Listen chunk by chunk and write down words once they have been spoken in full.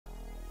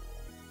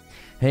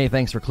Hey,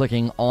 thanks for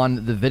clicking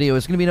on the video.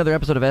 It's going to be another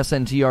episode of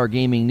SNTR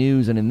Gaming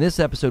News, and in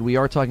this episode we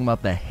are talking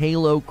about the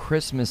Halo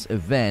Christmas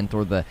event,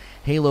 or the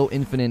Halo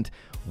Infinite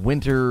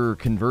Winter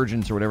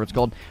Convergence, or whatever it's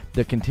called,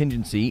 the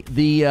contingency.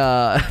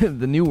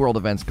 The New World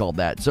event's called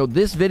that. So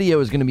this video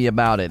is going to be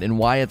about it and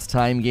why it's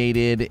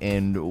time-gated,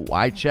 and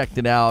I checked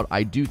it out.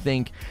 I do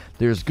think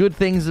there's good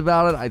things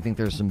about it. I think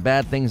there's some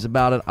bad things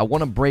about it. I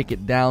want to break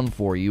it down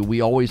for you. We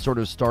always sort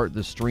of start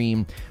the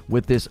stream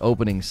with this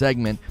opening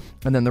segment,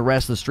 and then the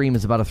rest of the stream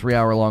is about a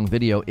 3-hour-long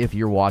video if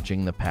you're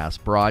watching the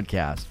past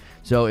broadcast.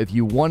 So if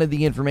you wanted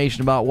the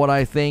information about what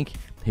I think,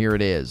 here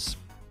it is.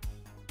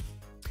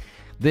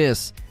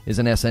 This is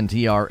an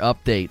SNTR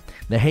update.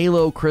 The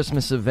Halo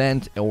Christmas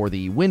event, or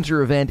the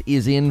winter event,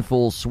 is in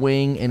full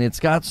swing, and it's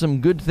got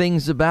some good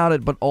things about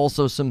it, but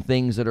also some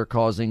things that are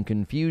causing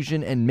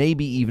confusion and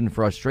maybe even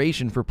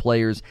frustration for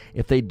players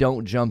if they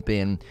don't jump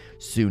in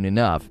soon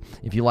enough.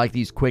 If you like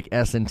these quick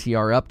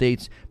SNTR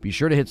updates, be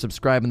sure to hit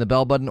subscribe and the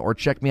bell button, or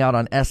check me out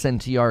on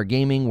SNTR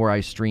Gaming, where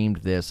I streamed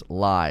this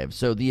live.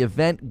 So the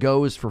event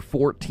goes for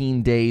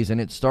 14 days,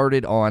 and it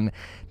started on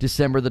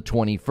December the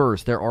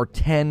 21st. There are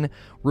 10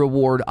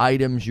 reward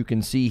items you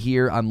can see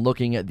here. I'm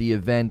looking at the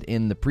event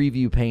in the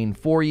preview pane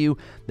for you.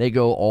 They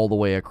go all the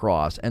way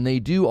across, and they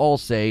do all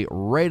say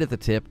right at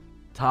the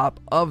top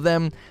of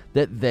them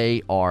that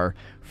they are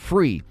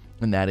free,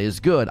 and that is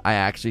good. I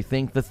actually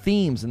think the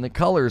themes and the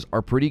colors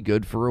are pretty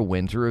good for a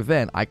winter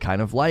event. I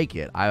kind of like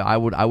it. I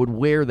would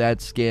wear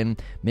that skin.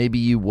 Maybe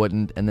you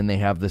wouldn't. And then they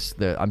have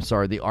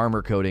the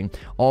armor coating.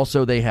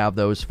 Also, they have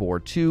those for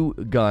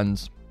 2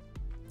 guns.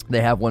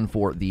 They have one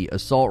for the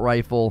assault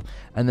rifle,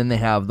 and then they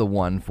have the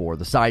one for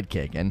the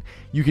sidekick, and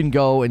you can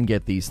go and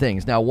get these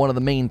things. Now, one of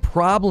the main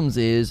problems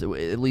is,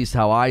 at least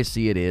how I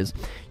see it is,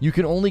 you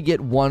can only get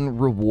 1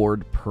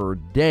 reward per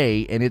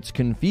day, and it's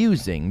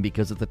confusing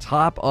because at the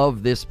top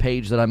of this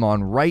page that I'm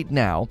on right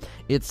now,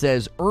 it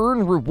says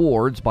earn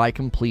rewards by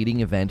completing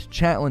event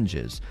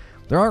challenges.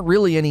 There aren't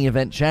really any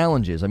event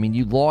challenges. I mean,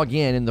 you log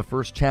in, and the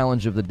first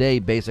challenge of the day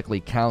basically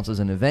counts as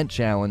an event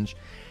challenge,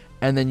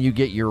 and then you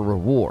get your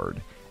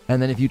reward.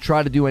 And then if you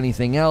try to do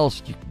anything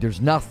else, there's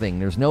nothing.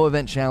 There's no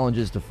event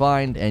challenges to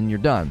find, and you're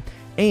done.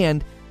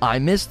 And I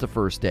missed the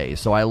first day,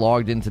 so I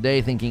logged in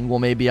today thinking, well,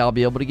 maybe I'll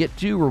be able to get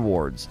 2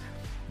 rewards.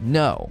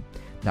 No.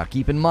 Now,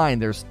 keep in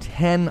mind, there's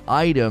 10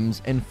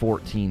 items and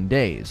 14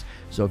 days.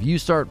 So if you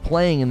start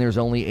playing and there's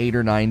only 8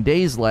 or 9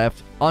 days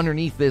left,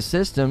 underneath this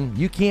system,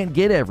 you can't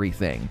get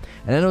everything.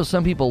 And I know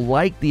some people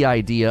like the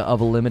idea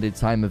of a limited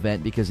time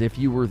event because if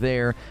you were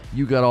there,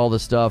 you got all the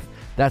stuff.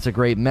 That's a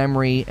great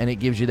memory, and it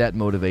gives you that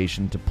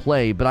motivation to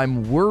play. But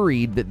I'm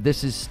worried that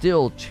this is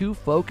still too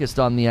focused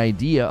on the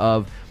idea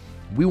of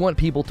we want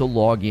people to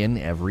log in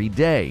every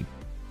day.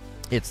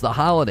 It's the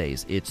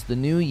holidays. It's the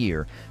new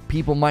year.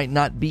 People might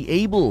not be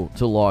able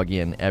to log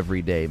in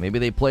every day. Maybe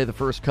they play the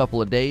first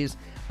couple of days,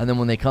 and then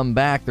when they come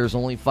back, there's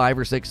only 5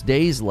 or 6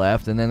 days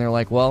left, and then they're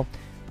like, well,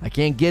 I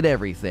can't get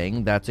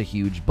everything. That's a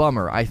huge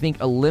bummer. I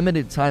think a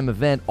limited time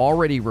event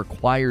already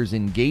requires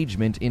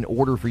engagement in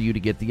order for you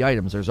to get the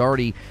items. There's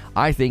already,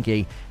 I think,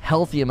 a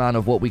healthy amount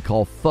of what we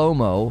call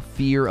FOMO,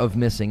 fear of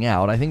missing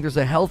out. I think there's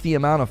a healthy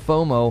amount of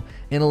FOMO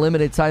in a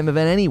limited time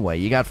event anyway.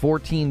 You got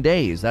 14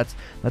 days. That's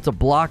a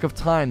block of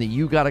time that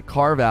you got to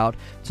carve out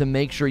to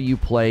make sure you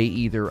play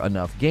either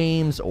enough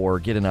games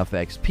or get enough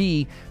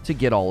XP to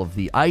get all of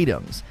the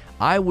items.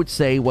 I would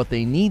say what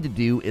they need to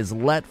do is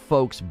let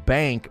folks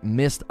bank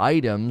missed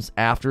items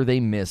after they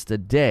missed a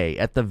day.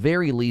 At the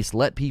very least,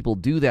 let people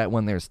do that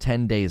when there's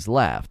 10 days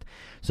left.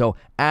 So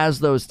as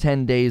those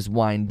 10 days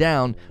wind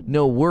down,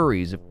 no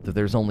worries. If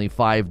there's only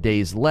 5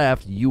 days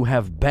left, you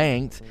have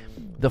banked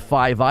the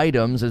 5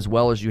 items as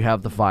well as you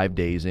have the 5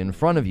 days in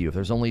front of you. If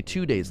there's only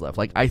 2 days left,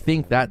 I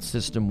think that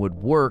system would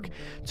work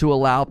to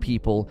allow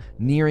people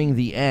nearing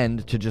the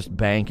end to just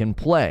bank and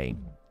play.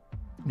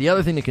 The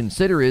other thing to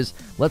consider is,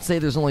 let's say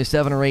there's only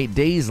 7 or 8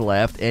 days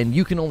left, and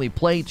you can only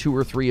play 2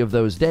 or 3 of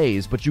those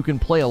days, but you can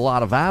play a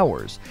lot of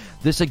hours.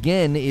 This,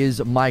 again,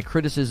 is my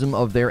criticism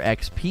of their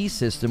XP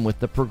system with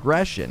the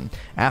progression.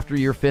 After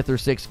your 5th or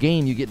 6th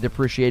game, you get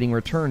depreciating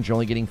returns. You're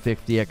only getting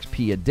 50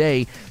 XP a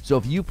day, so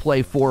if you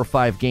play 4 or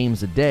 5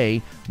 games a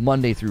day,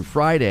 Monday through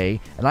Friday,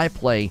 and I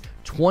play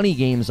 20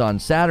 games on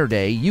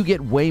Saturday, you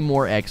get way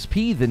more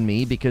XP than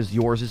me because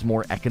yours is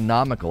more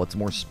economical. It's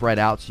more spread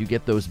out, so you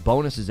get those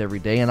bonuses every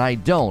day, and I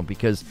don't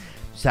because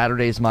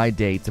Saturday's my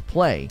day to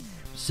play.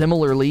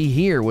 Similarly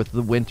here with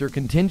the winter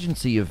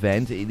contingency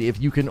event,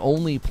 if you can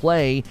only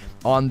play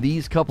on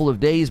these couple of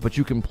days but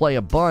you can play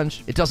a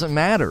bunch, it doesn't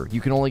matter.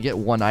 You can only get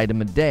 1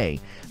 item a day.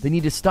 They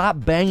need to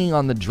stop banging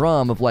on the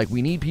drum of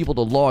we need people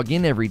to log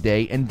in every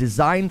day and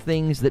design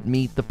things that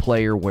meet the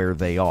player where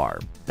they are.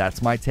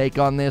 That's my take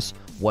on this.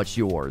 What's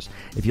yours?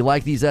 If you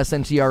like these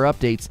SNTR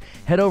updates,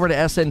 head over to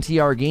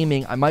SNTR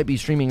Gaming. I might be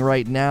streaming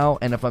right now,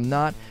 and if I'm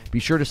not, be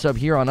sure to sub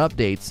here on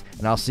updates,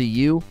 and I'll see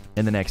you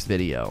in the next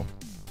video.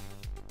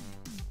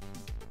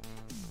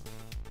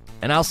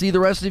 And I'll see the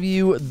rest of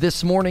you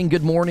this morning.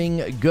 Good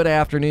morning, good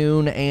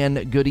afternoon,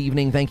 and good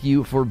evening. Thank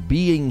you for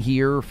being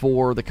here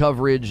for the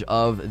coverage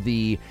of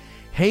the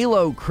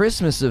Halo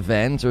Christmas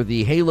event, or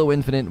the Halo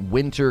Infinite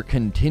Winter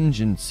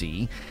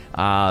Contingency.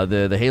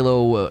 The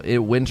Halo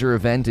Winter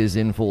event is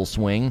in full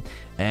swing,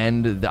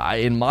 and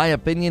in my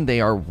opinion,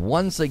 they are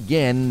once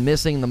again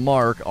missing the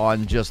mark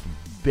on just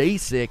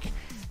basic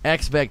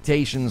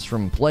expectations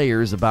from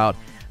players about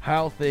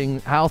how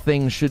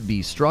things should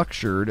be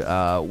structured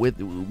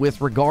with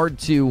regard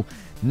to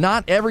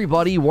not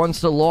everybody wants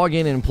to log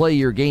in and play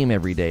your game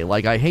every day.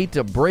 Like, I hate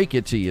to break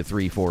it to you,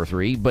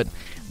 343, but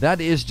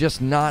that is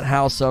just not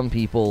how some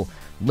people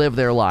live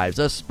their lives,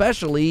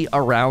 especially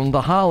around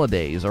the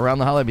holidays. Around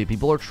the holiday,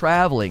 people are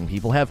traveling,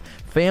 people have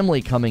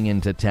family coming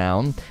into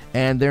town,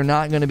 and they're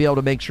not going to be able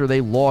to make sure they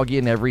log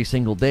in every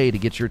single day to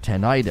get your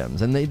 10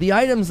 items. And the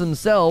items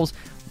themselves,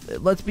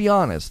 let's be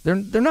honest, they're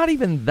not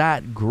even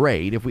that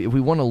great if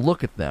we want to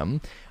look at them.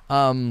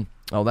 Oh,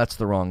 that's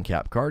the wrong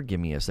cap card.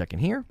 Give me a second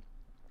here.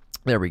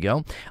 There we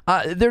go.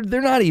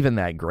 They're not even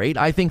that great.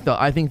 I think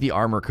the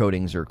armor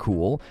coatings are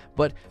cool,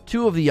 but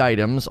 2 of the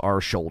items are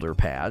shoulder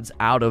pads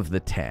out of the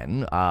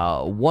 10.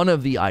 1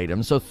 of the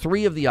items, so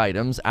 3 of the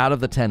items out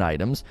of the 10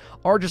 items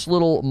are just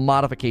little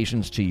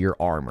modifications to your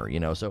armor,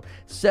 So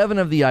 7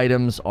 of the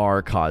items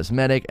are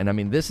cosmetic, and I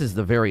mean, this is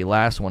the very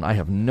last one. I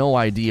have no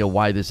idea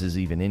why this is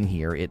even in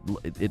here.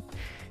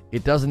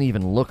 It doesn't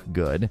even look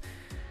good.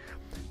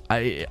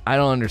 I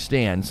don't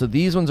understand. So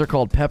these ones are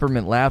called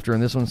Peppermint Laughter,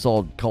 and this one's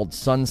called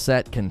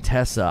Sunset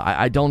Contessa.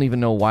 I don't even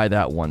know why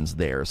that one's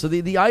there. So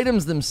the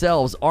items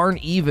themselves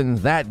aren't even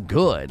that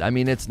good. I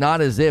mean, it's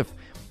not as if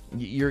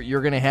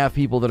you're going to have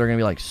people that are going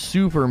to be like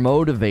super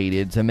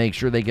motivated to make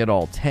sure they get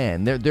all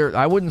 10.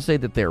 I wouldn't say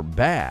that they're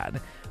bad,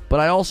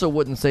 but I also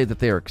wouldn't say that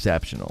they're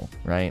exceptional,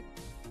 right?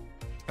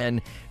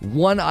 And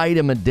 1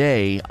 item a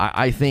day,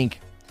 I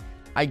think...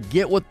 I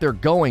get what they're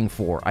going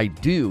for. I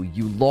do.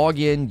 You log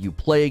in, you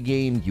play a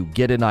game, you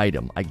get an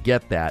item. I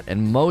get that.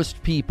 And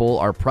most people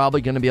are probably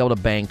going to be able to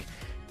bank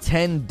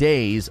 10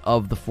 days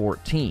of the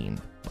 14.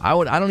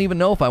 I don't even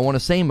know if I want to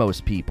say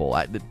most people.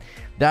 Let's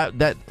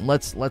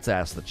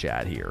ask the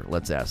chat here.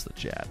 Let's ask the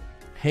chat.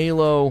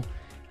 Halo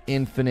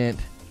Infinite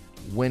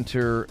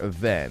Winter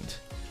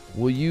Event.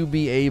 Will you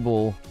be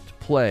able to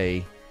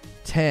play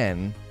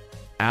 10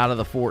 out of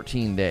the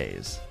 14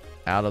 days?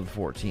 Out of the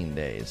 14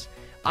 days.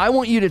 I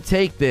want you to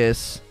take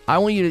this. I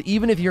want you to,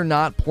 even if you're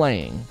not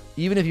playing,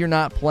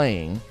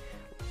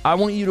 I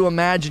want you to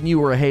imagine you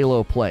were a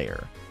Halo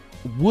player.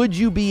 Would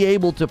you be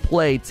able to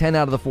play 10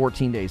 out of the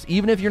 14 days?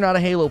 Even if you're not a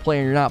Halo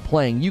player and you're not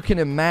playing, you can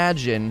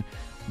imagine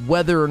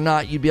whether or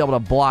not you'd be able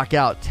to block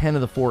out 10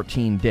 of the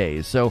 14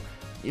 days. So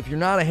if you're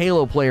not a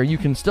Halo player, you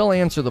can still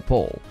answer the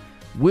poll.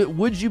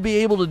 Would you be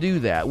able to do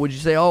that? Would you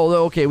say, oh,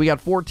 okay, we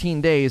got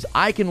 14 days.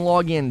 I can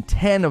log in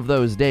 10 of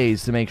those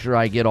days to make sure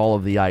I get all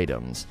of the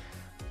items.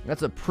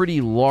 That's a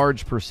pretty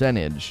large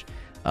percentage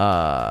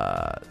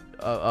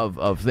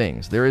of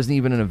things. There isn't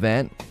even an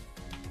event.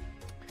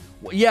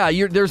 Yeah,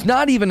 there's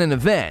not even an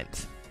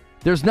event.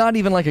 There's not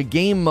even like a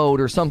game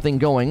mode or something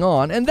going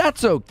on, and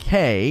that's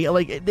okay.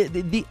 Like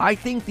I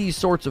think these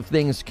sorts of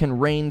things can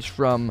range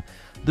from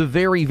the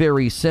very,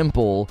 very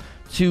simple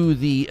to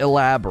the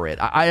elaborate.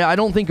 I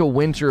don't think a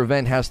winter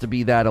event has to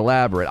be that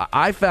elaborate.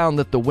 I found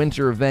that the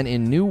winter event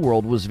in New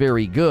World was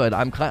very good.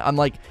 I'm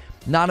like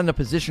not in a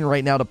position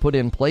right now to put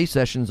in play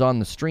sessions on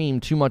the stream.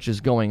 Too much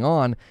is going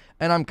on,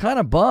 and I'm kind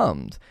of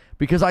bummed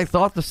because I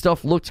thought the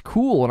stuff looked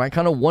cool, and I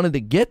kind of wanted to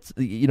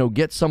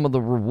get some of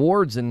the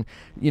rewards, and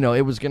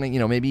it was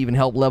gonna maybe even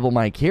help level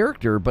my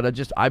character.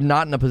 But I'm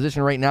not in a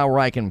position right now where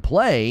I can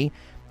play,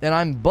 and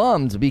I'm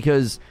bummed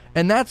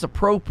and that's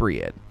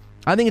appropriate.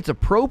 I think it's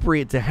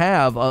appropriate to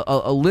have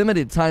a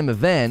limited time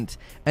event,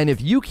 and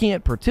if you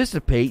can't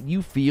participate,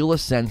 you feel a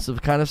sense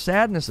of kind of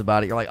sadness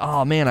about it. You're like,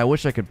 oh man, I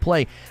wish I could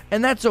play,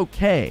 and that's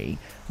okay.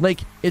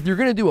 Like, if you're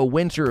going to do a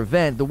winter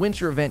event, the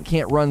winter event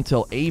can't run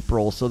till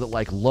April so that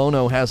like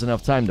Lono has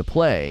enough time to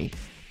play,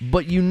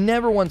 but you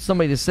never want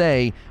somebody to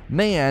say,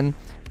 man,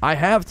 I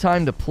have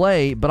time to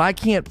play, but I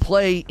can't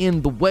play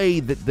in the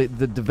way that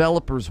the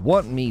developers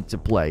want me to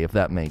play, if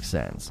that makes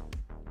sense.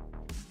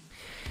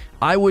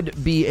 I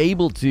would be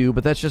able to,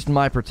 but that's just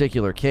my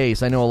particular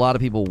case. I know a lot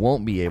of people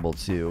won't be able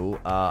to.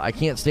 I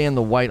can't stand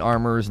the white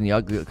armors and the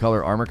ugly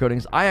color armor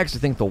coatings. I actually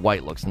think the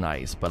white looks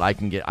nice, but I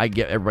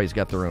get everybody's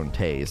got their own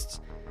tastes.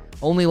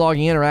 Only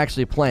logging in or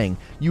actually playing.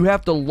 You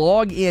have to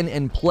log in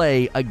and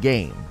play a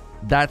game.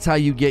 That's how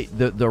you get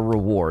the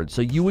reward.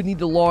 So you would need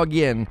to log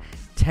in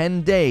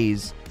 10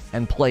 days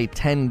and play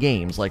 10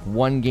 games, like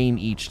 1 game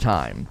each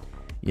time.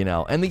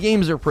 And the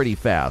games are pretty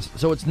fast.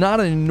 So it's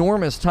not an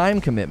enormous time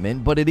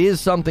commitment, but it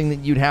is something that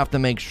you'd have to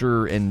make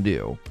sure and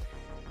do.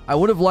 I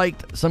would have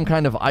liked some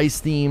kind of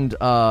ice-themed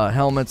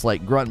helmets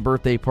like Grunt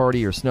Birthday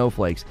Party or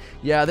Snowflakes.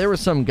 Yeah, there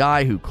was some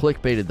guy who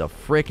clickbaited the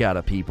frick out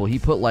of people. He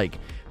put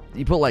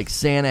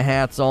Santa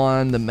hats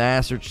on the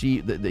Master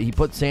Chief. He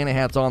put Santa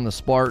hats on the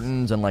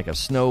Spartans and like a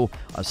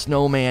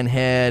snowman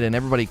head, and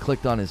everybody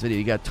clicked on his video.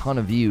 He got a ton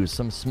of views,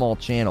 some small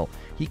channel.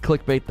 He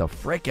clickbait the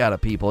frick out of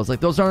people. It's like,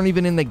 those aren't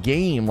even in the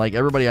game. Like,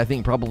 everybody, I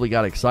think, probably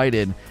got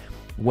excited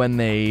when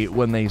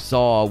they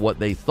saw what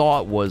they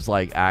thought was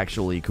like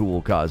actually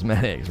cool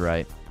cosmetics,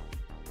 right?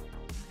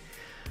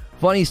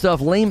 Funny stuff,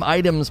 lame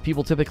items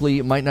people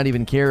typically might not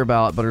even care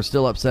about, but are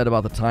still upset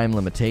about the time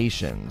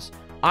limitations.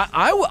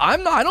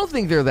 I don't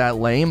think they're that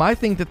lame. I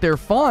think that they're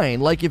fine.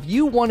 Like, if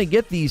you want to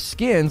get these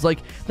skins, like,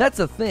 that's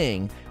a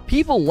thing.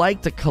 People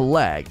like to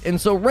collect.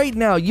 And so right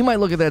now, you might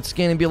look at that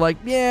skin and be like,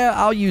 yeah,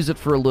 I'll use it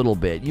for a little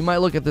bit. You might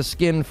look at the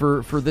skin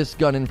for this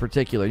gun in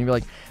particular, and you'll be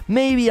like,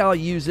 maybe I'll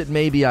use it,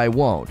 maybe I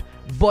won't.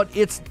 But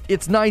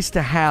it's nice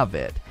to have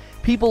it.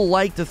 People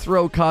like to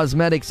throw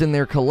cosmetics in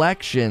their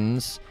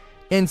collections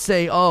and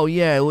say, oh,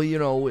 yeah, well, you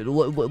know,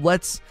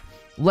 let's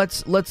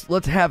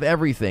have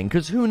everything,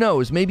 because who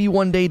knows, maybe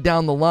one day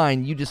down the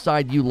line you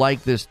decide you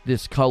like this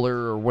color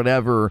or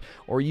whatever,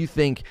 or you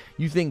think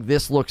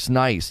this looks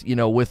nice, you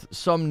know, with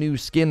some new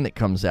skin that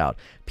comes out.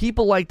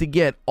 People like to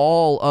get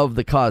all of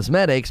the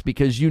cosmetics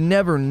because you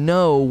never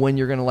know when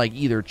you're going to like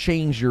either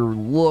change your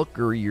look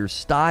or your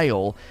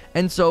style.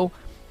 And so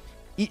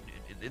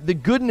the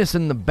goodness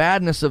and the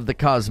badness of the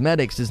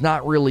cosmetics is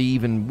not really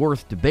even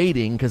worth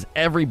debating, because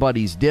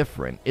everybody's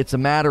different. It's a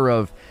matter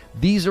of,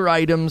 these are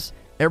items,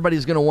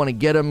 everybody's going to want to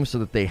get them so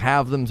that they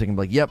have them, so they can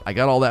be like, yep, I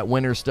got all that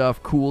winter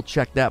stuff, cool,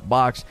 check that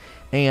box.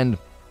 And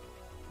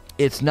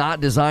it's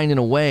not designed in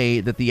a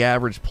way that the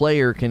average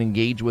player can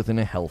engage with in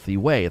a healthy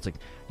way. It's like,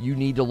 you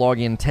need to log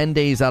in 10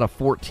 days out of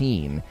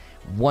 14,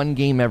 one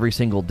game every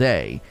single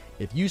day.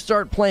 If you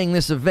start playing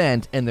this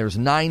event and there's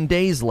 9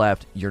 days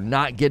left, you're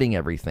not getting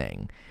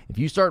everything. If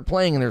you start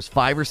playing and there's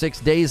 5 or 6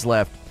 days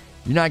left,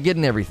 you're not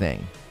getting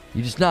everything.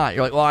 You're just not.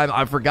 You're like, well,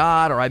 I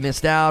forgot, or I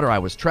missed out, or I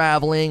was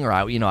traveling, or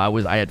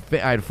I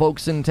had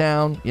folks in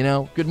town. You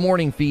know, good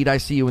morning, Feed. I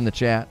see you in the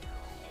chat.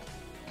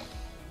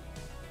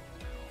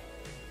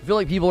 I feel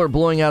like people are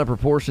blowing out of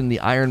proportion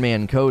the Iron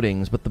Man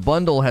coatings, but the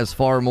bundle has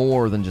far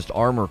more than just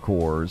armor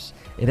cores.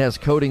 It has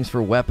coatings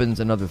for weapons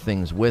and other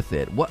things with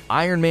it. What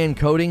Iron Man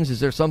coatings? Is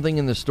there something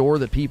in the store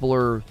that people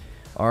are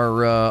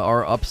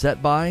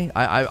upset by?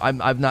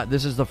 I've not.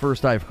 This is the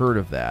first I've heard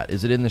of that.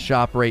 Is it in the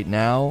shop right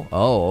now?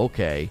 Oh,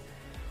 okay.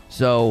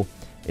 So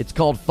it's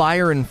called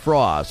Fire and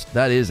Frost.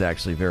 That is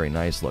actually very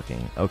nice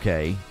looking.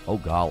 Okay. Oh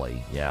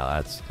golly. Yeah,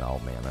 that's, oh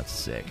man, that's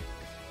sick.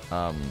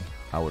 I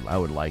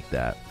would like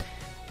that.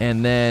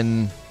 And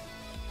then,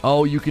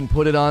 oh, you can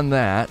put it on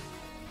that.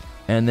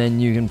 And then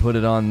you can put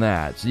it on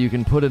that. So you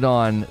can put it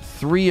on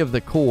 3 of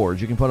the cores.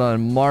 You can put it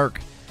on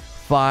Mark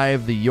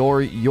 5, the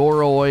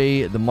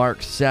Yoroi, the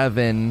Mark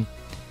 7,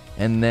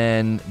 and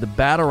then the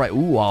battle rifle.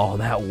 Ooh, oh,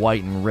 that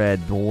white and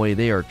red, boy,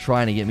 they are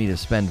trying to get me to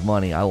spend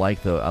money. I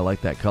like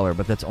that color,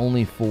 but that's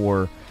only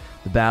for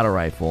the battle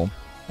rifle.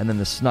 And then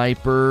the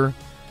sniper,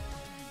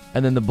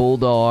 and then the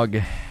bulldog,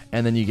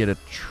 and then you get a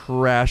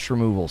trash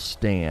removal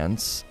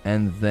stance,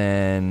 and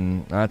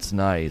then that's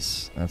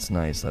nice. That's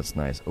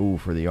nice. Ooh,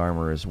 for the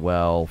armor as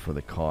well, for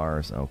the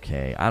cars.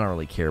 Okay, I don't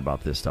really care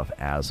about this stuff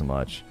as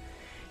much.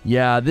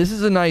 Yeah, this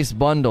is a nice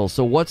bundle.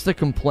 So what's the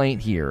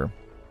complaint here?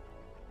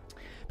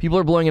 People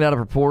are blowing it out of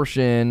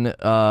proportion.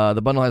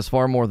 The bundle has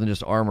far more than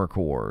just armor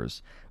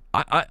cores.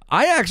 I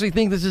actually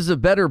think this is a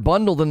better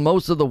bundle than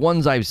most of the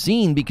ones I've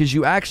seen, because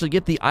you actually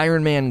get the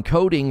Iron Man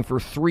coating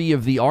for 3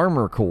 of the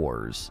armor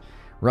cores,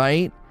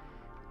 right?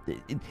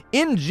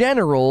 In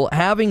general,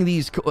 having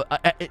these,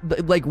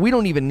 like, we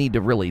don't even need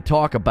to really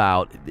talk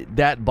about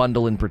that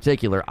bundle in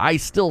particular. I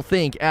still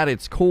think at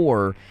its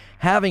core,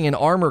 having an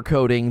armor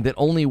coating that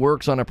only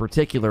works on a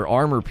particular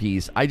armor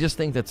piece, I just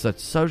think that's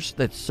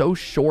so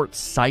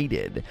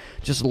short-sighted.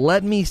 Just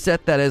let me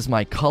set that as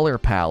my color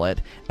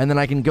palette, and then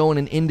I can go in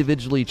and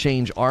individually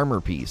change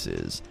armor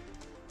pieces.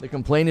 The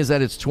complaint is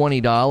that it's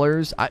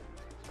 $20.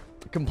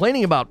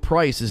 Complaining about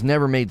price has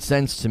never made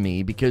sense to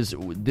me, because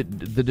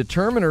the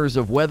determiners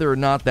of whether or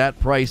not that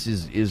price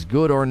is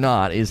good or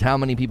not is how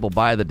many people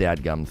buy the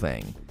dadgum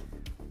thing.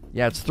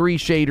 Yeah, it's 3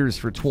 shaders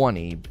for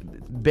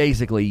 $20.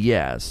 Basically,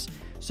 yes.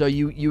 So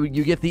you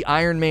get the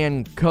Iron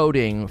Man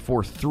coating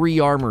for 3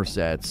 armor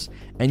sets,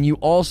 and you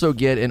also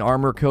get an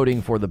armor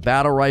coating for the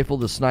battle rifle,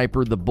 the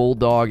sniper, the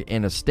bulldog,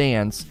 and a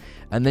stance.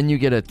 And then you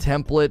get a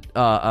template,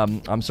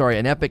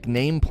 an epic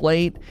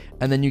nameplate,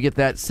 and then you get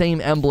that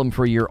same emblem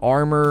for your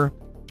armor,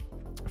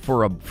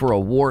 for a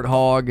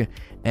warthog,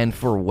 and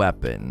for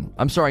weapon.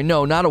 I'm sorry,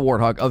 no, not a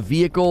warthog, a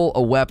vehicle,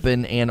 a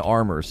weapon, and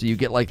armor. So you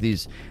get like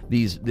this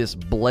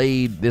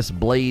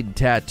blade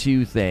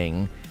tattoo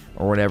thing,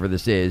 or whatever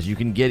this is. You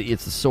can get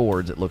it's the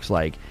swords, it looks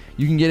like.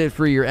 You can get it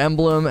for your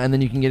emblem, and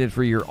then you can get it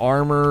for your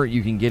armor.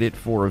 You can get it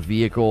for a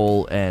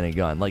vehicle and a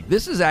gun. Like,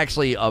 this is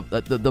actually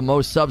the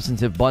most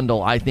substantive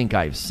bundle I think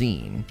I've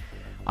seen.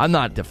 I'm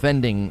not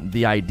defending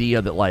the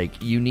idea that,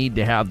 like, you need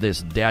to have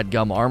this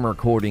dadgum armor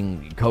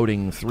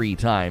coating 3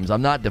 times.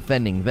 I'm not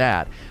defending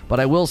that. But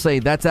I will say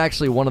that's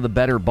actually one of the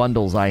better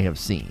bundles I have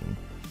seen.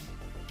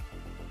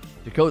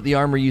 To coat the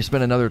armor, you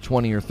spend another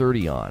 20 or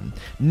 30 on.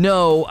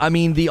 No, I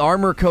mean, the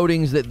armor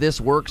coatings that this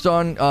works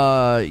on,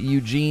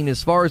 Eugene,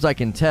 as far as I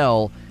can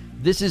tell,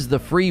 this is the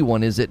free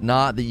one, is it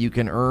not, that you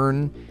can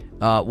earn?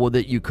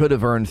 that you could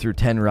have earned through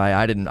Tenrai.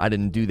 I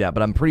didn't do that,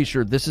 but I'm pretty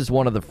sure this is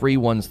one of the free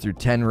ones through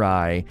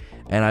Tenrai,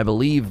 and I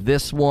believe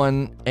this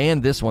one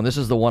and this one. This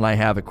is the one I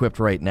have equipped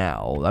right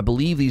now. I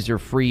believe these are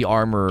free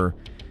armor.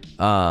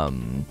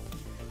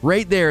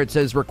 Right there, it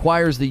says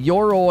requires the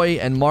Yoroi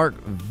and Mark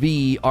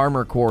V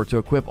armor core to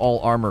equip all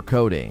armor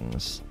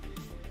coatings.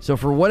 So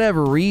for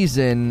whatever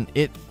reason,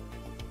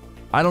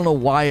 I don't know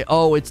why.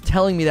 Oh, it's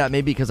telling me that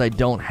maybe because I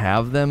don't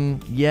have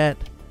them yet.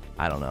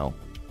 I don't know.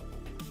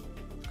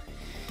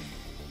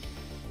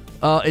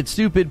 It's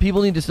stupid.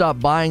 People need to stop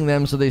buying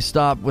them so they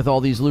stop with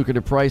all these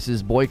lucrative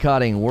prices.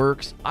 Boycotting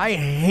works. I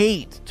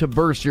hate to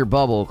burst your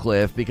bubble,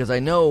 Cliff, because I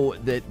know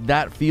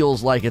that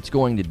feels like it's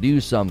going to do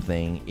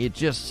something. It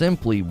just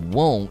simply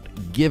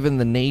won't, given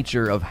the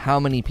nature of how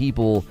many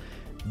people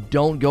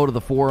don't go to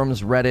the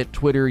forums, Reddit,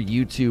 Twitter,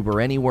 YouTube, or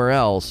anywhere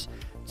else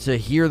to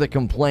hear the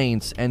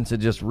complaints and to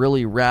just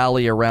really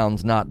rally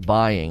around not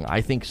buying.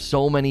 I think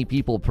so many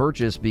people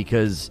purchase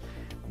because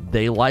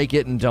they like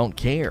it and don't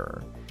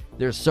care.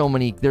 There's so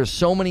many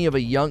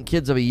of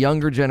kids of a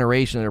younger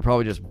generation that are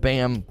probably just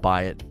bam,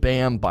 buy it.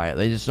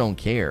 They just don't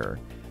care.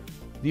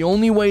 The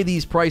only way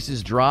these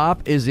prices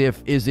drop is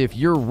if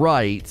you're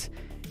right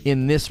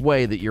in this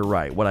way that you're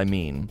right. What I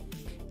mean,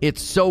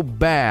 it's so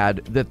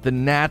bad that the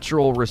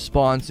natural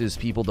response is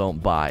people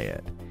don't buy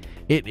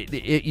it.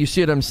 You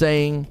see what I'm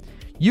saying?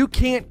 You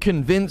can't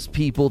convince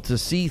people to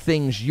see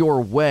things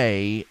your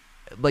way.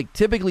 Like,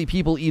 typically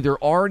people either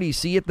already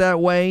see it that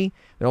way,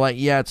 they're like,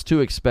 yeah, it's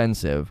too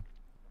expensive,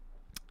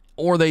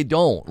 or they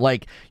don't.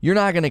 Like, you're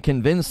not going to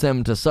convince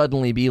them to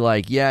suddenly be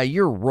like, yeah,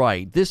 you're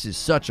right, this is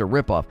such a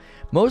ripoff.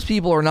 Most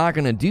people are not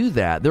going to do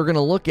that. They're going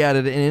to look at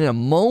it, and in a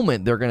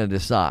moment, they're going to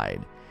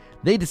decide.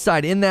 They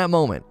decide in that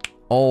moment,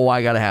 oh,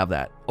 I got to have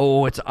that.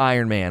 Oh, it's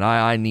Iron Man.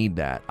 I need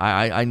that.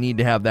 I need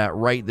to have that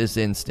right this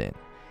instant.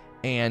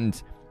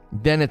 And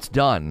then it's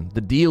done.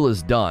 The deal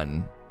is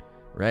done,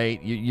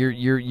 right?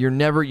 You're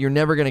never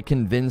going to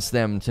convince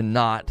them to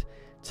not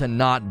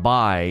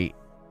buy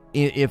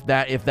if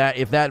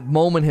that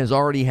moment has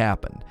already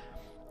happened.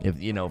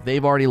 If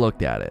they've already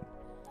looked at it.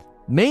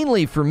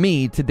 Mainly for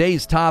me,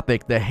 today's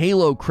topic, the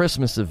Halo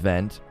Christmas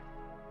event,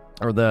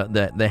 or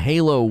the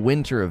Halo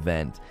Winter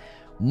event.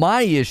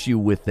 My issue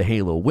with the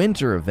Halo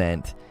Winter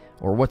event,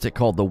 or what's it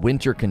called, the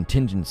Winter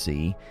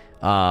Contingency,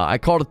 I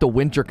called it the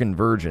Winter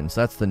Convergence.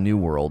 That's the new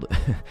world.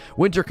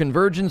 Winter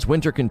Convergence,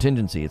 Winter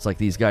Contingency. It's like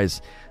these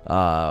guys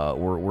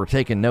were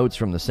taking notes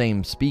from the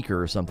same speaker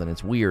or something.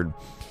 It's weird.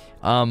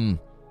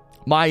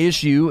 My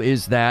issue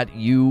is that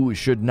you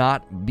should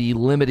not be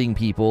limiting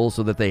people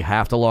so that they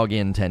have to log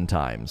in 10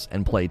 times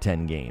and play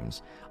 10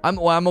 games.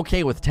 I'm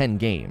okay with 10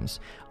 games.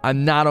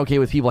 I'm not okay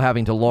with people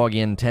having to log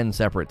in 10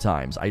 separate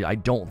times. I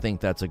don't think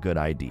that's a good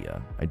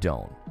idea. I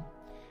don't.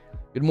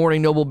 Good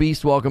morning, Noble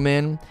Beast. Welcome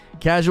in.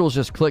 Casuals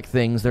just click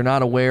things. They're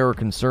not aware or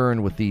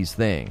concerned with these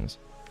things.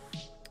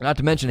 Not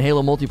to mention,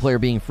 Halo multiplayer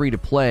being free to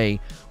play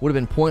would have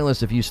been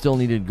pointless if you still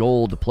needed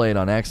gold to play it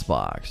on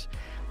Xbox.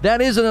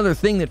 That is another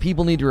thing that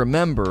people need to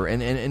remember,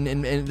 and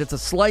it's a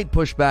slight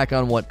pushback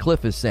on what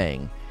Cliff is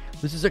saying.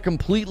 This is a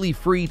completely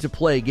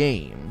free-to-play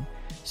game,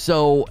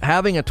 so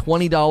having a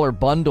 $20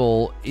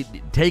 bundle,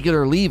 take it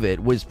or leave it,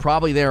 was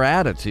probably their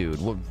attitude.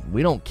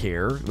 We don't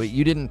care.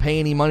 You didn't pay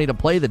any money to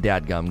play the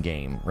dadgum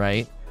game,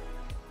 right?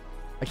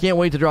 I can't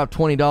wait to drop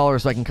 $20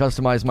 so I can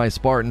customize my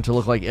Spartan to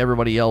look like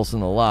everybody else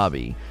in the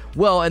lobby.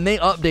 Well, and they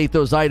update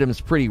those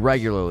items pretty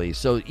regularly.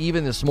 So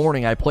even this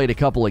morning, I played a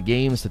couple of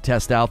games to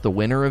test out the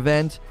winter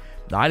event.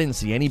 I didn't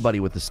see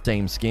anybody with the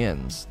same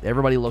skins.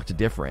 Everybody looked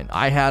different.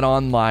 I had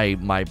on my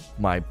I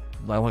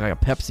look like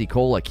a Pepsi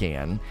Cola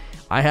can.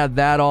 I had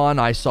that on.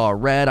 I saw a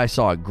red. I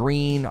saw a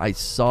green. I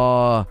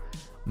saw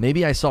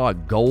a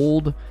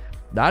gold.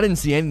 I didn't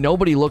see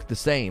nobody looked the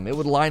same. It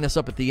would line us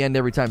up at the end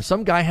every time.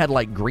 Some guy had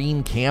like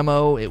green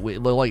camo. It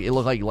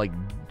looked like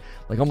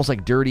almost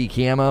like dirty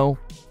camo.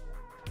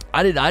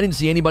 I didn't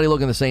see anybody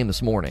looking the same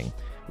this morning.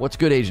 What's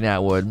good, Agent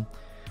Atwood?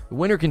 The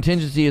Winter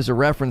Contingency is a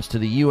reference to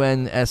the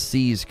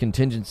UNSC's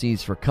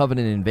contingencies for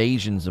Covenant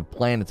invasions of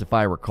planets, if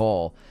I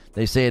recall.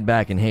 They say it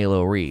back in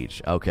Halo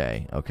Reach.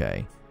 Okay.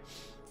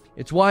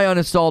 It's why I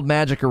uninstalled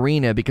Magic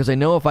Arena, because I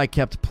know if I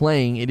kept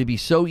playing, it'd be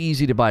so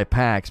easy to buy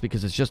packs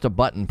because it's just a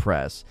button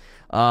press.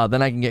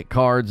 Then I can get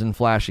cards and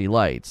flashy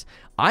lights.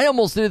 I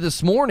almost did it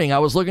this morning. I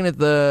was looking at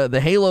the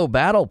Halo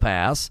Battle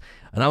Pass,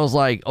 and I was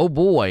like, oh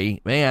boy,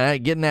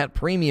 man, getting that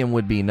premium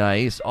would be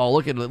nice. Oh,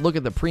 look at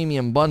the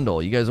premium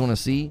bundle. You guys want to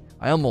see?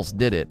 I almost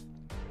did it.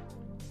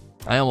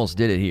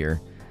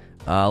 Here.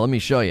 Let me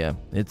show you.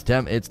 It's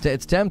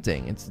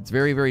tempting. It's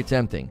very, very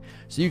tempting.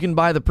 So you can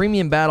buy the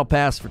premium battle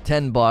pass for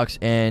 $10,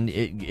 and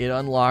it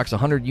unlocks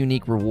 100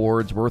 unique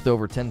rewards worth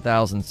over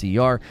 10,000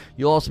 CR.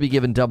 You'll also be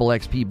given double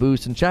XP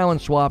boosts and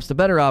challenge swaps to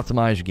better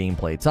optimize your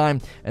gameplay time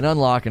and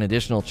unlock an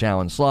additional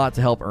challenge slot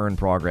to help earn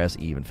progress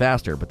even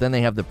faster. But then they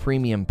have the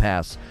premium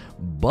pass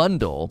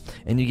bundle,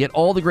 and you get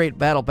all the great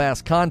battle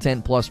pass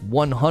content plus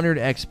 100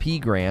 XP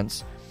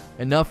grants,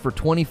 enough for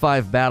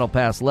 25 battle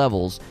pass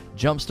levels.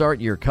 Jumpstart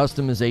your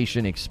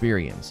customization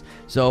experience.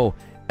 So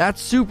That's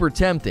super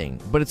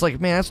tempting, but it's like,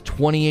 man, that's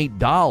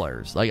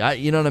 $28. Like,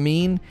 you know what I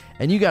mean?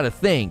 And you got to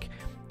think,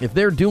 if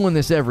they're doing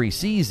this every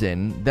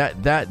season,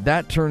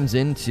 that turns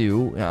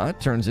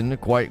into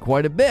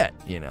quite a bit,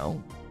 you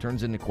know,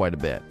 turns into quite a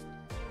bit.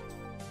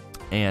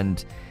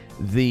 And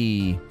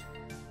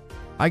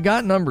I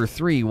got number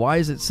 3. Why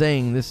is it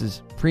saying this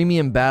is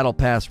premium battle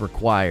pass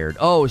required?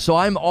 Oh, so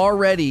I'm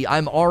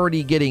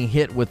already getting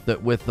hit with the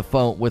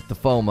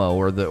FOMO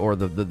or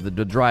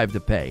the drive to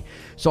pay.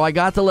 So I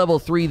got to level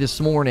 3 this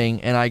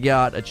morning and I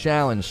got a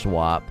challenge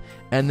swap,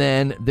 and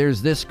then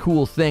there's this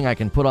cool thing I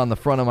can put on the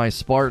front of my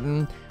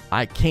Spartan.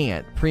 I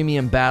can't.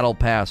 Premium battle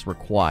pass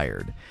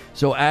required.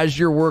 So as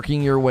you're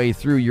working your way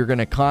through, you're going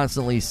to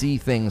constantly see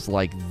things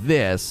like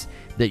this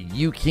that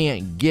you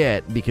can't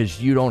get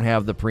because you don't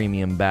have the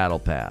premium battle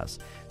pass.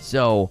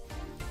 So,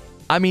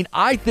 I mean,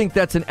 I think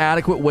that's an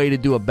adequate way to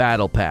do a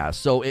battle pass.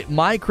 So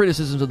my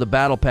criticisms of the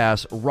battle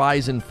pass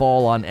rise and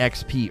fall on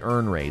XP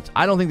earn rates.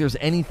 I don't think there's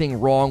anything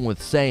wrong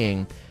with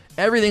saying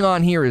everything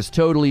on here is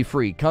totally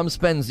free. Come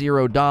spend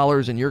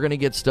 $0 and you're going to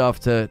get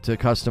stuff to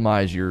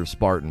customize your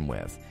Spartan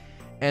with.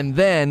 And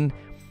then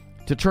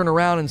to turn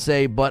around and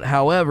say, but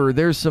however,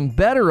 there's some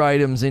better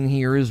items in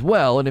here as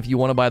well, and if you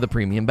want to buy the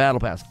premium battle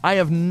pass. I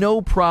have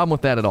no problem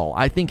with that at all.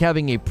 I think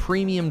having a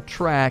premium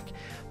track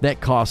that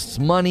costs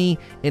money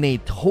in a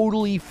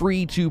totally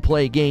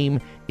free-to-play game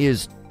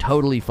is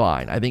totally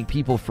fine. I think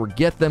people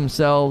forget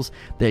themselves.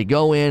 They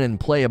go in and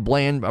play a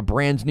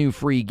brand new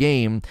free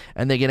game,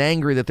 and they get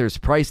angry that there's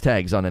price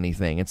tags on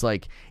anything. It's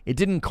like, it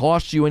didn't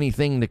cost you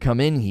anything to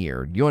come in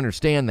here. You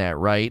understand that,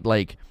 right?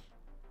 Like,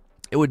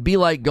 it would be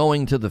like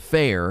going to the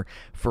fair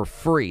for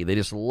free. They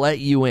just let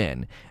you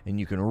in, and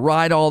you can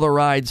ride all the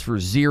rides for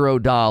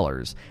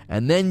 $0.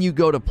 And then you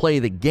go to play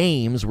the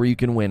games where you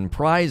can win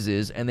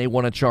prizes, and they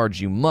want to charge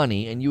you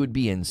money, and you would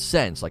be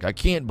incensed. Like, I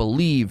can't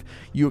believe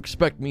you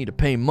expect me to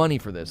pay money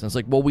for this. And it's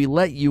like, well, we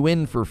let you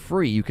in for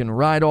free. You can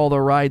ride all the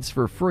rides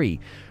for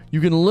free.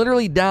 You can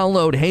literally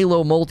download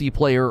Halo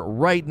multiplayer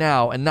right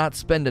now and not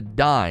spend a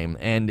dime,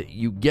 and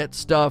you get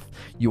stuff,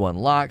 you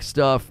unlock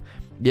stuff,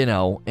 you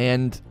know,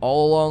 and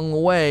all along the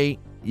way,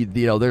 you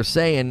know, they're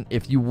saying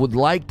if you would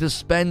like to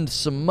spend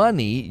some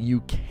money,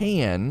 you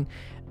can,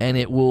 and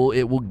it will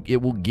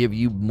give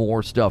you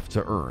more stuff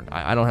to earn.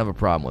 I don't have a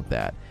problem with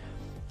that.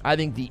 I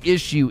think the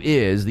issue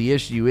is the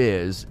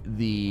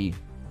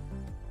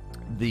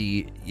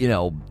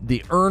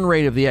earn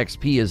rate of the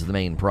XP is the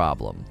main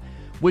problem,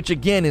 which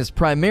again is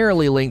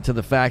primarily linked to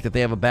the fact that they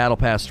have a battle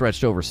pass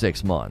stretched over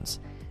 6 months.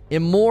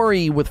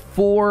 Imori with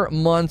 4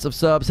 months of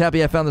subs.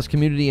 Happy I found this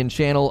community and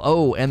channel.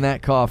 Oh, and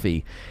that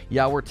coffee.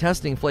 Yeah, we're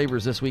testing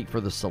flavors this week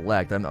for the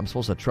Select. I'm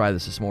supposed to try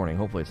this morning.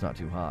 Hopefully it's not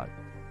too hot.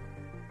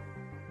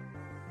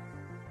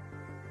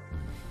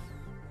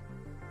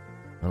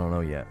 I don't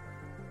know yet.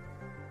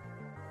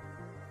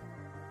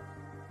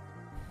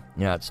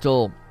 Yeah, it's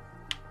still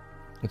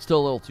a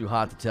little too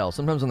hot to tell.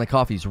 Sometimes when the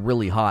coffee's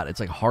really hot,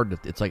 it's hard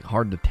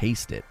to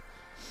taste it.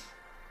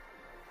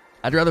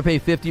 I'd rather pay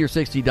 $50 or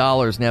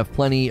 $60 and have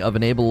plenty of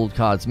enabled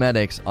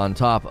cosmetics on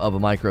top of a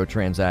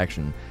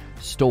microtransaction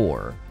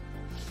store.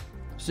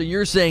 So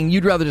you're saying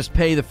you'd rather just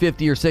pay the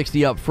 $50 or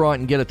 $60 up front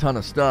and get a ton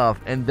of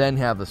stuff and then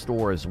have the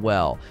store as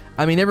well.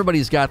 I mean,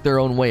 everybody's got their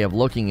own way of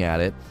looking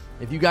at it.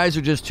 If you guys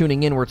are just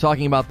tuning in, we're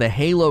talking about the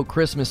Halo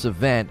Christmas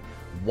event.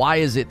 Why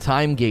is it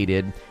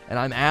time-gated? And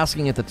I'm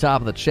asking at the top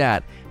of the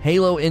chat,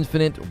 Halo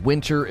Infinite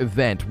Winter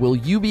Event. Will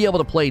you be able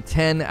to play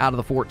 10 out of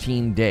the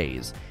 14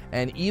 days?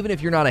 And even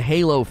if you're not a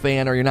Halo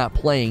fan or you're not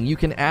playing, you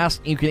can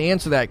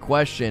answer that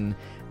question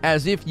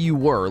as if you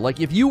were. Like,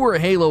 if you were a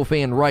Halo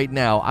fan right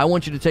now, I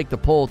want you to take the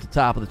poll at the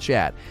top of the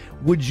chat.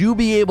 Would you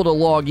be able to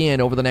log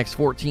in over the next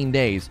 14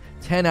 days,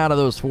 10 out of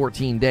those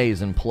 14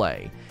 days, and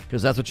play?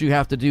 Because that's what you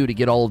have to do to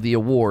get all of the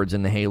awards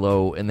in the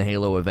Halo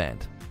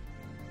event.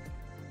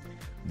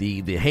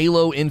 The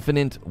Halo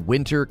Infinite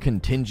Winter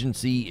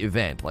Contingency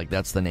Event. Like,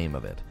 that's the name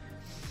of it.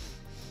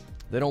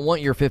 They don't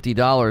want your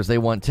 $50. They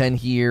want 10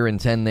 here and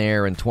 10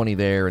 there and 20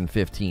 there and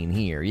 15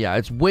 here. Yeah,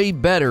 it's way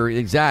better.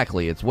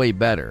 Exactly. It's way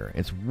better.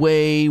 It's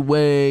way,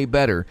 way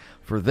better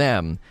for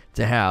them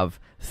to have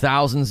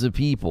thousands of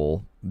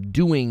people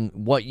doing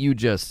what you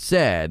just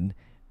said,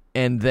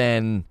 and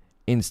then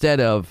instead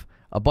of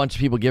a bunch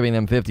of people giving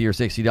them $50 or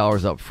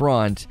 $60 up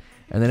front,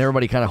 and then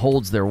everybody kind of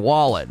holds their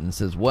wallet and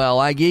says, well,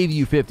 I gave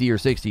you $50 or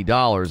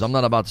 $60. I'm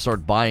not about to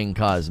start buying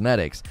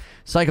cosmetics.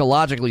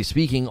 Psychologically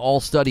speaking,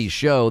 all studies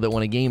show that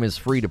when a game is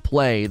free to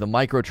play, the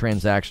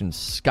microtransactions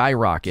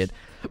skyrocket,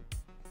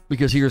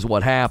 because here's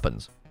what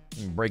happens.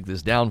 Let me break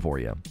this down for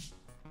you.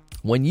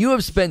 When you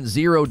have spent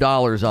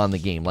 $0 on the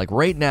game, like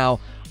right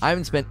now, I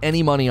haven't spent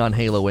any money on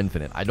Halo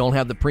Infinite. I don't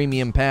have the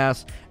premium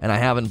pass, and I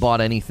haven't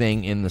bought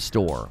anything in the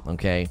store,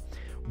 okay?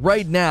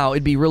 Right now,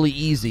 it'd be really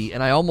easy,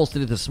 and I almost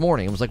did it this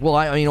morning. I was like, well,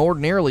 I mean,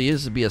 ordinarily,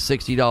 this would be a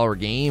 $60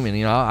 game, and,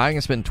 you know, I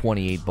can spend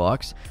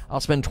 $28. I'll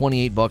spend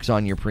 $28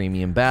 on your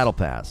premium battle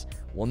pass.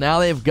 Well, now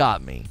they've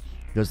got me,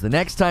 because the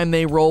next time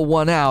they roll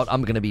one out,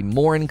 I'm going to be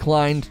more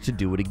inclined to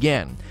do it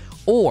again.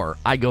 Or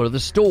I go to the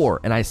store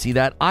and I see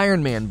that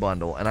Iron Man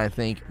bundle and I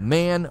think,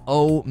 man,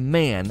 oh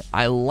man,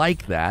 I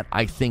like that.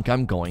 I think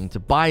I'm going to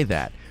buy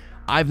that.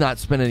 I've not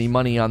spent any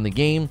money on the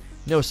game.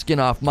 No skin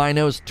off my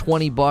nose,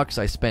 $20.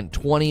 I spent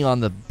 $20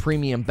 on the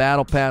premium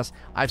battle pass.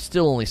 I've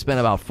still only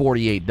spent about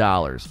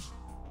 $48.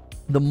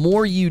 The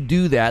more you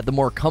do that, the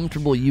more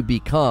comfortable you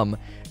become,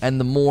 and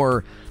the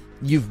more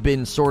you've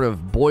been sort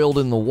of boiled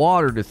in the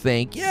water to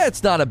think, yeah,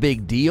 it's not a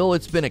big deal.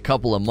 It's been a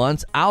couple of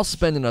months. I'll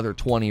spend another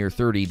 $20 or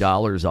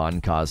 $30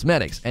 on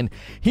cosmetics. And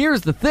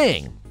here's the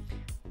thing.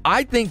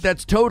 I think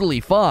that's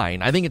totally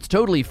fine. I think it's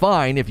totally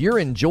fine if you're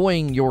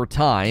enjoying your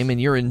time and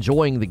you're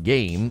enjoying the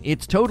game.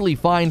 It's totally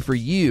fine for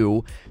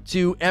you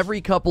to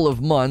every couple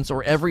of months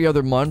or every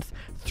other month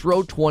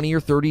throw $20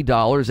 or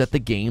 $30 at the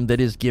game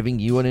that is giving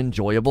you an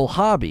enjoyable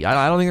hobby.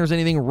 I don't think there's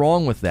anything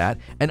wrong with that.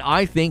 And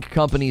I think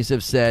companies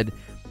have said,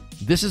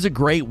 this is a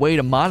great way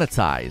to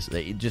monetize.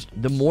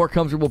 The more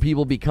comfortable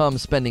people become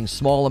spending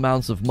small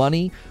amounts of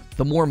money,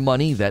 the more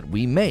money that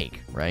we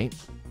make, right?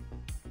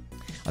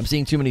 I'm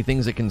seeing too many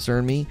things that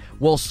concern me.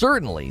 Well,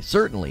 certainly,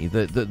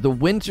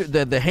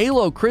 the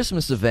Halo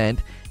Christmas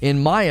event,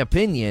 in my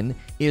opinion,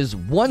 is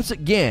once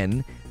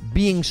again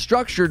being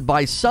structured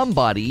by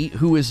somebody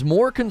who is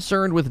more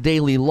concerned with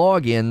daily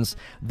logins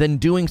than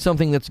doing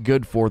something that's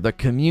good for the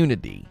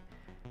community,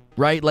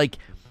 right? Like,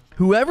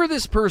 whoever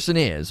this person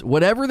is,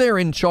 whatever they're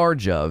in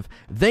charge of,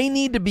 they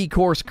need to be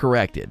course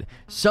corrected.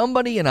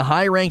 Somebody in a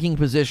high-ranking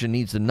position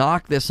needs to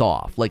knock this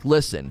off. Like,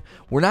 listen,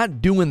 we're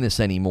not doing this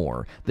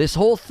anymore. This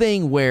whole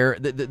thing where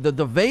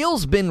the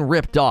veil's been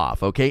ripped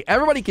off, okay?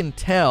 Everybody can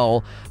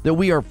tell that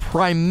we are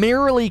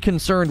primarily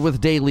concerned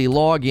with daily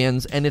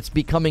logins, and it's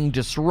becoming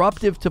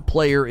disruptive to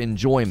player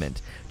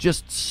enjoyment.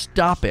 Just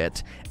stop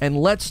it,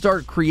 and let's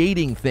start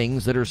creating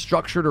things that are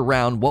structured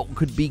around what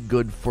could be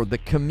good for the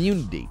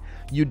community.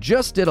 You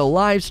just did a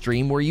live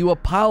stream where you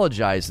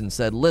apologized and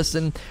said,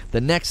 listen,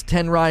 the next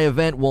Tenrai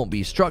event won't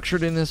be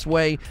structured in this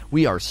way.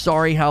 We are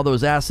sorry how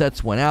those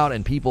assets went out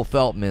and people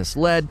felt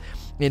misled.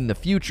 In the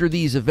future,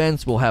 these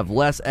events will have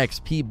less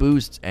XP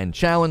boosts and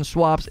challenge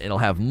swaps. It'll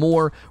have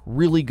more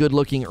really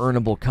good-looking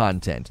earnable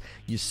content.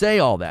 You say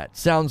all that.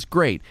 Sounds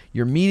great.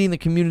 You're meeting the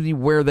community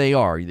where they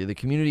are. The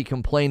community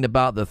complained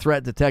about the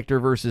threat detector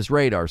versus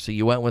radar, so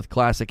you went with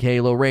classic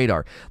Halo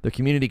radar. The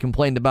community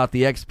complained about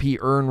the XP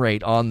earn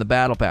rate on the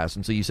battle pass,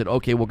 and so you said,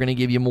 okay, we're going to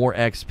give you more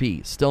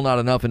XP. Still not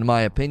enough in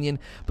my opinion,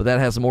 but that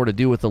has more to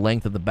do with the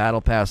length of the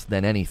battle pass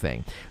than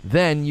anything.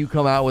 Then you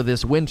come out with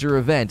this winter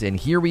event, and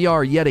here we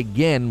are yet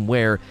again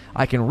where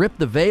I can rip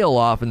the veil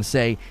off and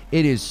say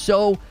it is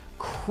so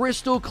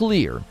crystal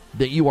clear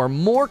that you are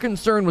more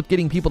concerned with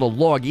getting people to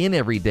log in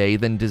every day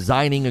than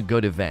designing a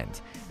good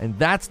event. And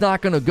that's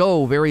not going to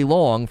go very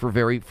long for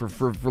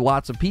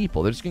lots of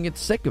people. They're just going to get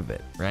sick of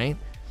it, right?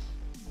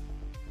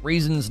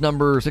 Reasons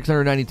number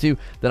 692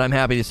 that I'm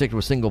happy to stick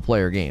with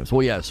single-player games.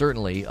 Well, yeah,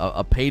 certainly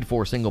a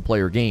paid-for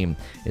single-player game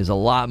is a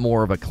lot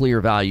more of a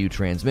clear value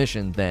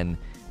transmission than,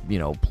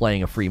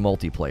 playing a free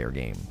multiplayer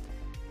game.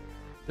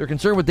 They're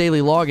concerned with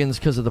daily logins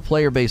because of the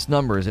player-based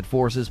numbers. It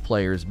forces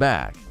players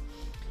back.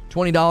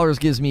 $20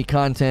 gives me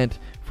content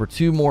for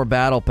 2 more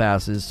battle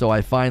passes, so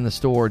I find the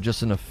store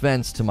just an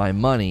offense to my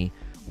money,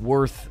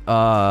 worth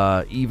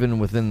even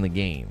within the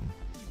game.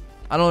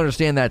 I don't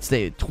understand that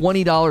statement.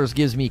 $20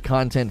 gives me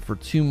content for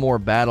 2 more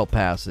battle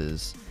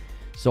passes,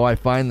 so I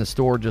find the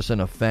store just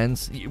an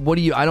offense.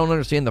 I don't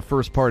understand the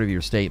first part of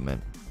your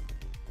statement.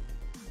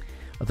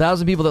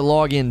 1,000 people that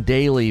log in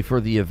daily for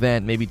the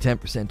event, maybe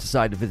 10%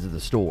 decide to visit the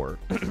store.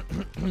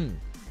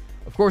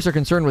 Of course, they're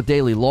concerned with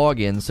daily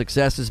logins.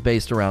 Success is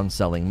based around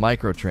selling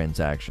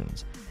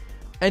microtransactions.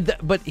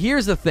 But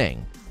here's the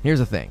thing.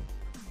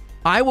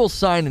 I will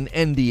sign an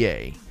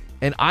NDA,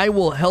 and I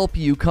will help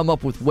you come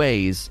up with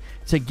ways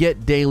to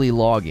get daily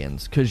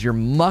logins because you're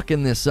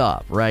mucking this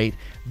up, right?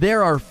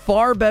 There are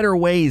far better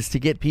ways to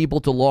get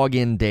people to log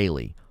in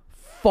daily.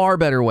 Far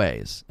better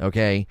ways,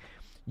 okay?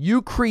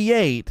 You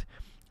create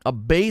a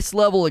base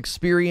level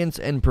experience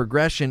and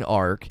progression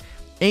arc,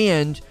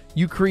 and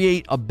you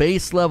create a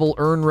base level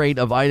earn rate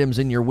of items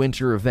in your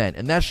winter event,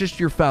 and that's just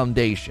your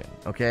foundation,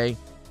 okay?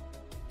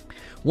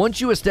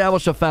 Once you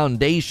establish a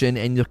foundation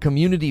and the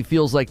community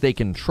feels like they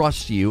can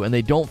trust you and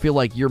they don't feel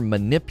like you're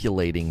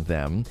manipulating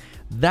them,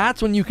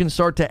 that's when you can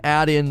start to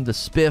add in the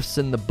spiffs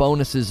and the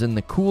bonuses and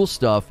the cool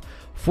stuff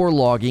for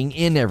logging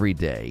in every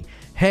day.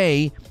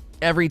 Hey,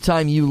 every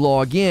time you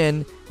log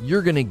in,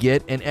 you're going to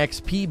get an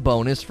XP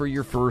bonus for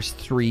your first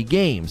 3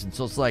 games. And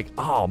so it's like,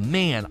 oh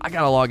man, I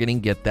got to log in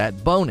and get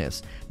that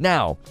bonus.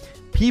 Now,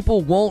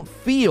 people won't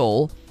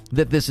feel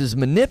that this is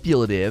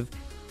manipulative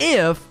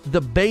if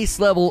the base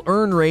level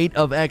earn rate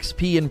of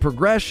XP and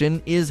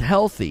progression is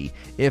healthy.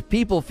 If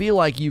people feel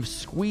like you've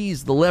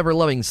squeezed the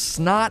lever-loving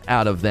snot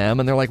out of them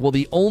and they're like, well,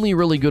 the only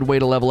really good way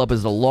to level up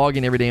is to log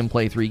in every day and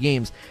play 3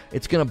 games,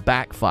 it's going to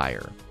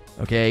backfire,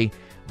 okay?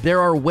 There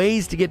are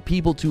ways to get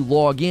people to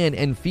log in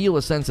and feel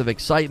a sense of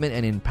excitement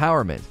and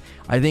empowerment.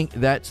 I think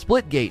that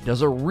Splitgate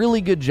does a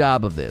really good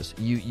job of this.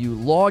 You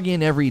log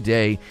in every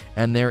day,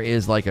 and there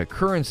is like a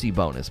currency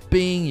bonus.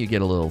 Bing, you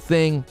get a little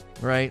thing,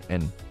 right?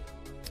 And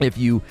if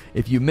you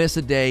miss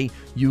a day,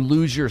 you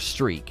lose your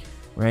streak,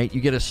 right?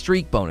 You get a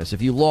streak bonus.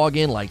 If you log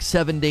in like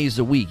 7 days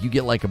a week, you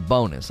get like a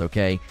bonus,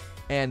 okay?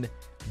 And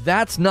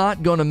that's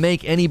not going to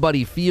make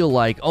anybody feel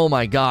like, oh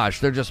my gosh,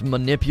 they're just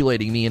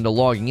manipulating me into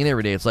logging in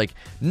every day. It's like,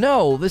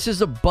 no, this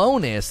is a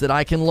bonus that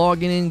I can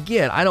log in and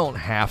get. I don't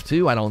have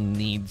to. I don't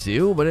need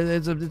to, but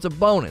it's a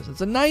bonus.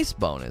 It's a nice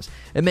bonus.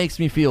 It makes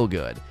me feel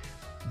good.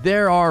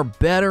 There are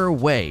better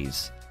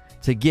ways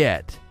to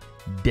get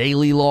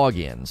daily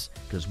logins,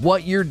 because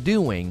what you're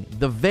doing,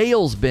 the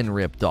veil's been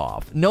ripped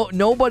off.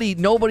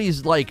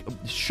 Nobody's like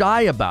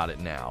shy about it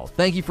now.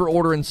 Thank you for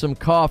ordering some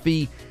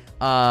coffee.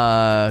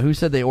 Who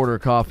said they order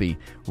coffee?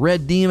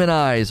 Red Demon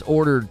Eyes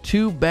ordered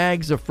 2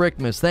 bags of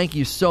Frickmas. Thank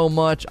you so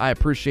much. I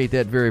appreciate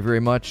that very,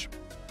 very much.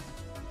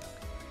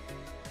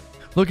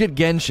 Look at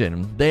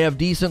Genshin. They have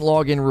decent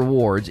login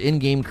rewards,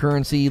 in-game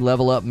currency,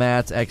 level up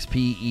mats,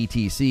 XP,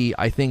 etc.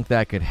 I think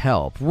that could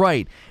help.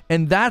 Right.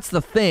 And that's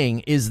the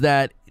thing, is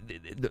that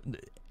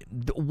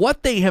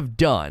what they have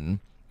done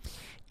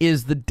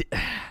is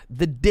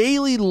the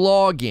daily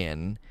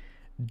login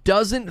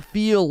doesn't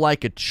feel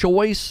like a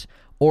choice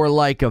or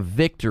like a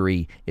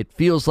victory. It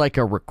feels like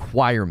a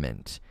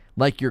requirement.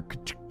 Like you're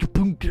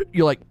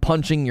like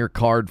punching your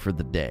card for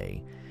the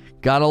day.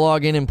 Gotta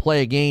log in and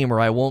play a game or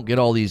I won't get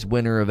all these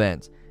winter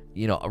events,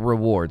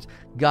 rewards.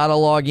 Gotta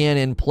log in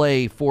and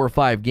play 4 or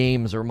 5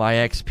 games or my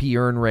XP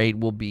earn rate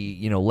will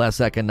be, less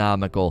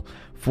economical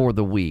for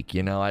the week.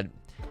 I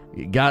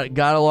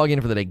gotta log in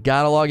for the day.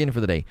 Gotta log in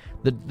for the day.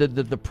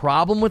 The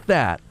problem with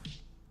that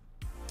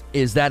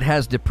is that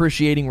has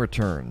depreciating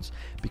returns,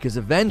 because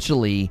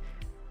eventually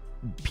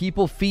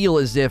people feel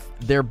as if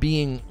they're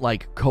being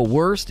like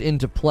coerced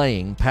into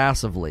playing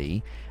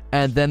passively,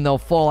 and then they'll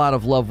fall out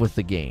of love with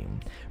the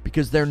game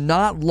because they're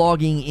not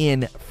logging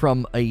in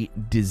from a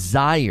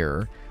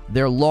desire.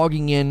 They're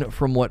logging in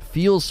from what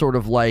feels sort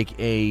of like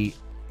a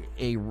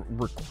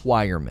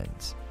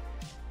requirement.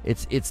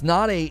 It's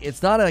not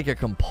like a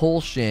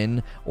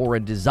compulsion or a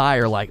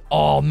desire like,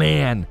 oh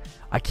man,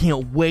 I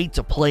can't wait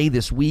to play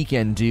this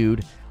weekend,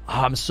 dude.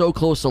 I'm so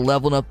close to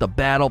leveling up the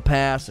battle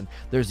pass, and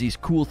there's these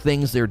cool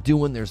things they're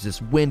doing. There's this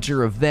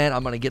winter event.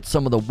 I'm going to get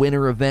some of the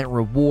winter event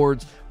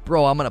rewards.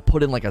 Bro, I'm going to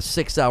put in like a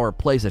 6-hour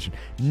play session.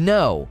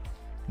 No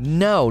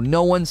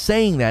one's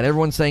saying that.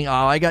 Everyone's saying, oh,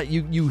 I got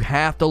you. You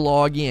have to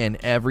log in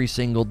every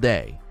single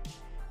day.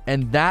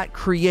 And that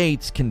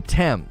creates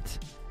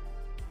contempt.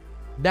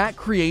 That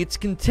creates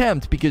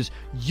contempt because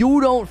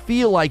you don't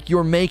feel like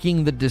you're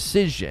making the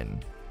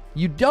decision.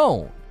 You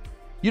don't.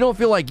 You don't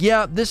feel like,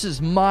 yeah, this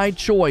is my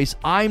choice.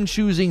 I'm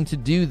choosing to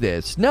do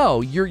this.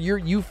 No,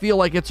 you feel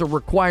like it's a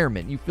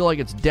requirement. You feel like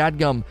it's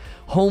dadgum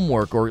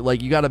homework, or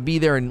like you got to be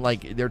there and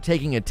like they're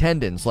taking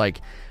attendance. Like,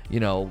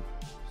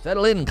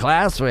 settle in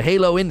class for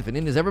Halo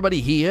Infinite. Is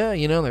everybody here?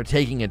 They're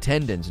taking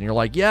attendance, and you're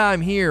like, yeah, I'm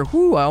here.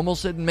 Whew, I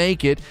almost didn't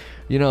make it.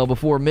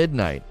 Before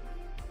midnight.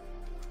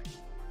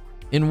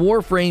 In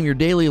Warframe, your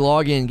daily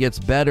login gets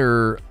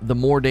better the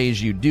more days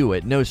you do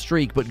it. No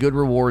streak, but good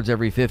rewards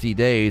every 50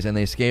 days, and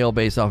they scale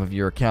based off of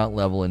your account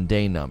level and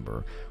day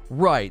number.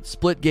 Right,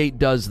 Splitgate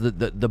does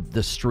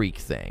the streak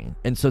thing,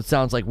 and so it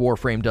sounds like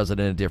Warframe does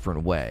it in a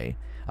different way.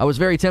 I was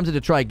very tempted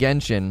to try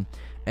Genshin,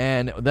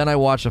 and then I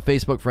watched a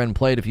Facebook friend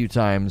play it a few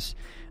times.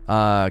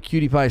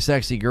 Cutie Pie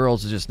Sexy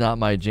Girls is just not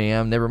my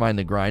jam. Never mind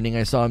the grinding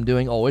I saw him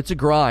doing. Oh, it's a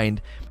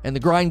grind, and the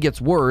grind gets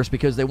worse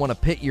because they want to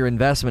pit your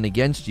investment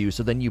against you,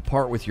 so then you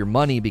part with your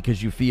money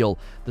because you feel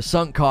the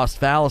sunk cost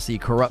fallacy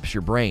corrupts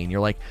your brain.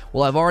 You're like,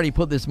 well, I've already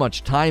put this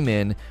much time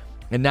in,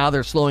 and now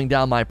they're slowing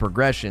down my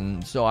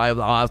progression, so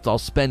I'll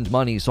spend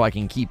money so I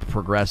can keep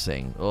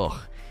progressing. Ugh.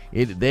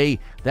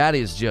 That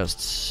is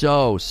just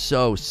so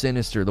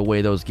sinister the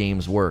way those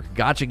games work.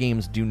 Gacha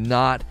games do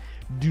not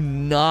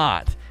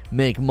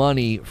make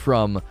money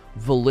from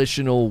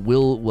volitional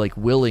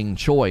willing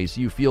choice.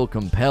 You feel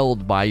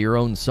compelled by your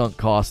own sunk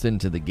cost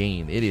into the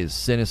game. It is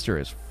sinister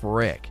as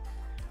frick.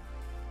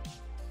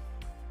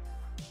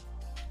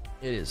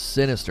 It is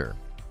sinister,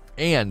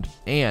 and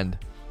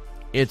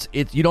it's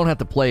you don't have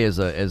to play as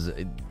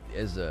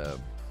a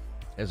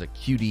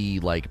cutie,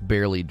 like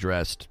barely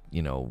dressed,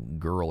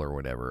 girl or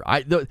whatever.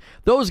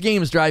 Those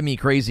games drive me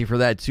crazy for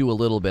that too a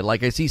little bit.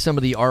 Like I see some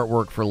of the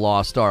artwork for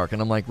Lost Ark,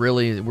 and I'm like,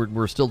 really,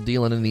 we're still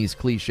dealing in these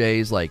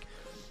cliches. Like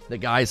the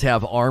guys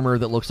have armor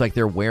that looks like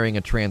they're wearing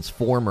a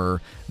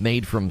transformer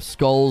made from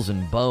skulls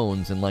and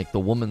bones, and like the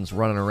woman's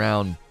running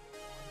around,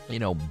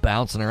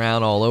 bouncing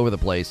around all over the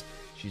place.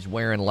 She's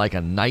wearing like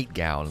a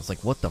nightgown. It's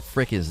like, what the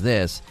frick is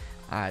this?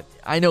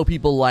 I know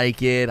people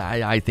like it.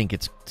 I think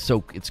it's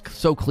so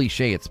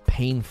cliche. It's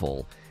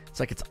painful. It's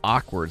like it's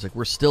awkward. It's like,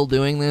 we're still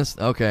doing this?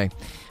 Okay.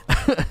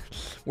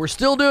 We're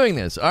still doing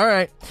this. All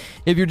right.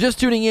 If you're just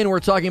tuning in, we're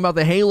talking about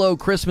the Halo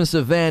Christmas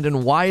event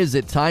and why is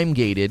it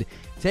time-gated.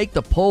 Take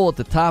the poll at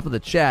the top of the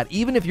chat.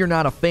 Even if you're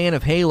not a fan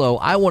of Halo,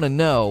 I want to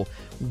know,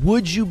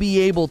 would you be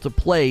able to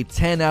play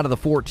 10 out of the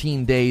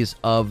 14 days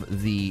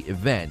of the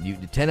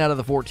event? 10 out of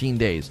the 14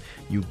 days.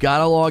 You've got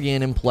to log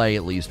in and play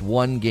at least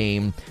one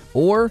game,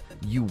 or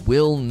you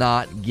will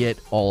not get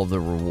all of the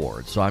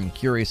rewards. So I'm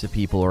curious if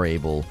people are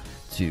able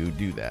to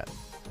do that.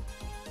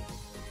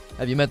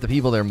 Have you met the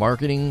people they're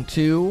marketing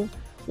to?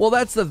 Well,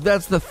 that's the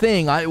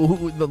thing.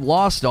 The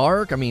Lost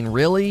Ark, I mean,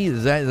 really?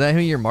 Is that who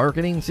you're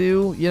marketing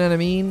to? You know what I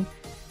mean?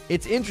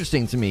 It's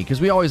interesting to me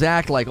because we always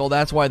act like, oh,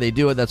 that's why they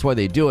do it, that's why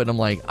they do it. And I'm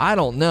like, I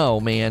don't know,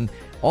 man.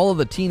 All of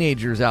the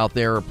teenagers out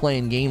there are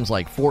playing games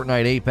like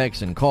Fortnite,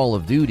 Apex, and Call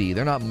of Duty.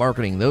 They're not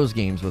marketing those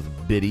games with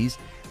biddies.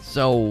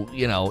 So,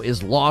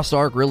 is Lost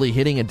Ark really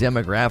hitting a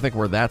demographic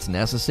where that's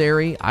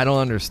necessary? I don't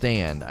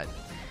understand.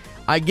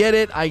 I get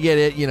it.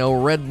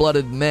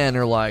 Red-blooded men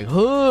are like,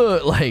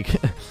 huh, like,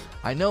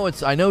 I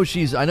know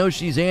she's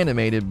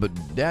animated, but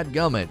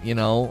dadgummit,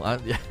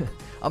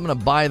 I'm gonna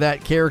buy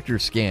that character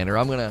skin, or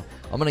I'm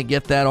gonna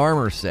get that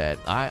armor set.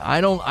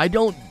 I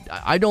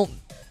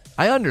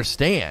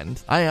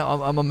understand.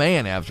 I'm a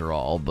man after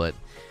all, but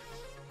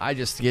I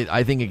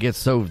think it gets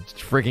so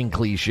freaking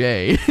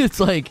cliche. It's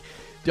like,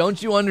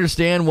 don't you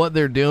understand what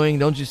they're doing?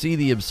 Don't you see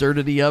the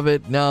absurdity of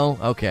it? No?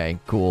 Okay,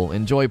 cool.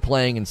 Enjoy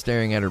playing and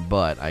staring at her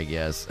butt, I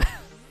guess.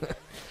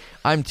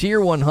 I'm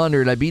tier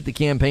 100. I beat the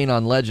campaign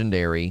on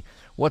Legendary.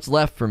 What's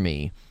left for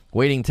me?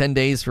 Waiting 10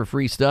 days for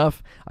free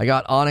stuff? I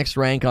got Onyx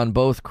rank on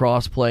both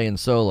crossplay and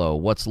solo.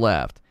 What's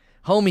left?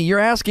 Homie, you're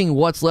asking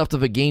what's left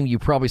of a game you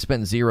probably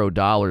spent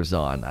 $0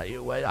 on.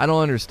 I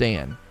don't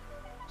understand.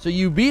 So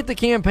you beat the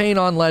campaign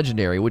on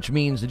Legendary, which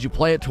means, did you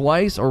play it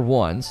twice or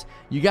once?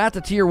 You got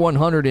to tier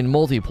 100 in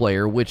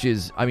multiplayer, which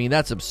is,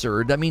 that's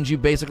absurd. That means you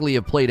basically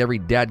have played every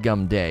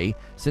dadgum day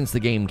since the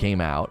game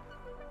came out.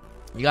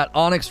 You got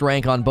Onyx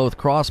rank on both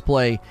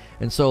crossplay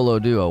and solo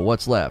duo.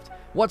 What's left?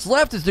 What's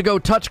left is to go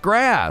touch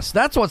grass.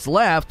 That's what's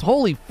left.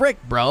 Holy frick,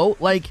 bro.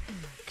 Like,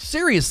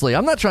 seriously,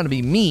 I'm not trying to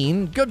be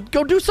mean. Go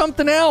do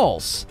something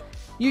else.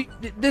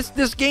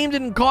 This game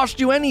didn't cost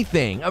you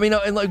anything.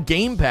 Like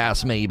Game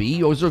Pass maybe.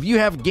 So if you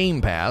have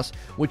Game Pass,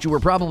 which you were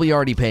probably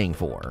already paying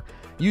for,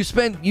 you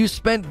spent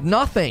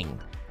nothing.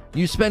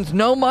 You spent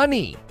no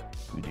money.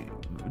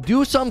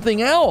 Do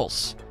something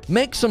else.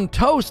 Make some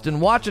toast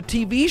and watch a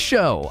TV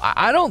show.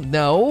 I don't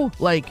know.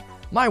 Like,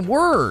 my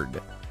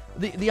word.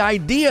 The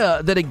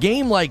idea that a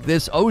game like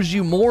this owes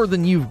you more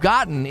than you've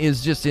gotten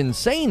is just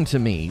insane to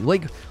me.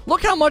 Like,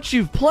 look how much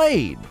you've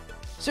played.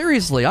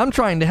 Seriously, I'm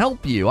trying to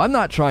help you. I'm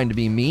not trying to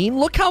be mean.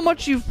 Look how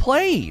much you've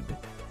played.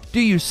 Do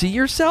you see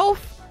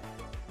yourself?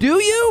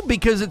 Do you?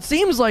 Because it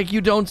seems like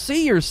you don't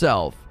see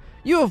yourself.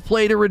 You have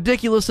played a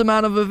ridiculous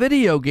amount of a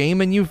video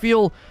game and you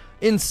feel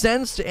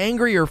incensed,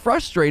 angry, or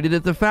frustrated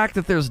at the fact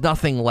that there's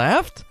nothing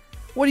left?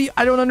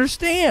 I don't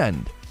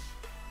understand.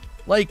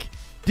 Like,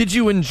 did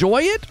you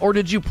enjoy it, or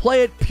did you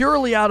play it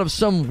purely out of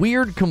some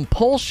weird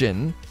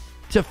compulsion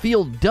to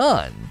feel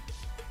done?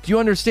 Do you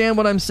understand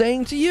what I'm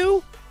saying to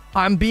you?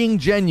 I'm being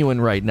genuine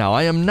right now.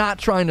 I am not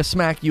trying to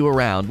smack you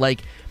around.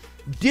 Like,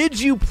 did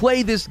you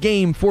play this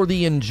game for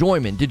the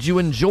enjoyment? Did you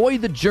enjoy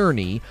the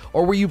journey,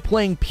 or were you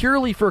playing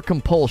purely for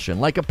compulsion?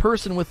 Like a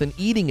person with an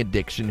eating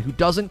addiction who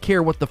doesn't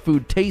care what the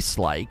food tastes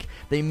like,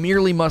 they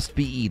merely must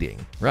be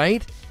eating,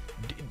 right?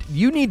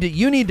 You need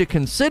to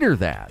consider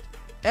that.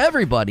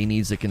 Everybody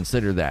needs to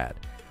consider that.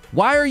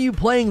 Why are you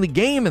playing the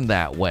game in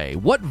that way?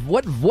 What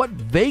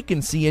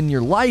vacancy in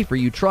your life are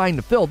you trying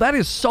to fill? That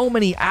is so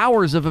many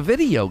hours of a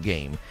video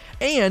game.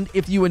 And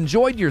if you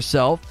enjoyed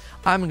yourself,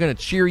 I'm going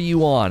to cheer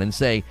you on and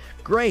say,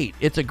 great,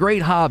 it's a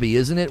great hobby,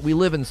 isn't it? We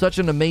live in such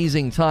an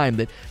amazing time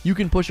that you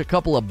can push a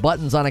couple of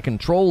buttons on a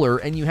controller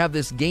and you have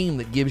this game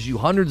that gives you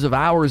hundreds of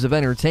hours of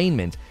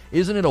entertainment.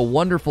 Isn't it a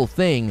wonderful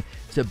thing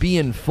to be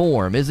in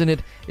form? Isn't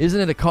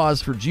it a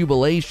cause for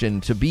jubilation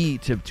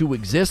to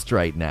exist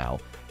right now?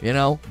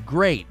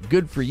 Great,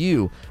 good for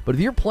you. But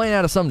if you're playing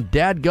out of some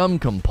dadgum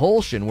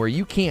compulsion where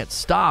you can't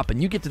stop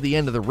and you get to the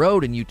end of the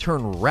road and you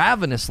turn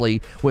ravenously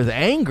with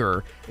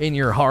anger in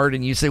your heart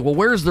and you say, well,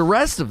 where's the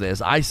rest of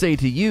this? I say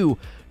to you,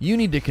 you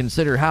need to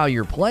consider how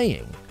you're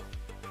playing.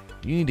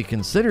 You need to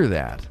consider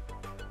that.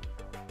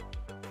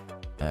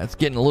 That's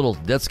getting a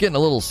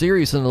little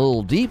serious and a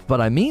little deep, but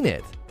I mean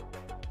it.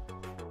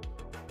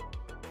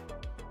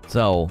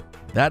 So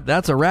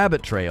that's a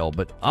rabbit trail,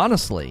 but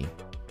honestly,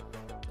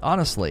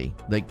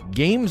 the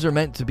games are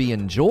meant to be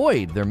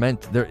enjoyed.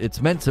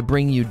 It's meant to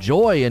bring you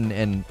joy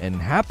and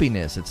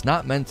happiness. It's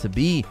not meant to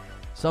be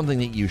something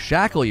that you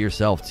shackle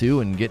yourself to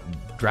and get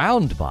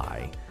drowned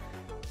by.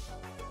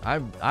 I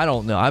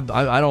don't know. I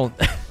don't.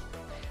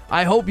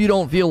 I hope you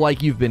don't feel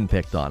like you've been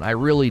picked on. I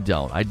really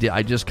don't. I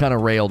just kind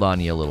of railed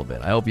on you a little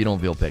bit. I hope you don't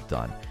feel picked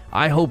on.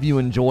 I hope you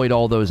enjoyed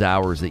all those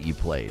hours that you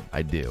played.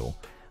 I do.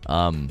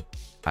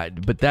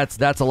 But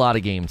that's a lot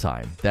of game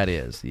time. That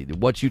is.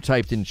 What you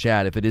typed in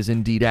chat, if it is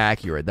indeed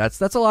accurate, that's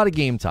a lot of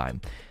game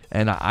time.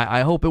 And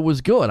I hope it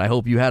was good. I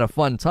hope you had a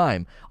fun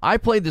time. I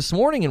played this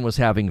morning and was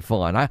having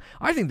fun.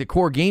 I think the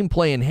core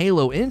gameplay in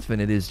Halo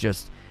Infinite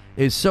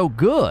is so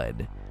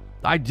good.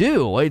 I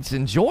do. It's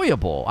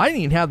enjoyable. I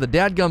didn't even have the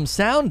dadgum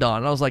sound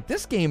on. I was like,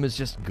 this game is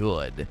just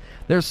good.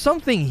 There's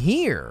something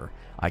here.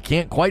 I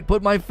can't quite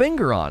put my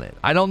finger on it.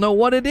 I don't know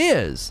what it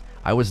is.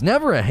 I was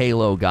never a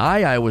Halo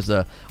guy. I was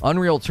a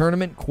Unreal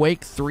Tournament,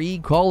 Quake 3,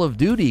 Call of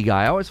Duty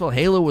guy. I always felt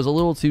Halo was a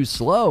little too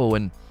slow,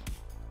 and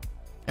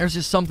there's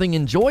just something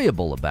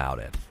enjoyable about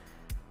it.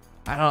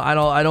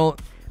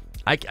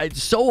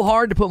 It's so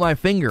hard to put my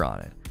finger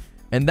on it.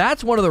 And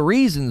that's one of the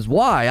reasons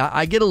why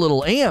I get a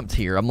little amped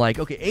here. I'm like,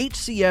 okay,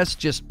 HCS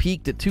just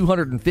peaked at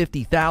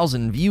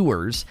 250,000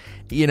 viewers,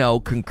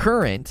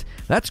 concurrent.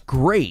 That's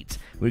great.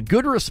 With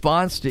good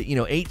response to,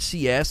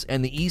 HCS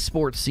and the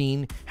esports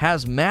scene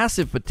has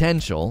massive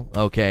potential,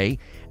 okay?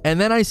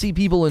 And then I see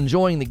people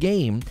enjoying the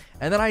game,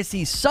 and then I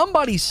see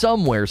somebody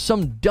somewhere,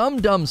 some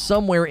dum-dum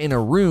somewhere in a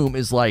room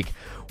is like,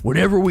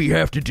 whatever we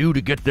have to do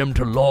to get them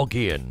to log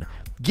in.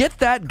 Get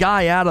that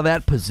guy out of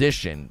that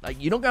position.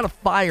 Like, you don't got to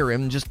fire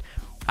him, just...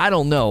 I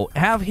don't know,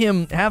 have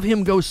him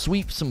go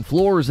sweep some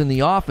floors in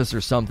the office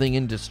or something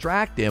and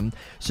distract him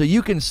so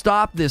you can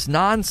stop this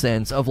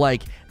nonsense of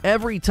like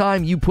every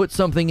time you put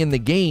something in the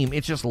game,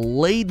 it's just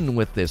laden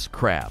with this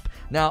crap.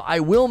 Now, I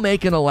will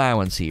make an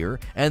allowance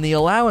here, and the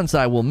allowance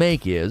I will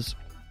make is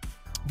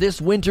this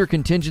winter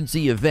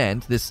contingency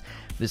event, this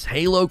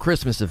Halo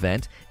Christmas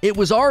event, it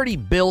was already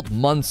built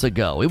months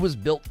ago. It was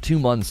built 2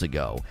 months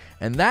ago.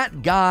 And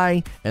that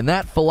guy and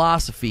that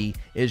philosophy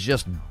is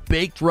just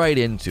baked right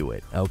into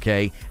it,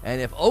 okay?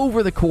 And if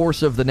over the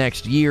course of the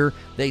next year,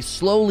 they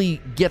slowly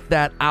get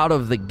that out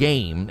of the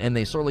game and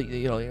they sort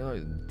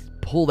of,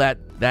 pull that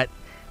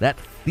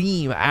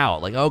theme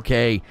out, like,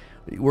 okay,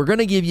 we're going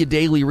to give you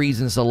daily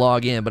reasons to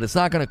log in, but it's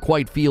not going to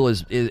quite feel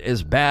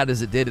as bad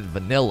as it did at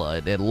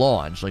vanilla at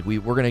launch. Like, we're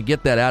going to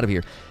get that out of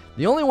here.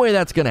 The only way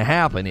that's going to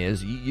happen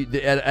is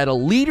at a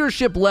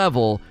leadership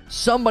level,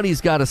 somebody's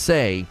got to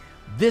say,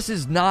 this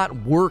is not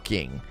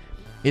working.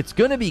 It's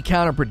going to be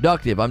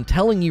counterproductive. I'm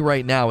telling you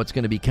right now it's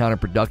going to be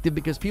counterproductive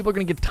because people are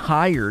going to get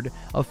tired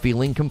of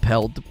feeling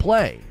compelled to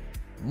play.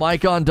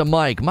 Mike on to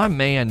Mike. My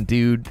man,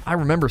 dude. I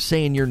remember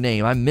saying your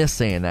name. I miss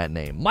saying that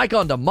name. Mike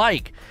on to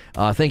Mike.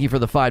 Thank you for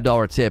the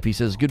 $5 tip. He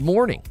says, good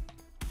morning.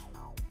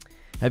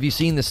 Have you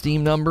seen the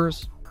Steam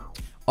numbers?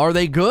 Are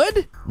they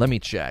good? Let me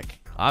check.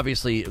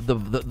 Obviously,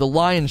 the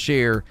lion's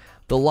share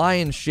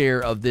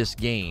of this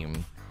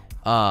game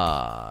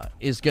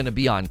is going to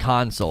be on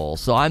console,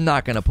 so I'm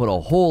not going to put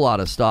a whole lot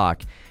of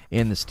stock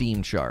in the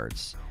Steam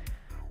charts.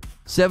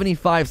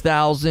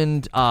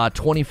 75,000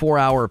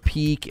 24-hour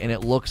peak, and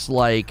it looks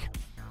like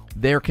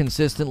they're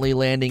consistently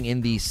landing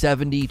in the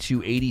 70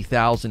 to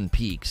 80,000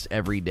 peaks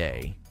every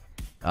day.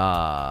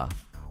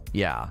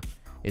 Yeah,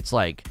 it's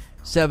like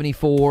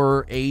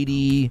 74,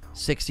 80,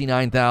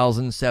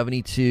 69,000,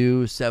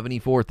 72,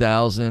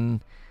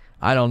 74,000.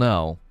 I don't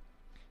know.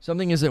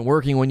 Something isn't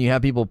working when you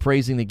have people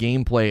praising the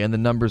gameplay and the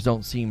numbers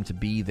don't seem to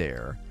be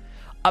there.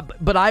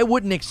 But I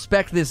wouldn't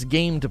expect this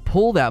game to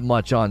pull that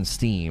much on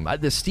Steam.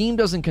 The Steam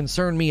doesn't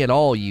concern me at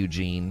all,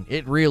 Eugene.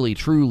 It really,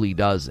 truly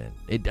doesn't.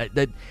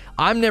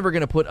 I'm never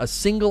going to put a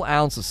single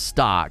ounce of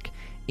stock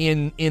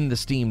in the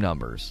Steam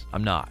numbers.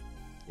 I'm not.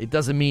 It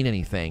doesn't mean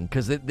anything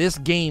because this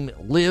game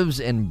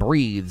lives and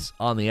breathes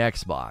on the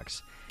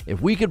Xbox.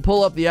 If we could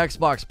pull up the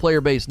Xbox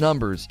player base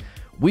numbers,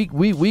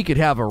 we could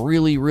have a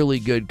really, really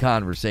good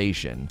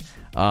conversation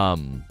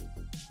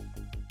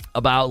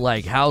about,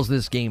 like, how's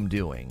this game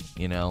doing,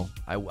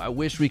 I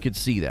wish we could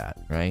see that,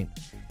 right?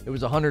 It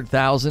was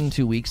 100,000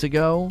 2 weeks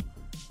ago.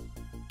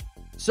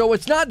 So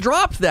it's not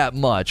dropped that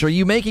much. Are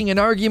you making an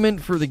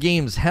argument for the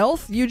game's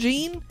health,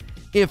 Eugene?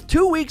 If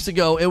 2 weeks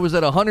ago it was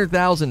at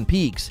 100,000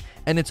 peaks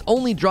and it's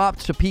only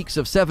dropped to peaks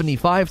of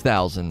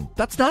 75,000,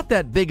 that's not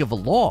that big of a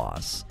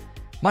loss.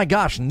 My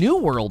gosh, New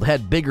World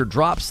had bigger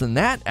drops than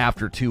that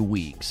after 2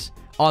 weeks.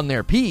 On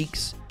their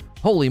peaks,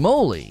 holy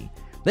moly.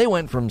 They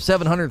went from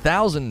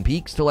 700,000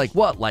 peaks to like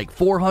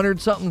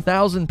 400-something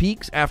thousand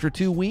peaks after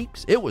 2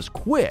 weeks? It was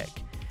quick.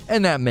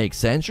 And that makes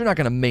sense. You're not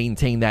going to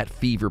maintain that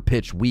fever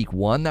pitch week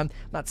one. I'm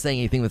not saying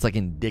anything that's like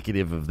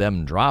indicative of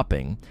them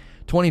dropping.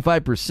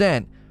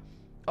 25%.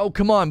 Oh,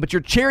 come on, but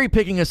you're cherry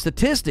picking a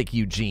statistic,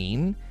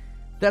 Eugene.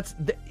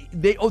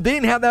 They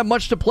didn't have that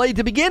much to play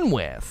to begin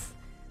with,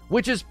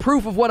 which is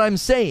proof of what I'm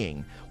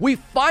saying. We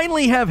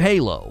finally have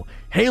Halo.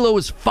 Halo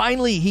is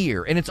finally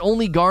here, and it's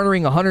only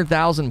garnering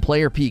 100,000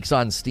 player peaks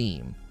on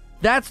Steam.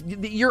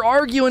 You're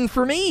arguing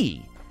for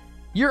me.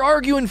 You're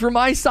arguing for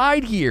my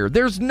side here.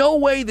 There's no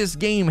way this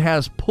game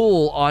has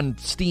pull on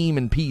Steam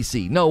and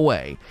PC. No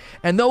way.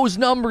 And those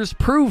numbers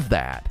prove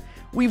that.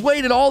 We've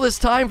waited all this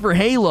time for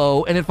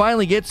Halo, and it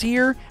finally gets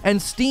here, and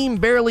Steam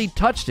barely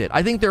touched it.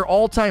 I think their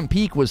all-time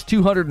peak was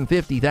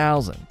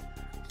 250,000.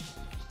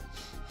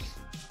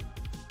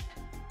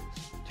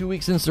 2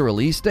 weeks since the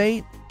release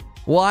date?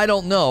 Well, I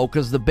don't know,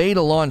 because the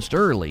beta launched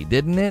early,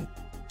 didn't it?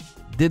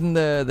 Didn't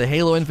the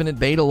Halo Infinite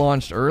beta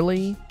launched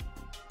early?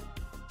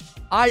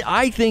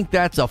 I think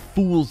that's a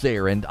fool's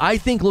errand. I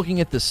think looking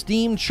at the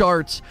Steam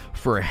charts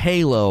for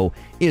Halo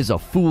is a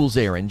fool's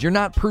errand. You're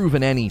not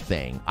proving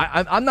anything.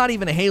 I'm not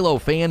even a Halo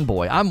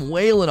fanboy. I'm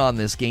wailing on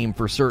this game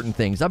for certain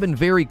things. I've been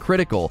very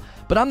critical,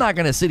 but I'm not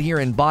going to sit here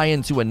and buy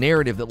into a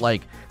narrative that,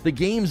 like, the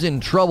game's in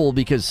trouble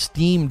because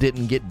Steam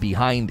didn't get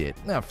behind it.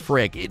 Ah,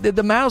 frick.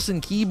 The mouse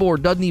and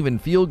keyboard doesn't even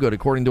feel good,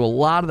 according to a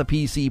lot of the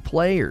PC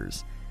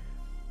players.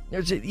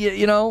 There's,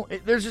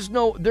 there's just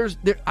no,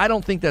 I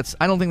don't think that's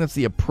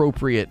the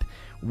appropriate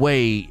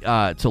way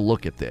to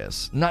look at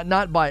this.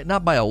 Not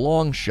by a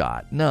long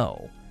shot.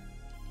 No.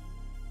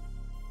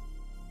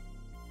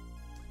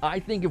 I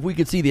think if we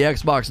could see the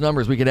Xbox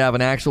numbers, we could have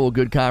an actual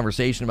good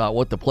conversation about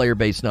what the player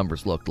base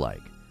numbers looked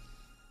like.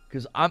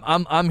 Because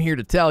I'm here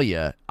to tell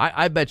you,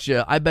 I bet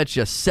you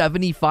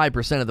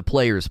 75% of the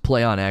players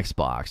play on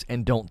Xbox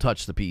and don't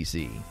touch the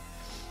PC.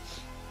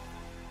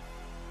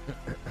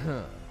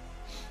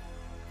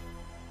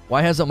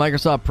 Why hasn't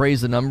Microsoft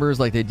praised the numbers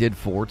like they did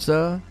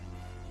Forza?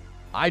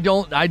 I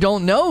don't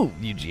know,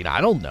 Eugene.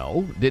 I don't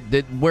know.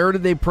 Where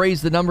did they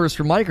praise the numbers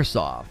for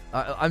Microsoft?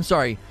 I'm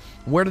sorry.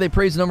 Where did they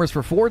praise the numbers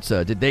for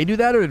Forza? Did they do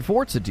that, or did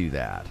Forza do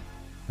that?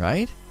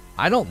 Right?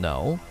 I don't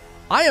know.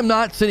 I am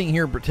not sitting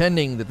here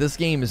pretending that this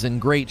game is in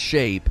great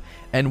shape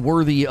and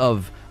worthy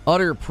of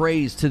utter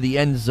praise to the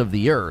ends of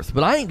the earth,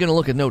 but I ain't going to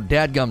look at no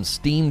dadgum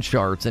Steam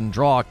charts and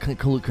draw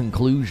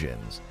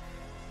conclusions.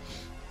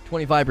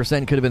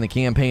 25% could have been the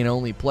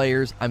campaign-only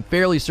players. I'm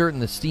fairly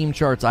certain the Steam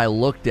charts I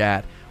looked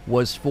at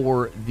was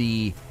for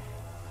the...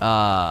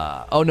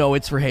 oh, no,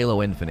 it's for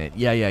Halo Infinite.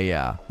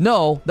 Yeah.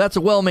 No, that's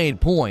a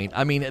well-made point.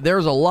 I mean,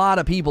 there's a lot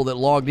of people that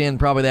logged in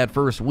probably that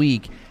first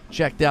week,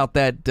 checked out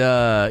that,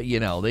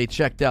 they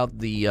checked out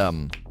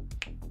the...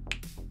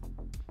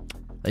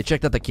 They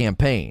checked out the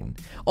campaign.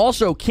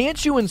 Also,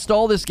 can't you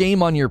install this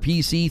game on your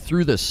PC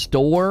through the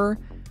store?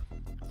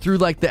 Through,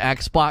 like, the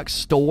Xbox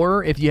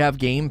store if you have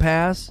Game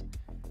Pass?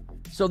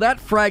 So that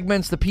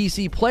fragments the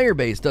PC player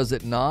base, does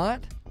it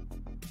not?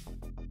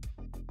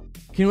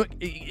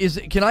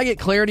 Can I get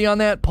clarity on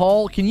that,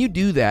 Paul? Can you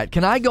do that?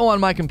 Can I go on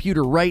my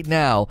computer right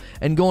now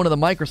and go into the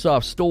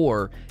Microsoft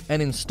Store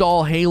and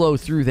install Halo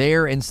through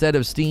there instead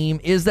of Steam?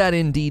 Is that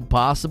indeed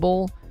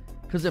possible?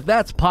 Because if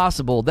that's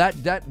possible,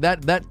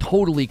 that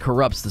totally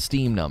corrupts the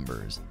Steam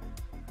numbers.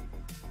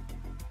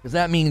 Because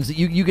that means that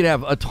you could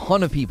have a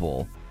ton of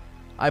people.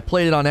 I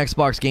played it on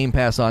Xbox Game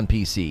Pass on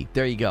PC.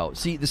 There you go.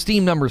 See, the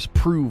Steam numbers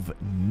prove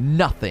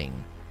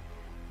nothing.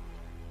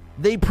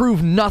 They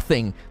prove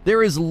nothing.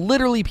 There is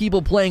literally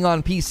people playing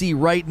on PC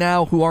right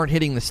now who aren't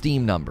hitting the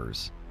Steam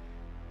numbers.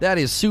 That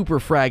is super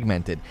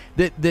fragmented.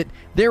 That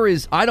there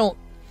is...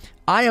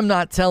 I am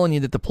not telling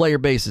you that the player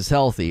base is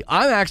healthy.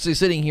 I'm actually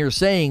sitting here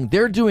saying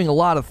they're doing a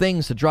lot of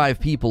things to drive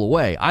people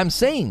away. I'm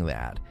saying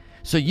that.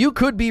 So you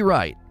could be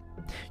right.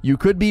 You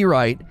could be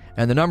right,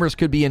 and the numbers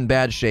could be in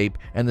bad shape,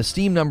 and the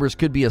Steam numbers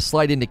could be a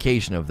slight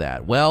indication of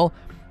that. Well,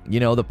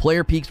 the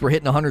player peaks were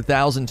hitting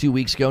 100,000 2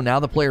 weeks ago. Now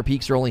the player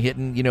peaks are only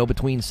hitting,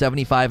 between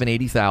 75 and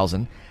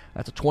 80,000.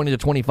 That's a 20 to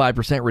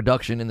 25%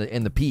 reduction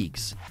in the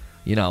peaks.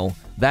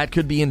 That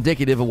could be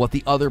indicative of what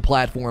the other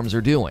platforms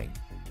are doing.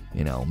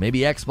 Maybe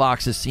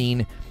Xbox has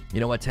seen, a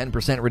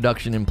 10%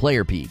 reduction in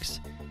player peaks.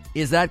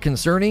 Is that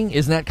concerning?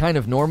 Isn't that kind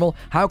of normal?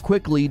 How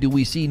quickly do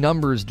we see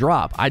numbers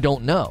drop? I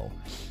don't know.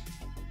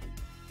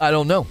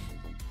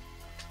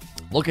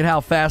 Look at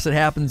how fast it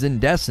happens in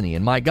Destiny.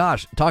 And my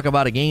gosh, talk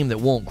about a game that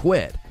won't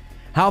quit.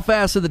 How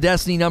fast do the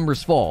Destiny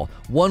numbers fall?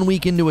 1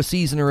 week into a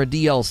season or a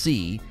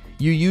DLC,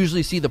 you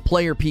usually see the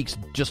player peaks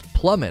just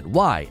plummet.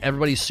 Why?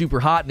 Everybody's super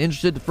hot and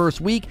interested the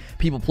first week.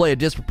 People play a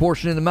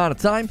disproportionate amount of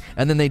time,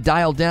 and then they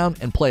dial down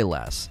and play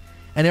less.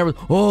 And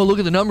look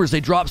at the numbers, they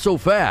drop so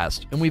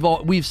fast. And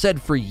we've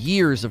said for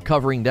years of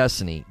covering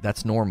Destiny,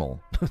 that's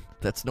normal.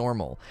 That's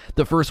normal.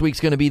 The first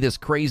week's going to be this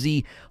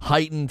crazy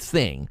heightened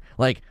thing.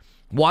 Like,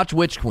 watch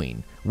Witch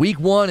Queen. Week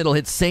 1, it'll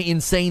hit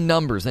insane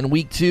numbers. And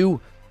week 2,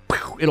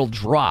 it'll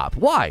drop.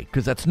 Why?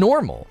 Because that's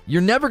normal.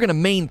 You're never going to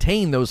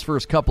maintain those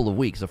first couple of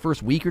weeks. The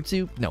first week or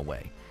two? No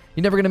way.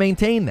 You're never going to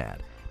maintain that.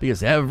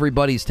 Because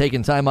everybody's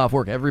taking time off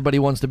work. Everybody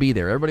wants to be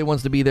there. Everybody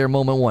wants to be there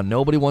moment one.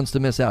 Nobody wants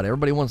to miss out.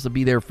 Everybody wants to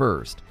be there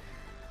first.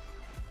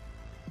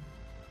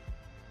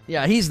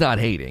 Yeah, he's not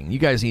hating. You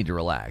guys need to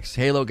relax.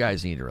 Halo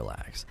guys need to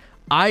relax.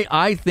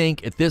 I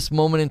think at this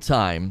moment in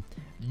time,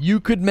 you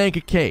could make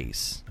a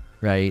case,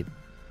 right?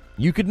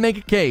 You could make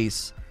a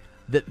case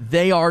that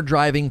they are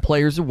driving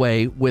players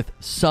away with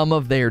some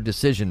of their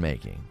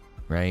decision-making,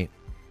 right?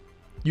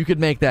 You could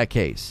make that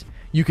case.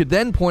 You could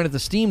then point at the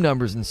Steam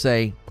numbers and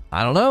say,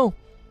 I don't know.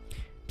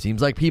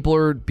 Seems like people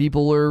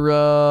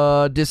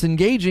are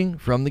disengaging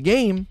from the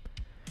game.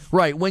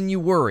 Right, when you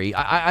worry.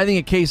 I think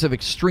a case of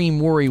extreme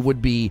worry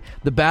would be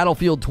the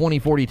Battlefield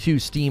 2042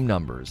 Steam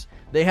numbers.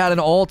 They had an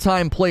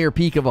all-time player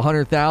peak of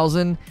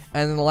 100,000,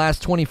 and in the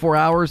last 24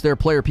 hours, their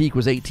player peak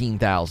was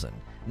 18,000.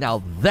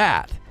 Now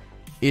that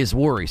is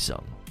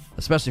worrisome,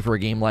 especially for a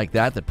game like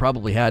that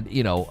probably had,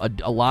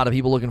 a lot of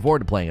people looking forward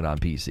to playing it on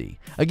PC.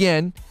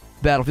 Again,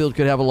 Battlefield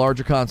could have a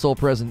larger console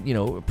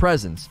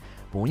presence,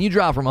 but when you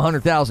drop from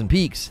 100,000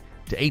 peaks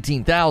to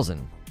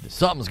 18,000.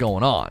 Something's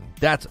going on.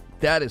 That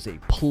is a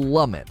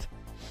plummet.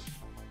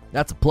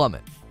 That's a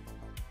plummet.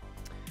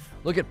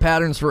 Look at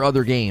patterns for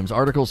other games.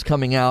 Articles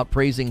coming out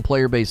praising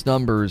player-based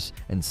numbers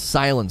and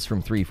silence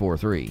from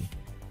 343.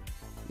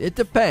 It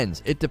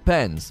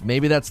depends.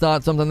 Maybe that's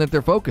not something that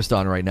they're focused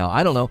on right now.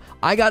 I don't know.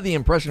 I got the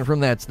impression from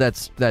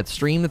that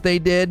stream that they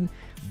did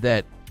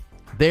that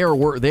they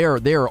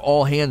are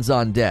all hands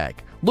on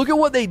deck. Look at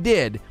what they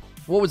did.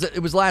 What was it?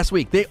 It was last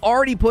week. They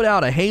already put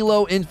out a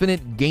Halo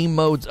Infinite game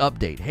modes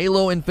update.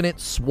 Halo Infinite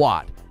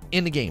SWAT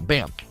in the game.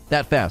 Bam.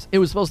 That fast. It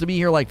was supposed to be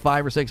here like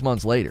 5 or 6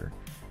 months later.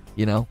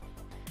 You know?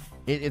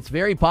 It's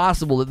very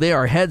possible that they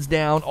are heads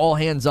down, all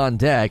hands on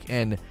deck,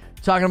 and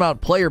talking about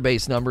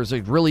player-based numbers,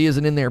 it really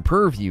isn't in their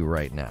purview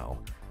right now.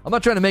 I'm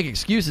not trying to make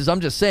excuses. I'm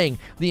just saying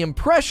the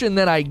impression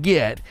that I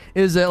get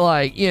is that,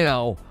 like, you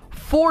know,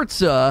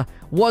 Forza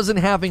wasn't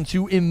having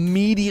to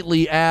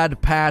immediately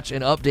add, patch,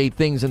 and update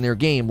things in their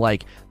game,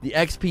 like the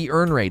XP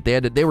earn rate.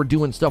 They were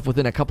doing stuff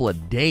within a couple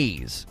of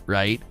days,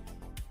 right?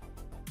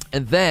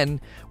 And then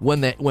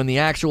when the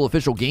actual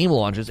official game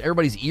launches,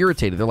 everybody's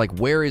irritated. They're like,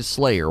 where is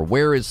Slayer?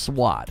 Where is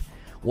SWAT?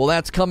 Well,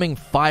 that's coming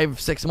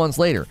 5-6 months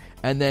later.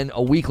 And then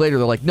a week later,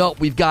 they're like, no,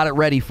 we've got it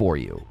ready for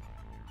you.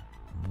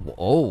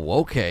 Oh,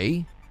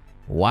 okay.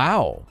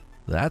 Wow.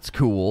 That's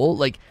cool.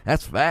 Like,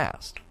 that's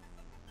fast.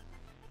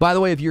 By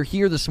the way, if you're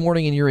here this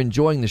morning and you're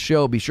enjoying the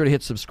show, be sure to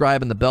hit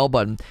subscribe and the bell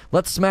button.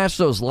 Let's smash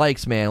those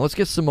likes, man. Let's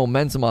get some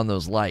momentum on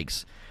those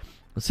likes.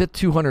 Let's hit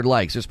 200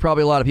 likes. There's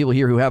probably a lot of people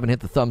here who haven't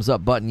hit the thumbs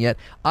up button yet.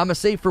 I'm a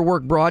Safe for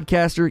Work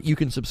broadcaster. You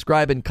can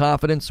subscribe in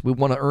confidence. We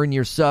want to earn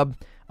your sub.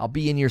 I'll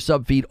be in your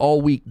sub feed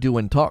all week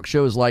doing talk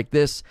shows like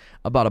this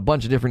about a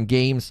bunch of different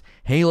games.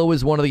 Halo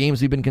is one of the games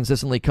we've been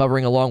consistently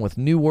covering along with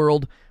New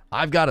World.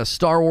 I've got a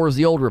Star Wars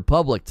The Old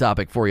Republic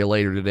topic for you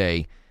later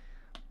today.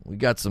 We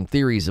got some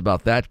theories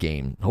about that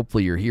game.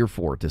 Hopefully you're here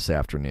for it this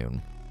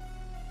afternoon.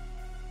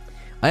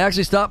 I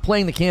actually stopped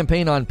playing the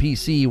campaign on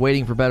PC,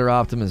 waiting for better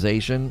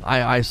optimization.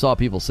 I saw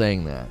people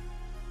saying that.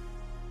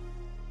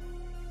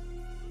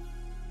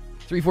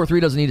 343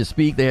 doesn't need to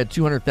speak. They had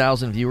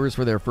 200,000 viewers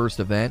for their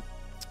first event.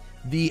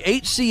 The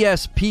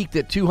HCS peaked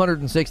at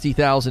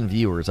 260,000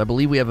 viewers. I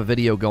believe we have a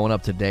video going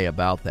up today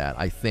about that,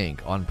 I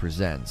think, on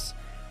Presents.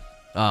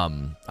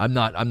 I'm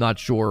not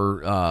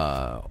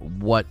sure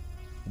what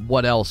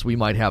else we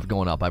might have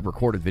going up. I've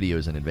recorded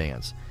videos in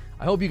advance.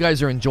 I hope you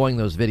guys are enjoying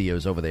those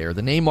videos over there.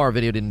 The Neymar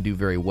video didn't do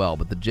very well,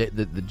 but the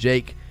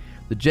Jake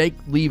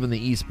leaving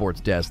the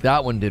esports desk,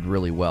 that one did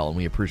really well, and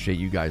we appreciate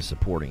you guys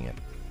supporting it.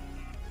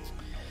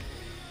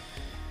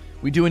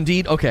 We do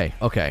indeed. Okay.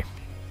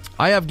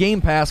 I have Game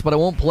Pass, but I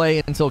won't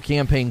play until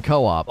campaign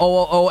co-op.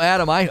 Oh,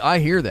 Adam, I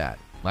hear that.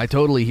 I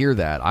totally hear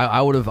that.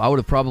 I would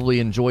have probably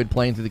enjoyed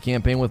playing through the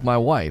campaign with my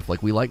wife.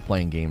 Like, we like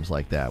playing games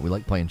like that. We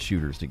like playing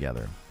shooters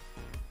together.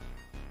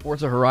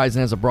 Forza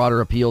Horizon has a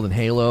broader appeal than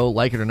Halo.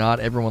 Like it or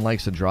not, everyone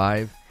likes to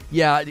drive.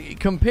 Yeah,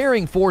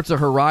 comparing Forza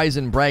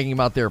Horizon bragging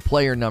about their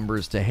player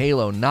numbers to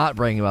Halo not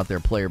bragging about their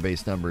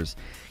player-based numbers,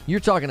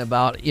 you're talking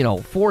about, you know,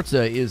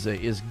 Forza is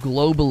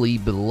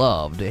globally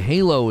beloved.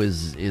 Halo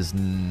is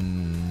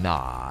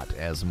not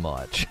as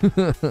much.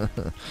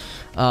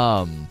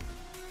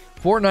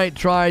 Fortnite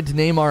tried to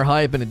name our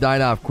hype and it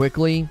died off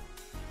quickly.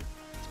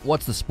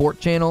 What's the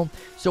sport channel?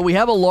 So we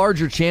have a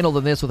larger channel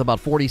than this with about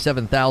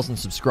 47,000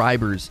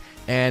 subscribers,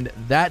 and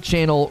that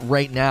channel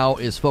right now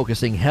is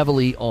focusing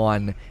heavily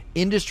on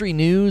industry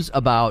news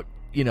about,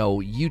 you know,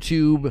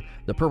 YouTube,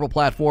 the Purple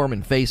platform,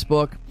 and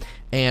Facebook,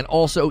 and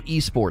also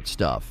esports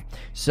stuff.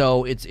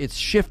 So it's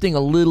shifting a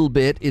little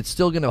bit. It's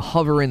still going to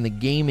hover in the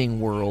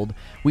gaming world.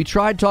 We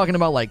tried talking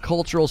about like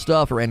cultural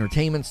stuff or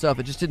entertainment stuff.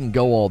 It just didn't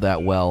go all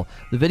that well.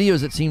 The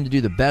videos that seem to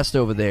do the best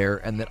over there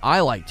and that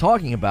I like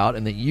talking about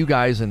and that you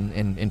guys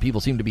and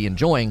people seem to be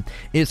enjoying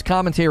is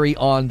commentary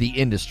on the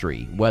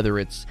industry, whether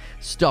it's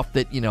stuff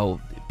that, you know,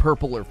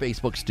 Purple or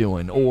Facebook's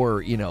doing,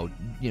 or you know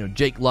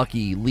Jake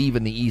Lucky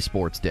leaving the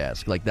esports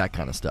desk, like that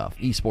kind of stuff,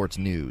 esports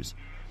news.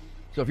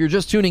 So if you're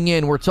just tuning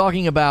in, we're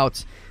talking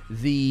about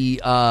the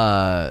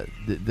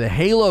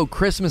Halo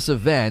Christmas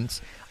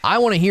event. I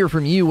want to hear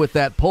from you with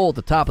that poll at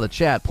the top of the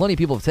chat. Plenty of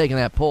people have taken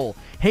that poll.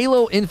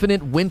 Halo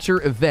Infinite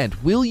Winter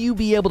Event. Will you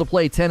be able to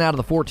play 10 out of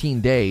the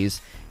 14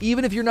 days?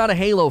 Even if you're not a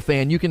Halo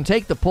fan, you can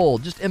take the poll.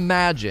 Just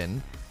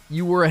imagine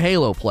you were a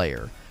Halo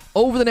player.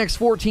 Over the next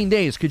 14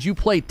 days, could you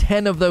play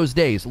 10 of those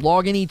days?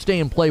 Log in each day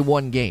and play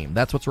one game.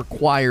 That's what's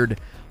required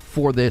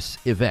for this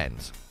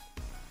event.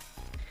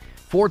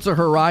 Forza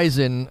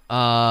Horizon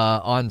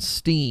on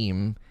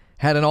Steam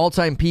had an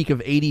all-time peak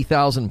of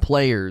 80,000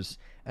 players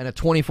and a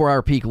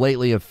 24-hour peak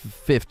lately of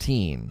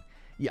 15.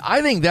 Yeah,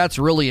 I think that's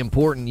really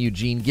important,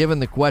 Eugene, given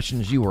the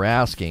questions you were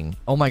asking.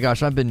 Oh my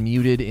gosh, I've been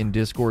muted in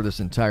Discord this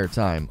entire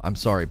time. I'm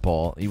sorry,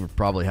 Paul. You were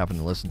probably having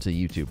to listen to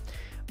YouTube.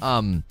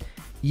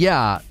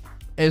 Yeah.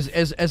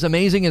 As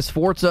amazing as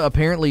Forza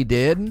apparently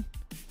did,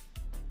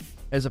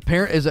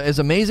 as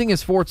amazing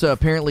as Forza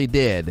apparently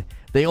did,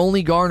 they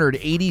only garnered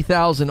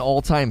 80,000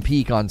 all-time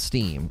peak on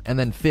Steam, and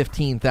then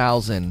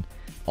 15,000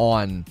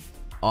 on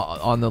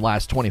the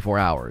last 24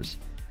 hours.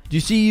 Do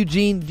you see,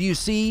 Eugene? Do you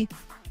see?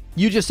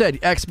 You just said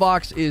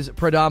Xbox is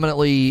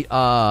predominantly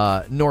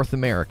North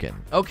American.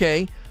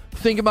 Okay,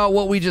 think about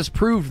what we just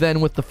proved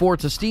then with the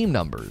Forza Steam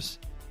numbers.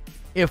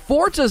 If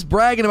Forza's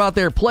bragging about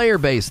their player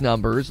base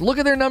numbers, look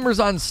at their numbers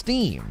on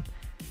Steam.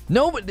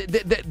 No,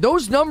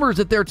 those numbers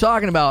that they're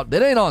talking about,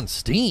 that ain't on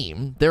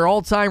Steam. Their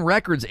all-time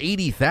record's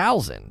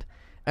 80,000.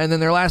 And then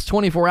their last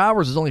 24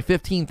 hours is only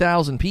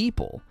 15,000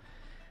 people.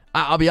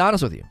 I'll be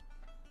honest with you.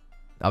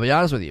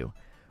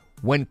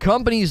 When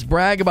companies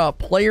brag about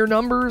player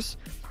numbers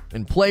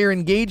and player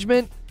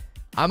engagement,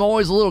 I'm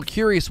always a little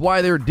curious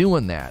why they're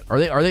doing that. Are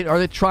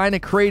they trying to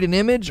create an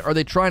image? Are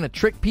they trying to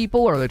trick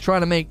people? Are they trying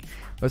to make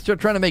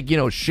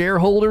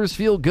shareholders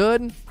feel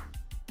good?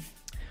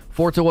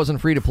 Forza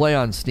wasn't free to play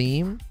on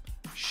Steam,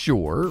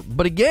 sure,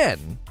 but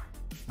again,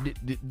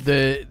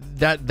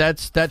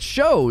 that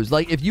shows,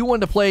 like, if you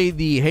wanted to play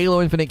the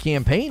Halo Infinite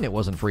campaign, it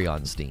wasn't free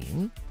on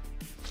Steam.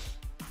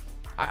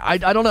 I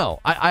don't know.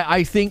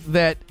 I think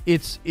that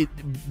it's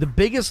the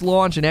biggest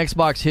launch in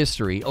Xbox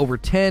history, over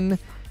 10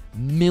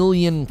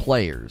 million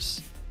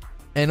players,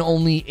 and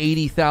only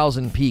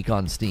 80,000 peak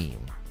on Steam.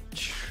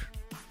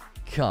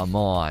 Come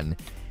on.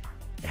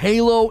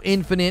 Halo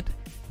Infinite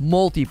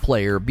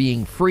multiplayer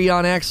being free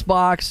on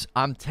Xbox,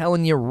 I'm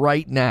telling you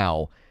right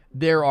now,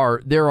 there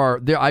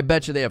I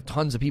bet you they have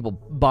tons of people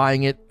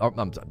buying it.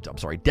 I'm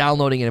sorry,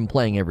 downloading it and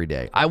playing every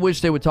day. I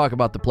wish they would talk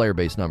about the player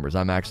base numbers.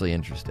 I'm actually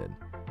interested.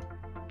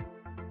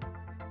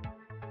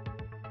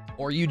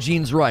 Or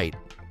Eugene's right.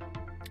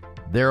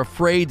 They're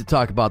afraid to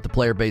talk about the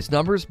player base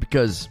numbers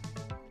because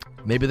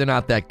maybe they're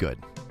not that good.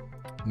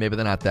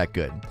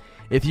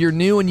 If you're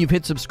new and you've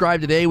hit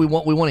subscribe today, we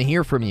want to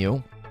hear from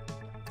you.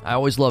 I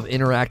always love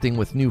interacting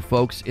with new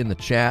folks in the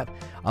chat.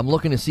 I'm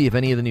looking to see if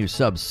any of the new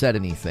subs said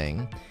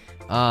anything.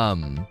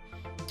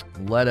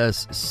 Let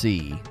us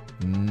see.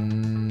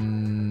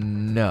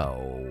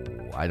 No,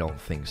 I don't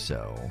think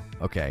so.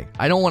 Okay.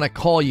 I don't want to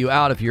call you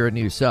out if you're a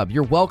new sub.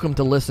 You're welcome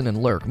to listen and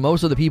lurk.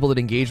 Most of the people that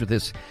engage with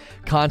this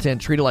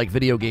content treat it like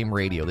video game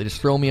radio. They just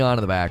throw me on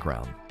in the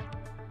background.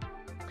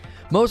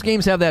 Most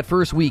games have that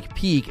first week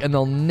peak, and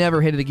they'll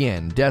never hit it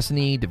again.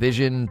 Destiny,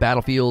 Division,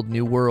 Battlefield,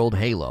 New World,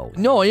 Halo.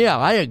 No, yeah,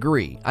 I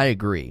agree. I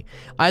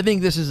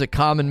think this is a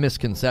common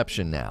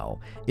misconception now,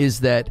 is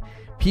that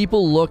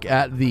people look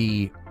at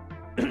the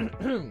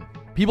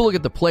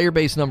player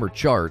base number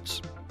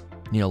charts,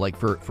 like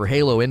for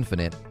Halo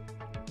Infinite,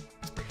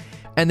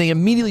 and they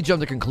immediately jump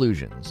to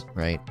conclusions,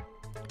 right?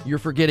 You're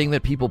forgetting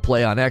that people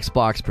play on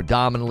Xbox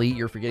predominantly.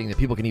 You're forgetting that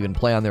people can even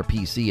play on their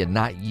PC and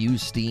not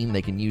use Steam.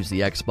 They can use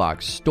the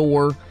Xbox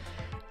Store.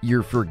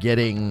 You're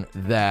forgetting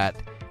that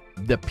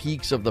the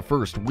peaks of the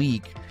first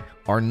week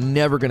are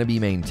never going to be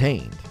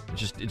maintained.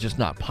 It's just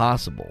not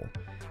possible.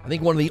 I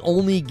think one of the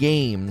only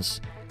games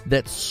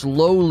that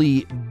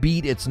slowly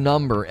beat its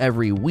number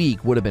every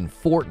week would have been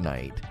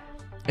Fortnite.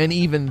 And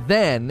even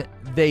then,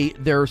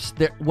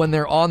 when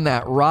they're on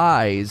that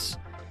rise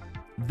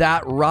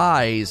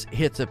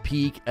hits a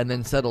peak and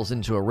then settles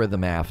into a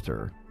rhythm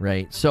after,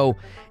 right? So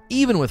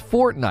even with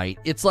Fortnite,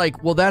 it's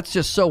like, well, that's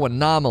just so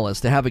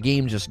anomalous to have a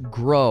game just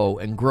grow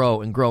and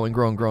grow and grow and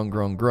grow and grow and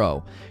grow and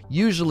grow.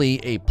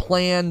 Usually a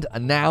planned,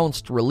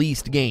 announced,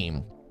 released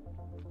game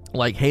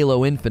like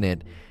Halo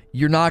Infinite,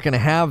 you're not going to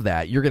have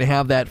that. You're going to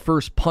have that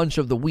first punch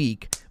of the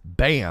week,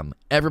 bam,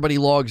 everybody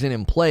logs in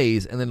and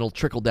plays, and then it'll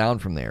trickle down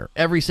from there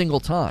every single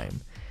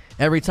time.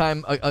 Every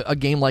time a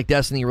game like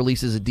Destiny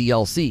releases a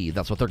DLC,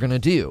 that's what they're going to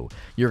do.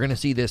 You're going to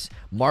see this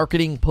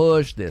marketing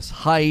push, this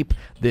hype,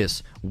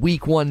 this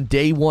week one,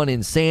 day one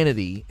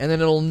insanity, and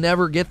then it'll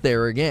never get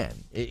there again.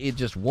 It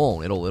just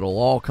won't. It'll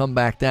all come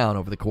back down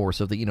over the course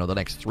of the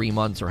next 3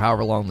 months or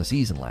however long the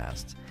season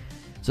lasts.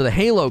 So the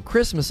Halo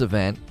Christmas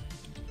event,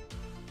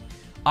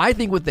 I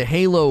think with the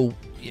Halo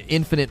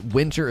Infinite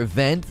Winter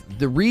event,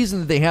 the reason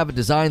that they have it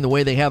designed the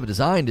way they have it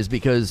designed is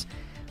because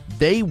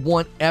they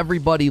want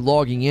everybody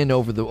logging in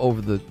over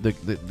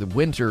the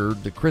winter,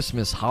 the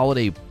Christmas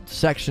holiday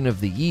section of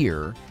the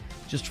year,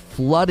 just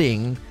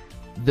flooding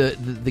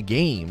the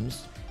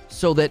games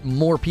so that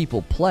more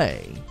people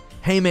play.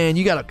 Hey man,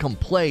 you gotta come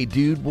play,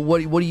 dude. Well,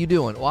 what are you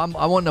doing? Well,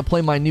 I want to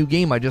play my new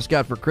game I just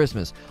got for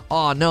Christmas.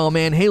 Oh no,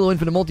 man, Halo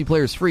Infinite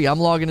multiplayer is free. I'm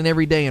logging in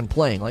every day and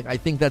playing. Like, I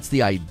think that's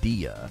the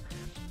idea.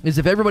 Is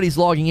if everybody's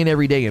logging in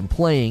every day and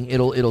playing,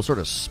 it'll sort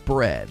of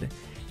spread.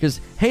 Because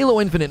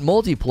Halo Infinite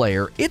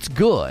multiplayer, it's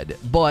good,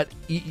 but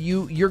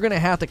you're going to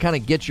have to kind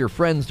of get your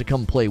friends to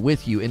come play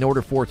with you in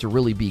order for it to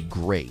really be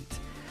great.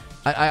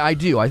 I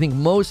do. I think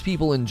most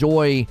people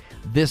enjoy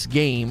this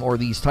game or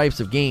these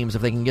types of games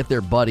if they can get their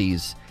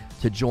buddies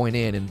to join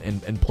in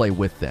and play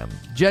with them.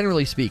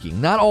 Generally speaking,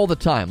 not all the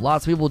time.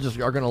 Lots of people just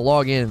are going to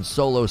log in and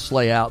solo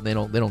slay out,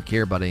 and they don't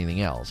care about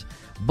anything else.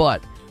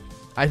 But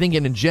I think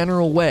in a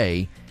general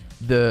way,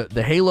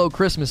 the Halo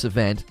Christmas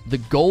event, the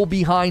goal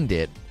behind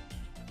it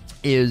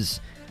is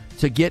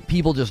to get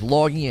people just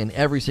logging in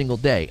every single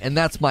day. And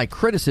that's my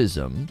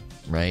criticism,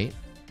 right?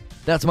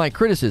 That's my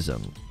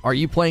criticism. Are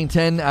you playing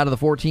 10 out of the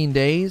 14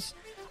 days?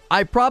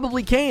 I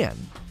probably can.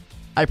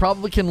 I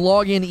probably can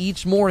log in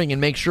each morning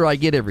and make sure I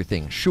get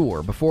everything.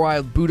 Sure, before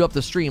I boot up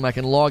the stream, I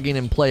can log in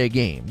and play a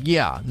game.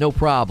 Yeah, no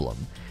problem.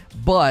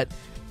 But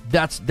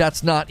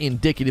that's not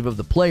indicative of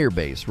the player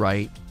base,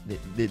 right?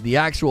 The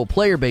actual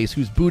player base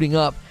who's booting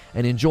up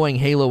and enjoying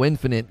Halo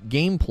Infinite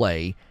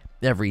gameplay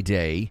every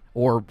day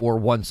or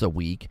once a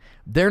week,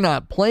 they're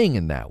not playing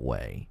in that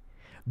way.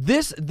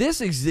 This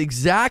is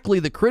exactly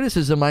the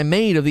criticism I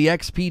made of the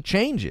XP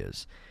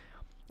changes.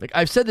 Like,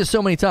 I've said this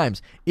so many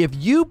times. If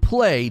you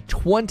play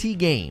 20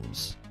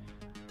 games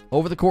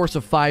over the course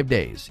of 5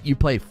 days, you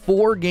play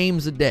 4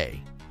 games a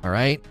day, all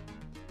right?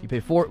 You play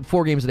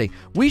four games a day.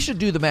 We should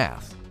do the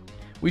math.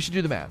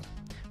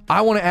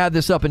 I want to add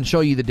this up and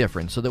show you the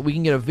difference so that we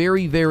can get a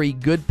very, very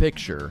good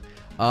picture.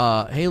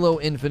 Halo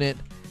Infinite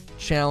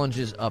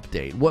Challenges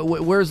Update.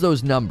 Where's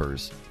those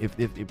numbers?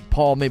 If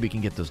Paul maybe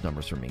can get those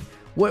numbers for me.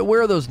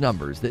 Where are those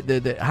numbers?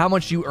 How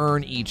much you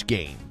earn each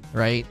game,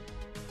 right?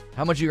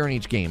 How much you earn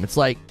each game? It's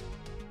like,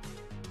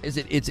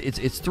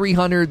 it's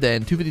 300,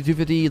 then 250,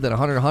 250, then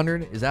 100,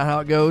 100. Is that how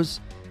it goes?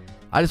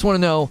 I just want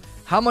to know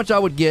how much I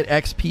would get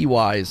XP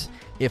wise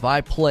if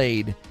I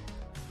played,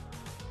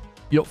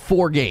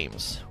 4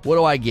 games. What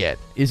do I get?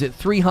 Is it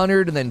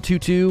 300 and then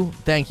 2?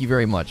 Thank you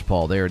very much,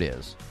 Paul. There it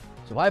is.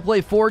 So if I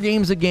play 4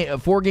 games a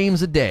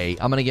day,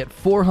 I'm gonna get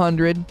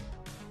 400. I'm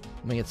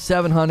gonna get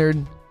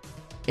 700,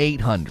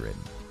 800.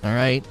 All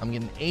right, I'm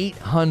getting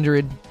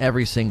 800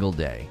 every single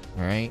day.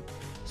 All right.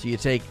 So you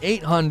take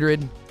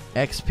 800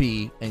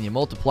 XP and you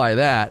multiply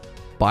that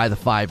by the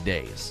 5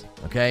 days,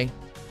 okay?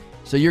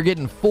 So you're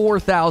getting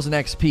 4,000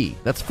 XP.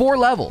 That's 4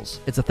 levels.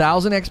 It's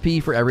 1,000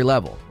 XP for every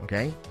level,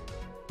 okay?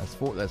 That's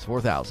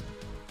 4,000,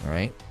 all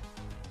right?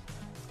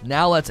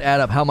 Now let's add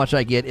up how much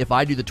I get if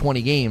I do the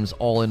 20 games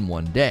all in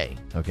one day,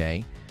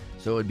 okay?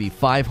 So it would be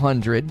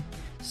 500,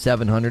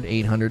 700,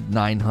 800,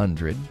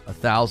 900,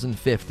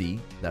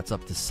 1,050. That's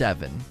up to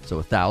 7, so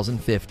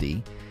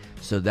 1,050.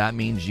 So that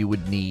means you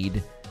would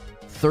need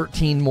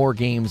 13 more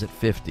games at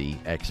 50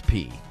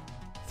 XP.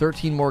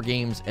 13 more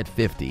games at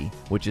 50,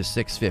 which is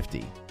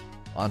 650.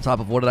 On top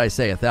of, what did I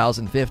say,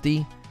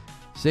 1,050?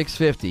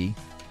 650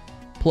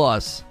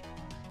 plus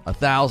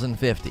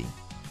 1,050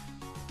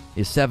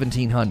 is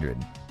 1,700.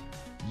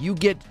 You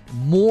get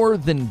more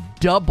than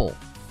double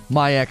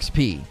my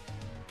XP.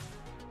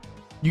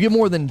 You get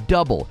more than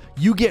double.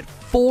 You get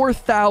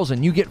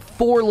 4,000. You get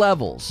 4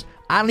 levels.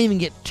 I don't even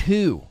get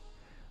 2.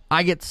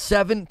 I get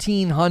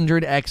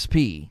 1,700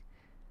 XP.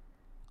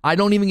 I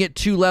don't even get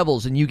 2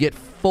 levels, and you get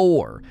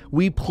 4.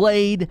 We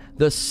played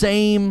the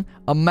same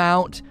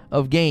amount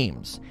of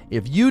games.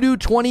 If you do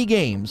 20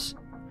 games,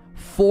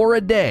 4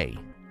 a day,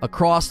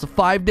 across the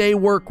 5-day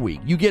work week,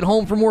 you get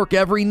home from work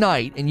every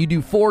night, and you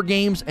do 4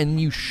 games,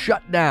 and you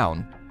shut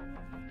down,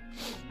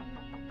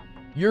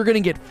 you're going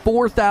to get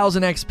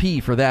 4,000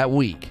 XP for that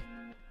week.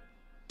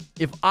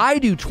 If I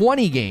do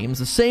 20 games,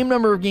 the same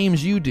number of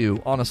games you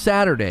do, on a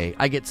Saturday,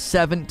 I get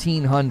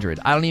 1,700.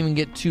 I don't even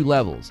get 2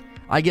 levels.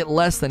 I get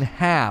less than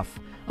half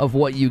of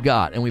what you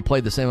got, and we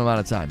played the same amount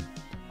of time.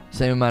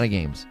 Same amount of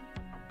games.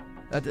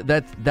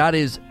 That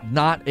is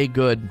not a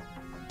good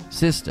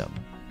system.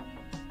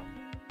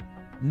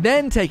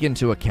 Then take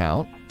into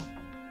account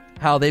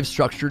how they've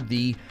structured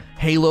the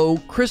Halo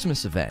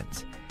Christmas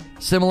event.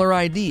 Similar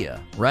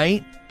idea,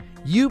 right?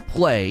 You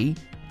play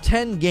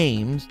 10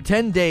 games,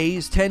 10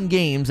 days, 10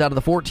 games out of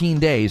the 14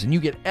 days, and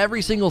you get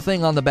every single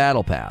thing on the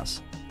Battle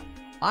Pass.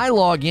 I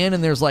log in,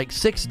 and there's like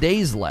 6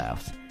 days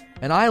left.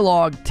 And I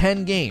log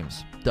 10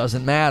 games.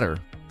 Doesn't matter.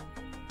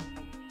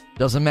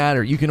 Doesn't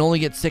matter. You can only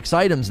get 6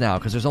 items now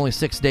because there's only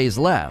 6 days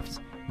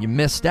left. You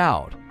missed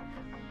out.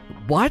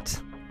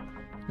 What?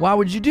 Why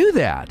would you do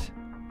that?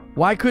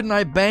 Why couldn't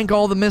I bank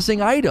all the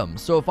missing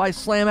items? So if I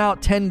slam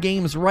out 10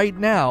 games right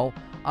now,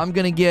 I'm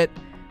going to get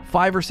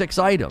 5 or 6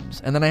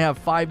 items. And then I have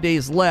 5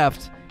 days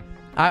left.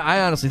 I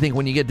honestly think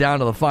when you get down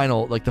to the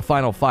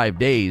final 5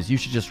 days, you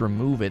should just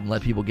remove it and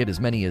let people get as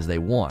many as they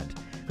want.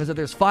 Because if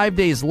there's 5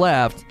 days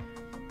left,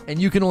 and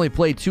you can only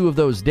play 2 of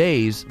those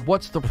days,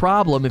 what's the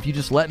problem if you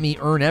just let me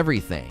earn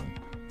everything?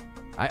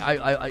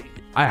 I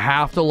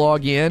have to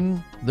log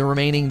in the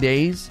remaining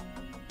days?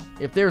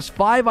 If there's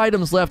 5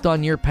 items left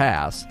on your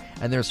pass,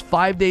 and there's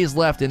 5 days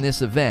left in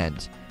this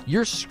event,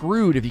 you're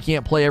screwed if you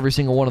can't play every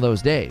single one of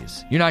those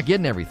days. You're not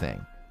getting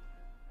everything.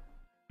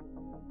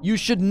 You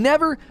should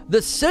never,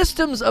 the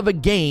systems of a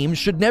game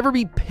should never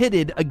be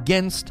pitted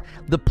against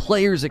the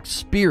player's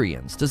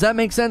experience. Does that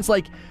make sense?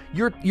 Like,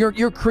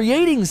 you're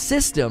creating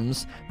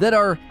systems that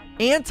are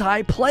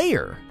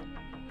anti-player.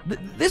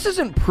 This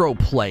isn't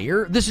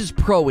pro-player. This is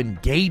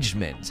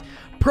pro-engagement.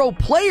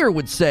 Pro-player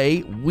would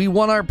say, we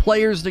want our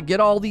players to get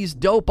all these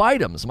dope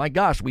items. My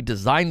gosh, we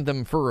designed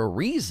them for a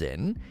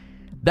reason.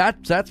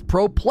 That's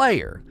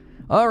pro-player.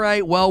 All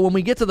right, well, when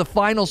we get to the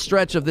final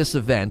stretch of this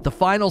event, the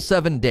final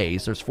 7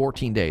 days, there's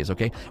 14 days,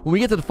 okay? When we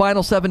get to the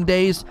final 7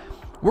 days,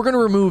 we're going to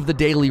remove the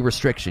daily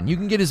restriction. You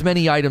can get as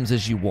many items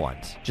as you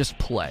want. Just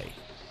play,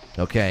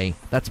 okay?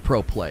 That's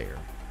pro-player.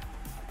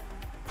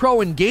 Pro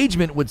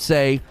Engagement would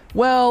say,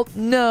 well,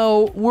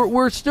 no,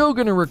 we're still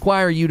going to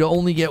require you to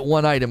only get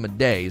one item a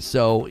day.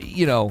 So,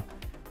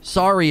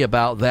 sorry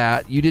about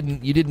that. You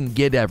didn't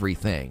get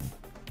everything.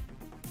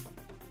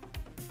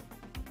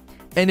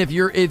 And if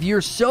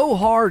you're so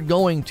hard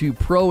going to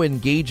Pro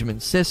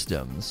Engagement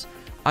systems,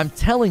 I'm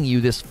telling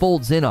you, this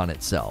folds in on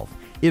itself.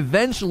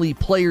 Eventually,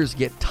 players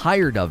get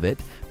tired of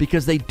it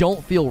because they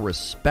don't feel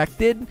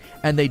respected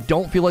and they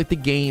don't feel like the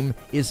game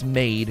is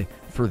made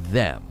for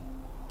them.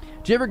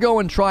 Do you ever go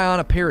and try on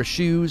a pair of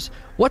shoes?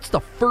 What's the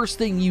first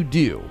thing you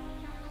do?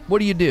 What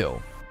do?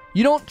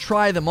 You don't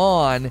try them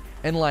on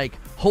and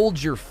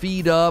hold your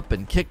feet up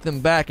and kick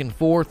them back and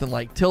forth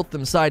and tilt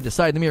them side to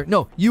side in the mirror.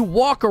 No, you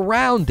walk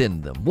around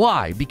in them.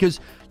 Why? Because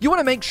you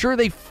want to make sure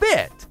they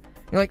fit.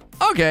 You're like,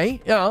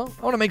 okay, I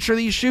want to make sure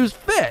these shoes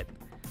fit.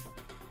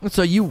 And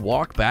so you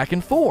walk back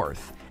and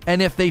forth.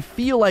 And if they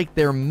feel like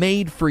they're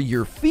made for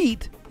your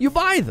feet, you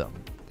buy them.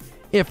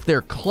 If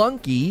they're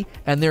clunky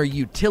and they're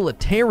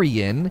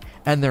utilitarian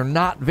and they're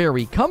not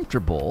very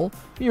comfortable,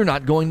 you're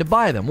not going to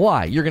buy them.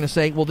 Why? You're going to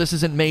say, well, this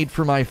isn't made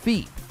for my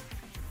feet.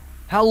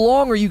 How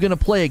long are you going to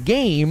play a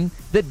game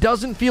that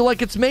doesn't feel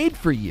like it's made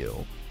for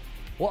you?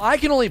 Well, I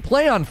can only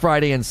play on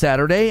Friday and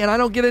Saturday and I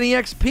don't get any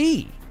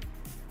XP.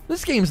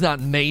 This game's not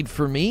made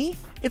for me.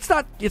 It's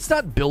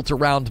not built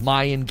around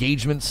my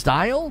engagement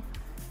style.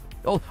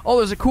 Oh,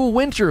 there's a cool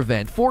winter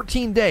event,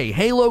 14-day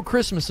Halo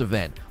Christmas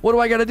event. What do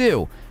I got to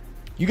do?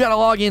 You got to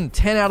log in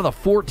 10 out of the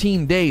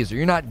 14 days or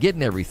you're not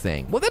getting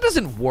everything. Well, that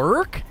doesn't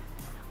work.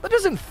 That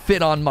doesn't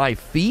fit on my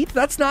feet.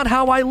 That's not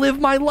how I live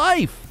my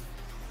life.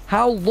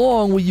 How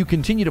long will you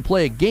continue to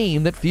play a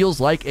game that feels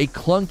like a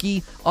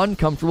clunky,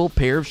 uncomfortable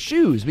pair of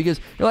shoes? Because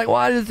you're like,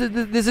 well,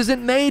 this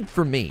isn't made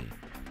for me.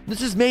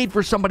 This is made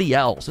for somebody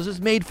else. This is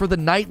made for the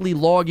nightly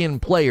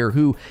login player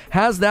who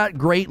has that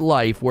great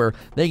life where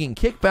they can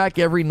kick back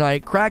every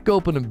night, crack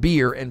open a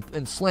beer,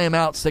 and slam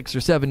out 6 or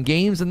 7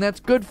 games, and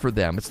that's good for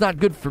them. It's not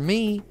good for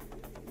me.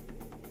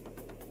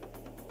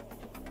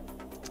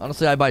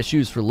 Honestly, I buy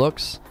shoes for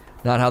looks,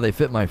 not how they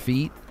fit my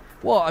feet.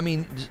 Well, I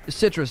mean,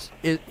 Citrus,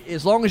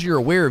 as long as you're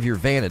aware of your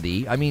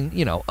vanity,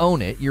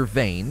 own it, you're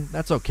vain,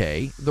 that's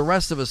okay. The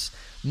rest of us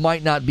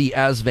might not be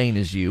as vain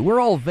as you. We're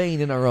all vain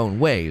in our own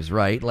ways,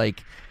 right?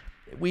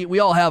 We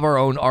all have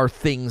our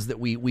things that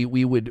we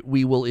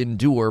will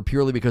endure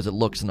purely because it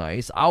looks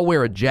nice. I'll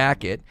wear a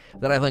jacket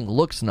that I think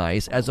looks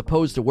nice as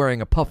opposed to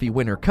wearing a puffy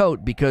winter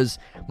coat because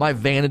my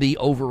vanity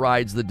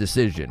overrides the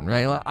decision,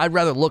 right? I'd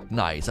rather look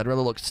nice. I'd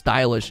rather look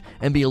stylish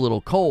and be a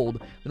little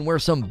cold than wear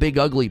some big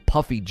ugly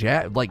puffy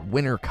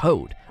winter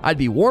coat. I'd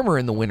be warmer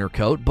in the winter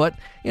coat, but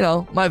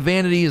my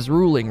vanity is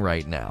ruling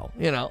right now,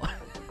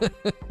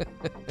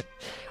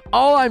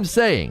 All I'm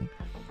saying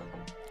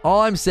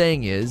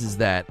is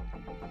that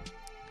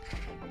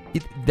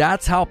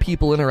that's how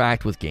people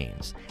interact with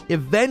games.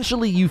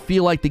 Eventually, you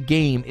feel like the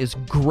game is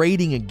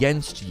grating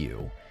against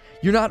you.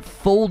 You're not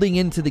folding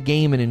into the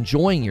game and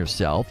enjoying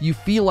yourself. You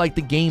feel like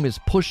the game is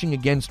pushing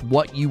against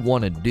what you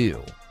want to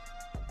do.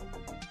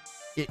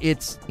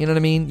 It's, you know what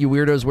I mean? You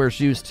weirdos wear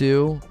shoes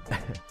too.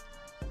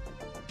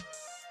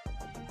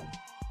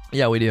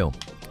 Yeah, we do.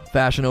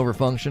 Fashion over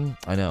function.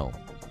 I know.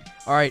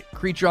 All right,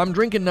 Creature, I'm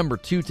drinking number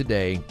 2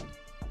 today.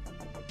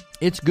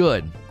 It's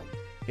good.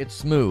 It's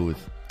smooth.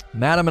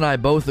 Madam and I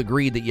both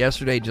agreed that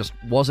yesterday just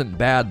wasn't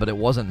bad, but it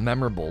wasn't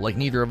memorable.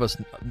 Neither of us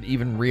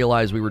even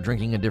realized we were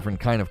drinking a different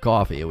kind of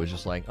coffee. It was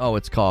just oh,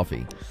 it's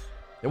coffee.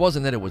 It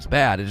wasn't that it was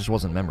bad, it just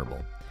wasn't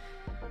memorable.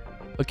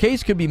 A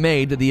case could be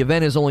made that the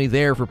event is only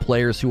there for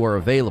players who are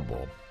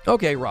available.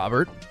 Okay,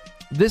 Robert,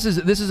 this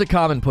is a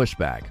common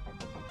pushback.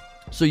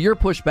 So your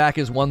pushback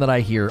is one that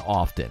I hear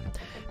often.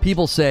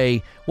 People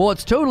say, well,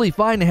 it's totally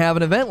fine to have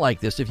an event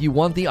like this if you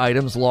want the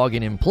items, log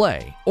in and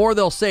play. Or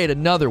they'll say it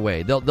another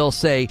way. They'll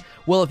say,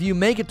 well, if you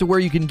make it to where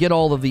you can get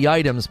all of the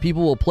items,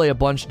 people will play a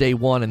bunch day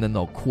 1 and then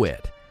they'll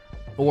quit.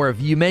 Or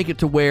if you make it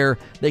to where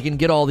they can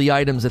get all the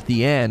items at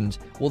the end,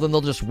 well, then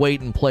they'll just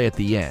wait and play at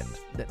the end.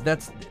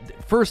 That's,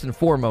 first and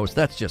foremost,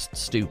 that's just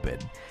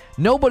stupid.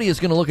 Nobody is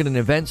going to look at an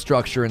event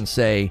structure and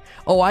say,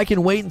 oh, I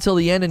can wait until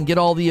the end and get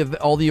all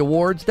the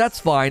awards. That's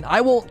fine. I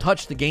won't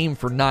touch the game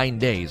for 9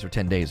 days or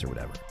 10 days or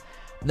whatever.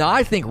 Now,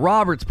 I think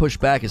Robert's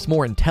pushback is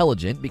more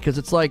intelligent because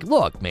it's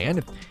look,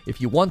 man,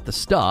 if you want the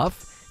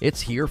stuff,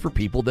 it's here for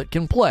people that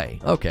can play.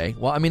 Okay,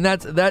 well, I mean,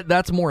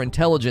 that's more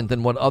intelligent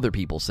than what other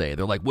people say.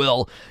 They're like,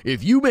 well,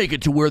 if you make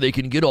it to where they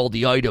can get all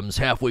the items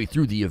halfway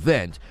through the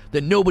event,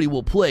 then nobody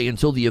will play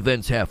until the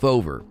event's half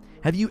over.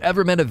 Have you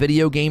ever met a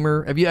video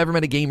gamer? Have you ever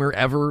met a gamer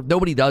ever?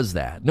 Nobody does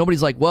that.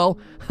 Nobody's like, well,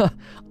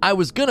 I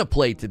was going to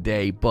play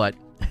today, but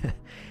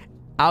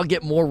I'll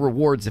get more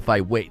rewards if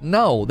I wait.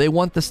 No, they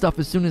want the stuff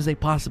as soon as they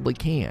possibly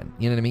can.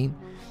 You know what I mean?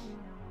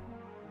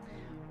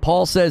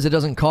 Paul says it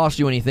doesn't cost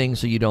you anything,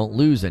 so you don't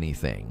lose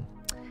anything.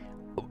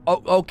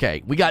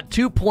 Okay, we got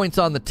 2 points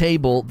on the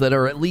table that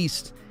are at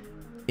least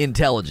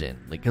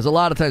intelligent, because a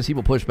lot of times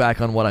people push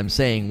back on what I'm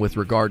saying with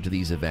regard to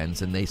these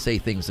events, and they say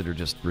things that are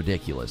just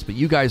ridiculous. But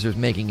you guys are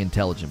making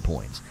intelligent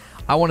points.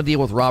 I want to deal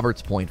with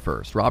Robert's point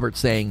first. Robert's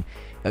saying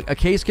a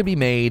case could be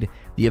made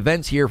The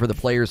event's here for the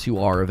players who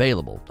are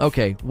available.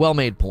 Okay,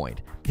 well-made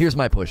point. Here's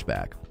my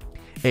pushback.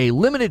 A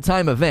limited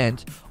time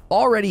event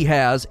already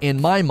has,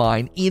 in my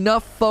mind,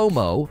 enough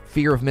FOMO,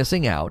 fear of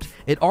missing out.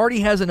 It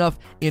already has enough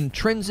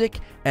intrinsic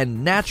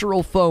and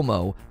natural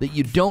FOMO that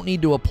you don't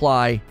need to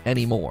apply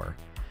anymore.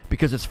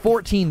 Because it's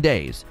 14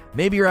 days.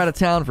 Maybe you're out of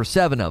town for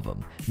 7 of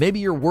them. Maybe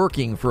you're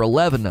working for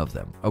 11 of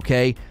them,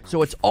 okay?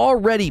 So it's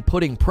already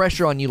putting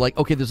pressure on you like,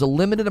 okay, there's a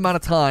limited amount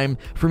of time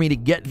for me to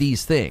get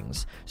these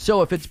things.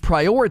 So if it's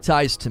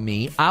prioritized to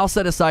me, I'll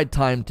set aside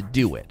time to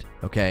do it,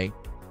 okay?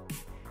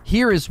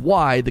 Here is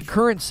why the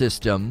current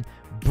system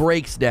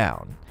breaks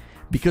down.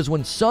 Because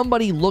when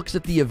somebody looks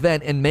at the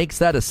event and makes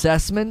that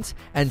assessment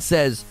and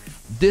says,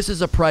 this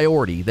is a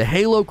priority, the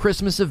Halo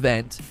Christmas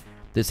event,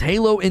 this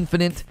Halo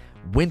Infinite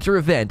winter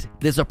event,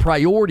 there's a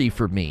priority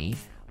for me,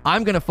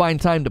 I'm going to find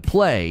time to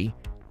play,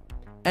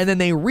 and then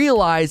they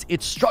realize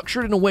it's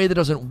structured in a way that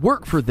doesn't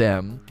work for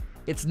them,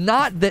 it's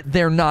not that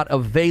they're not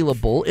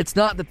available, it's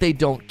not that they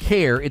don't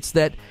care, it's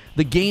that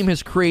the game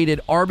has created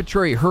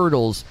arbitrary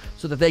hurdles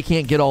so that they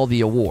can't get all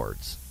the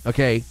awards.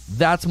 Okay,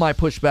 that's my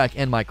pushback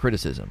and my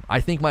criticism. I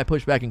think my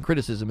pushback and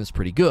criticism is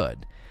pretty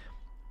good.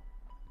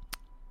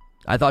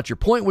 I thought your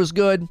point was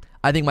good.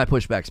 I think my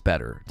pushback's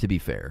better, to be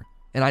fair.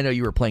 And I know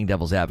you were playing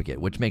devil's advocate,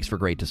 which makes for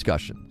great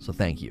discussion, so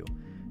thank you.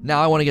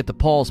 Now I want to get to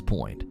Paul's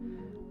point.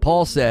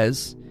 Paul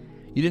says,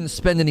 you didn't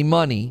spend any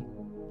money,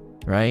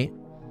 right?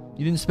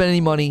 You didn't spend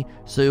any money,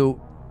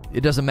 so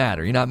it doesn't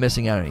matter. You're not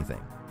missing out on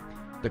anything.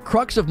 The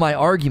crux of my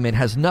argument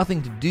has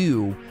nothing to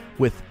do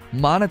with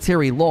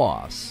monetary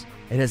loss.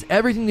 It has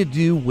everything to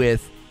do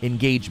with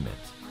engagement.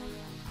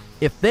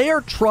 If they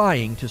are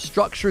trying to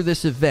structure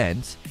this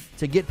event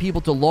to get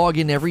people to log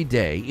in every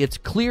day, it's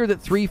clear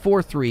that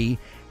 343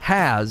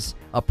 has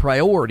a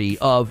priority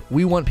of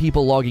we want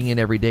people logging in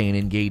every day and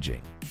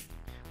engaging.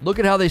 Look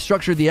at how they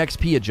structured the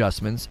XP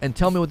adjustments and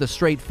tell me with a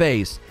straight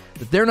face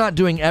that they're not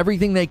doing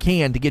everything they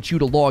can to get you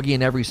to log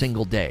in every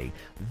single day.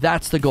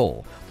 That's the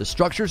goal. The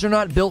structures are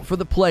not built for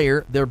the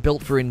player, they're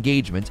built for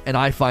engagement, and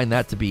I find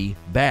that to be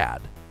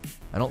bad.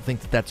 I don't think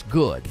that that's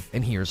good,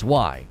 and here's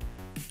why.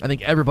 I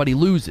think everybody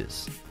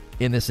loses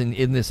in this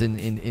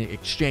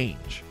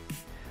exchange.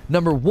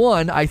 Number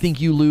one, I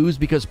think you lose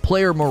because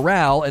player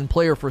morale and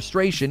player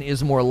frustration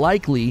is more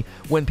likely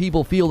when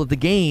people feel that the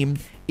game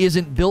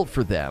isn't built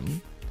for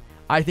them.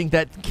 I think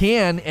that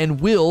can and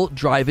will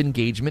drive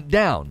engagement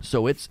down.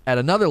 So it's, at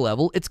another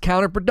level, it's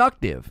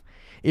counterproductive.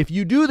 If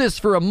you do this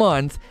for a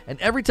month, and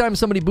every time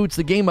somebody boots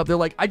the game up, they're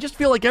like, I just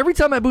feel like every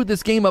time I boot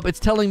this game up, it's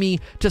telling me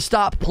to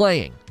stop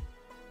playing.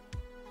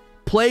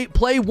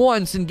 Play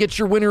once and get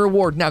your winner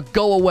award. Now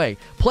go away.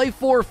 Play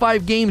 4 or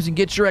 5 games and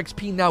get your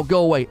XP. Now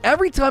go away.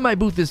 Every time I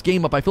boot this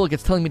game up, I feel like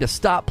it's telling me to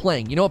stop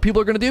playing. You know what people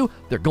are going to do?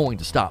 They're going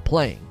to stop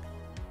playing.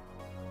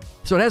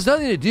 So it has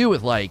nothing to do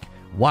with like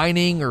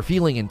whining or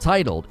feeling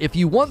entitled. If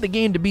you want the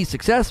game to be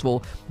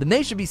successful, then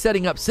they should be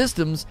setting up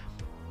systems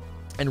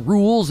and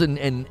rules and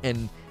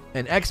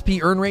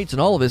XP earn rates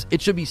and all of this.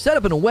 It should be set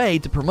up in a way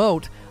to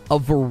promote a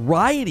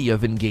variety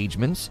of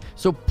engagements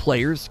so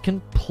players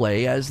can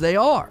play as they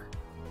are.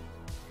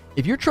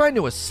 If you're trying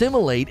to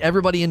assimilate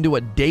everybody into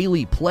a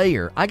daily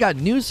player, I got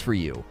news for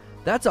you.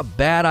 That's a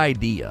bad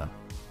idea.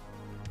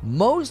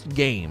 Most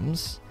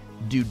games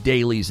do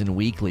dailies and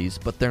weeklies,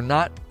 but they're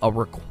not a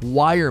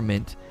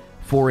requirement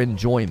for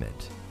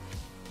enjoyment.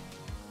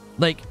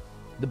 Like,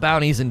 the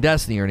bounties in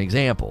Destiny are an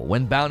example.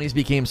 When bounties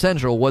became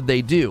central, what'd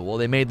they do? Well,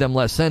 they made them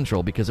less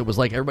central because it was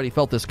like everybody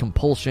felt this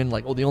compulsion,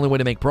 like, oh, the only way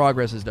to make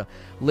progress is to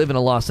live in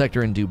a lost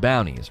sector and do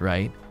bounties,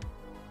 right?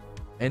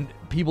 And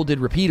people did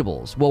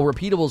repeatables. Well,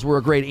 repeatables were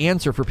a great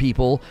answer for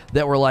people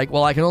that were like,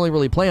 well, I can only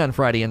really play on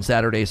Friday and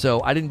Saturday,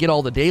 so I didn't get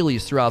all the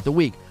dailies throughout the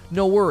week.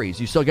 No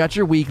worries. You still got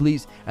your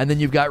weeklies, and then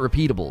you've got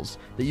repeatables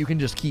that you can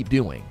just keep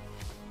doing.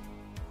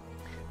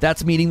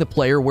 That's meeting the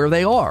player where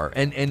they are.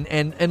 And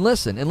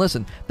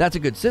listen, that's a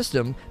good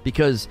system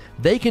because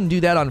they can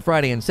do that on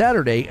Friday and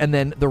Saturday, and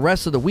then the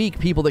rest of the week,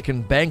 people that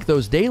can bank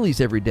those dailies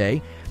every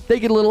day, they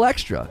get a little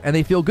extra, and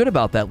they feel good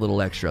about that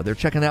little extra. They're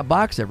checking that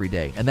box every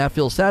day, and that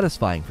feels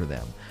satisfying for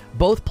them.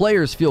 Both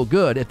players feel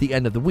good at the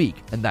end of the week,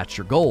 and that's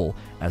your goal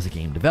as a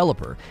game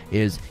developer,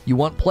 is you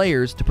want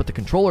players to put the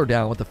controller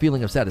down with a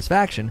feeling of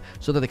satisfaction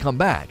so that they come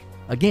back.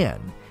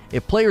 Again,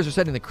 if players are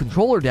setting the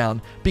controller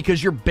down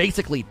because you're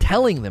basically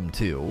telling them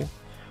to,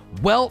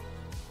 well,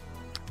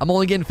 I'm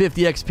only getting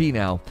 50 XP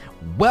now.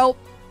 Well,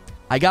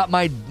 I got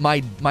my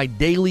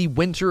daily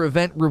winter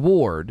event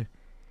reward.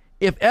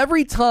 If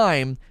every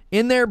time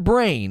in their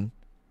brain,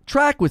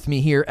 track with me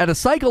here, at a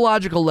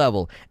psychological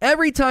level,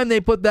 every time they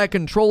put that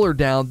controller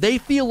down, they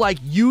feel like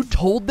you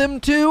told them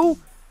to,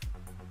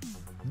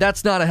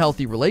 that's not a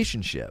healthy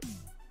relationship.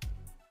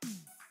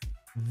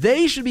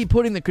 They should be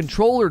putting the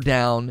controller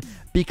down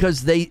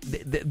because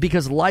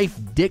because life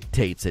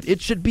dictates it. It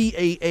should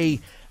be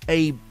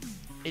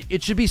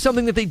it should be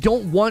something that they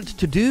don't want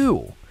to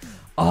do.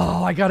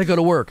 Oh, I got to go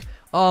to work.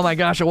 Oh my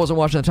gosh, I wasn't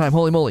watching the time.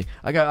 Holy moly.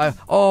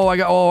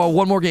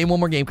 One more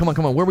game. Come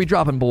on. Where are we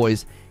dropping,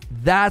 boys?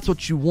 That's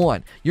what you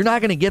want. You're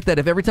not going to get that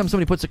if every time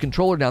somebody puts a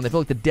controller down, they feel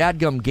like the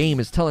dadgum game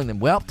is telling them,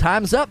 well,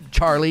 time's up,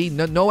 Charlie.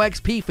 No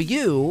XP for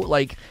you.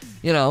 Like,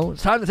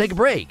 it's time to take a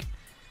break.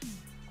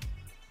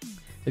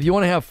 If you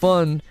want to have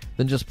fun,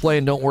 then just play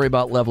and don't worry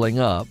about leveling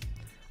up.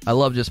 I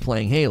love just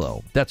playing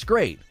Halo. That's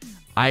great.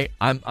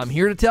 I'm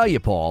here to tell you,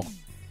 Paul,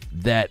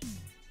 that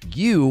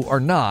you are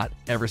not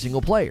every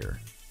single player.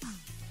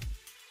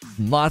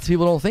 Lots of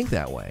people don't think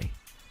that way.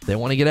 They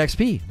want to get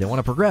XP. They want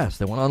to progress.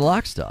 They want to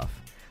unlock stuff.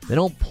 They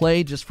don't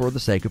play just for the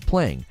sake of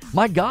playing.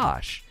 My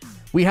gosh,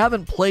 we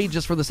haven't played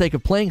just for the sake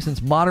of playing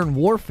since Modern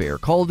Warfare,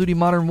 Call of Duty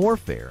Modern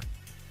Warfare.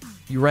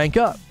 You rank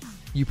up.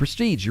 You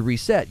prestige. You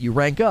reset. You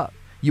rank up.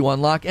 You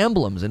unlock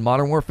emblems in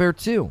Modern Warfare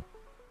 2.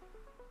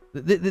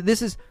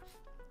 This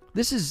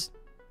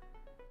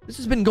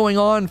has been going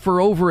on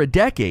for over a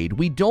decade.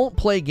 We don't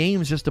play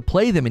games just to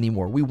play them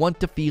anymore. We want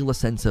to feel a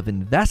sense of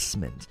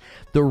investment.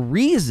 The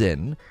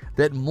reason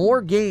that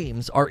more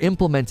games are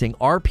implementing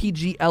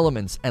RPG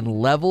elements and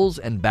levels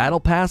and battle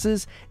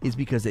passes is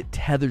because it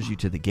tethers you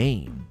to the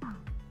game.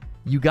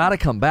 You got to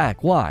come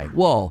back. Why?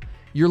 Well,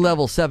 you're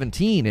level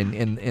 17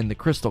 in the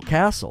Crystal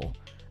Castle,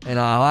 and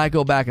I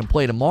go back and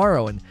play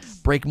tomorrow and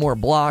break more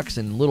blocks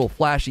and little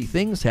flashy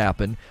things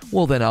happen.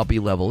 Well, then I'll be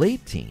level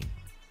 18.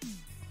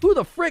 Who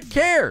the frick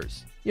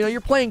cares? You're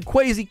playing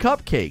Quasi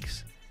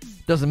Cupcakes.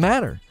 Doesn't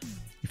matter.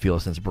 You feel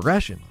a sense of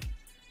progression.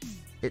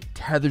 It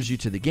tethers you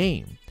to the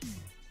game.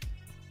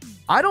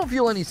 I don't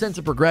feel any sense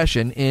of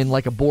progression in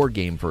like a board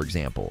game, for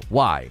example.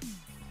 Why?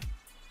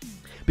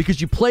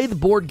 Because you play the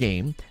board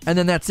game and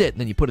then that's it,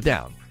 and then you put it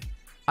down.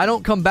 I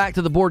don't come back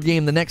to the board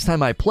game the next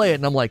time I play it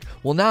and I'm like,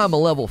 well, now I'm a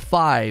level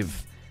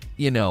 5,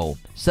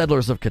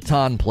 Settlers of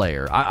Catan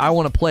player. I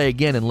want to play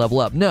again and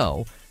level up.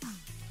 No.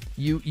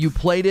 You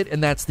played it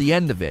and that's the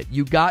end of it.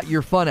 You got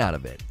your fun out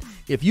of it.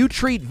 If you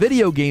treat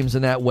video games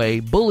in that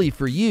way, bully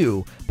for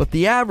you. But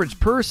the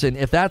average person,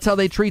 if that's how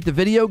they treat the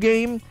video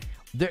game,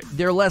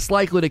 they're less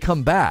likely to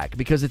come back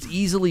because it's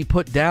easily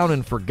put down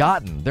and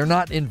forgotten. They're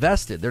not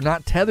invested. They're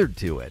not tethered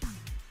to it.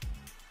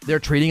 They're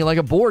treating it like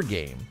a board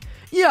game.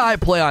 Yeah, I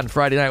play on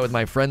Friday night with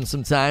my friends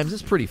sometimes.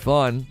 It's pretty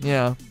fun.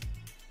 Yeah.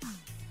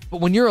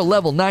 But when you're a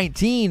level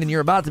 19 and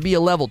you're about to be a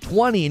level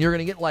 20 and you're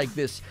going to get like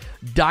this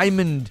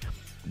diamond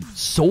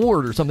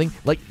sword or something,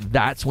 like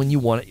that's when you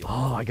want it.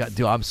 Oh,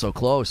 I'm so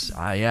close.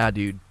 Yeah,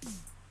 dude.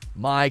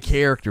 My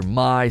character,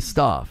 my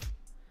stuff.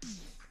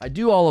 I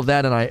do all of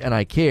that and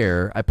I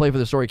care. I play for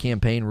the story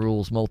campaign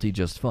rules, multi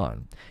just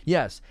fun.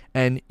 Yes,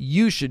 and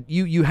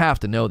you have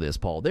to know this,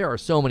 Paul. There are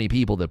so many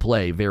people that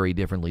play very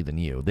differently than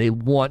you. They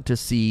want to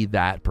see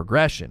that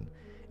progression.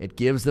 It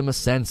gives them a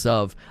sense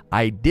of,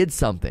 I did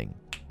something.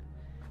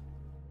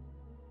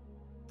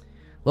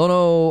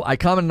 Lono, I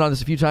commented on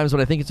this a few times, but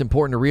I think it's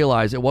important to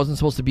realize it wasn't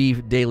supposed to be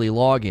daily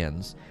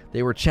logins.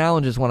 They were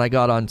challenges when I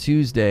got on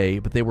Tuesday,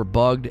 but they were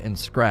bugged and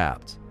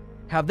scrapped.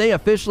 Have they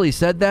officially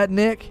said that,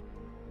 Nick?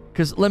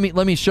 Because let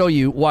me show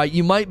you why.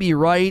 You might be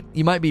right.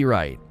 You might be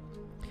right.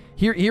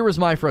 Here was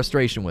my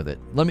frustration with it.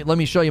 Let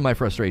me show you my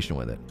frustration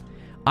with it.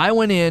 I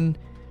went in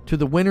to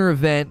the winter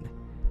event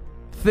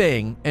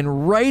thing,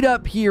 and right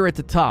up here at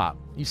the top,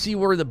 you see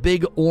where the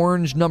big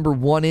orange number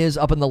 1 is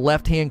up in the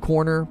left-hand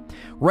corner?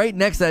 Right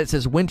next to that, it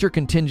says Winter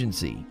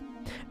Contingency.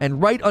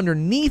 And right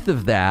underneath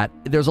of that,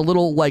 there's a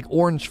little like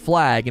orange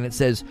flag, and it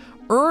says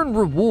Earn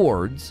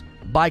rewards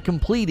by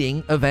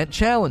completing event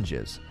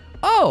challenges.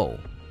 Oh,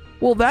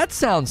 well, that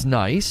sounds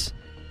nice.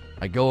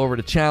 I go over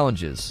to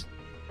challenges.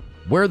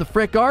 Where the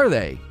frick are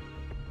they?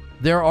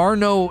 There are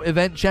no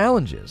event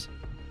challenges.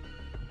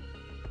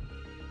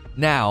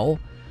 Now,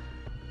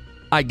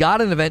 I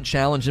got an event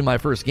challenge in my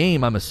first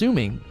game, I'm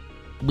assuming,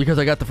 because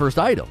I got the first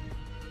item.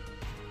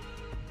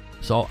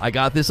 So I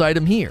got this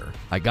item here.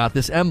 I got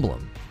this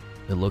emblem.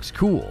 It looks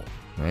cool,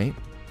 right?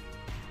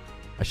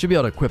 I should be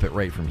able to equip it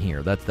right from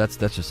here. That's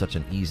just such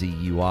an easy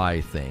UI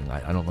thing.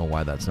 I don't know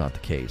why that's not the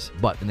case.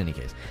 But in any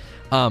case.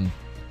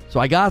 So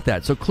I got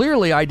that. So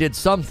clearly I did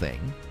something.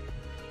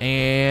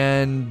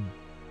 And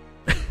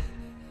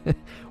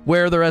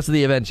where are the rest of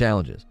the event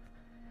challenges?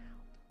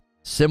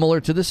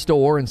 Similar to the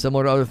store and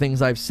similar to other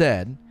things I've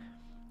said,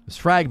 it's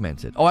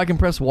fragmented. Oh, I can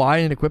press Y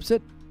and it equips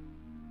it?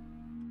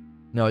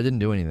 No, it didn't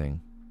do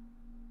anything.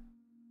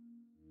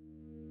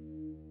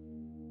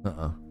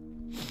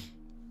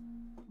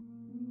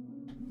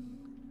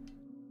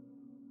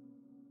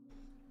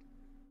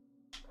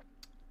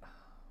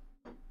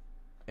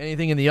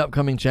 Anything in the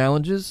upcoming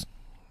challenges?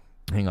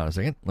 Hang on a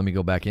second. Let me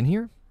go back in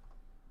here.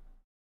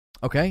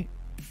 Okay.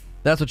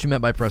 That's what you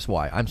meant by press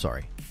Y. I'm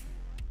sorry.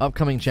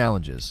 Upcoming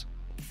challenges.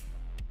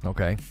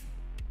 Okay.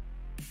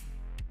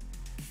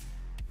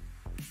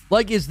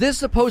 Like, is this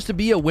supposed to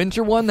be a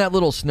winter one, that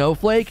little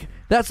snowflake?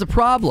 That's the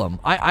problem.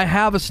 I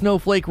have a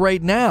snowflake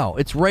right now.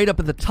 It's right up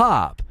at the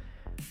top.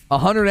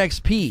 100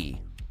 XP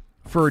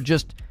for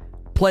just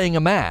playing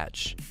a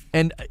match.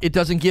 And it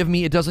doesn't give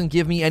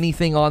me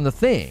anything on the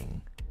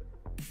thing.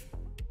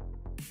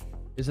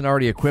 Isn't it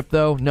already equipped,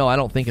 though? No, I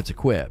don't think it's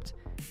equipped.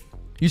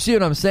 You see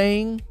what I'm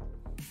saying?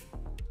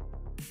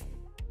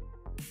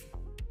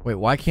 Wait,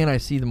 why can't I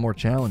see the more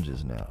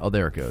challenges now? Oh,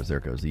 there it goes. There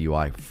it goes. The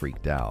UI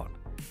freaked out.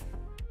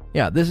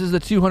 Yeah, this is the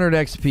 200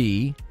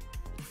 XP.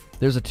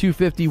 There's a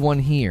 251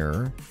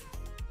 here.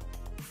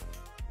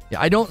 Yeah,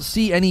 I don't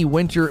see any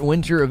winter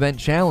event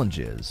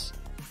challenges.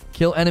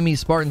 Kill enemy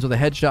Spartans with a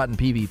headshot in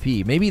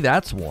PvP. Maybe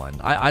that's one.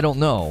 I don't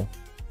know.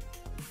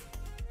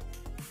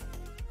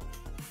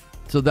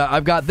 So that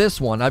I've got this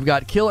one. I've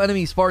got kill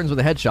enemy Spartans with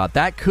a headshot.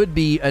 That could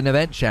be an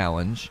event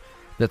challenge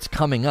that's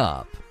coming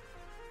up.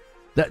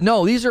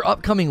 No, these are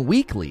upcoming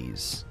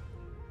weeklies.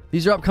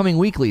 These are upcoming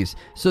weeklies.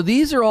 So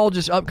these are all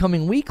just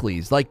upcoming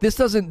weeklies. Like this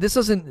doesn't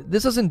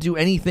do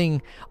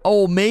anything.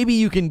 Oh, maybe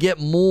you can get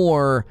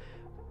more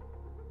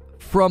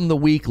from the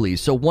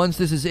weeklies. So once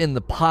this is in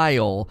the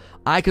pile,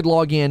 I could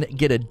log in,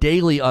 get a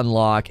daily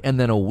unlock, and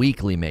then a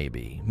weekly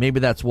maybe.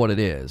 Maybe that's what it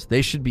is.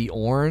 They should be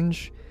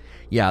orange.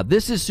 Yeah,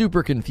 this is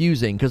super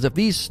confusing because if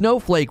these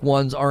snowflake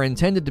ones are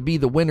intended to be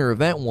the winter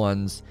event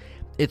ones,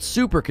 it's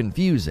super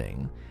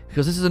confusing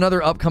because this is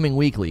another upcoming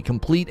weekly.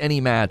 Complete any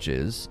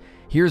matches.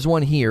 Here's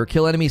one here.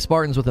 Kill enemy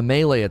Spartans with a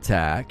melee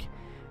attack.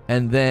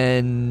 And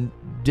then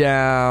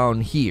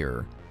down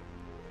here.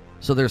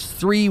 So there's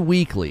 3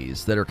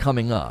 weeklies that are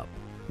coming up.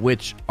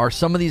 Which are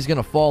some of these going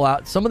to fall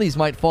out? Some of these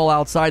might fall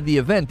outside the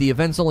event. The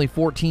event's only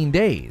 14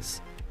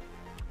 days.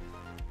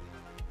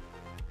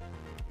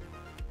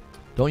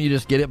 Don't you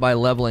just get it by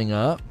leveling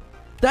up?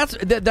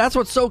 That's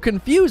what's so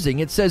confusing.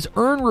 It says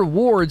earn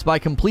rewards by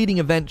completing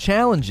event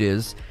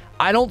challenges.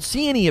 I don't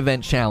see any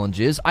event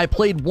challenges. I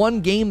played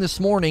one game this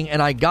morning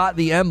and I got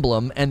the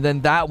emblem, and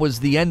then that was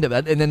the end of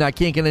it, and then I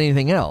can't get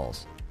anything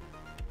else.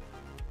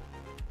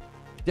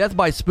 Death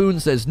by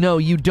Spoon says, no,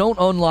 you don't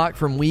unlock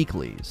from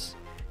weeklies.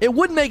 It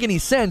wouldn't make any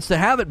sense to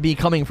have it be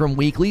coming from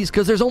weeklies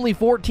because there's only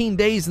 14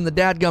 days in the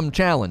dadgum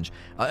challenge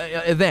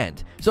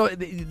event. So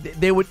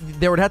there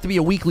would have to be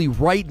a weekly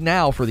right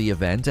now for the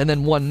event and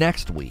then one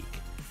next week.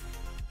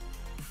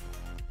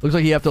 Looks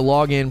like you have to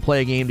log in,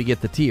 play a game to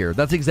get the tier.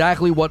 That's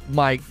exactly what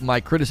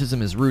my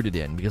criticism is rooted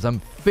in because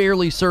I'm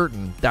fairly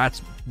certain that's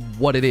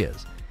what it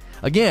is.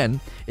 Again,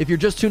 if you're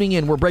just tuning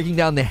in, we're breaking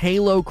down the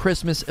Halo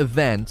Christmas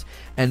event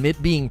and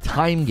it being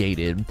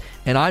time-gated,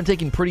 and I'm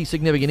taking pretty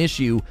significant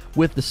issue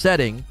with the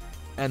setting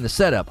and the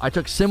setup. I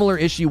took similar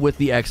issue with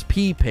the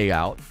XP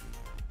payout.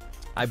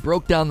 I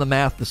broke down the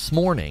math this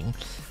morning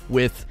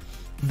with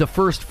the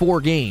first 4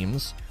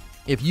 games.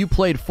 If you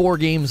played 4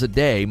 games a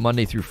day,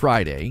 Monday through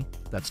Friday,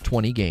 that's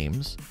 20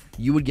 games,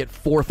 you would get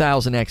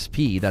 4,000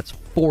 XP. That's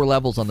 4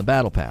 levels on the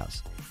Battle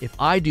Pass. If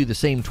I do the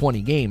same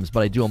 20 games,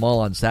 but I do them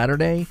all on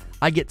Saturday,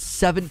 I get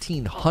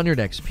 1,700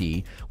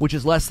 XP, which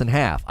is less than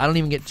half. I don't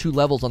even get 2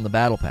 levels on the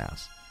Battle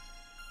Pass.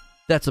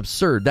 That's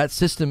absurd. That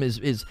system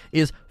is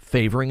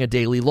favoring a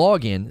daily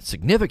login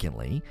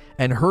significantly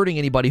and hurting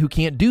anybody who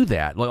can't do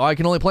that. Like, oh, I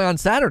can only play on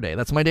Saturday.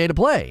 That's my day to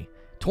play.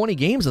 20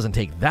 games doesn't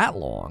take that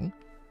long.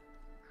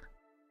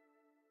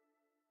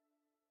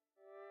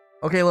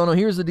 Okay, Lono,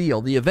 here's the deal.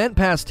 The event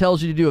pass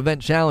tells you to do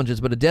event challenges,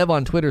 but a dev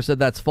on Twitter said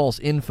that's false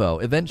info.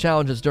 Event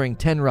challenges during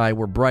Tenrai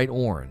were bright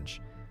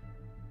orange.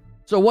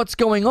 So what's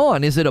going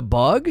on? Is it a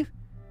bug?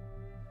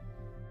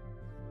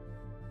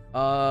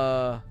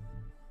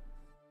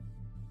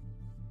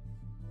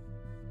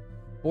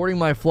 Boarding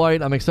my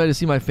flight. I'm excited to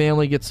see my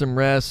family, get some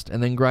rest,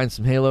 and then grind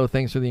some Halo.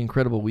 Thanks for the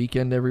incredible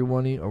weekend,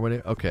 everyone. Or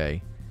whatever.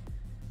 Okay.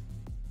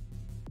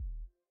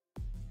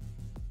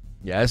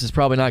 Yeah, this is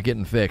probably not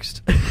getting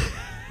fixed.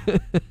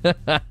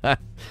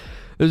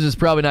 This is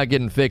probably not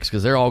getting fixed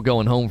because they're all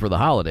going home for the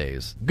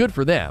holidays. Good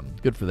for them.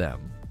 Good for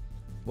them.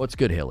 What's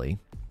good, Hilly?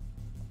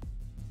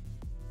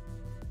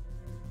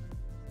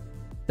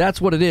 That's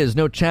what it is.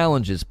 No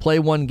challenges. Play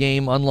 1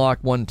 game, unlock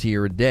 1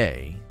 tier a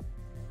day.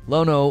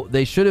 Lono,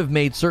 they should have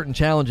made certain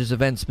challenges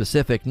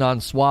event-specific,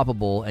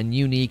 non-swappable, and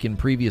unique in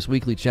previous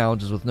weekly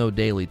challenges with no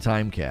daily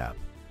time cap.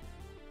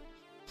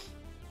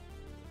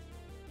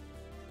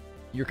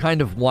 You're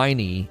kind of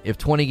whiny. If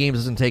 20 games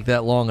doesn't take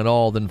that long at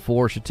all, then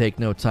 4 should take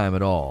no time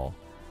at all.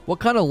 What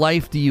kind of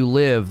life do you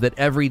live that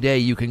every day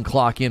you can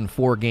clock in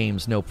 4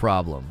 games no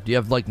problem? Do you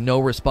have, like, no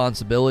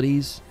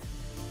responsibilities?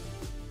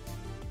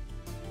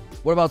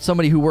 What about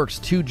somebody who works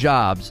 2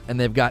 jobs and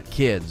they've got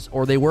kids,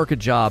 or they work a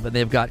job and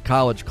they've got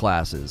college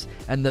classes,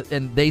 and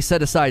they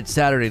set aside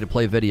Saturday to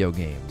play video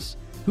games?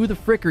 Who the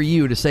frick are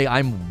you to say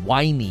I'm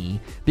whiny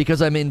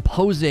because I'm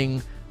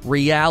imposing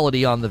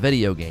reality on the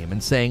video game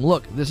and saying,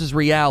 look, this is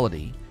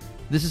reality.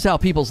 This is how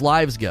people's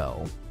lives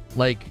go.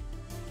 Like,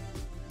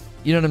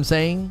 you know what I'm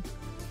saying?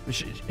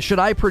 Should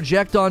I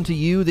project onto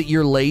you that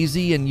you're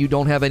lazy and you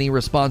don't have any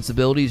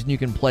responsibilities and you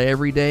can play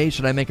every day?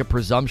 Should I make a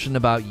presumption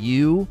about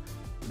you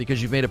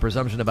because you've made a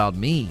presumption about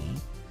me?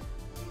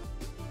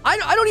 I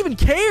don't even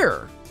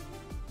care.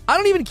 I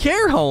don't even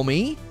care,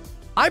 homie.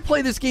 I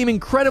play this game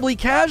incredibly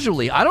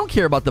casually. I don't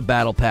care about the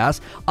battle pass.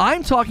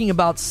 I'm talking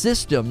about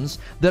systems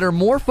that are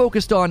more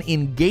focused on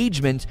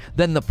engagement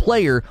than the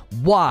player.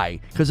 Why?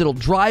 Because it'll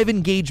drive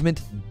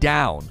engagement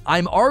down.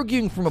 I'm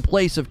arguing from a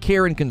place of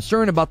care and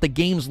concern about the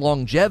game's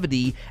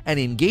longevity and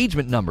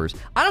engagement numbers.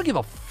 I don't give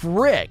a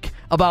frick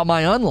about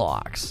my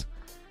unlocks.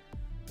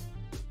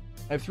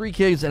 I have 3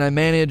 kids and I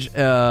manage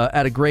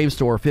at a grave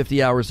store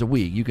 50 hours a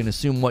week. You can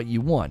assume what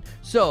you want.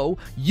 So,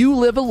 you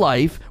live a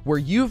life where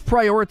you've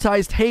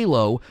prioritized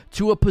Halo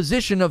to a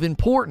position of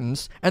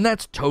importance, and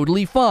that's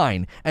totally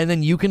fine. And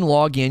then you can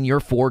log in your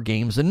 4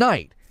 games a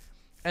night.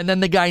 And then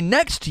the guy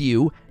next to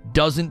you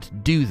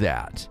doesn't do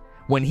that.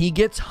 When he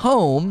gets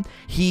home,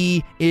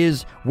 he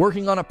is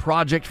working on a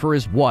project for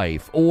his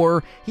wife,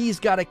 or he's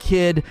got a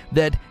kid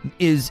that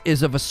is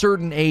of a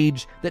certain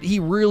age that he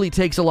really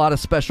takes a lot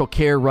of special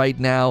care right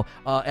now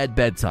at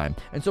bedtime.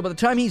 And so by the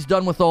time he's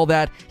done with all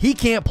that, he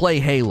can't play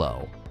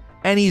Halo.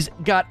 And he's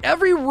got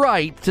every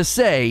right to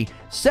say,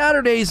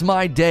 Saturday's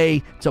my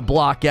day to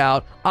block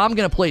out. I'm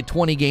going to play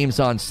 20 games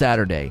on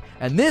Saturday.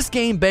 And this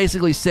game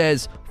basically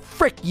says,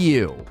 frick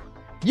you.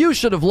 You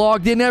should have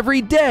logged in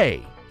every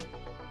day.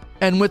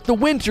 And with the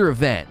winter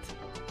event,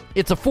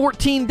 it's a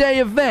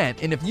 14-day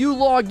event, and if you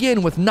log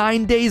in with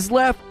 9 days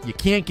left, you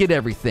can't get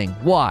everything.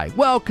 Why?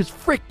 Well, because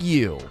frick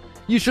you.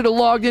 You should have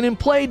logged in and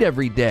played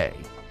every day.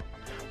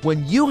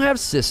 When you have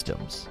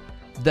systems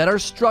that are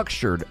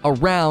structured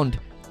around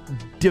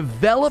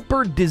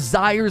developer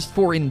desires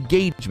for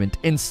engagement,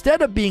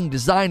 instead of being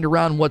designed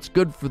around what's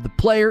good for the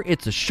player,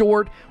 it's a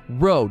short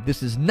road.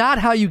 This is not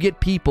how you get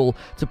people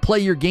to play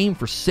your game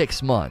for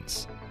 6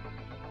 months.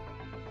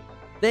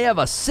 They have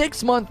a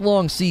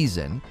 6-month-long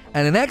season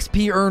and an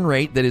XP earn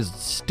rate that is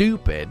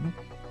stupid,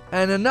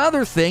 and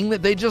another thing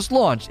that they just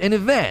launched, an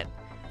event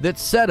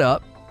that's set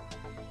up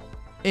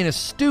in a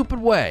stupid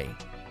way.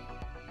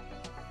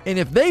 And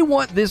if they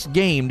want this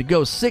game to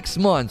go 6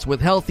 months with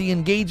healthy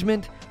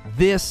engagement,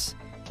 this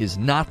is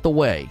not the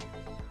way.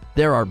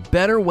 There are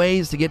better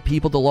ways to get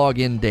people to log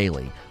in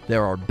daily.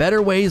 There are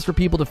better ways for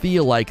people to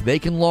feel like they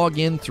can log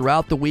in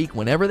throughout the week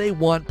whenever they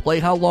want, play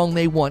how long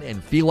they want,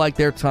 and feel like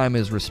their time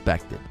is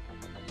respected.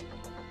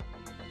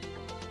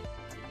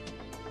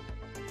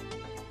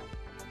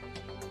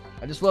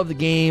 I just love the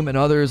game, and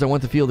others, I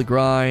want to feel the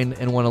grind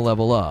and want to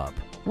level up.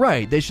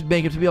 Right, they should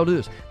make it to be able to do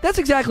this. That's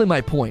exactly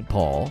my point,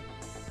 Paul.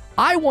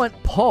 I want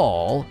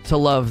Paul to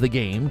love the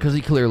game, because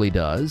he clearly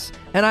does,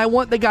 and I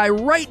want the guy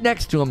right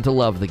next to him to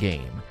love the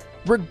game,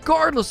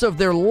 regardless of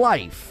their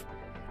life.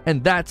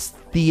 And that's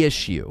the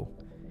issue.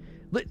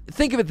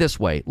 Think of it this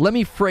way. Let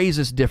me phrase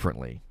this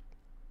differently.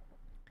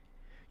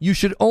 You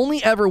should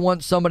only ever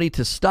want somebody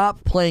to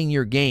stop playing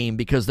your game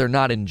because they're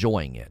not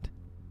enjoying it.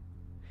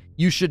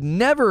 You should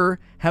never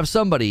have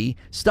somebody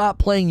stop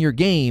playing your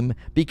game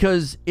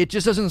because it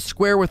just doesn't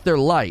square with their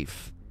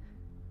life.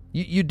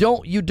 You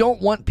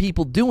don't want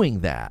people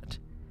doing that.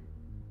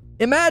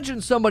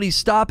 Imagine somebody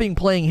stopping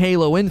playing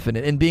Halo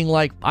Infinite and being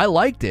like, I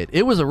liked it.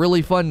 It was a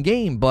really fun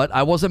game, but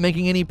I wasn't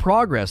making any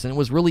progress and it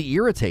was really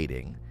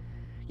irritating.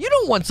 You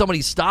don't want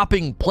somebody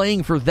stopping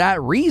playing for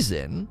that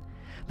reason.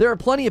 There are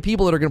plenty of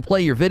people that are going to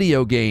play your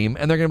video game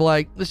and they're going to be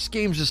like, this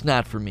game's just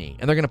not for me.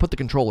 And they're going to put the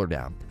controller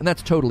down. And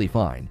that's totally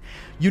fine.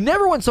 You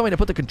never want somebody to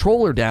put the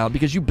controller down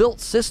because you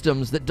built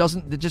systems that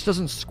just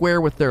doesn't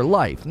square with their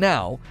life.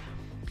 Now,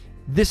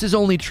 this is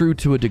only true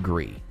to a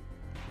degree.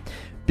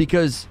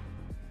 Because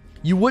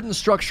you wouldn't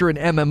structure an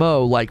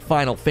MMO like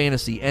Final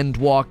Fantasy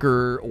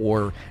Endwalker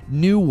or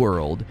New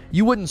World.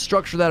 You wouldn't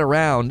structure that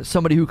around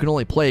somebody who can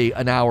only play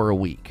an hour a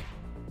week.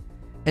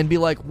 And be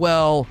like,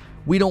 well,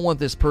 we don't want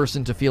this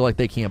person to feel like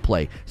they can't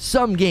play.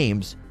 Some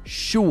games,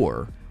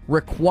 sure,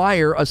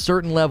 require a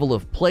certain level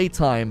of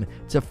playtime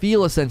to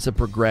feel a sense of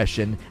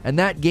progression, and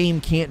that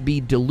game can't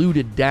be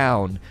diluted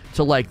down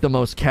to like the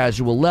most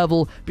casual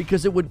level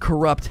because it would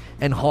corrupt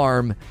and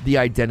harm the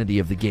identity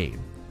of the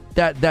game.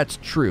 That's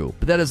true,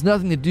 but that has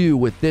nothing to do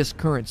with this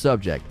current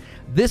subject.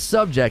 This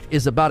subject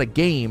is about a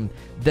game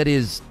that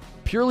is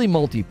purely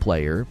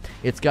multiplayer.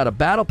 It's got a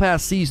Battle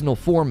Pass seasonal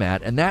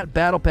format, and that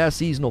Battle Pass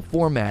seasonal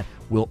format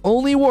will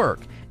only work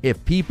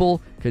if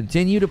people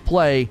continue to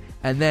play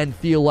and then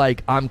feel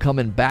like I'm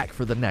coming back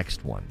for the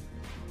next one.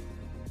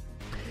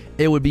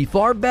 It would be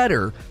far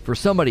better for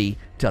somebody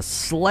to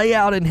slay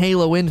out in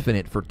Halo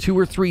Infinite for 2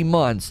 or 3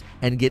 months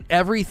and get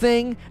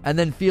everything and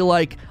then feel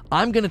like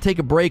I'm going to take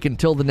a break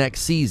until the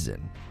next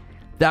season.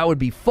 That would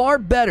be far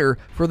better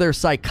for their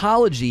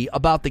psychology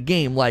about the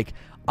game. Like,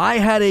 I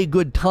had a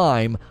good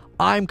time,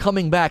 I'm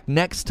coming back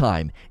next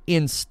time.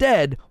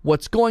 Instead,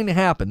 what's going to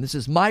happen, this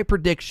is my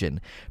prediction,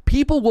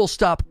 people will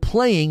stop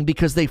playing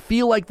because they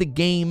feel like the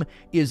game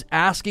is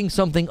asking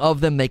something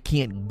of them they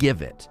can't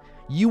give it.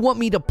 You want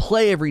me to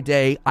play every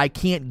day, I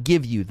can't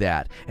give you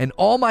that. And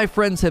all my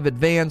friends have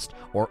advanced,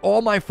 or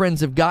all my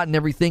friends have gotten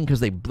everything because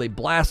they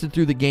blasted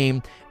through the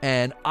game,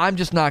 and I'm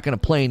just not going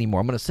to play anymore.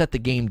 I'm going to set the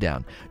game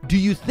down. Do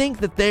you think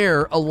that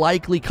they're a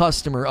likely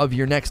customer of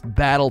your next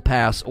Battle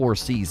Pass or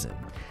season?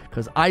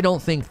 Because I don't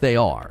think they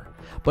are.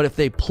 But if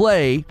they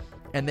play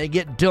and they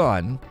get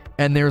done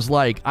and there's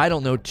like, I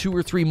don't know, 2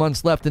 or 3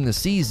 months left in the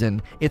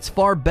season, it's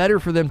far better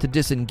for them to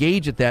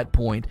disengage at that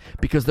point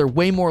because they're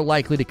way more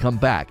likely to come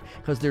back.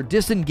 Because they're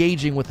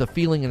disengaging with a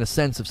feeling and a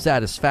sense of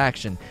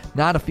satisfaction,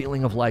 not a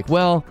feeling of like,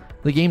 well,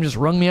 the game just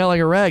wrung me out like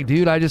a rag,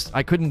 dude.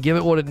 I couldn't give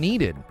it what it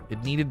needed.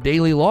 It needed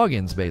daily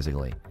logins,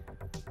 basically.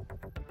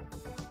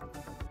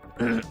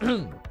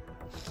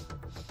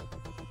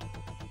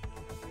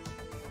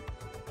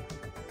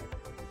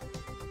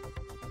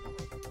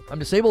 I'm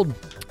disabled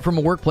from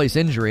a workplace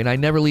injury, and I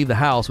never leave the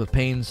house with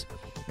pains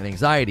and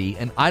anxiety,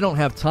 and I don't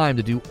have time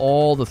to do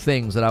all the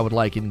things that I would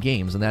like in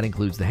games, and that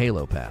includes the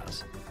Halo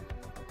Pass.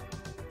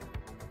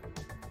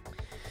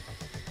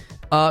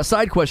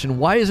 Side question,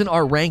 why isn't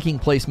our ranking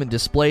placement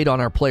displayed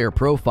on our player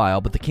profile,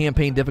 but the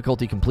campaign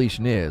difficulty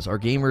completion is? Are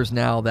gamers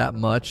now that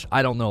much?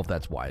 I don't know if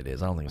that's why it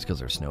is. I don't think it's because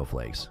they're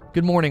snowflakes.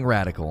 Good morning,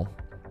 Radical.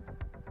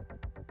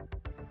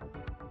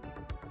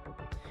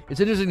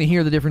 It's interesting to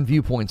hear the different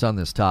viewpoints on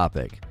this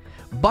topic.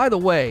 By the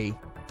way,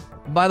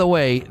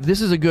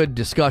 this is a good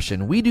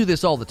discussion. We do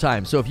this all the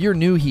time. So if you're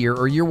new here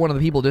or you're one of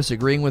the people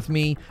disagreeing with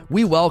me,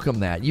 we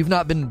welcome that. You've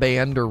not been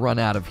banned or run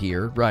out of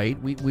here, right?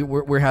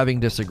 We're having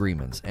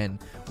disagreements, and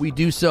we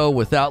do so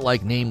without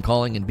like name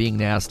calling and being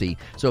nasty.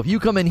 So if you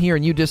come in here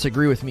and you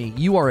disagree with me,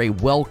 you are a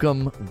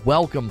welcome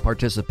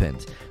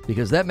participant,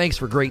 because that makes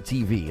for great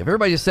TV. If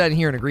everybody just sat in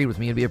here and agreed with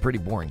me, it'd be a pretty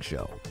boring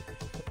show.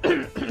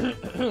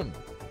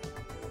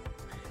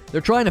 They're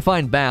trying to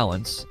find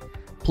balance.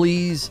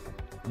 Please,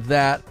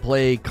 that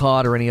play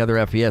COD or any other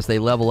FPS, they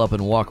level up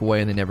and walk away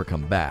and they never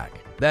come back.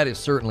 That is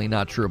certainly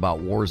not true about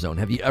Warzone.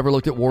 Have you ever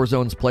looked at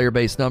Warzone's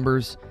player-based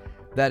numbers?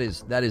 That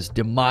is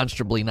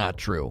demonstrably not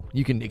true.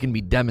 It can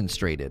be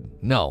demonstrated.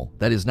 No,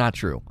 that is not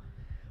true.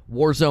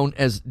 Warzone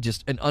as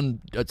just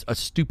a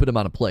stupid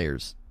amount of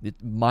players.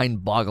 It's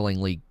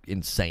mind-bogglingly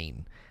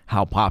insane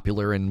how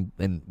popular and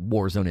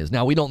Warzone is.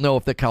 Now, we don't know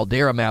if the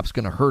Caldera map's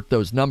going to hurt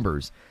those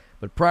numbers,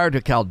 but prior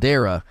to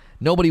Caldera,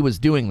 nobody was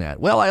doing that.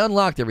 Well, I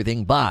unlocked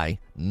everything. Bye.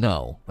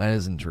 No, that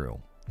isn't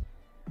true.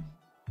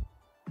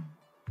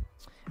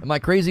 Am I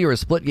crazy, or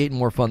is Splitgate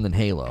more fun than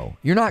Halo?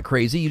 You're not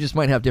crazy. You just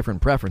might have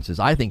different preferences.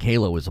 I think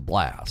Halo is a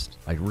blast.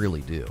 I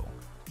really do.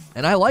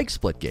 And I like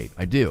Splitgate.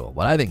 I do.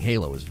 But I think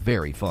Halo is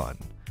very fun.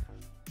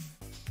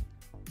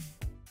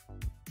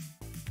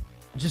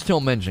 Just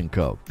don't mention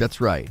Coke. That's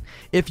right.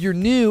 If you're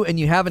new and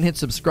you haven't hit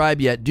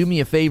subscribe yet, do me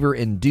a favor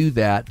and do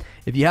that.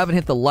 If you haven't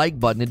hit the like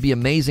button, it'd be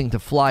amazing to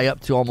fly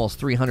up to almost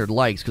 300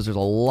 likes, because there's a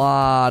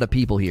lot of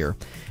people here.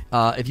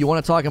 If you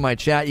want to talk in my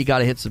chat, you got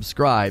to hit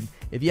subscribe.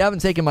 If you haven't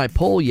taken my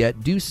poll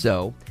yet, do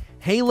so.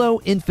 Halo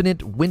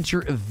Infinite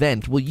Winter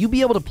Event. Will you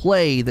be able to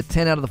play the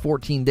 10 out of the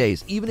 14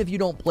 days? Even if you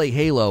don't play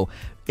Halo,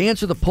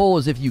 answer the poll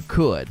as if you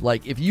could.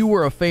 Like, if you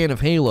were a fan of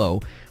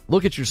Halo,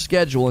 look at your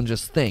schedule and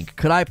just think,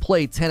 could I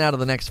play 10 out of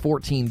the next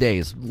 14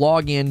 days?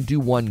 Log in, do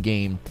one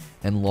game,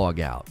 and log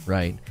out,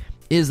 right?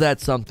 Is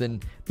that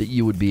something that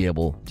you would be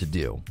able to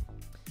do?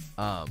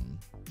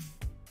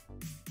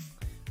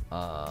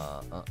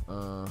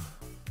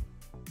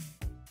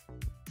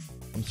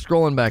 I'm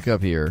scrolling back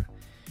up here.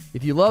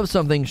 If you love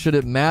something, should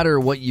it matter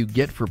what you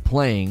get for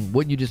playing?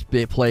 Wouldn't you just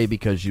play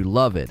because you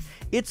love it?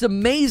 It's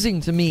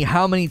amazing to me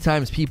how many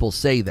times people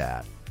say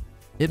that.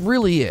 It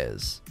really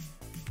is.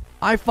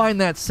 I find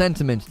that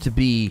sentiment to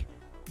be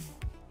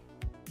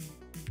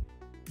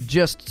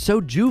just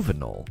so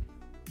juvenile.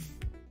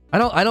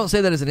 I don't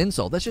say that as an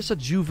insult. That's just a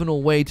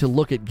juvenile way to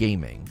look at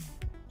gaming.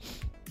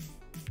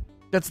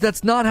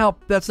 That's not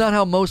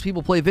how most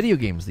people play video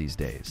games these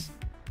days.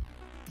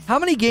 How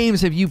many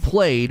games have you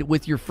played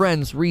with your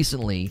friends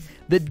recently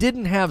that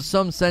didn't have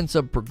some sense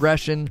of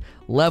progression,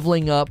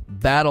 leveling up,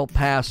 battle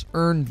pass,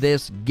 earn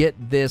this, get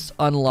this,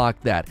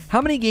 unlock that? How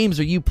many games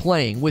are you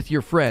playing with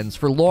your friends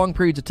for long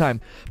periods of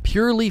time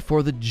purely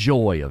for the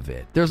joy of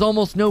it? There's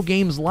almost no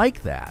games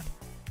like that.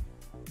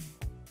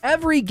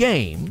 Every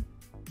game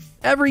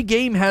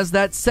has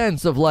that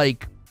sense of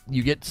like,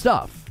 you get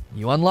stuff,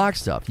 you unlock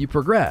stuff, you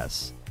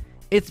progress.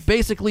 It's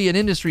basically an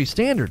industry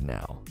standard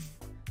now.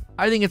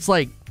 I think it's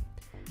like,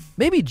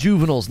 maybe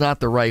juvenile's not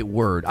the right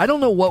word. I don't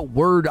know what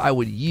word I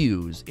would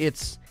use.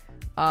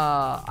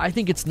 I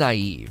think it's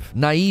naive.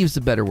 Naive's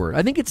a better word.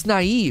 I think it's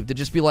naive to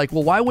just be like,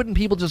 well, why wouldn't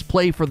people just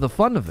play for the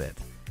fun of it?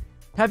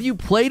 Have you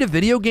played a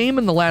video game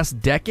in the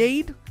last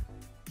decade?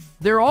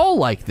 They're all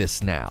like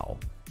this now.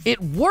 It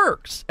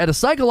works at a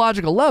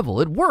psychological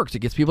level. It works. It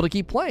gets people to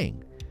keep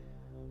playing.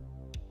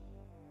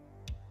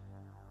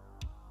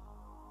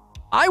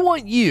 I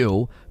want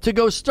you to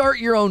go start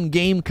your own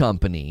game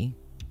company,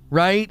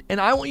 right? And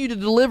I want you to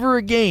deliver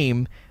a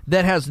game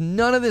that has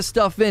none of this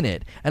stuff in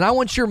it. And I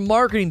want your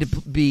marketing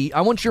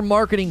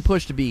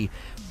push to be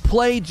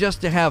play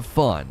just to have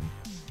fun.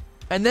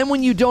 And then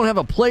when you don't have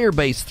a player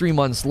base 3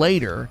 months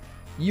later,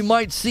 you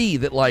might see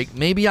that, like,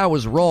 maybe I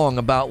was wrong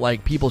about,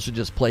 like, people should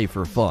just play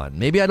for fun.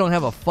 Maybe I don't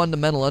have a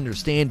fundamental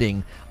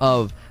understanding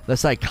of the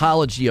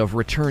psychology of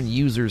return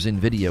users in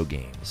video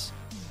games.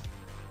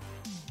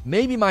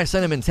 Maybe my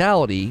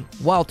sentimentality,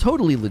 while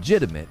totally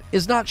legitimate,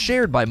 is not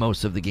shared by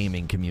most of the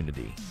gaming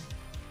community.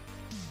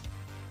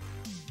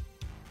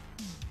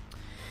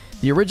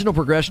 The original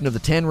progression of the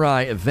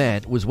Tenrai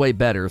event was way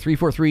better.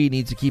 343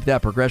 needs to keep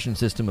that progression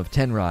system of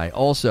Tenrai.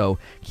 Also,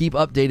 keep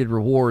updated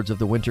rewards of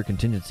the Winter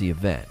Contingency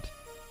event.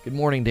 Good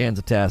morning,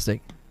 Danzatastic.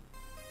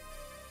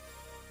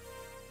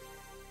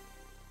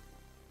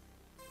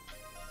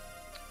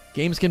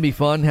 Games can be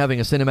fun, having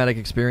a cinematic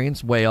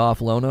experience. Way off,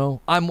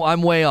 Lono.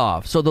 I'm way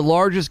off. So the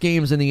largest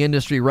games in the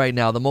industry right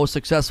now, the most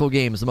successful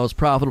games, the most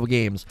profitable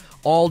games,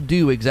 all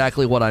do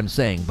exactly what I'm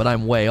saying, but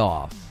I'm way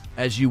off.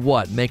 As you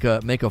what? Make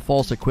a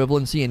false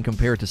equivalency and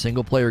compare it to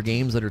single-player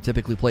games that are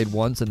typically played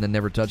once and then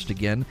never touched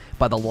again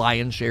by the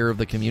lion's share of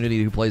the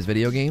community who plays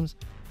video games,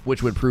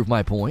 which would prove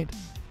my point,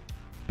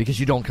 because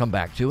you don't come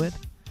back to it.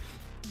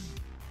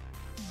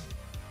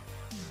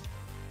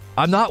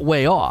 I'm not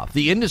way off.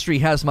 The industry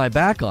has my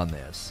back on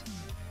this.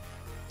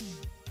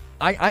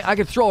 I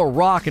could throw a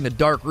rock in a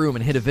dark room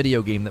and hit a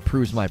video game that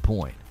proves my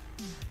point.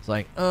 It's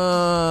like,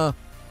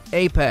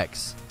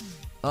 Apex,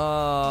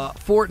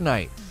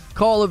 Fortnite,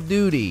 Call of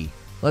Duty.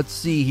 Let's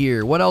see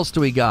here. What else do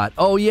we got?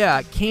 Oh,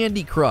 yeah,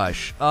 Candy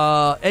Crush.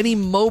 Any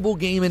mobile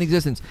game in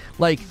existence.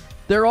 Like,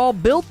 they're all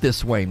built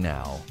this way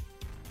now.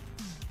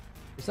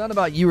 It's not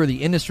about you or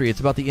the industry. It's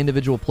about the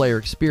individual player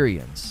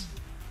experience.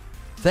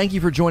 Thank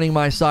you for joining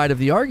my side of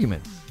the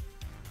argument.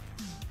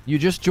 You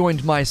just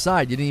joined my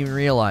side. You didn't even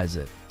realize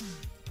it.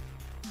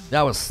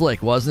 That was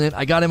slick, wasn't it?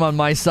 I got him on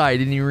my side.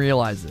 Didn't even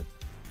realize it.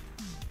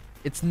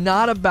 It's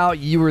not about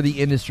you or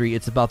the industry.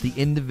 It's about the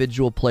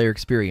individual player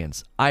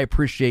experience. I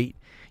appreciate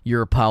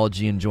your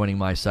apology and joining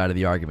my side of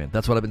the argument.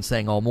 That's what I've been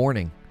saying all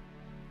morning.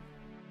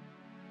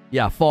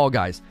 Yeah, Fall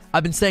Guys.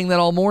 I've been saying that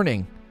all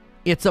morning.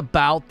 It's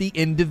about the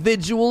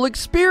individual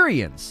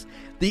experience.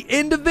 The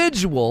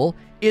individual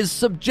is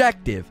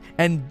subjective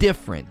and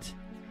different.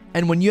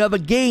 And when you have a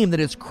game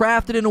that is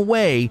crafted in a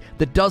way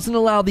that doesn't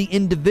allow the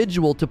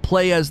individual to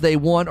play as they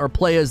want or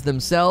play as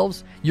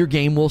themselves, your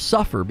game will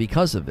suffer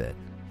because of it.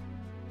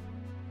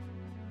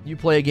 You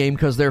play a game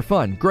because they're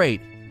fun.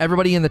 Great.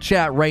 Everybody in the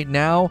chat right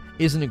now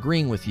isn't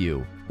agreeing with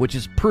you, which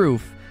is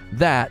proof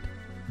that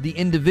the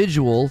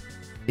individual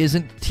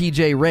isn't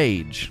TJ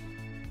Rage.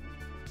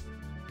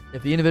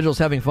 If the individual's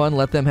having fun,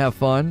 let them have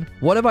fun.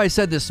 What have I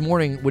said this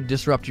morning would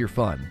disrupt your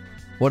fun?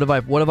 What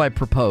have I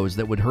proposed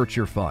that would hurt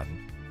your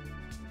fun?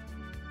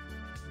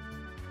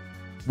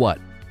 What?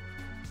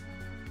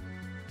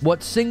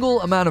 What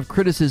single amount of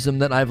criticism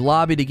that I've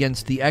lobbied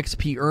against the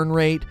XP earn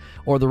rate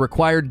or the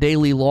required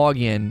daily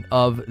login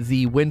of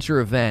the winter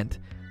event,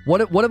 what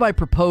have I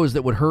proposed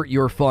that would hurt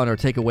your fun or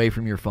take away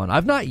from your fun?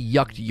 I've not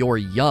yucked your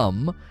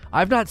yum.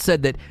 I've not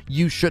said that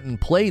you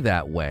shouldn't play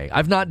that way.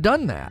 I've not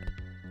done that.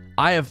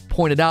 I have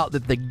pointed out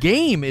that the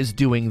game is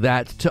doing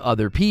that to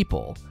other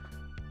people.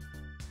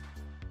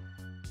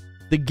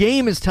 The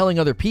game is telling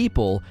other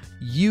people,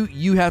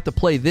 you have to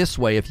play this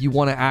way if you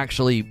want to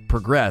actually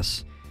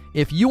progress.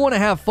 If you want to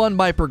have fun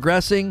by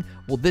progressing,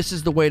 well, this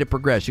is the way to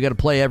progress. You got to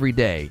play every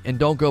day, and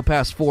don't go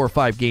past 4 or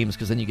 5 games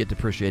because then you get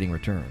depreciating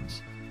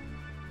returns.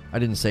 I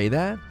didn't say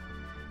that.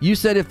 You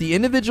said if the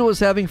individual is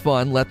having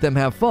fun, let them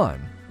have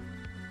fun.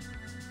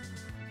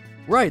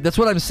 Right, that's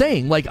what I'm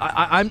saying. Like,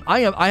 I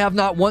have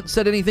not once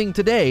said anything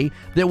today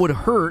that would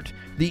hurt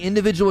the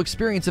individual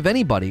experience of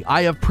anybody.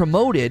 I have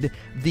promoted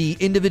the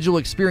individual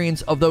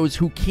experience of those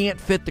who can't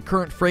fit the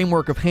current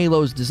framework of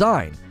Halo's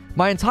design.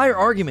 My entire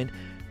argument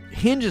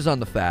hinges on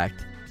the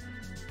fact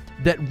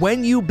that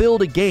when you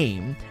build a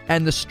game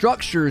and the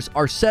structures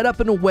are set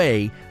up in a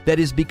way that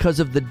is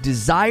because of the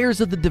desires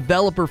of the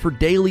developer for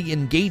daily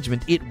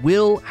engagement, it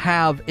will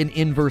have an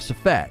inverse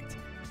effect.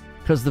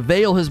 Because the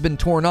veil has been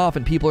torn off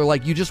and people are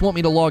like, you just want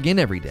me to log in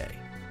every day.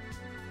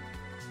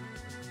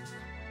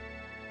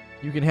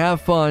 You can have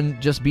fun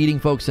just beating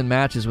folks in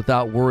matches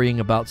without worrying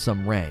about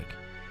some rank.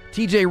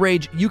 TJ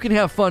Rage, you can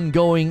have fun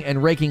going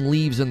and raking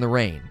leaves in the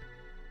rain.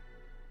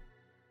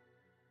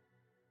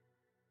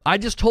 I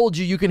just told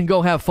you can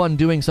go have fun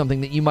doing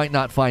something that you might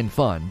not find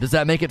fun. Does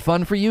that make it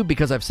fun for you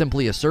because I've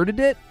simply asserted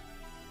it?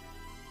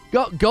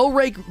 Go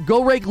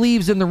rake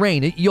leaves in the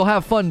rain. You'll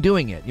have fun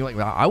doing it. You're like,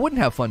 well, I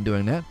wouldn't have fun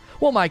doing that.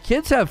 Well, my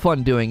kids have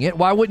fun doing it.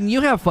 Why wouldn't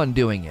you have fun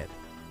doing it?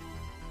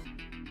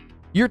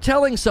 You're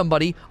telling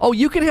somebody, oh,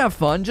 you can have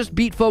fun, just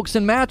beat folks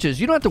in matches.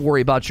 You don't have to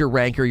worry about your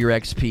rank or your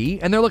XP.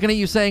 And they're looking at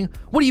you saying,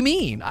 what do you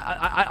mean?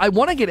 I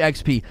want to get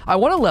XP. I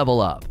want to level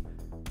up.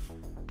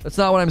 That's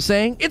not what I'm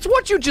saying. It's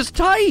what you just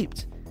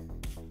typed.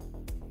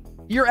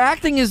 You're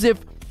acting as if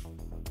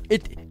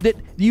that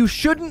you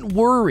shouldn't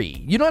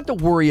worry. You don't have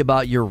to worry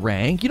about your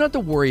rank. You don't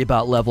have to worry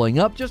about leveling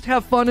up. Just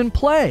have fun and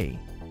play.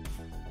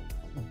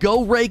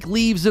 Go rake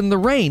leaves in the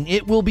rain.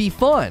 It will be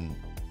fun.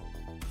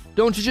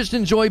 Don't you just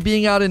enjoy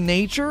being out in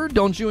nature?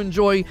 Don't you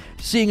enjoy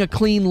seeing a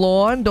clean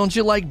lawn? Don't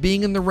you like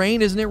being in the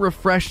rain? Isn't it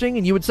refreshing?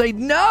 And you would say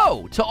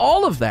no to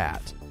all of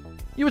that.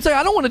 You would say,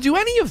 I don't want to do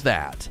any of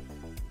that.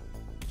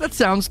 That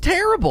sounds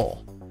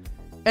terrible.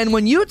 And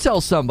when you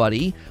tell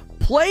somebody,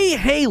 play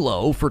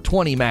Halo for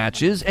 20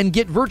 matches and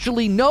get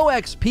virtually no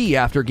XP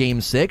after Game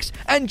 6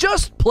 and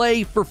just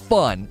play for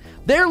fun,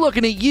 they're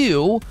looking at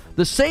you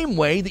the same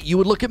way that you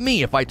would look at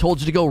me if I told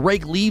you to go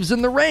rake leaves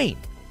in the rain.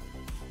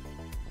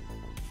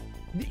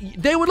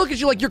 they would look at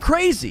you like you're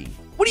crazy.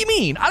 What do you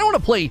mean? I don't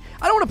want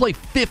to play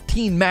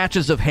 15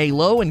 matches of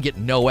Halo and get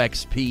no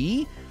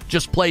XP.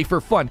 Just play for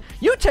fun.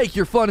 You take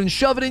your fun and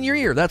shove it in your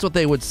ear. That's what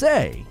they would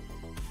say.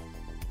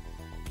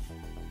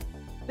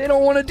 They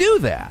don't want to do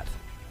that.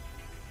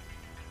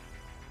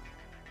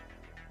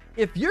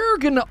 If you're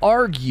going to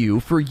argue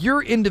for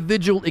your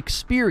individual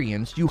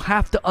experience, you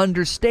have to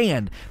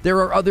understand there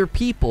are other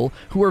people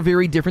who are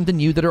very different than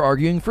you that are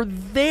arguing for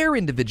their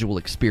individual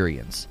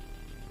experience.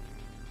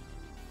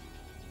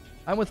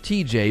 I'm with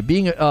TJ.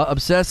 Being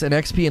obsessed in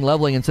XP and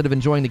leveling instead of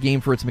enjoying the game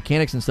for its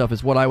mechanics and stuff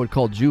is what I would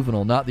call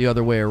juvenile, not the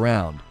other way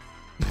around.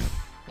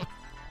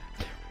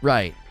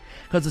 Right.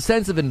 Because a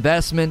sense of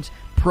investment,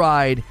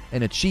 pride,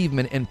 and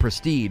achievement and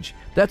prestige,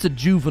 that's a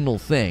juvenile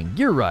thing.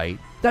 You're right.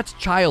 That's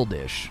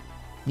childish.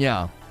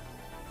 Yeah.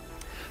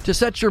 To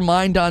set your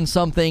mind on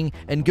something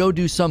and go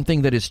do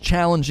something that is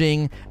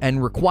challenging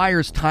and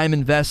requires time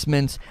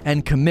investment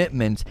and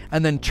commitment,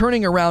 and then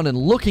turning around and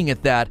looking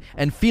at that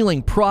and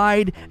feeling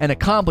pride and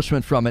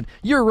accomplishment from it,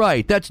 you're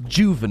right, that's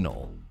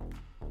juvenile.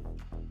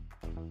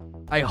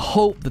 I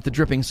hope that the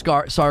dripping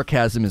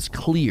sarcasm is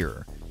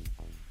clear.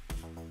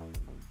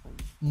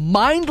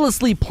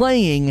 Mindlessly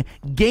playing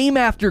game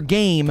after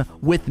game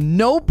with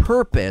no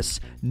purpose,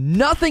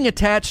 nothing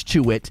attached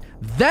to it,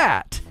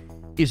 that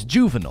is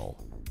juvenile.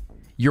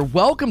 You're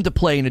welcome to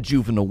play in a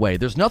juvenile way.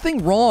 There's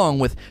nothing wrong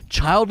with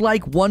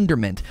childlike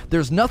wonderment.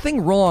 There's nothing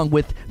wrong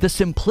with the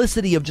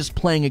simplicity of just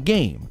playing a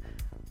game.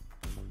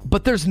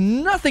 But there's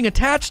nothing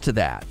attached to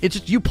that. It's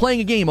just you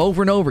playing a game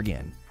over and over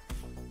again.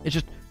 It's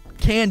just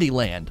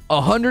Candyland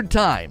 100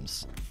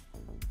 times.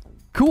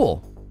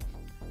 Cool.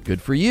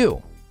 Good for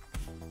you.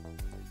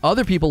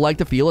 Other people like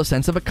to feel a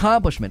sense of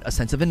accomplishment, a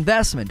sense of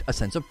investment, a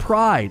sense of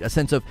pride, a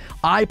sense of,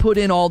 I put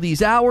in all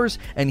these hours,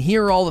 and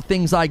here are all the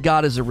things I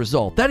got as a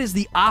result. That is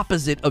the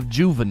opposite of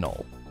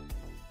juvenile.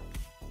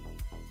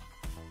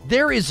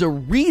 There is a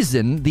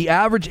reason the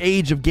average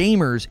age of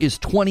gamers is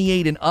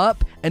 28 and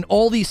up, and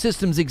all these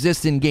systems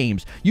exist in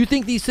games. You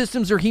think these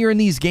systems are here in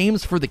these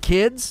games for the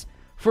kids?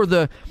 For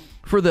the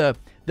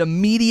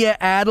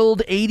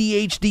media-addled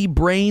ADHD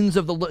brains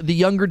of the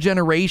younger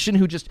generation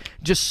who just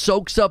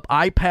soaks up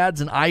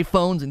iPads and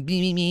iPhones and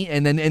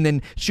and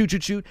then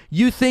shoot.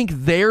 You think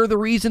they're the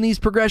reason these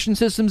progression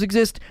systems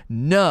exist?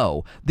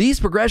 No. These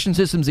progression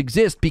systems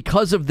exist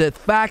because of the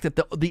fact that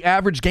the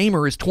average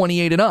gamer is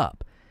 28 and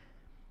up.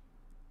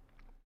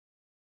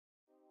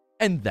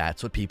 And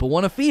that's what people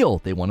want to feel.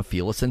 They want to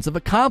feel a sense of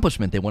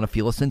accomplishment. They want to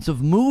feel a sense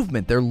of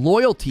movement. Their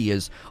loyalty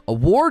is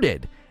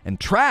awarded and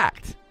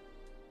tracked.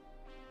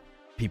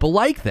 People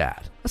like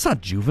that. That's not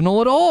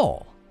juvenile at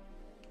all.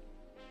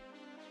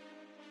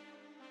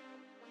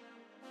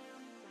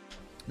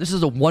 This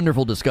is a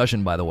wonderful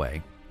discussion, by the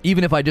way.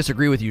 Even if I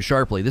disagree with you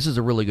sharply, this is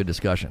a really good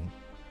discussion.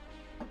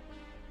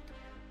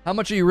 How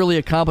much are you really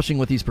accomplishing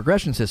with these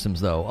progression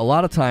systems, though? A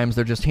lot of times,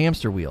 they're just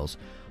hamster wheels.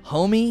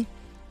 Homie,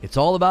 it's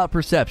all about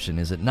perception,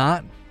 is it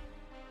not?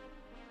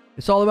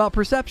 It's all about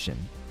perception.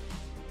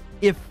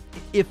 If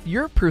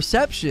your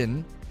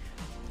perception...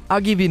 I'll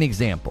give you an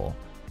example.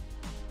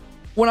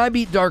 When I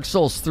beat Dark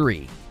Souls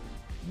 3,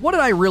 what did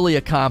I really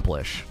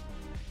accomplish?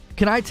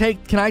 Can I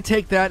take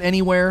that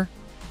anywhere?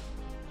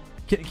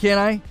 Can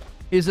I?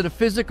 Is it a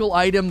physical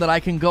item that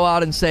I can go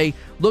out and say,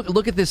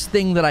 look at this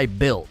thing that I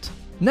built?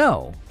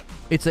 No.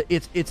 It's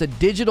a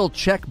digital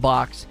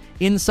checkbox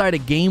inside a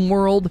game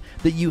world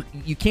that you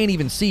can't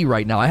even see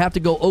right now. I have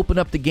to go open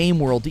up the game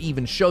world to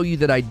even show you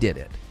that I did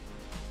it.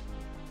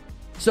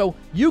 So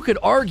you could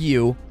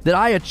argue that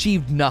I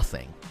achieved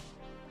nothing.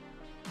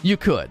 You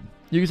could.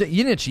 You can say, you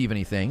didn't achieve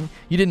anything.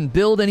 You didn't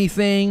build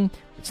anything.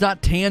 It's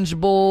not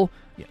tangible.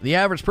 The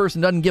average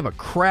person doesn't give a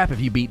crap if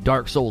you beat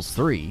Dark Souls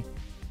 3.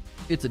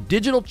 It's a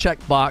digital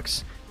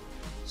checkbox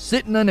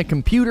sitting on a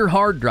computer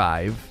hard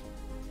drive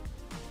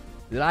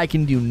that I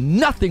can do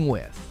nothing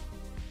with.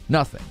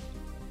 Nothing.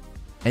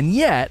 And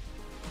yet,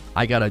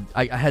 I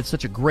had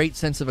such a great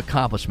sense of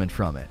accomplishment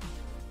from it.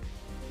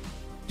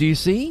 Do you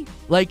see?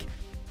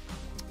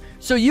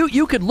 So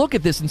you could look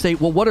at this and say,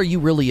 well, what are you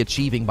really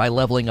achieving by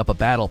leveling up a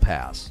battle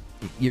pass?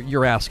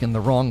 You're asking the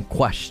wrong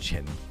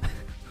question.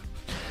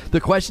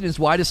 The question is,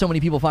 why do so many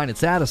people find it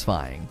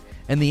satisfying?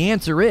 And the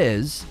answer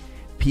is,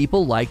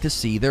 people like to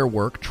see their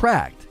work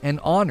tracked and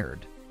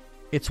honored.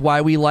 It's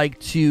why we like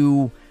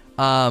to...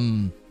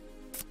 I'm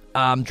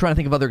trying to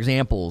think of other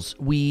examples.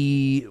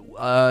 You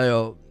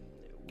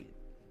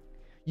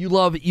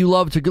love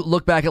to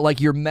look back at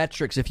your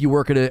metrics if you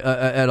work at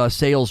a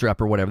sales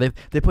rep or whatever.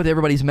 They put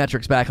everybody's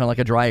metrics back on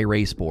a dry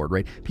erase board,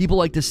 right? People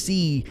like to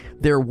see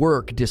their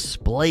work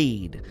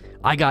displayed.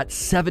 I got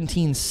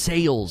 17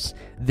 sales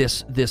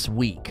this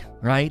week,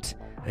 right?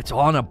 It's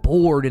on a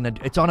board and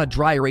it's on a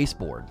dry erase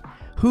board.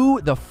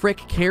 Who the frick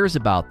cares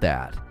about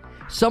that?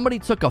 Somebody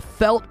took a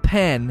felt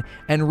pen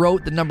and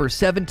wrote the number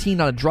 17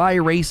 on a dry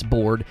erase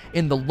board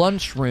in the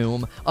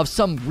lunchroom of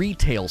some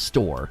retail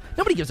store.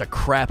 Nobody gives a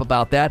crap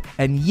about that,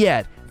 and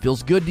yet,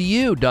 feels good to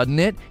you, doesn't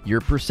it?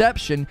 Your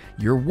perception,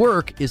 your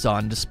work is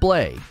on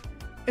display.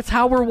 It's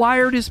how we're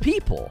wired as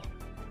people.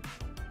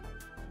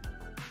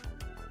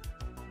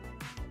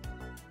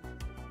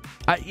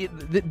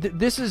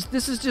 This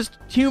is just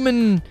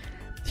human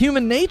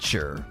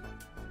nature.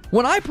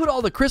 When I put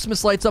all the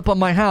Christmas lights up on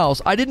my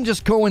house, I didn't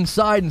just go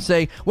inside and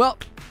say, well,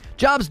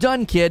 job's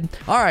done, kid.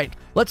 All right,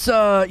 let's,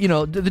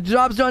 the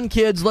job's done,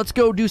 kids. Let's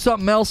go do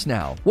something else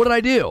now. What did I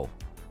do?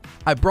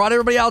 I brought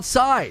everybody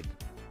outside.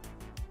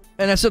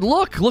 And I said,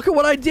 look at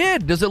what I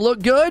did. Does it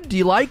look good? Do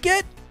you like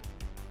it?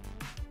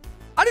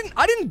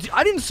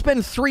 I didn't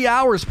spend 3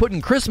 hours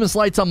putting Christmas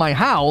lights on my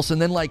house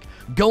and then like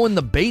go in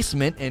the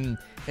basement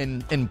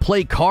and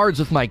play cards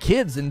with my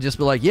kids and just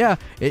be like, yeah,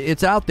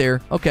 it's out there.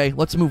 Okay,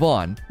 let's move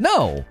on.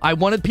 No, I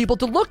wanted people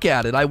to look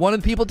at it. I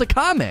wanted people to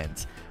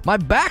comment. My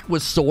back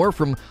was sore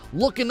from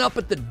looking up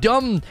at the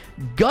dumb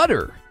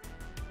gutter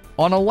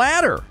on a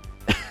ladder.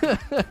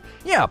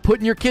 Yeah,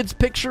 putting your kid's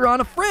picture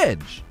on a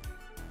fridge.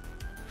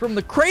 From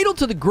the cradle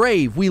to the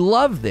grave, we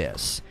love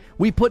this.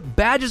 We put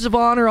badges of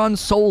honor on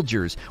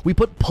soldiers. We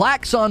put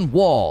plaques on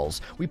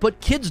walls. We put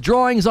kids'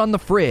 drawings on the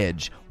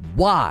fridge.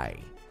 Why?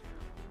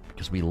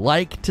 Because we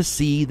like to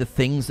see the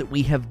things that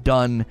we have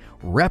done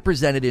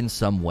represented in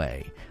some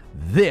way.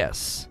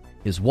 This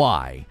is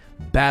why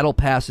battle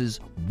passes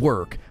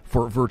work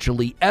for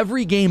virtually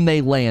every game they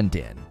land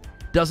in.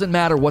 Doesn't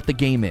matter what the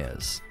game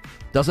is.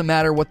 Doesn't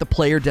matter what the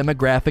player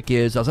demographic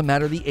is. Doesn't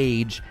matter the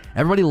age.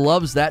 Everybody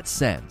loves that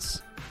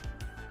sense.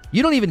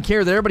 You don't even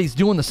care that everybody's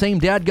doing the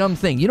same dadgum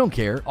thing. You don't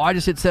care. Oh, I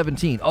just hit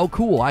 17. Oh,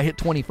 cool. I hit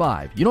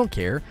 25. You don't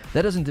care.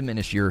 That doesn't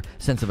diminish your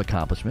sense of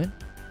accomplishment.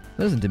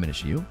 That doesn't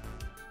diminish you.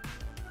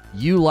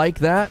 You like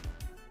that?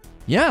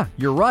 Yeah,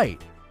 you're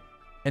right.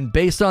 And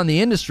based on the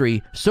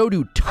industry, so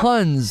do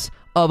tons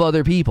of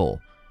other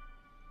people.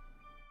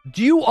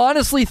 Do you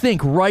honestly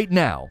think right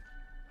now,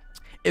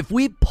 if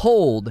we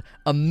polled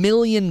 1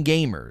 million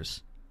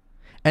gamers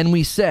and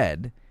we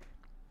said,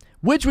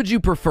 which would you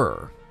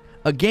prefer?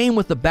 A game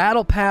with the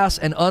battle pass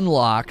and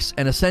unlocks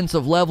and a sense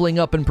of leveling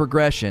up and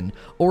progression,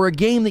 or a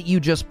game that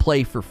you just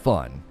play for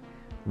fun?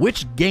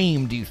 Which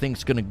game do you think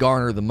is going to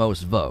garner the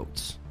most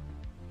votes?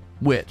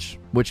 Which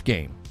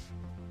game?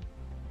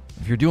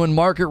 If you're doing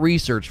market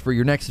research for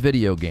your next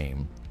video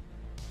game,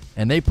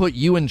 and they put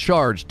you in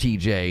charge,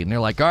 TJ, and they're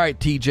like, all right,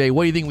 TJ,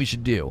 what do you think we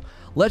should do?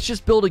 Let's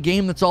just build a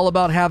game that's all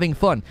about having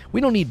fun.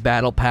 We don't need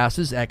battle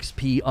passes,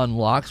 XP,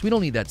 unlocks. We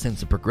don't need that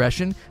sense of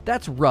progression.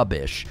 That's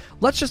rubbish.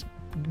 Let's just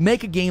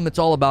make a game that's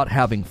all about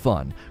having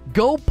fun.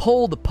 Go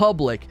poll the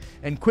public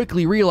and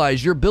quickly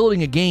realize you're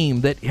building a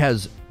game that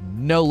has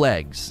no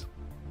legs.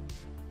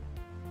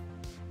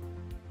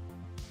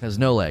 Has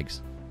no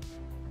legs.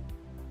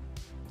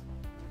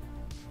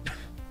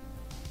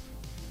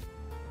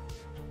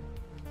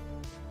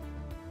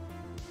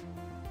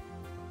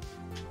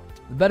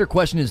 The better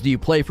question is, do you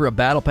play for a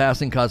battle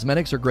pass and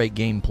cosmetics or great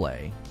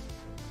gameplay?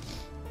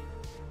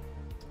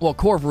 Well,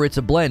 Corver, it's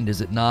a blend, is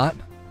it not?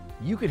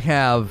 You could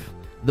have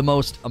the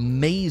most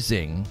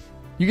amazing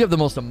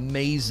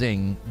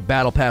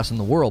battle pass in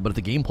the world, but if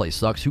the gameplay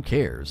sucks, who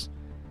cares?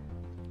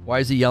 Why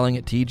is he yelling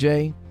at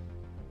TJ?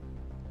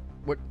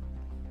 What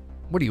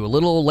are you, a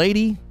little old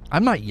lady?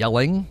 I'm not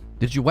yelling.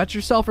 Did you wet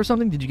yourself or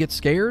something? Did you get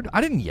scared?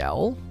 I didn't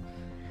yell.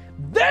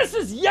 This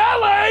is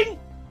yelling!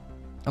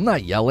 I'm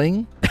not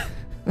yelling.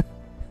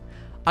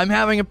 I'm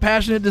having a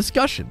passionate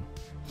discussion.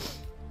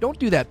 Don't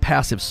do that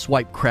passive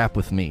swipe crap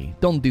with me.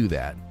 Don't do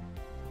that.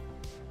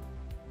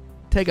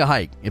 Take a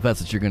hike if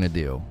that's what you're going to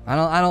do. I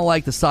don't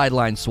like the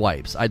sideline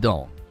swipes. I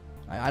don't.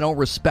 I don't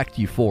respect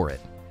you for it.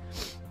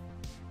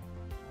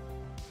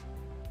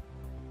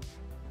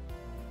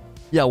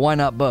 Yeah, why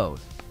not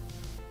both?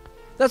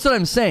 That's what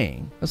I'm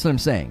saying.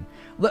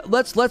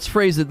 Let's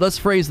phrase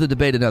the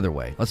debate another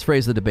way.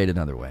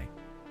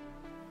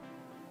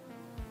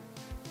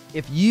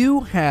 If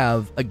you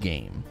have a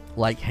game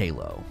like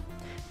Halo,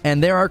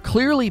 and there are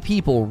clearly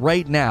people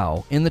right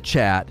now in the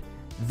chat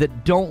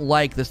that don't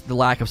like the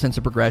lack of sense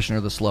of progression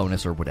or the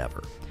slowness or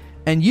whatever,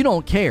 and you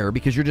don't care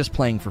because you're just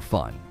playing for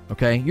fun,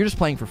 okay? You're just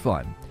playing for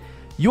fun.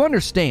 You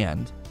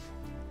understand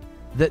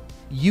that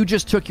you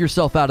just took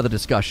yourself out of the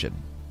discussion.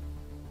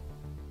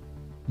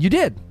 You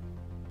did.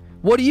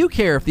 What do you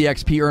care if the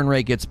XP earn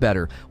rate gets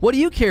better? What do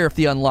you care if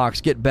the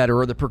unlocks get better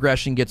or the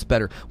progression gets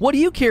better? What do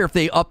you care if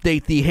they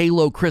update the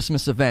Halo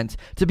Christmas event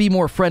to be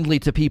more friendly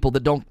to people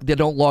that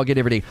don't log in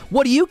every day?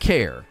 What do you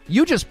care?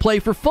 You just play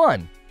for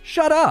fun.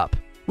 Shut up.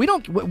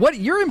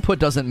 Your input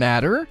doesn't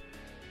matter.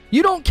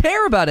 You don't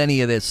care about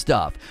any of this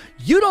stuff.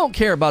 You don't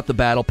care about the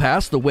battle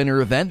pass, the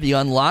winter event, the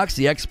unlocks,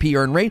 the XP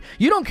earn rate.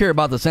 You don't care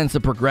about the sense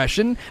of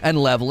progression and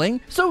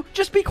leveling. So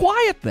just be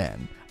quiet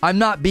then. I'm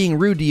not being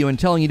rude to you and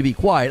telling you to be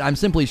quiet. I'm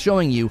simply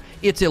showing you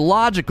it's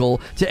illogical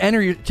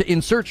to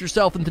insert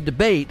yourself into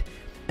debate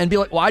and be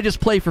like, well, I just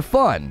play for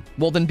fun.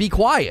 Well, then be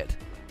quiet.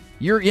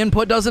 Your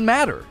input doesn't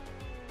matter.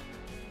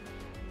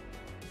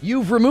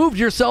 You've removed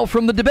yourself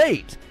from the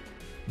debate.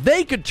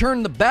 They could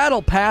turn the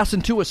battle pass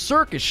into a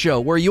circus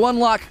show where you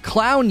unlock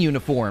clown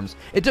uniforms.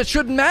 It just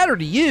shouldn't matter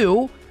to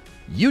you.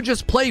 You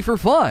just play for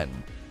fun.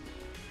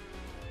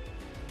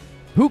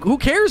 Who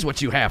cares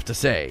what you have to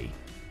say?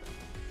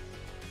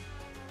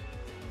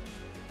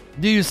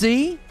 Do you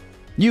see?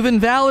 You've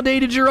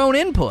invalidated your own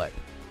input.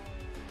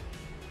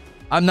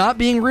 I'm not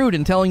being rude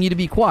and telling you to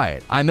be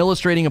quiet. I'm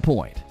illustrating a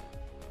point.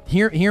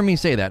 Hear me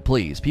say that,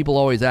 please. People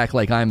always act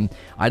like I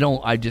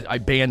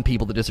ban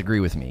people that disagree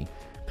with me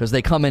because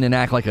they come in and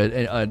act like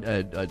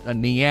a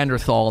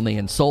Neanderthal and they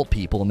insult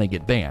people and they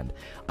get banned.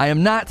 I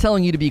am not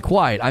telling you to be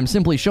quiet. I'm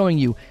simply showing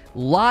you,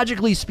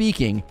 logically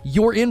speaking,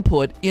 your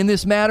input in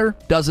this matter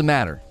doesn't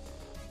matter.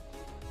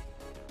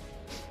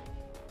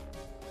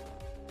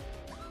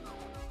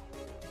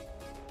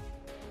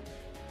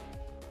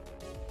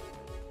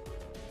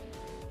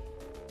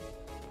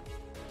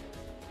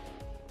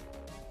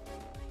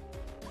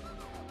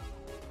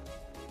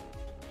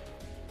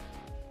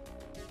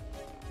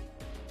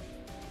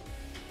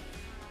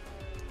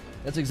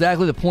 That's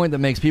exactly the point that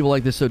makes people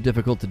like this so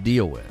difficult to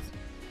deal with.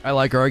 I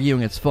like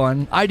arguing. It's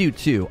fun. I do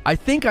too. I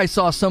think I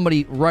saw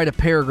somebody write a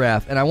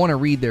paragraph, and I want to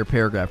read their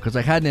paragraph because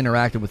I hadn't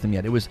interacted with them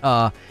yet. It was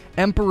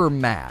Emperor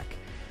Mac.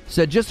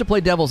 Said, just to play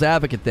devil's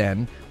advocate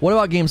then, what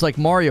about games like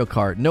Mario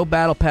Kart? No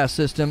battle pass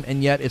system,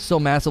 and yet it's so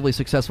massively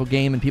successful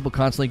game, and people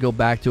constantly go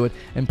back to it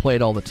and play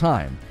it all the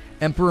time.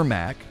 Emperor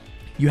Mac,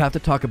 you have to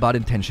talk about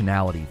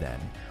intentionality then.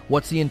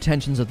 What's the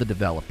intentions of the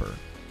developer?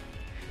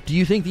 Do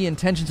you think the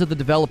intentions of the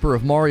developer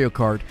of Mario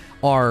Kart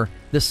are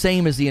the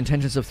same as the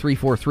intentions of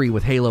 343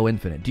 with Halo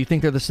Infinite? Do you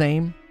think they're the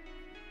same?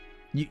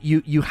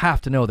 You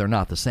have to know they're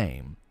not the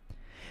same.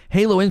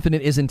 Halo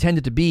Infinite is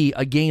intended to be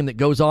a game that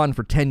goes on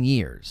for 10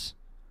 years.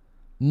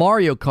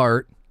 Mario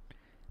Kart,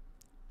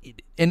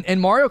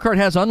 and Mario Kart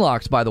has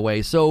unlocks, by the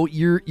way, so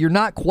you're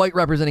not quite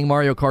representing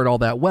Mario Kart all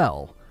that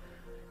well.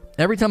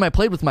 Every time I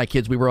played with my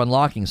kids, we were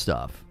unlocking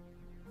stuff.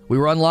 We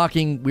were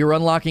unlocking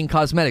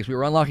cosmetics. We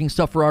were unlocking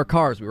stuff for our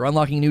cars. We were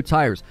unlocking new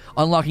tires,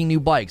 unlocking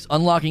new bikes,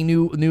 unlocking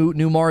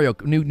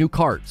new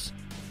carts.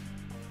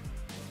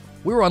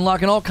 We were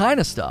unlocking all kind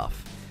of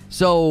stuff.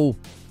 So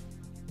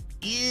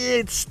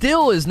it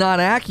still is not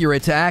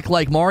accurate to act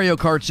like Mario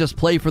Kart's just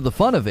play for the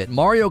fun of it.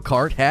 Mario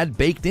Kart had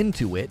baked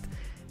into it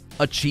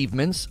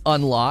achievements,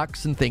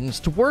 unlocks, and things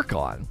to work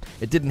on.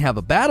 It didn't have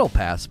a battle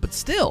pass, but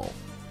still.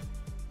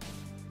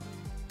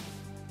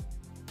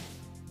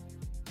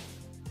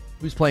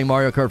 Who's playing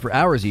Mario Kart for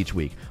hours each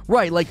week?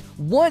 Right, like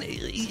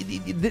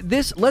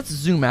let's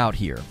zoom out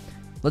here.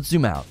 Let's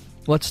zoom out.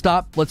 Let's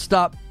stop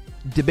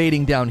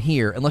debating down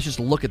here and let's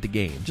just look at the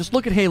game. Just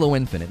look at Halo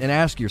Infinite and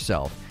ask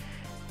yourself,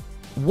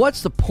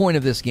 what's the point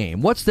of this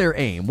game? What's their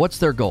aim? What's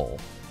their goal?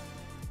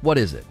 What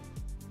is it?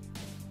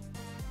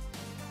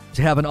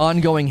 To have an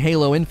ongoing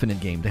Halo Infinite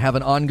game, to have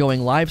an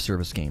ongoing live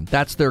service game.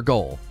 That's their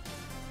goal.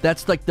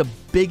 That's like the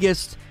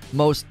biggest,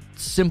 most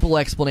simple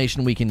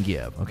explanation we can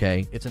give,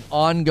 okay? It's an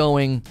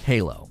ongoing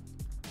Halo.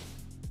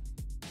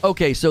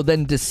 Okay, so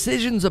then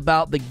decisions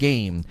about the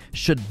game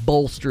should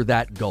bolster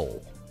that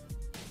goal.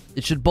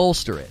 It should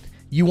bolster it.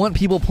 You want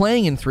people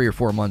playing in 3 or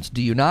 4 months,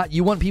 do you not?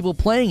 You want people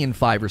playing in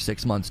 5 or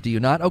 6 months, do you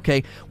not?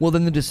 Okay, well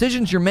then the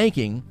decisions you're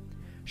making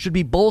should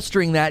be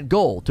bolstering that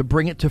goal to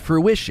bring it to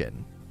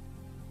fruition.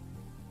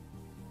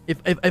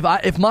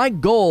 If my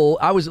goal,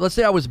 let's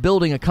say I was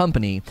building a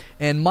company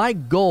and my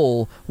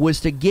goal was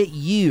to get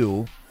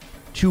you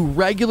to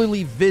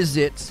regularly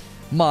visit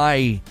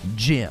my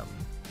gym.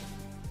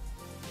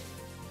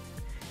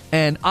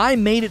 And I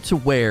made it to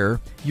where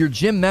your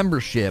gym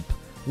membership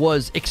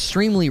was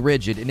extremely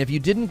rigid, and if you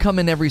didn't come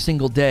in every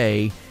single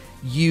day,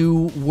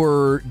 you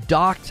were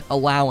docked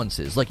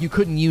allowances. Like you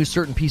couldn't use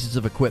certain pieces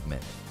of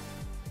equipment.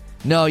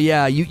 No,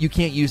 yeah, you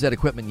can't use that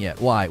equipment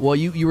yet. Why? Well,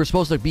 you were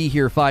supposed to be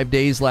here 5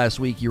 days last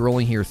week. You were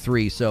only here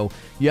 3, so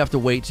you have to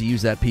wait to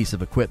use that piece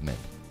of equipment.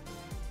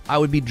 I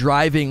would be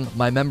driving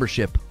my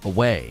membership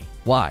away.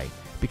 Why?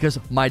 Because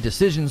my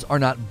decisions are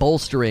not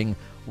bolstering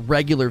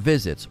regular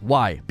visits.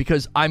 Why?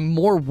 Because I'm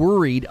more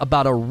worried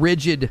about a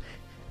rigid,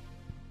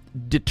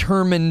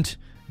 determined,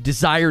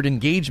 desired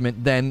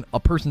engagement than a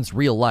person's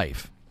real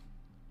life.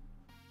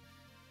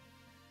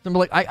 I'm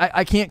like,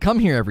 I can't come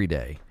here every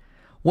day.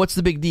 What's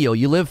the big deal?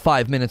 You live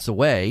 5 minutes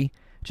away.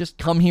 Just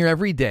come here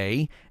every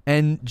day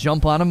and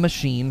jump on a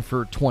machine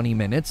for 20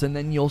 minutes, and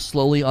then you'll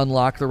slowly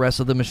unlock the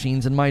rest of the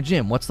machines in my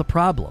gym. What's the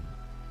problem?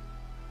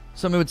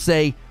 Somebody would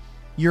say,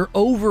 you're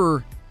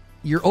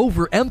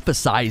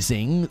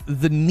overemphasizing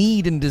the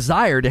need and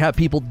desire to have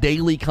people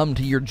daily come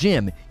to your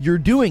gym. You're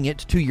doing it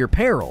to your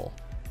peril.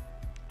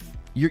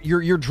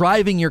 You're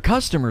driving your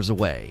customers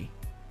away.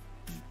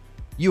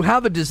 You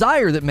have a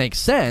desire that makes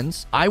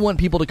sense. I want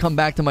people to come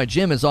back to my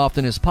gym as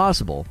often as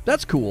possible.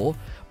 That's cool,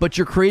 but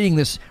you're creating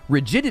this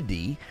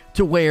rigidity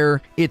to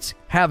where it's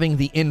having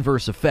the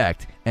inverse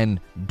effect and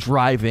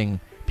driving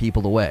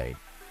people away.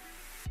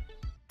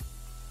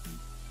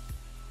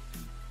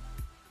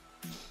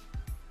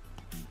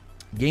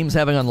 Games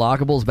having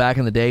unlockables back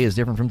in the day is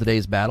different from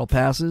today's battle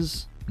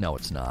passes? No,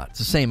 it's not. It's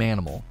the same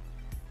animal.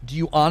 Do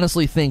you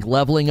honestly think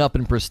leveling up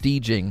and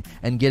prestiging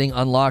and getting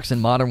unlocks in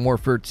Modern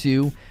Warfare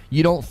 2,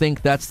 you don't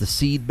think that's the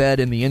seedbed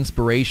and the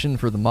inspiration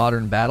for the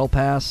modern battle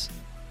pass?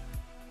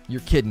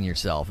 You're kidding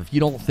yourself if you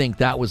don't think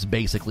that was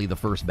basically the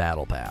first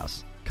battle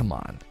pass. Come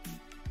on.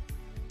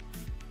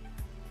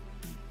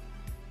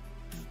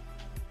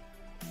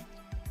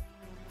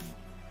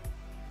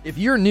 If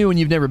you're new and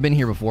you've never been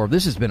here before,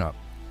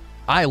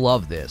 I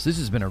love this. This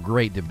has been a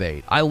great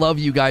debate. I love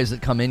you guys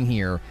that come in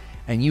here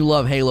and you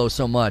love Halo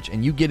so much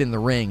and you get in the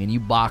ring and you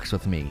box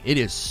with me. It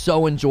is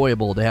so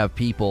enjoyable to have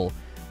people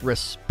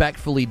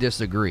respectfully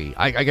disagree.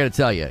 I got to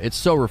tell you, it's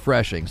so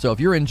refreshing. So if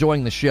you're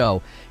enjoying the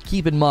show,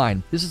 keep in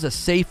mind, this is a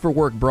safe for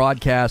work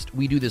broadcast.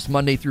 We do this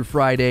Monday through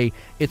Friday.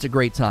 It's a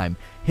great time.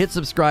 Hit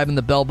subscribe and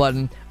the bell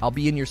button. I'll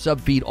be in your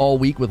sub feed all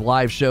week with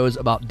live shows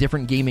about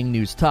different gaming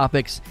news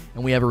topics,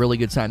 and we have a really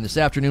good time. This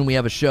afternoon, we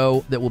have a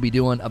show that we'll be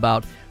doing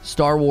about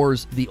Star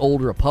Wars: The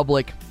Old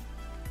Republic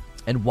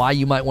and why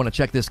you might want to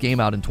check this game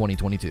out in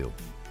 2022.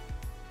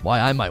 Why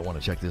I might want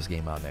to check this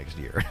game out next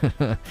year.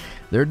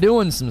 They're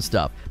doing some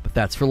stuff, but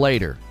that's for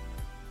later.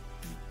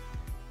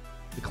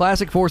 The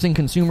classic forcing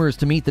consumers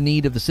to meet the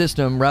need of the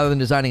system rather than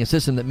designing a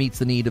system that meets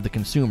the need of the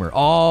consumer.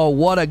 Oh,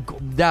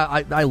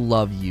 I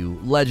love you.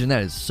 Legend,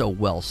 that is so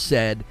well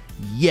said.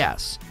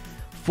 Yes.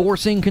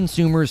 Forcing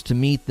consumers to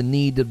meet the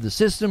need of the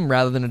system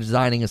rather than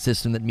designing a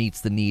system that meets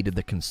the need of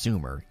the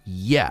consumer.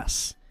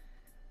 Yes.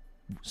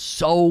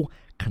 So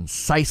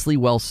concisely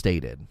well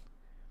stated.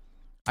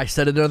 I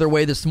said it another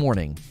way this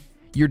morning.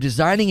 You're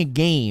designing a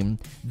game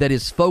that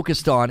is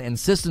focused on, and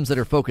systems that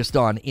are focused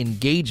on,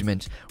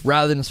 engagement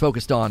rather than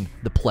focused on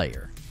the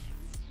player.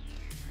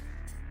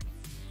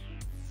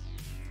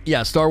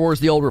 Yeah, Star Wars: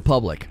 The Old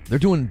Republic. They're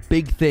doing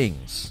big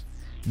things.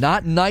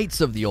 Not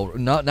Knights of the Old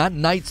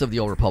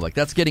Republic.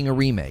 That's getting a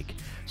remake.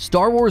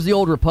 Star Wars: The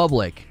Old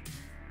Republic.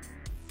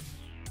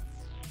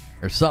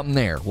 There's something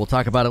there. We'll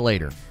talk about it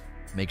later.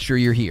 Make sure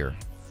you're here.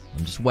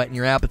 I'm just whetting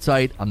your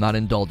appetite. I'm not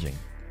indulging.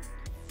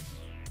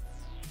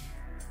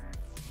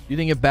 Do you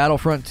think if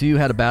Battlefront 2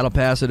 had a battle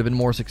pass, it would have been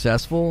more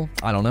successful?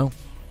 I don't know.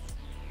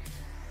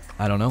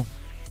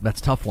 That's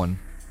a tough one.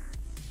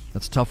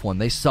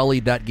 They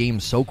sullied that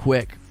game so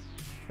quick.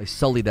 They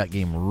sullied that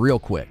game real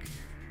quick.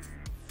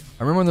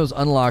 I remember when those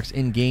unlocks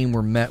in-game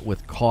were met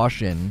with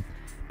caution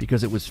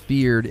because it was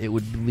feared it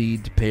would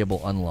lead to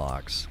payable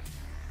unlocks.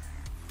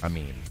 I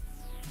mean,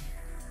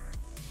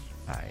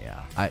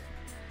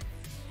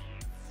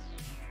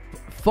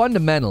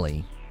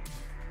 fundamentally,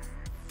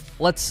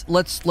 let's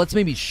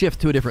maybe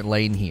shift to a different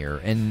lane here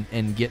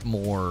and get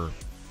more,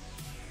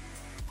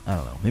 I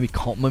don't know, maybe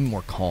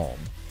more calm.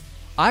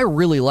 I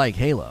really like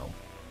Halo.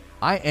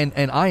 I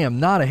am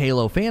not a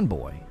Halo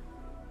fanboy.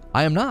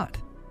 I am not.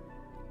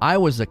 I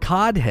was a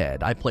COD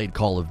head. I played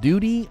Call of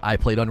Duty. I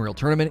played Unreal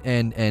Tournament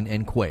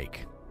and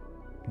Quake.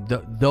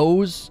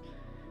 Those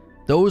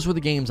were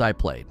the games I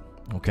played.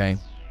 Okay,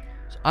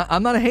 so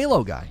I'm not a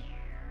Halo guy,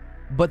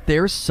 but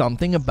there's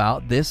something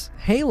about this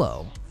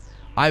Halo.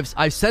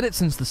 I've said it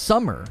since the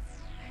summer.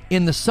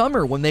 In the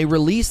summer, when they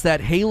released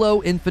that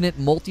Halo Infinite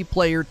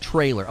multiplayer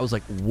trailer, I was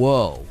like,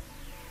 whoa,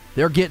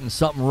 they're getting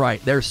something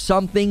right. There's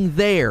something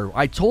there.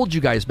 I told you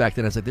guys back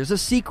then, I said, there's a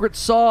secret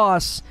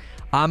sauce.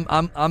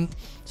 Something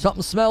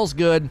smells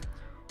good.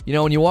 You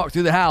know, when you walk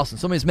through the house and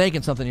somebody's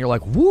making something, you're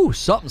like, woo,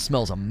 something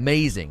smells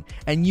amazing.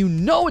 And you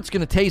know it's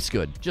going to taste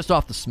good just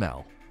off the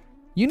smell.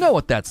 You know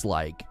what that's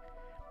like.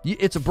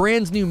 It's a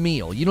brand new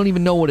meal. You don't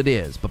even know what it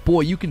is. But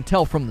boy, you can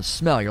tell from the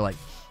smell. You're like,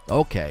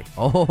 okay,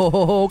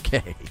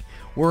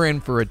 we're in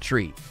for a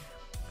treat.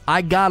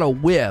 I got a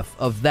whiff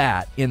of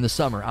that in the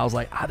summer. I was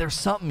like, there's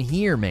something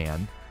here,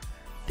 man.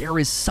 There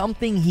is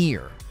something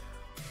here.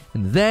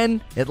 And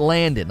then it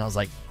landed, and I was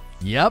like,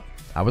 yep,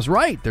 I was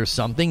right. There's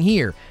something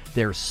here.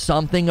 There's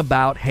something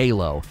about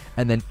Halo.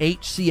 And then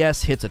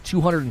HCS hits a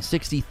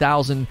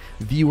 260,000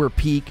 viewer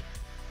peak.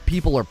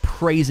 People are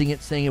praising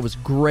it, saying it was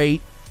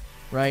great.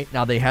 Right?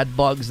 Now, they had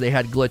bugs, they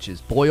had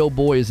glitches. Boy, oh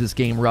boy, is this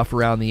game rough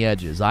around the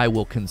edges. I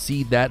will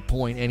concede that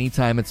point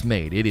anytime it's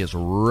made. It is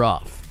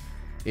rough.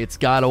 It's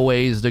got a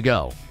ways to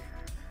go.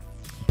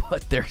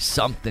 But there's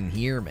something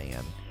here,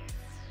 man.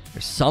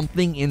 There's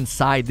something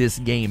inside this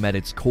game at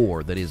its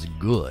core that is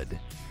good.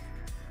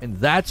 And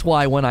that's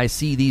why when I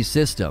see these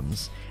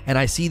systems and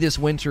I see this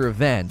winter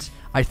event,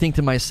 I think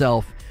to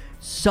myself,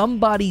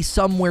 somebody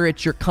somewhere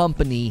at your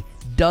company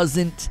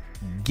doesn't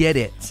get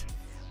it.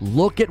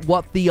 Look at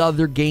what the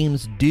other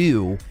games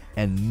do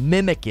and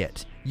mimic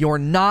it. You're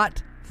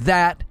not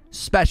that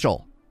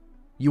special.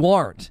 You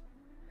aren't.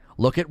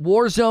 Look at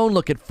Warzone,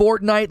 look at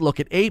Fortnite, look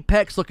at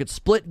Apex, look at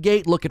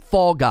Splitgate, look at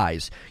Fall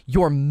Guys.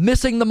 You're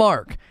missing the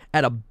mark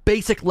at a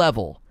basic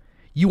level.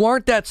 You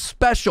aren't that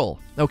special,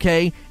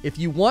 okay? If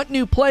you want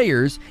new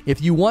players, if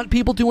you want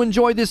people to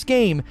enjoy this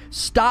game,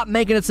 stop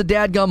making it so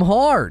dadgum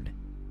hard.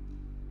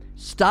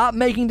 Stop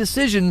making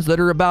decisions that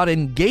are about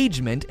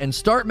engagement and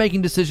start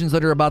making decisions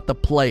that are about the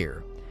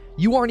player.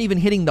 You aren't even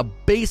hitting the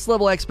base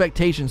level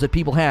expectations that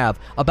people have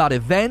about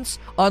events,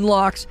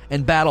 unlocks,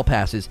 and battle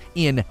passes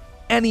in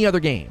any other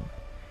game.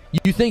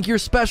 You think you're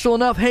special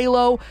enough,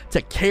 Halo,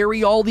 to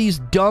carry all these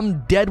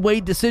dumb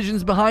deadweight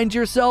decisions behind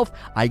yourself?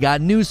 I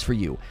got news for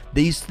you.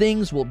 These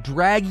things will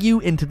drag you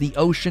into the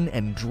ocean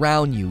and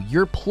drown you.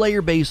 Your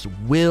player base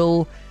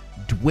will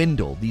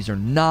dwindle. These are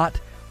not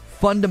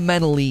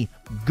fundamentally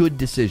good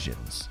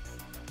decisions.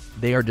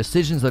 They are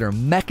decisions that are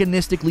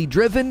mechanistically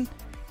driven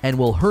and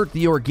will hurt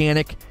the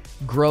organic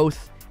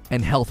growth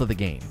and health of the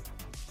game.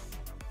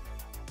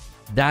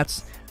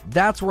 That's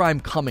where I'm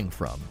coming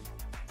from.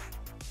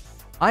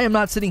 I am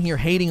not sitting here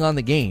hating on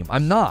the game.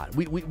 I'm not.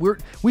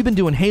 We've been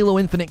doing Halo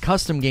Infinite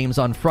custom games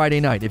on Friday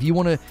night. If you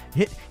want to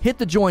hit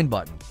the join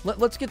button.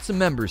 Let's get some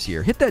members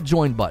here. Hit that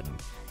join button.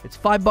 It's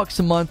 $5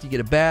 a month. You get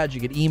a badge.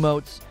 You get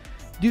emotes.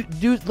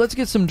 Let's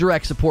get some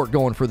direct support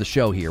going for the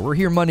show here. We're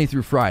here Monday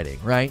through Friday,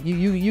 right?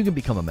 You can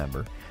become a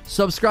member.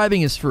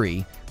 Subscribing is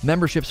free.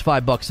 Membership's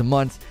 $5 a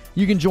month.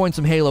 You can join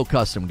some Halo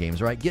custom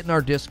games, right? Get in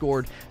our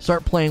Discord.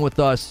 Start playing with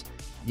us.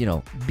 You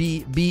know,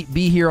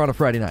 be here on a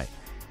Friday night.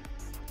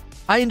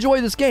 I enjoy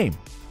this game.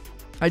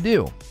 I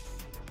do.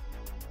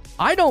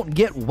 I don't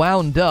get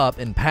wound up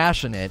and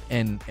passionate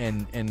and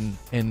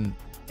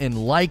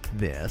like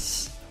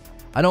this.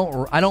 I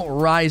don't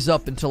rise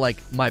up into like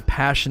my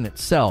passionate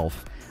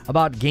self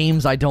about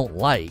games I don't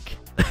like.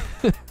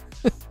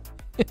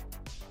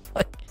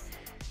 Like,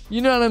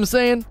 you know what I'm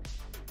saying?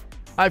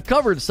 I've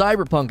covered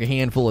Cyberpunk a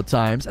handful of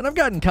times, and I've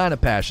gotten kind of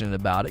passionate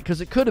about it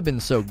because it could have been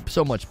so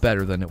much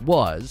better than it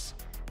was.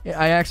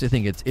 I actually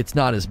think it's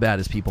not as bad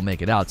as people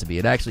make it out to be.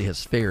 It actually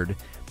has fared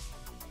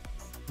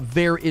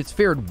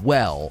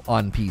well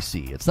on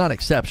PC. It's not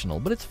exceptional,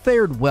 but it's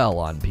fared well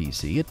on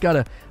PC. It got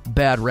a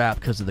bad rap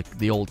because of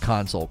the old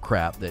console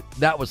crap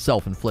that was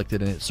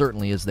self-inflicted, and it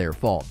certainly is their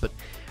fault. But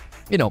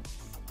you know,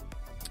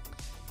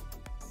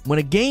 when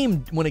a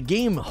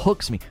game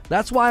hooks me,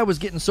 that's why I was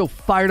getting so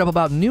fired up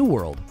about New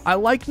World. I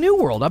like New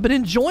World. I've been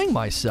enjoying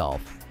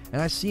myself,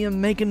 and I see him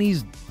making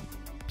these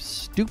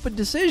stupid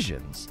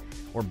decisions,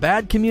 or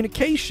bad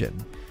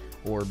communication,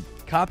 or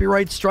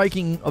copyright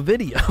striking a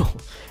video.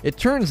 It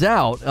turns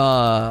out,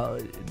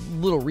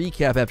 little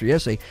recap after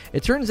yesterday,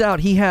 it turns out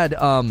he had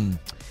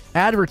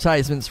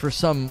advertisements for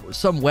some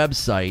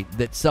website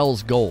that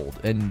sells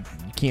gold, and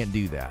you can't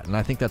do that. And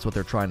I think that's what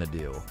they're trying to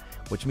do,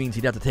 which means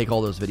he'd have to take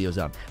all those videos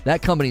down.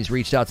 That company's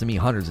reached out to me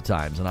hundreds of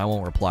times, and I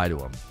won't reply to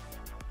them.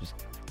 Just,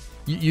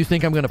 you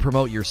think I'm going to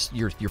promote your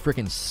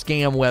freaking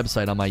scam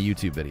website on my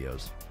YouTube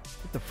videos?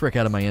 Get the frick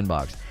out of my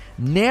inbox.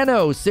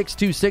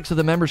 Nano626 of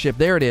the membership.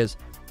 There it is.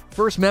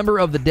 First member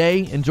of the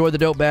day. Enjoy the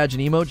dope badge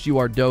and emotes. You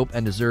are dope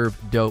and deserve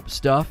dope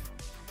stuff.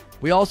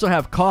 We also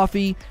have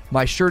coffee.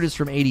 My shirt is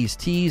from 80s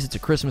Tees. It's a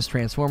Christmas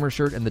Transformer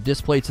shirt, and the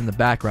Displate's in the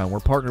background.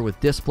 We're partnered with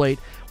Displate.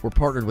 We're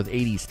partnered with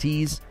 80s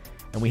Tees,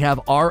 and we have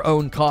our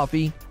own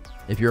coffee.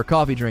 If you're a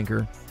coffee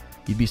drinker,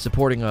 you'd be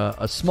supporting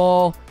a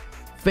small,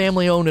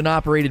 family-owned and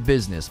operated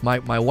business. My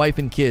wife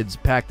and kids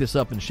pack this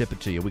up and ship it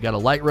to you. We got a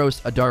light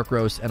roast, a dark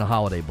roast, and a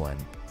holiday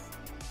blend.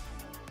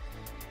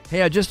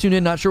 Hey, I just tuned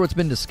in, not sure what's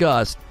been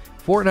discussed.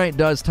 Fortnite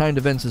does timed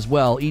events as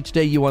well. Each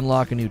day you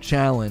unlock a new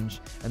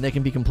challenge, and they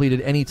can be completed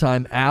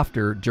anytime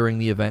after during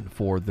the event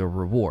for the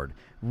reward.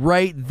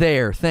 Right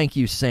there. Thank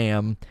you,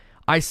 Sam.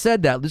 I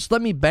said that. Just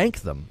let me bank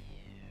them.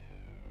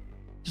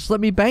 Just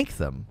let me bank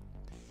them.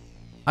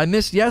 I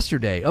missed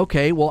yesterday.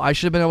 Okay, well, I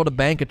should have been able to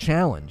bank a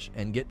challenge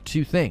and get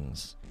 2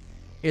 things.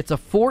 It's a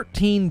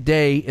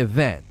 14-day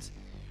event,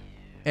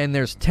 and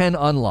there's 10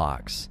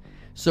 unlocks.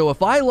 So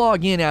if I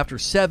log in after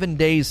 7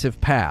 days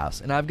have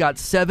passed and I've got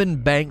 7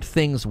 banked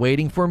things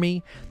waiting for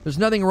me, there's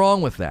nothing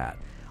wrong with that.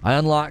 I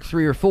unlock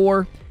 3 or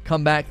 4,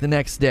 come back the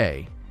next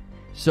day.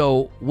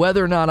 So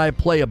whether or not I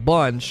play a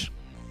bunch,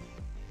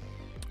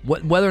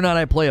 on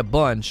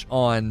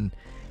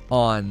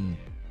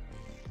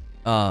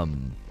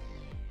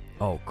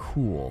oh,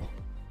 cool.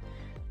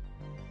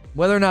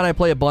 Whether or not I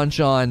play a bunch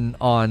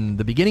on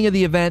the beginning of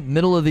the event,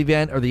 middle of the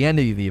event, or the end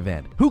of the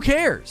event, who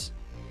cares?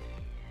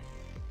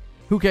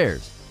 Who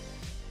cares?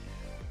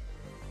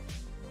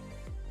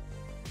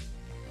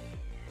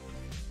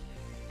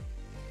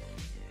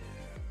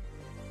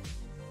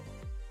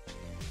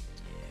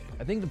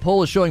 I think the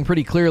poll is showing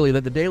pretty clearly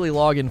that the daily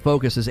login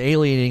focus is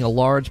alienating a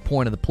large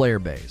point of the player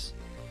base.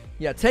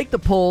 Yeah, take the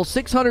poll,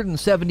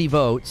 670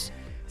 votes.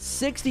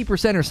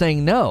 60% are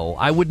saying no,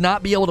 I would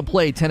not be able to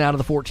play 10 out of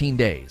the 14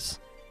 days.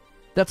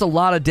 That's a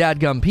lot of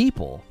dadgum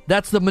people.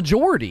 That's the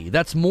majority.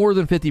 That's more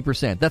than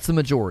 50%. That's the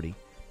majority.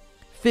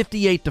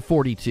 58 to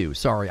 42.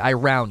 Sorry, I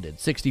rounded.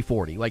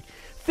 60-40. Like,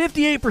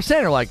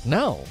 58% are like,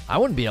 no, I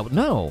wouldn't be able to.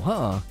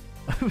 No,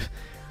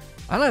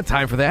 I don't have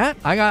time for that.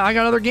 I got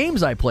other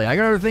games I play. I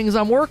got other things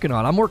I'm working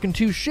on. I'm working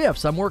 2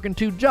 shifts. I'm working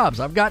 2 jobs.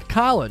 I've got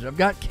college. I've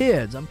got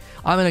kids. I'm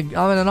in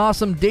an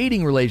awesome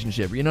dating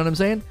relationship. You know what I'm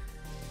saying?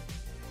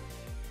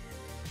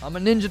 I'm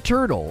a Ninja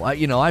Turtle.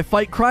 I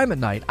fight crime at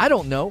night. I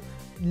don't know.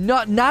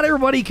 Not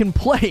everybody can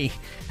play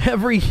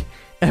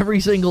every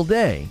single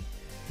day.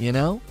 You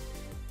know?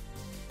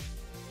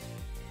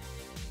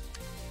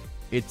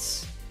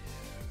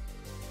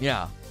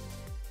 Yeah.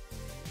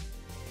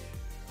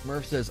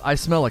 Murph says, I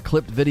smell a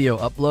clipped video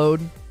upload.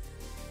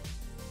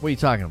 What are you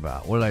talking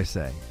about? What did I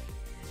say?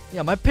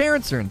 Yeah, my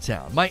parents are in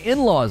town. My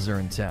in-laws are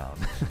in town.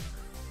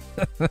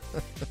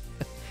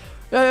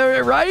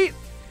 Right?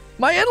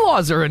 My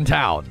in-laws are in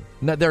town.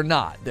 No, they're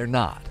not. They're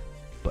not.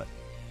 But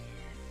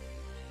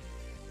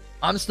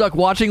I'm stuck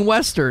watching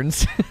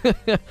Westerns.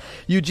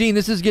 Eugene,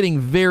 this is getting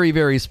very,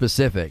 very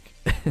specific.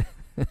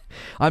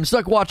 I'm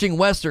stuck watching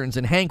Westerns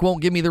and Hank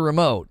won't give me the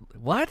remote.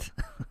 What?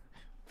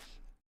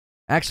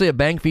 Actually, a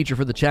bank feature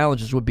for the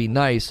challenges would be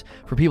nice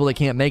for people that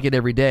can't make it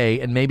every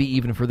day, and maybe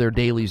even for their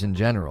dailies in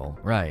general.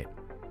 Right.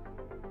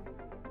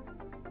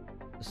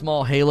 A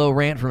small Halo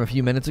rant from a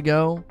few minutes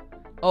ago.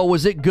 Oh,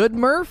 was it good,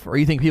 Murph? Or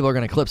you think people are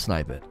going to clip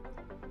snipe it?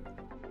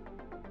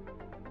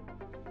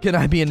 Can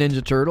I be a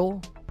Ninja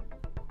Turtle?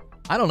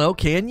 I don't know.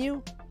 Can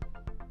you?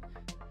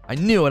 I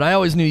knew it. I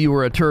always knew you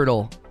were a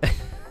turtle.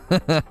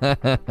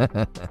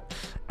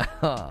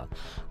 Oh,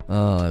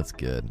 that's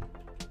good.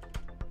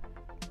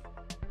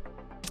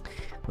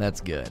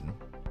 That's good.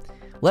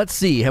 Let's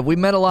see. Have we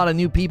met a lot of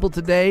new people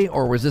today,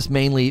 or was this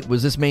mainly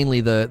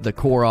the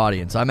core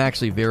audience? I'm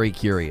actually very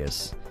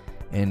curious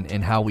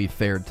in how we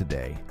fared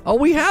today. Oh,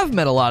 we have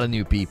met a lot of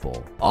new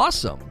people.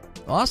 Awesome.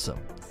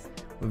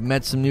 We've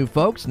met some new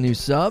folks, new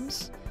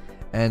subs,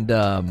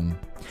 and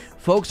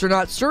folks are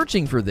not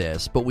searching for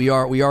this, but we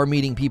are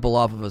meeting people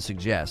off of a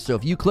suggest. So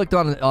if you clicked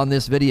on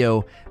this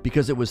video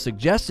because it was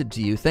suggested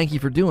to you, thank you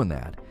for doing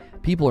that.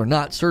 People are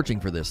not searching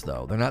for this,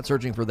 though. They're not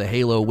searching for the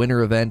Halo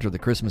winter event or the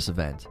Christmas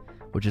event,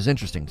 which is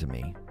interesting to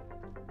me.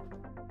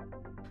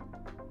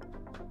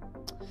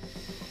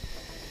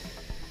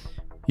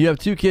 You have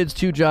 2 kids,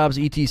 2 jobs,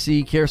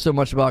 etc. Care so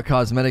much about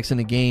cosmetics in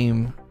a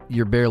game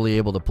you're barely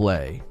able to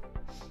play.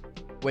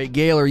 Wait,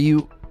 Gail, are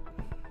you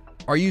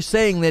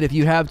saying that if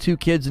you have 2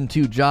 kids and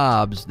 2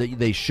 jobs that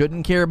they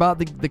shouldn't care about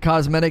the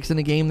cosmetics in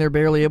a game they're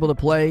barely able to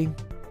play?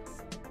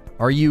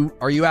 Are you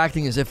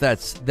acting as if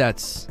that's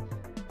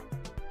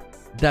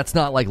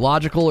not like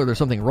logical, or there's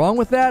something wrong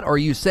with that? Or are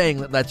you saying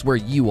that that's where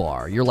you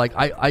are? You're like,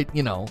 I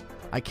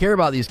care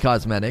about these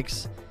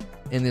cosmetics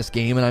in this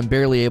game and I'm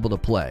barely able to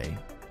play.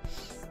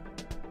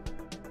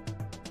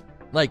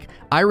 Like,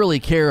 I really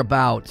care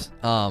about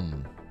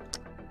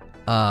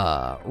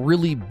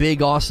really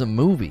big, awesome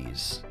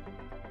movies,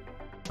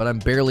 but I'm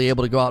barely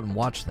able to go out and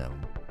watch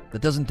them.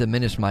 That doesn't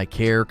diminish my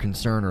care,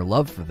 concern, or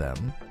love for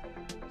them.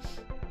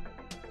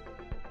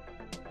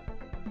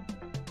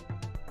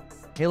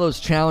 Halo's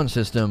challenge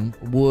system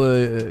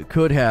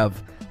could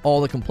have all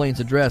the complaints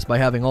addressed by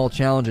having all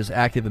challenges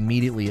active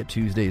immediately at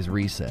Tuesday's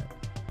reset.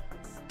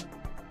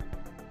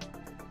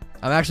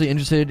 I'm actually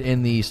interested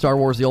in the Star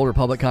Wars The Old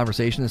Republic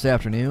conversation this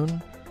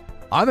afternoon.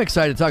 I'm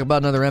excited to talk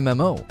about another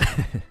MMO.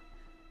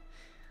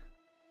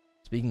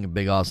 Speaking of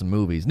big awesome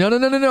movies. No.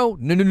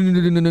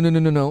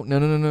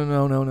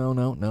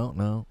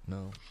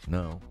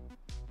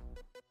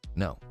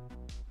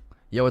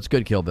 Yo, what's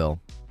good, Kill Bill?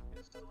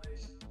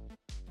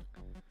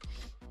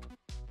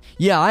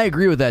 Yeah, I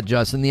agree with that,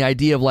 Justin. The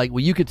idea of like, well,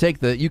 you could take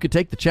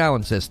the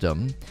challenge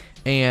system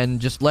and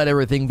just let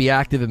everything be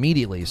active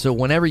immediately. So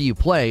whenever you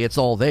play, it's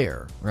all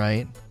there,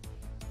 right?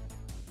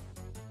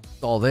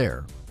 It's all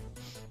there.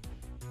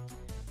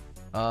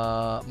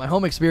 My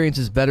home experience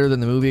is better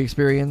than the movie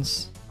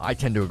experience. I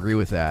tend to agree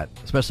with that,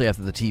 especially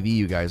after the TV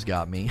you guys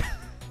got me.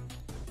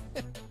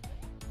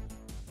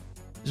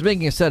 Just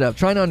making a setup,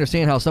 trying to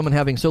understand how someone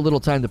having so little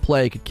time to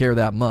play could care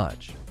that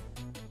much.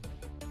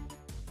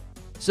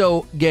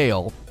 So,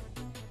 Gail,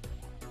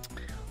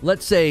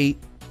 let's say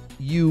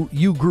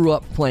you grew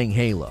up playing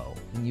Halo,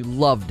 and you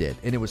loved it,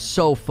 and it was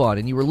so fun,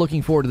 and you were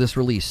looking forward to this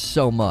release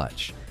so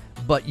much,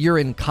 but you're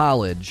in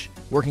college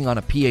working on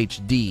a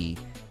PhD,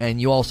 and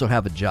you also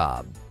have a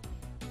job.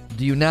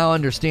 Do you now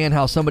understand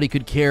how somebody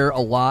could care a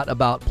lot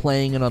about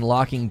playing and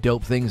unlocking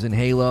dope things in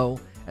Halo,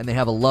 and they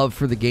have a love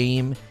for the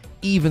game,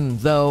 even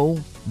though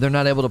they're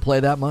not able to play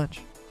that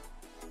much?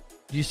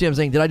 Do you see what I'm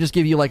saying? Did I just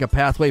give you like a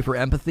pathway for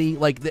empathy?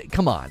 Like,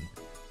 come on.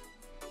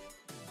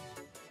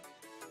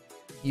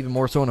 Even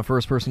more so in a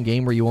first-person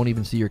game where you won't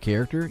even see your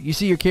character? You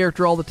see your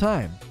character all the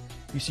time.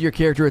 You see your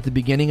character at the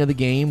beginning of the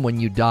game when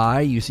you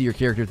die. You see your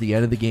character at the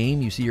end of the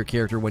game. You see your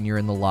character when you're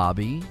in the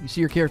lobby. You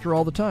see your character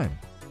all the time.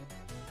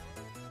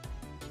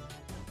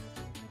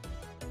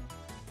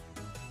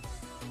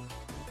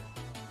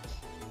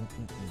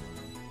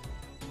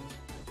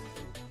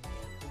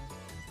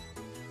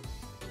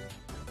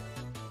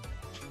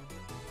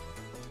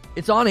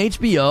 It's on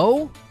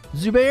HBO,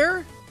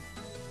 Zubair?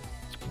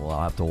 Well,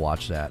 I'll have to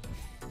watch that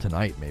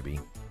tonight, maybe.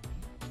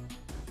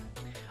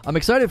 I'm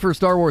excited for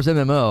Star Wars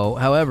MMO.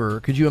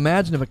 However, could you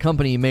imagine if a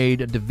company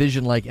made a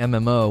Division-like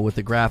MMO with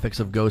the graphics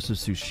of Ghost of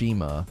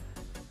Tsushima?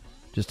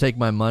 Just take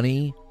my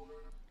money?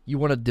 You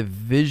want a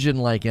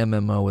Division-like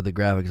MMO with the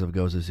graphics of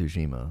Ghost of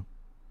Tsushima?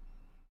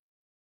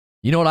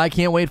 You know what I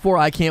can't wait for?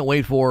 I can't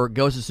wait for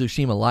Ghost of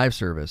Tsushima live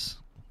service,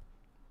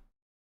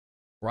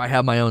 where I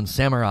have my own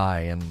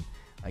samurai and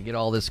I get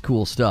all this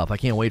cool stuff. I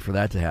can't wait for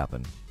that to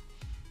happen.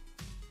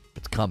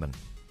 It's coming.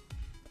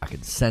 I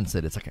can sense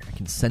it. It's like I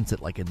can sense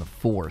it like in the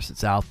Force.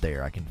 It's out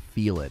there. I can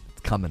feel it. It's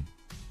coming.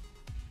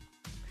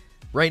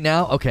 Right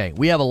now, okay,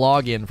 we have a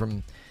login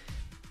from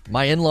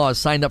my in-laws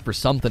signed up for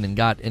something and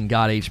got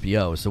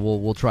HBO. So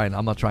we'll try and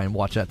I'm gonna try and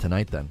watch that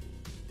tonight then.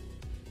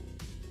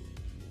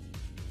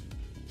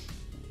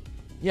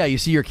 Yeah, you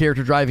see your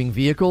character driving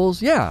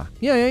vehicles. Yeah.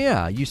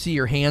 You see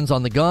your hands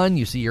on the gun.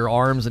 You see your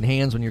arms and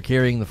hands when you're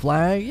carrying the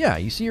flag. Yeah,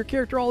 you see your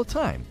character all the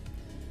time.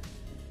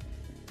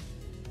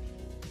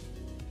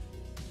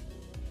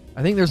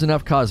 I think there's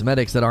enough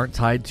cosmetics that aren't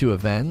tied to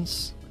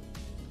events.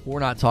 We're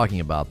not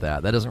talking about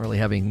that. That doesn't really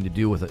have anything to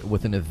do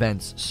with an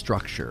event's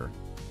structure.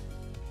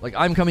 Like,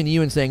 I'm coming to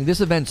you and saying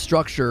this event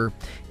structure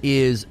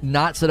is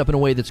not set up in a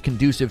way that's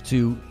conducive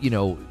to,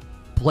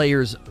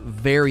 players'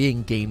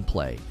 varying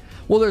gameplay.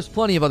 Well, there's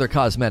plenty of other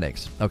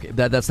cosmetics. Okay,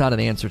 that's not an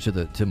answer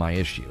to my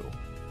issue.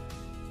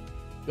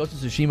 Ghost of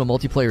Tsushima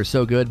multiplayer is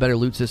so good, better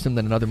loot system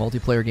than in other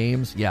multiplayer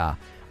games. Yeah,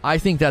 I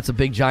think that's a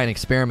big giant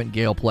experiment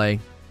Gale play.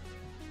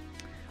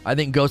 I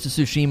think Ghost of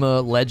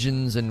Tsushima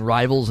Legends and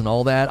Rivals and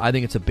all that, I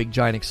think it's a big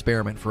giant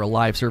experiment for a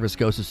live service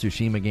Ghost of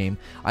Tsushima game.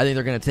 I think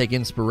they're going to take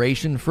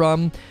inspiration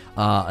from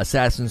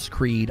Assassin's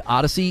Creed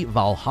Odyssey,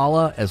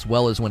 Valhalla, as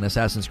well as when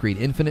Assassin's Creed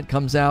Infinite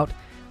comes out,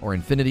 or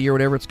Infinity or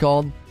whatever it's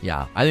called.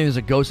 Yeah, I think there's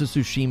a Ghost of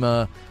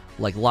Tsushima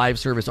like live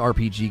service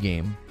RPG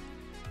game,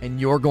 and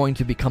you're going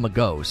to become a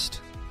ghost.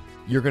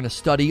 You're going to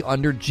study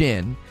under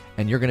Jin,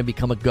 and you're going to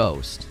become a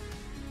ghost.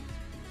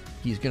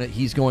 He's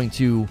going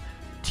to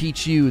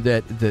teach you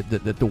that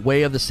the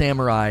way of the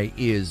samurai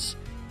is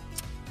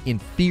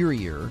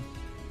inferior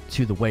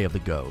to the way of the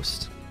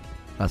ghost.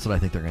 That's what I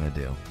think they're going to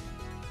do.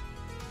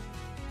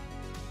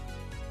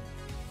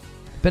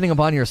 Depending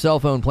upon your cell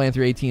phone plan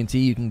through AT&T,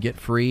 you can get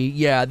free.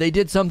 Yeah, they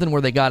did something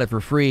where they got it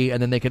for free,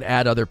 and then they could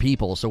add other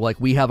people. So, like,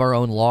 we have our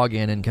own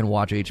login and can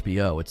watch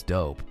HBO. It's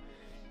dope.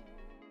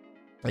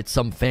 It's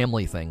some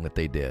family thing that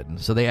they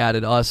did. So they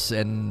added us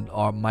and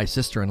my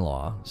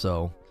sister-in-law.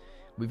 So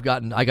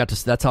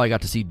that's how I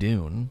got to see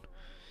Dune.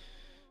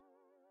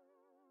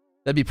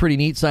 That'd be pretty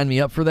neat. Sign me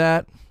up for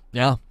that.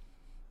 Yeah.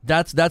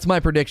 That's my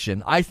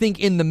prediction. I think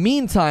in the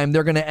meantime,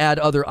 they're going to add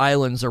other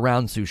islands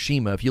around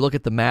Tsushima. If you look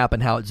at the map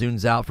and how it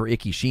zooms out for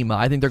Ikishima,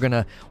 I think they're going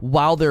to,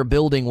 while they're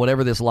building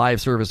whatever this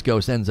live service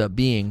Ghost ends up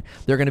being,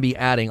 they're going to be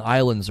adding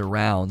islands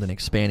around and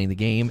expanding the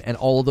game. And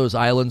all of those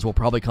islands will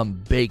probably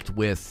come baked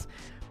with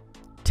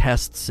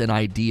tests and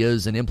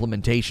ideas and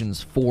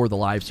implementations for the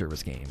live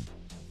service game.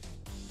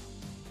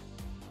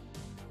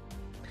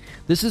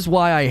 This is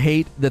why I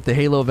hate that the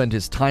Halo event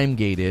is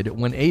time-gated.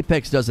 When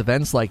Apex does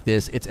events like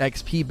this, it's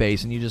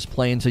XP-based, and you just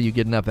play until you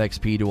get enough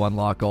XP to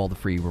unlock all the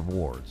free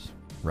rewards.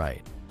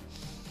 Right.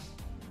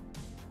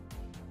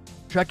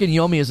 Trek and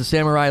Yomi is a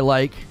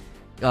samurai-like.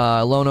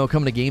 Lono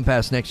coming to Game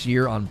Pass next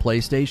year on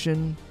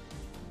PlayStation.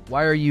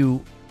 Why are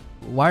you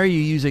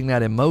using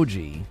that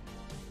emoji?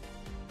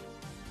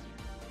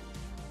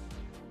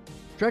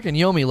 Trek and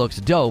Yomi looks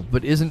dope,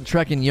 but isn't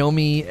Trek and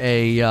Yomi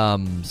a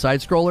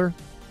side-scroller?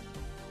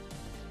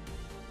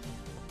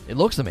 It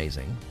looks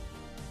amazing,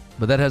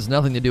 but that has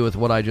nothing to do with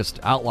what I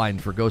just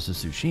outlined for Ghost of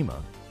Tsushima.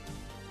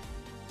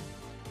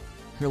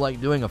 You're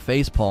like doing a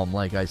facepalm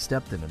like I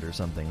stepped in it or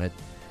something.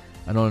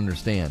 I don't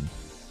understand.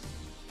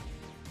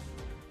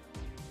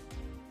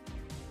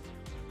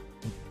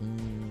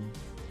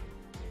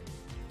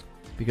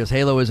 Because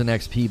Halo isn't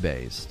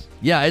XP-based.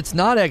 Yeah, it's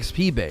not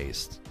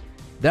XP-based.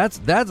 That's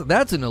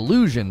an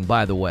illusion,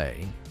 by the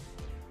way.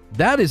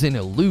 That is an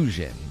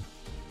illusion.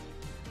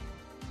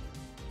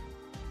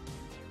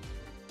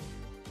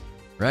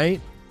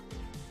 Right?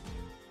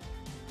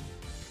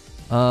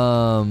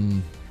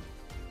 I've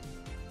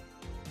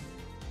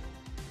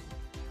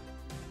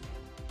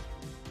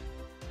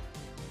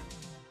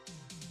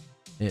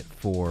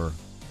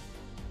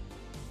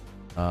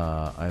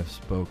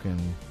spoken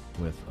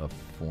with a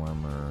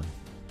former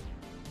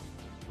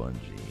Bungie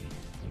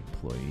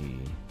employee.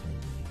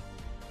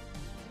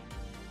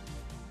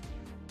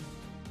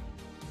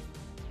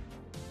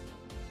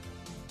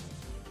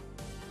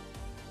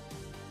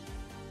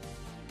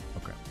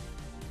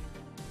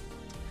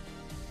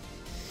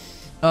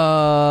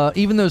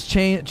 Even those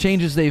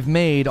changes they've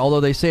made, although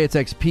they say it's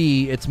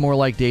XP, it's more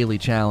like daily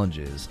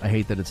challenges. I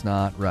hate that it's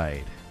not.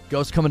 Right.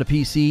 Ghost coming to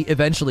PC.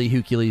 Eventually,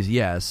 Hercules,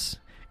 yes.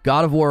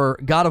 God of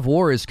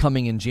War is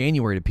coming in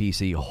January to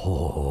PC.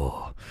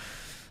 Oh,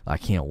 I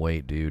can't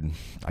wait, dude.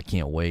 I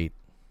can't wait.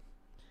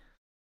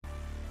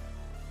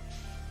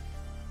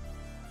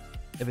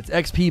 If it's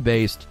XP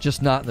based,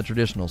 just not in the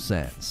traditional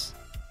sense.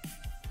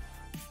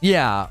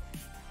 Yeah.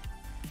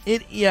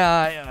 It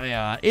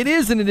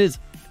is and it is.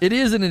 It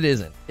is and it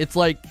isn't. It's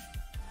like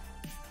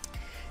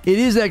it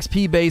is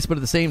XP based, but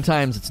at the same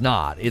time it's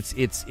not. It's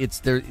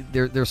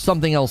there's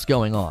something else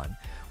going on.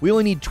 We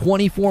only need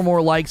 24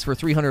 more likes for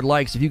 300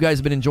 likes. If you guys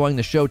have been enjoying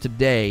the show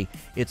today,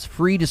 it's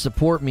free to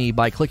support me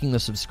by clicking the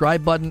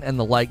subscribe button and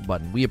the like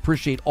button. We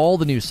appreciate all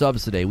the new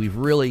subs today. We've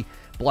really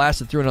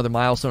blasted through another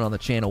milestone on the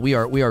channel. We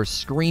are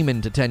screaming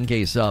to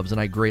 10K subs,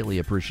 and I greatly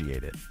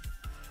appreciate it.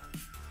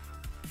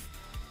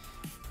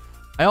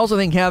 I also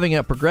think having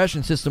a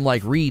progression system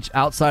like Reach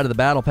outside of the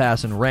Battle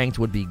Pass and Ranked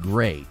would be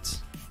great.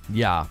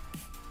 Yeah.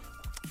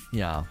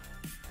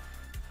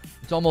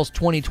 It's almost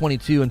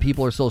 2022 and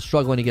people are still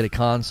struggling to get a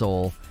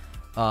console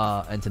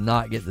and to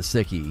not get the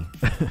sickie.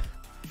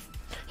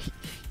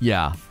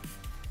 Yeah.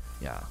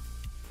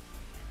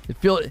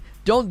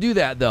 Don't do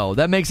that, though.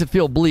 That makes it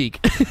feel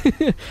bleak.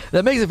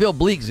 That makes it feel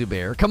bleak,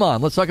 Zubair. Come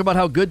on, let's talk about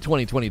how good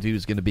 2022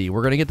 is going to be.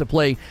 We're going to get to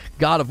play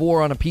God of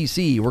War on a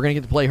PC. We're going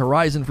to get to play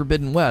Horizon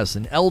Forbidden West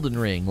and Elden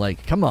Ring.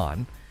 Like, come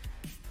on.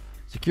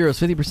 Sekiro's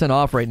 50%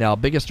 off right now.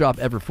 Biggest drop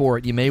ever for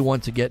it. You may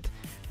want to get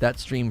that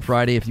stream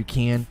Friday if you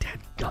can.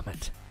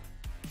 Dadgummit.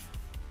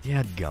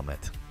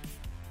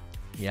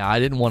 Yeah, I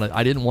didn't want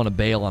to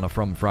bail on a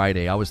From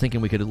Friday. I was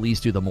thinking we could at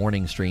least do the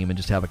morning stream and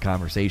just have a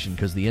conversation,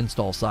 because the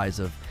install size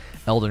of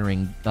Elden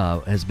Ring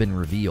has been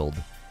revealed,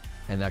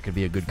 and that could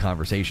be a good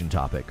conversation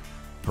topic.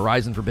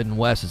 Horizon Forbidden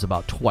West is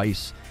about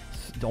twice,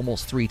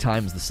 almost 3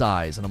 times the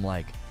size, and I'm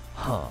like,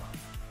 huh.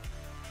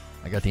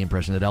 I got the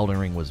impression that Elden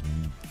Ring was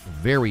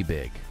very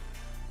big,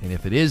 and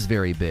if it is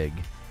very big,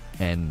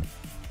 and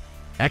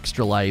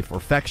Extra Life or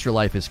Fextra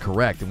Life is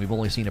correct, and we've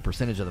only seen a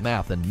percentage of the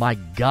map, then my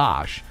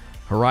gosh,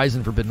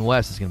 Horizon Forbidden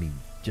West is going to be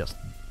just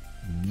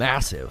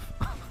massive.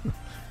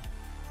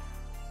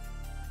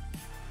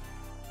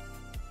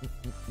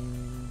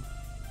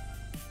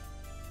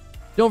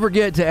 Don't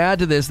forget to add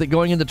to this that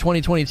going into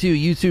 2022,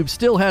 YouTube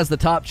still has the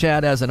top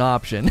chat as an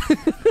option.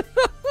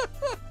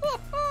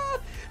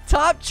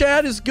 Top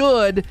chat is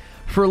good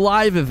for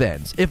live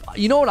events. If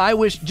you know what I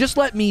wish, just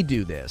let me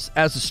do this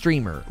as a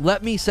streamer.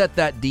 Let me set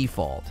that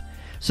default.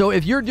 So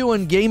if you're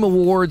doing Game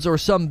Awards or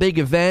some big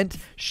event,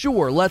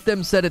 sure, let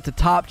them set it to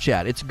top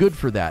chat. It's good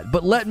for that.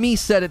 But let me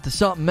set it to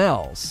something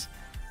else.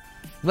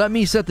 Let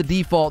me set the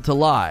default to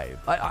live.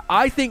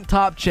 I think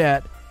top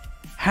chat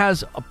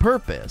has a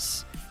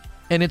purpose,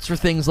 and it's for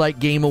things like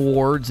Game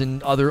Awards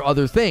and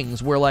other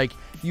things where, like,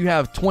 you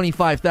have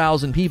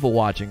 25,000 people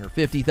watching or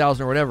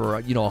 50,000 or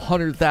whatever,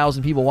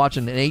 100,000 people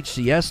watching an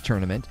HCS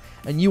tournament,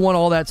 and you want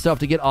all that stuff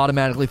to get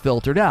automatically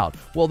filtered out.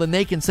 Well, then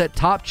they can set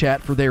top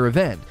chat for their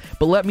event.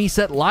 But let me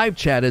set live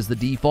chat as the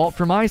default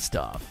for my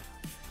stuff.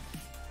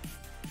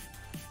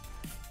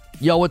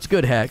 Yo, what's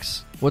good,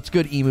 Hex? What's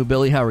good, Emu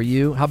Billy? How are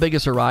you? How big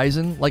is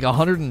Horizon? Like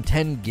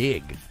 110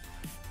 gig.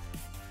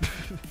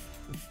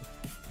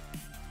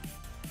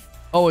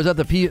 Oh, is that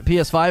the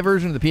PS5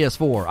 version or the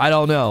PS4? I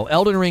don't know.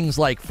 Elden Ring's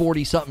like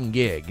 40-something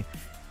gig,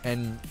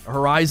 and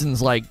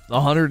Horizon's like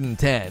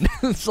 110.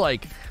 It's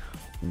like,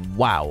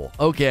 wow.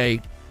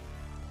 Okay.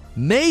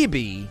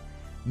 Maybe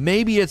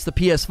it's the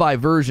PS5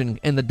 version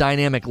and the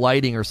dynamic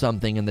lighting or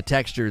something and the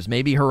textures.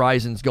 Maybe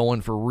Horizon's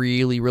going for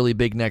really, really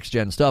big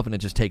next-gen stuff, and it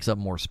just takes up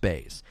more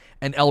space.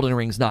 And Elden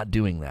Ring's not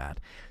doing that.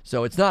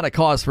 So it's not a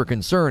cause for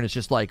concern. It's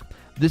just like,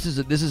 this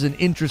is an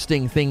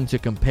interesting thing to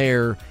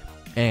compare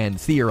and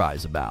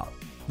theorize about.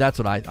 That's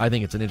what I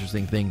think it's an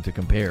interesting thing to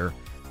compare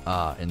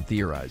and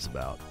theorize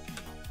about.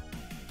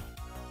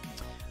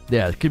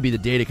 Yeah, it could be the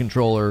data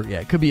controller. Yeah,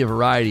 it could be a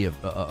variety of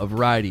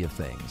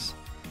things.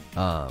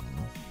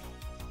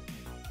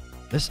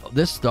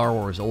 This Star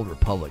Wars Old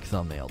Republic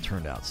thumbnail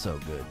turned out so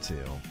good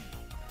too.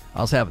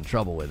 I was having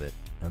trouble with it,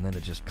 and then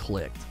it just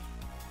clicked.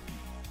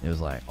 It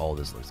was like, oh,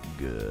 this looks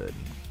good.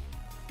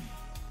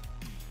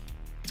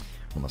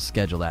 I'm going to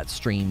schedule that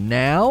stream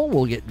now.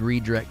 We'll get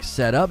redirect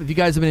set up. If you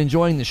guys have been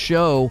enjoying the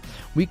show,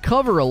 we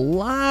cover a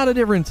lot of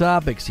different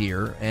topics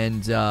here.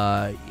 And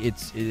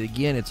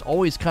it's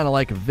always kind of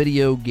like a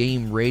video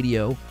game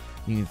radio.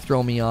 You can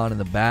throw me on in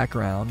the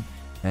background.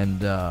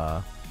 And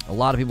a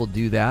lot of people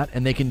do that.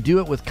 And they can do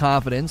it with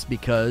confidence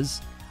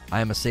because I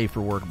am a safe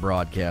for work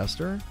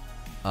broadcaster.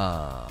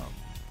 And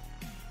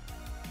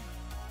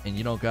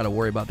you don't got to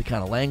worry about the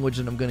kind of language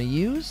that I'm going to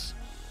use.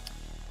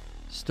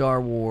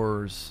 Star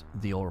Wars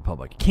The Old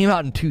Republic. It came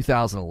out in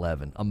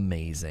 2011.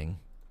 Amazing.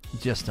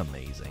 Just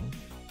amazing.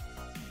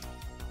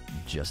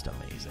 Just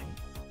amazing.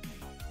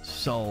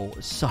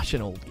 Such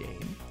an old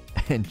game.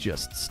 And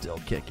just still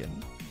kicking.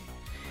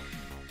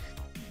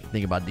 You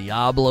think about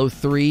Diablo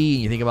 3,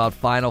 you think about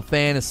Final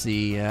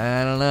Fantasy.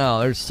 I don't know.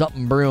 There's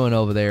something brewing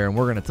over there, and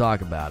we're going to talk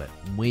about it.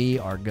 We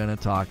are going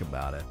to talk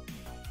about it.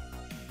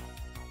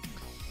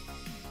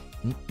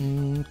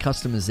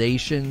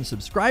 Customization.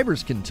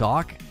 Subscribers can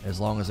talk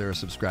as long as they're a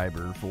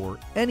subscriber for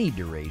any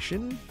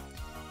duration.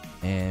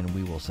 And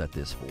we will set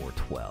this for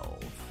 12.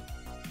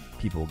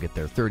 People will get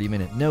their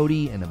 30-minute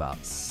noti in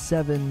about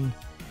 7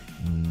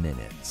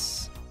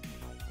 minutes.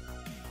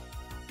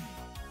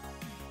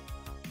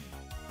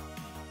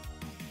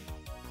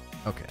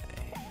 Okay.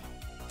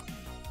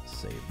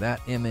 Save that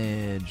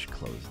image,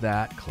 close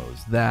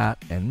that,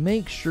 and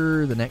make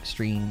sure the next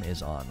stream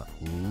is on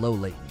low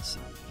latency.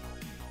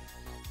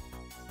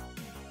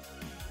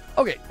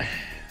 Okay,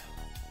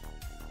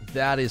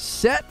 that is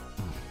set.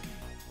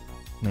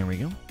 There we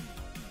go.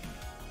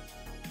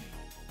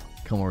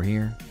 Come over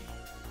here.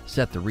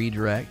 Set the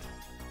redirect.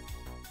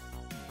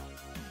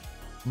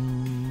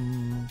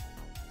 And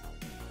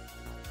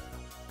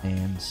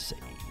save.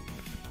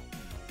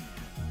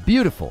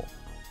 Beautiful.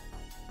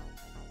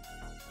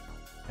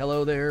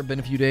 Hello there. Been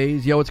a few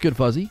days. Yo, it's good,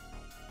 Fuzzy.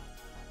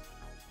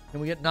 Can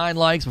we get 9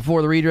 likes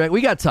before the redirect?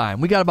 We got time.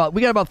 We got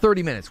about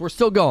 30 minutes. We're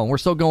still going. We're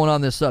still going on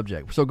this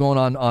subject. We're still going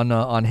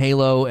on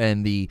Halo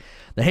and the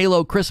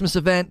Halo Christmas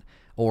event,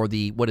 or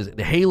the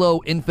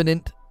Halo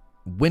Infinite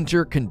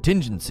Winter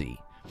Contingency.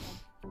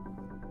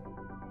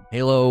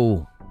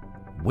 Halo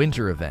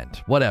Winter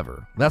event.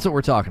 Whatever. That's what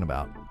we're talking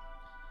about.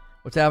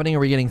 What's happening? Are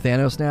we getting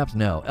Thanos snaps?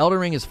 No. Elden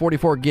Ring is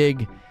 44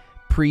 gig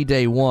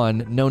pre-day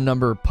one. No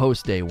number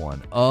post-day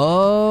one.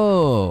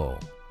 Oh.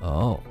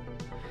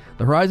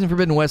 The Horizon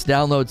Forbidden West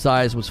download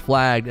size was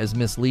flagged as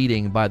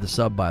misleading by the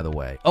sub, by the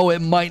way. Oh, it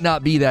might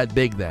not be that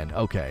big then.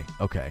 Okay.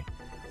 Well,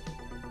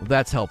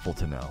 that's helpful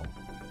to know.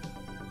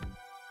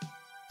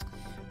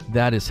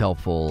 That is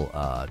helpful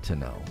to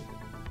know.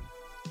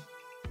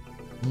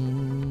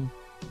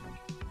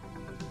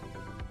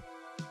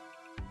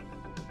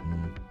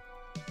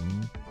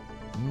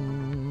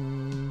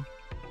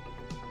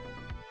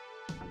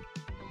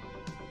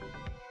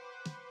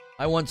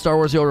 I want Star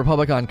Wars The Old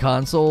Republic on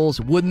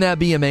consoles. Wouldn't that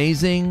be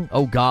amazing?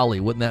 Oh, golly,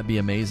 wouldn't that be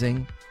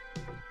amazing?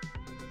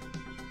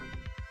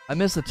 I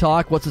missed the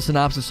talk. What's the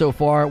synopsis so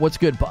far? What's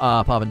good,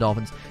 Poppin'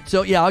 Dolphins?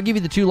 So, yeah, I'll give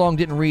you the too long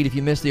didn't read if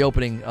you missed the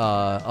opening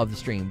of the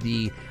stream.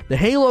 The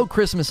Halo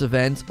Christmas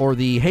event, or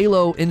the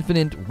Halo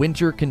Infinite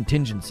Winter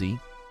Contingency.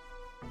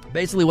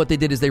 Basically, what they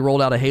did is they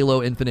rolled out a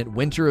Halo Infinite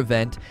Winter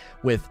event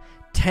with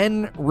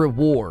 10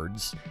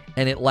 rewards,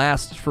 and it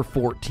lasts for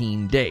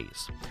 14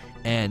 days.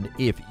 And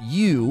if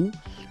you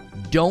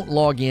don't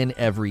log in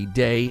every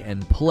day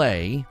and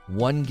play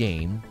one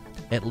game,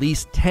 at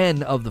least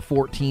 10 of the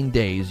 14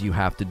 days you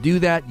have to do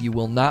that. You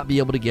will not be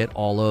able to get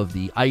all of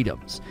the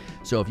items.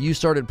 So if you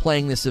started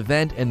playing this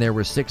event and there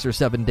were 6 or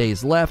 7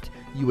 days left,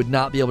 you would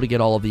not be able to get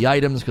all of the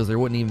items because there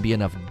wouldn't even be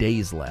enough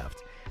days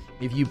left.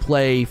 If you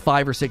play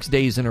 5 or 6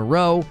 days in a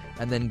row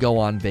and then go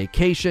on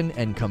vacation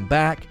and come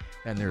back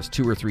and there's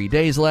 2 or 3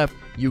 days left,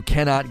 you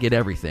cannot get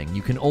everything.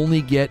 You can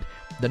only get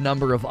the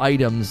number of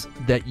items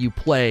that you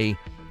play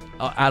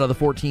out of the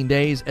 14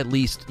 days. At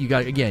least you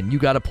got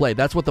to play.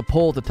 That's what the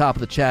poll at the top of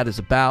the chat is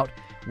about,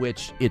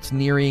 which it's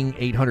nearing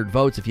 800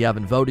 votes if you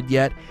haven't voted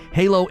yet.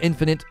 Halo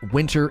Infinite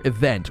Winter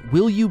Event.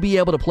 Will you be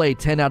able to play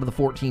 10 out of the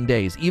 14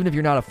 days? Even if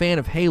you're not a fan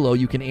of Halo,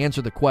 you can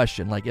answer the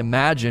question. Like,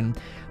 imagine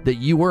that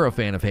you were a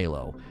fan of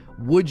Halo.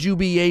 Would you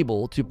be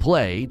able to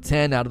play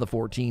 10 out of the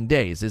 14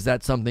 days? Is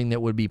that something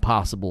that would be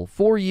possible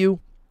for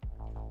you?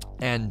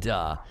 And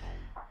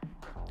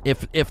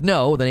if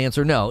no, then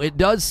answer no. It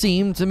does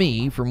seem to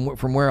me, from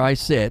where I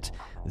sit,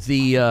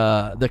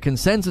 the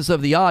consensus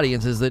of the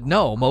audience is that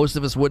no, most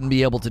of us wouldn't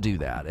be able to do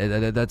that.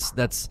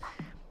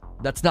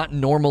 That's not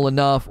normal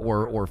enough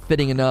or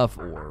fitting enough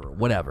or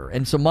whatever.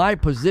 And so my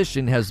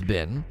position has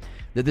been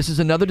that this is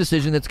another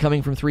decision that's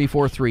coming from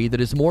 343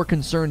 that is more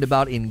concerned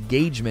about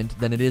engagement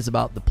than it is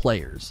about the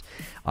players.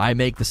 I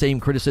make the same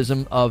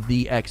criticism of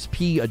the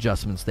XP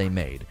adjustments they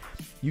made.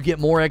 You get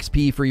more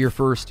XP for your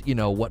first,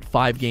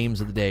 5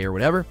 games of the day or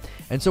whatever.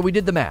 And so we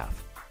did the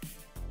math.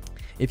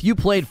 If you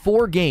played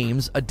 4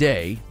 games a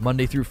day,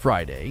 Monday through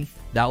Friday,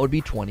 that would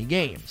be 20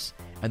 games.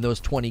 And those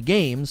 20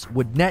 games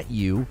would net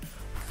you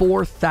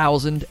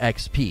 4,000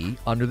 XP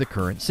under the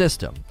current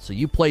system. So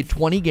you played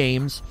 20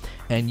 games,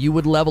 and you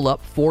would level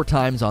up 4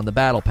 times on the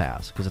Battle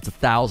Pass, because it's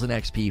 1,000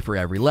 XP for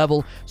every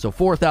level. So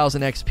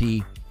 4,000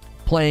 XP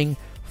playing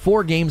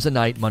 4 games a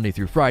night, Monday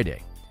through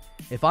Friday.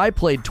 If I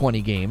played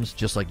 20 games,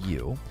 just like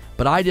you,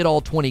 but I did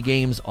all 20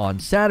 games on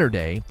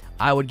Saturday,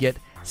 I would get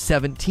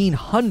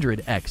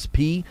 1,700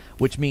 XP,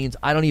 which means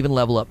I don't even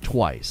level up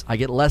twice. I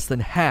get less than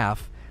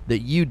half that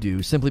you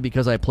do simply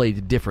because I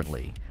played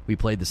differently. We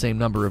played the same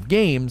number of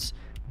games,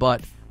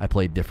 but I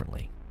played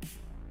differently.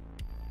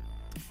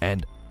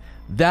 And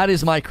that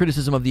is my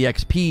criticism of the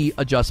XP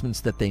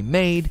adjustments that they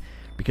made,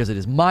 because it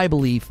is my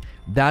belief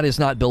that is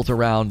not built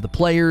around the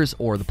players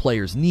or the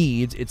players'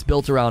 needs. It's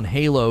built around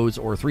Halo's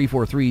or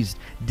 343's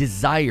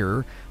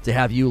desire to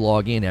have you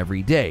log in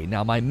every day.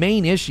 Now, my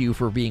main issue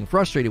for being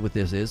frustrated with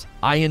this is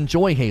I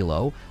enjoy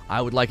Halo.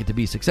 I would like it to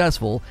be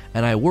successful,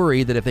 and I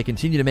worry that if they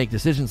continue to make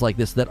decisions like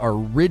this that are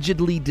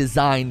rigidly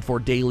designed for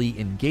daily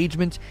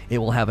engagement, it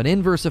will have an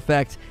inverse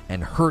effect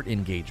and hurt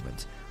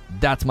engagement.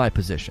 That's my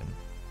position.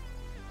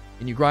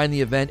 Can you grind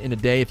the event in a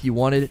day if you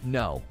wanted it?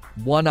 No.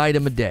 1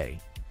 item a day.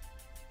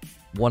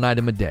 1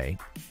 item a day.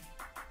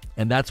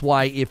 And that's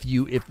why if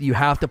you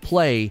have to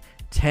play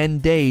 10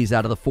 days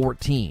out of the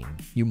 14,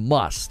 you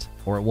must,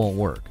 or it won't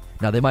work.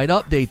 Now, they might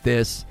update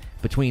this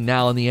between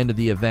now and the end of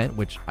the event,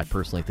 which I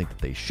personally think that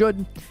they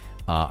should.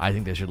 I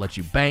think they should let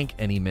you bank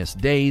any missed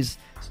days.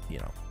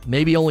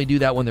 Maybe only do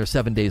that when there's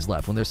 7 days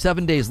left. When there's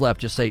 7 days left,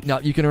 just say, no,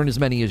 you can earn as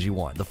many as you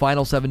want. The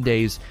final 7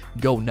 days,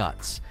 go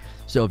nuts.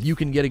 So if you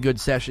can get a good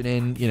session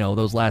in,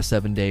 those last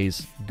 7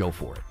 days, go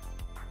for it.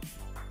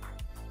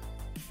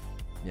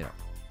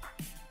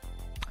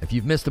 If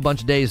you've missed a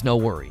bunch of days, no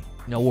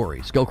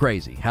worries. Go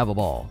crazy. Have a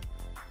ball.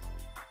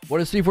 What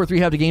does 343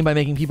 have to gain by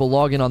making people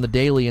log in on the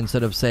daily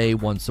instead of, say,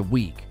 once a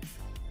week?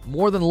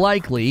 More than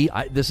likely,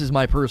 this is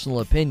my personal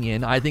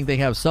opinion, I think they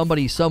have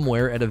somebody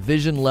somewhere at a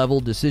vision level,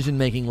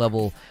 decision-making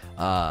level,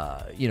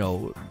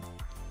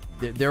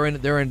 they're in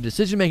a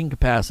decision-making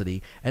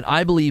capacity, and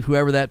I believe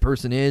whoever that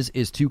person is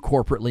too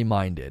corporately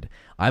minded.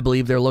 I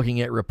believe they're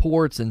looking at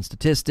reports and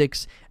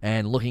statistics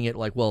and looking at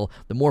the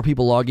more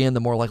people log in, the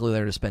more likely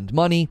they're to spend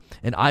money,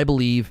 and I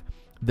believe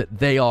that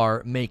they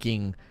are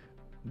making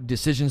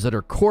decisions that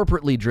are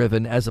corporately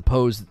driven as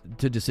opposed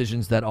to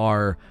decisions that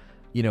are,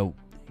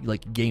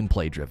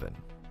 gameplay driven.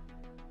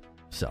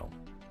 So,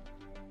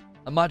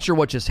 I'm not sure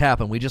what just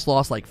happened. We just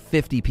lost like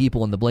 50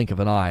 people in the blink of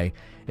an eye.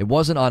 It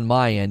wasn't on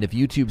my end. If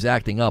YouTube's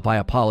acting up, I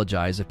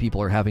apologize if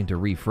people are having to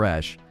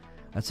refresh.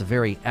 That's a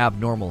very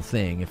abnormal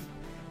thing. If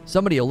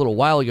somebody a little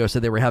while ago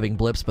said they were having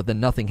blips, but then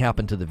nothing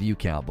happened to the view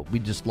count, but we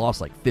just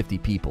lost like 50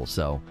 people.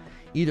 So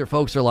either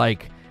folks are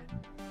like,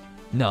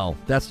 no,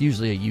 that's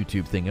usually a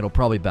YouTube thing. It'll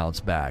probably bounce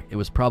back. It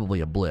was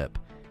probably a blip.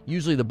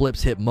 Usually the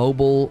blips hit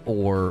mobile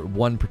or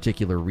one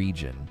particular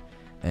region,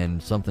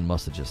 and something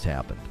must have just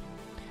happened.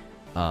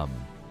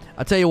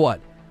 I'll tell you what,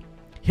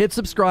 hit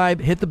subscribe,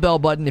 hit the bell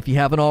button if you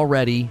haven't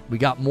already. We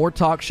got more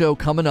talk show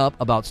coming up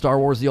about Star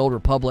Wars The Old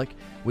Republic.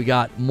 We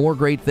got more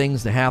great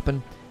things to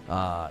happen.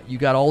 You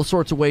got all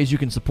sorts of ways you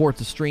can support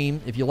the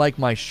stream. If you like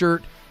my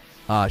shirt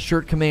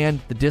command,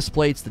 the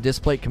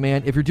displate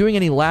command. If you're doing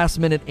any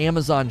last-minute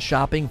Amazon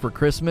shopping for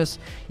Christmas,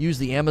 use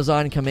the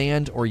Amazon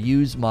command or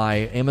use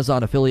my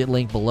Amazon affiliate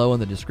link below in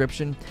the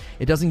description.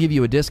 It doesn't give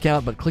you a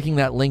discount, but clicking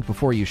that link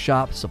before you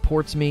shop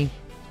supports me.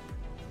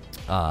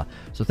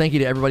 So thank you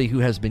to everybody who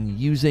has been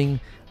using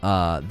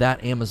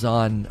that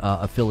Amazon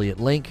affiliate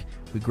link.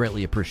 We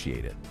greatly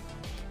appreciate it.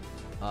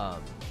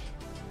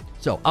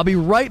 So I'll be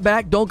right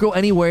back. Don't go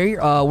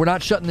anywhere. We're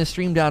not shutting this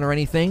stream down or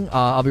anything.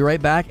 I'll be right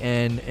back,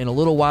 and in a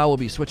little while we'll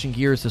be switching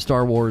gears to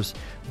Star Wars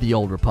The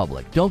Old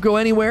Republic. Don't go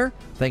anywhere.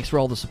 Thanks for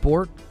all the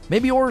support.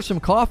 Maybe order some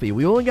coffee.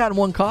 We only got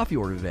one coffee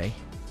order today.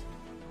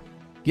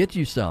 Get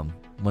you some.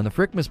 When the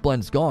Frickmas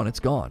blend's gone,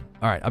 it's gone.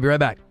 All right, I'll be right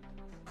back.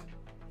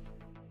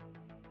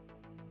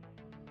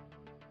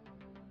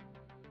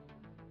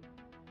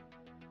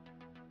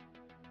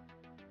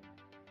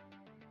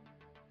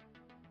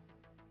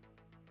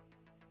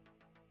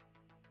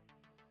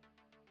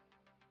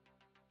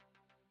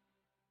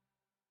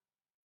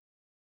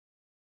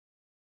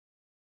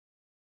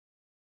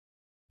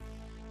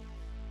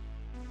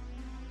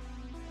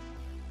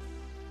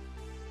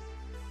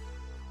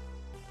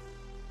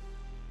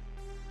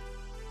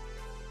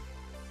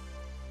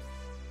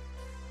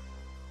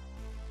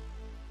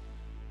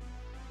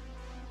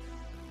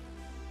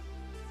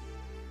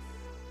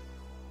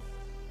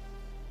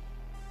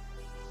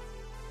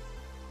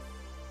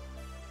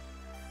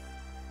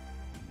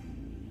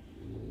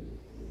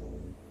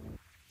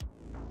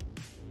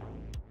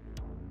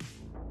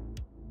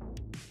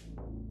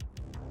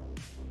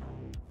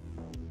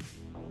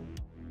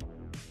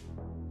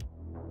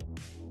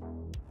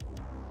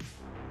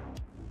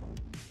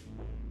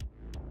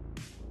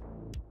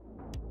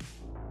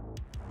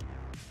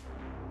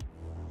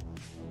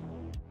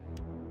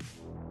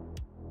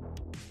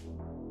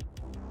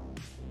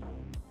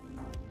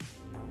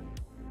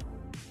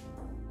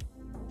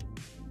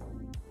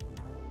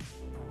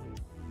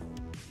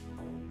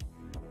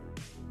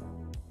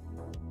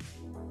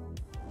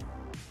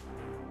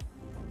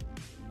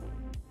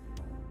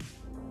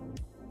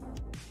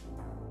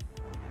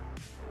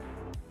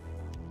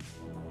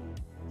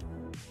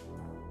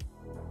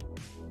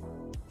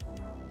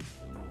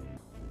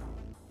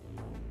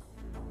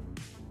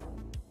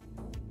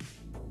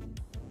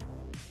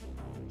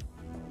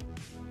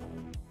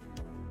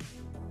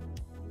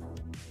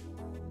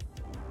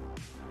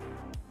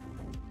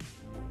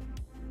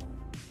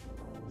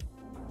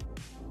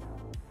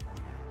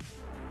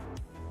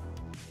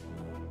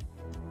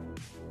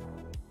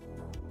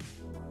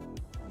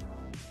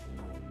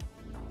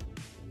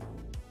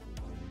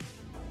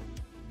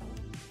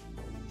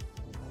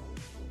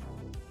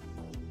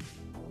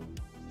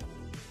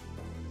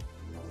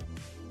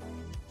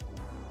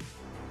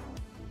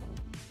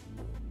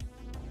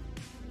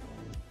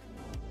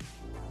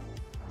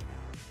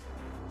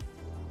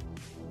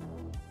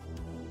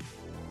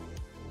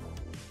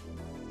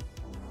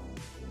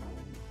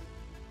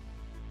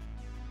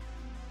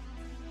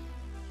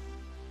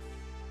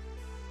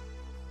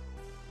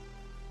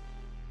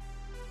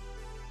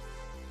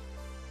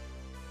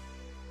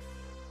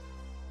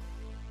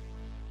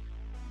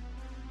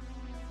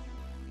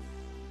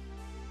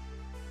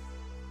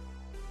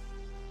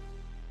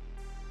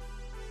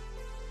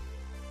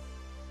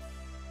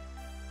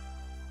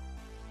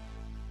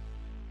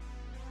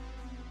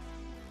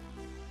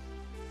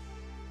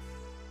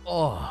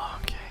 Oh,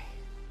 okay.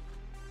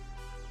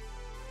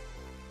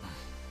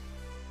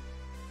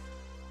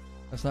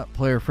 That's not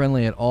player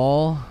friendly at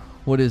all.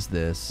 What is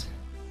this?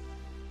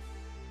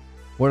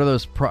 What are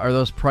those? Are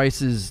those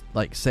prices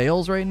like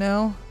sales right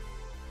now?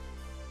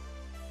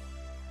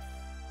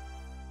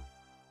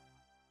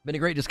 Been a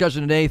great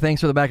discussion today.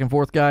 Thanks for the back and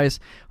forth, guys.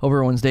 Hope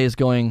everyone's day is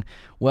going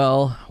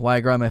well. Why I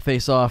grind my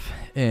face off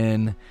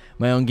in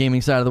my own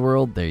gaming side of the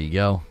world. There you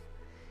go.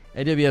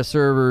 AWS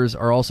servers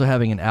are also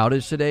having an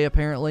outage today,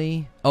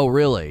 apparently. Oh,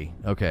 really?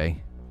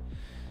 Okay.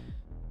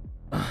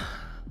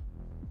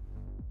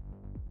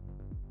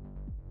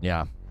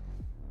 Yeah.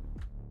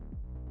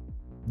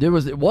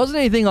 It wasn't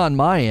anything on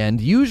my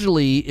end.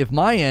 Usually, if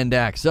my end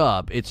acts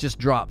up, it's just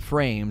drop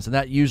frames, and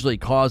that usually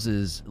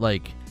causes,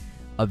 like,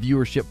 a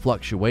viewership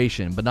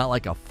fluctuation, but not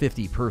like a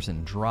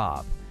 50-person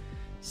drop.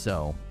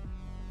 So,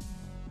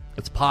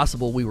 it's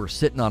possible we were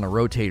sitting on a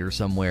rotator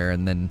somewhere,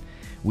 and then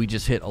we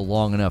just hit a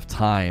long enough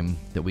time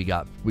that we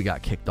got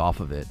kicked off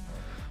of it.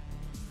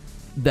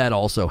 that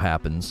also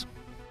happens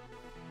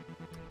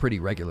pretty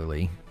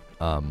regularly.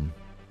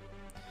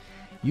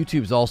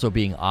 YouTube's also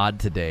being odd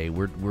today.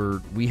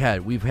 We've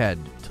had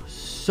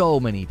so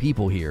many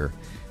people here,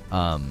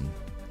 and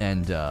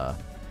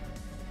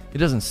it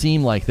doesn't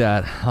seem like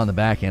that on the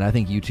back end. I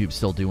think YouTube's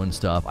still doing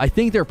stuff. I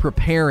think they're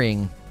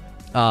preparing.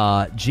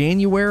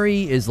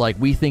 January is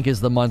we think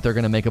is the month they're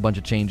going to make a bunch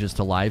of changes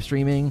to live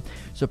streaming.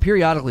 So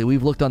periodically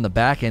we've looked on the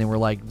back end and we're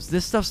like,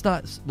 this stuff's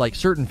not,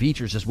 certain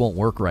features just won't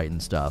work right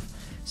and stuff.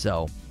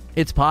 So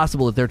it's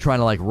possible that they're trying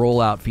to roll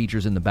out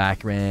features in the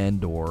back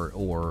end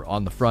or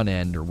on the front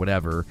end or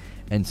whatever.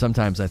 And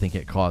sometimes I think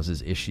it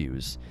causes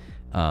issues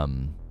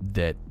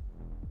that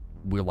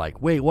we're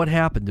like, wait, what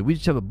happened? Did we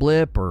just have a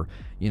blip? Or,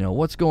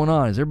 what's going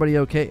on? Is everybody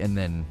okay? And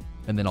then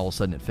all of a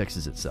sudden it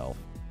fixes itself.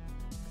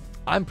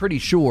 I'm pretty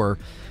sure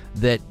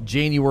that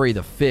January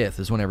the 5th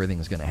is when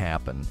everything's going to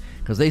happen,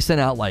 because they sent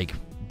out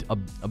a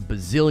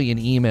bazillion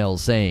emails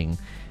saying,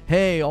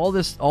 hey, all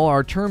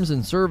our terms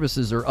and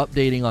services are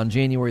updating on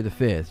January the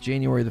 5th.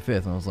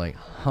 And I was like,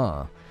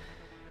 huh.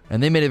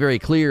 And they made it very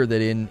clear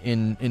that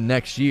in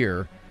next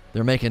year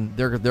they're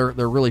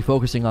really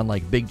focusing on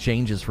big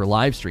changes for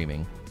live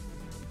streaming.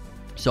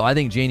 So I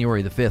think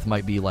January the 5th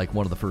might be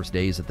one of the first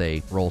days that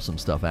they roll some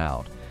stuff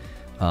out.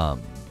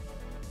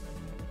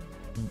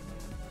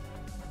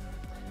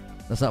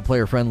 That's not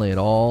player friendly at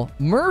all.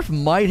 Murph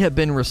might have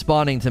been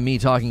responding to me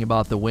talking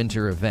about the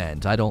winter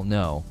event. I don't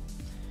know.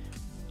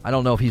 I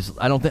don't know if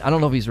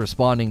he's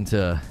responding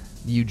to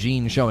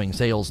Eugene showing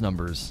sales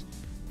numbers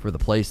for the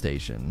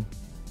PlayStation.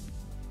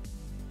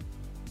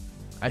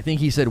 I think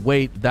he said,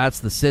 wait, that's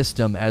the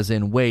system, as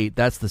in, wait,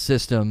 that's the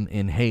system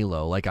in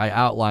Halo. I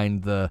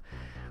outlined the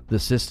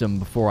system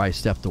before I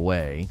stepped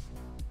away.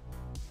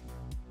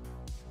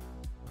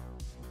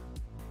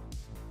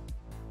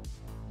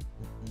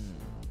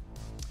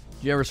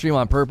 Do you ever stream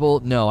on Purple?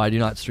 No, I do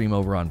not stream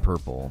over on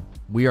Purple.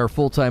 We are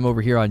full-time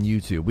over here on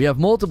YouTube. We have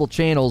multiple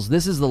channels.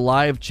 This is the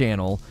live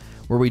channel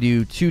where we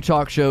do 2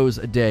 talk shows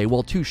a day.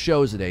 Well, 2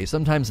 shows a day.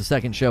 Sometimes the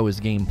second show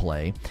is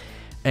gameplay.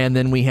 And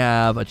then we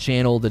have a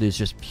channel that is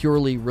just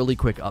purely really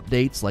quick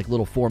updates,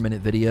 little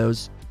 4-minute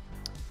videos.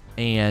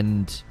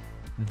 And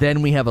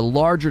then we have a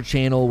larger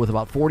channel with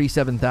about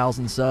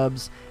 47,000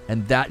 subs,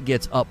 and that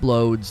gets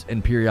uploads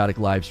and periodic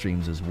live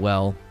streams as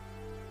well.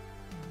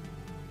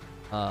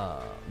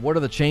 What are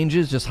the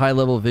changes? Just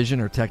high-level vision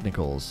or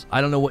technicals?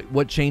 I don't know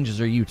what changes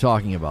are you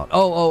talking about.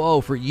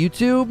 Oh, for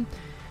YouTube?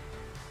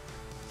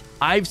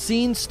 I've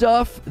seen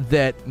stuff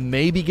that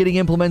may be getting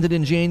implemented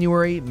in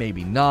January,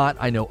 maybe not.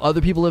 I know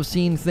other people have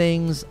seen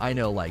things. I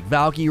know,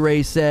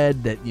 Valkyrae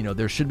said that,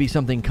 there should be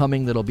something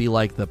coming that'll be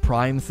the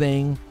Prime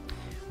thing,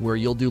 where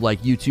you'll do,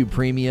 YouTube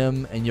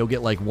Premium, and you'll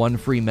get, 1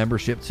 free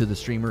membership to the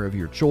streamer of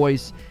your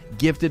choice.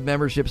 Gifted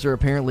memberships are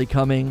apparently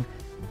coming.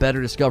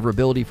 Better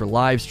discoverability for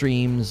live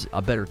streams,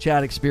 a better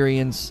chat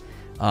experience,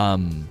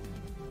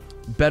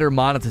 better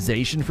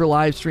monetization for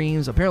live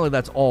streams. Apparently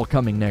that's all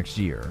coming next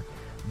year.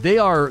 They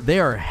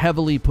are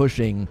heavily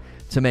pushing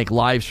to make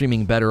live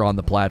streaming better on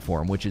the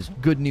platform, which is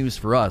good news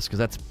for us because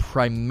that's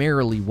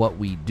primarily what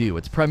we do.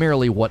 It's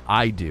primarily what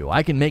I do.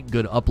 I can make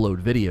good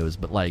upload videos,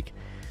 but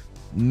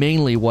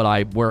mainly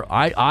where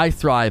I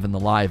thrive in the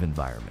live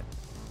environment.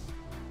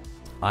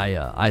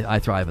 I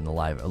thrive in the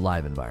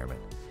live environment.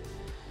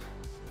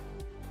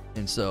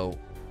 And so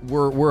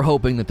we're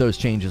hoping that those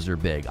changes are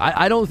big.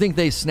 I don't think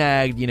they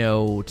snagged,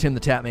 Tim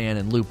the Tatman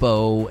and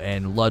Lupo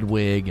and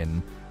Ludwig,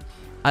 and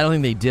I don't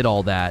think they did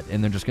all that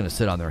and they're just going to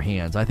sit on their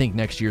hands. I think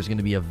next year is going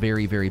to be a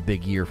very, very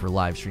big year for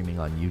live streaming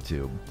on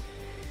YouTube.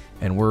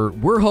 And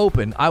we're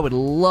hoping. I would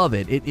love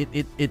it.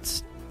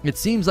 It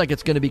seems like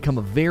it's going to become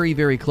a very,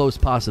 very close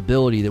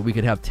possibility that we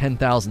could have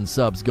 10,000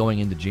 subs going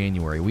into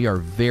January. We are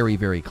very,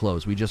 very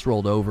close. We just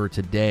rolled over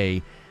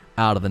today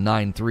out of the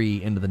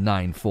 9.3 into the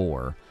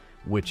 9.4.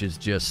 Which is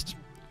just,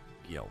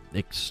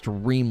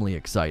 extremely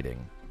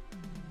exciting.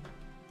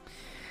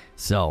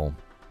 So,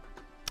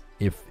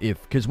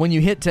 because when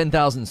you hit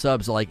 10,000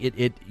 subs,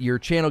 your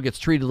channel gets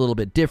treated a little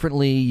bit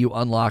differently. You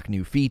unlock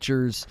new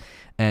features,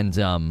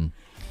 and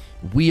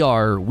we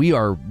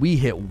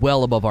hit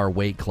well above our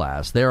weight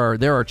class. There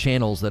are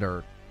channels that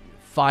are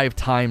 5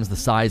 times the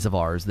size of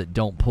ours that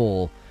don't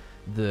pull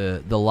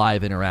the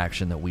live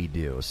interaction that we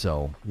do.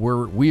 So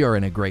we are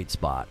in a great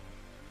spot.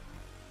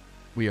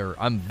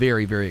 I'm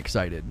very, very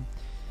excited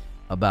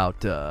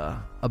about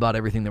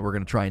everything that we're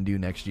going to try and do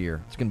next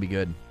year. It's going to be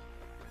good.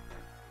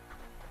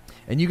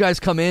 And you guys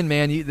come in,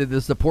 man. The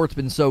support's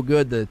been so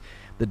good. The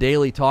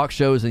daily talk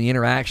shows and the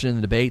interaction and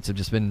the debates have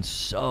just been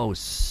so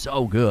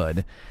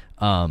good.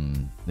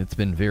 It's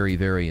been very,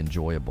 very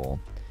enjoyable.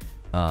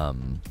 I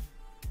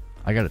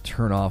got to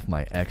turn off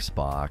my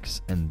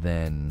Xbox, and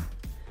then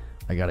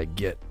I got to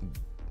get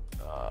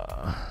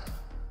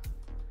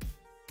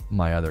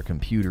my other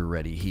computer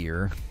ready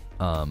here.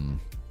 I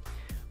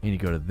need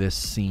to go to this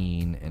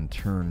scene and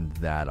turn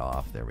that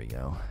off. There we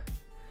go.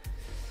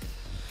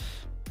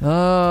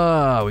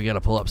 We got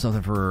to pull up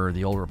something for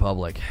the Old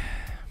Republic.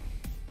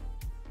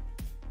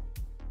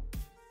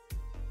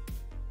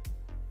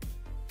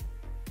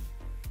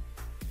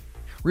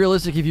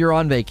 Realistic, if you're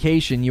on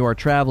vacation, you are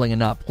traveling and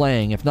not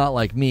playing. If not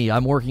like me,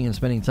 I'm working and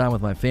spending time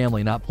with my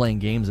family, not playing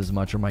games as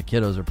much, or my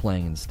kiddos are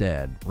playing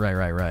instead.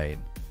 Right.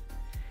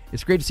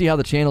 It's great to see how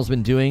the channel's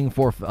been doing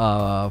versus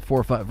 4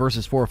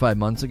 or 5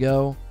 months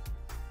ago.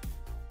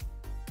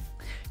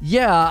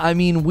 Yeah, I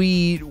mean,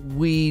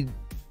 we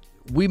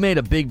made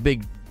a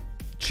big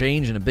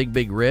change and a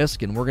big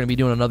risk, and we're going to be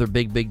doing another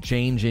big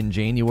change in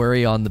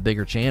January on the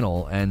bigger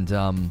channel,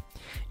 and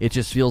it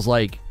just feels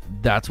like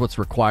that's what's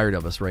required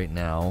of us right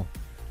now.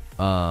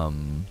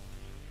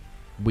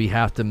 We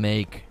have to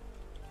make,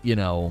 we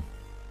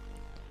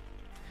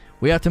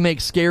have to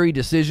make scary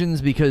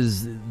decisions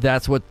because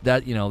that's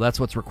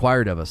what's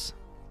required of us.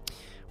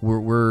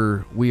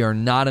 We are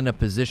not in a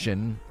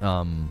position.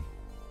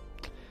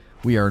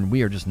 We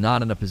are just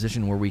not in a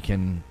position where we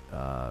can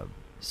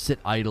sit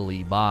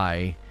idly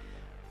by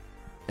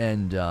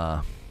and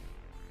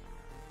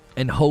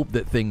hope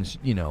that things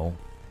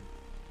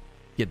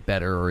get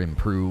better or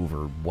improve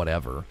or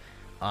whatever.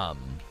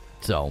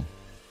 So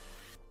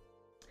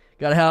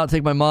gotta have to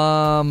take my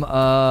mom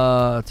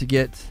to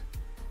get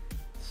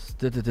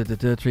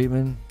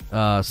treatment.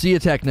 See ya,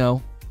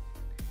 Techno.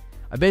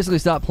 I basically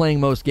stopped playing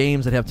most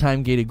games that have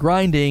time-gated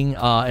grinding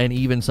and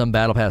even some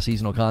Battle Pass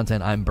seasonal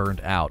content. I'm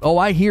burnt out. Oh,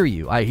 I hear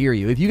you.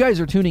 If you guys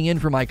are tuning in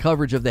for my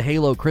coverage of the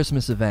Halo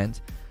Christmas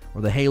event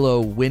or the Halo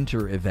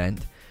Winter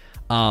event,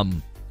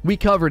 we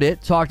covered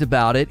it, talked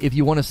about it. If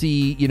you want to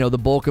see, the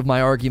bulk of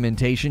my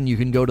argumentation, you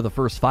can go to the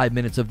first 5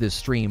 minutes of this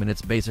stream, and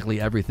it's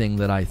basically everything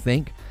that I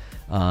think,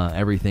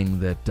 everything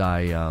that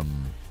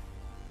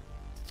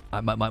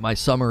my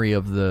summary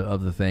of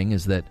the thing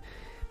is that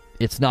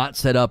it's not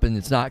set up and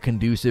it's not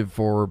conducive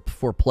for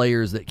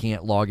players that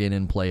can't log in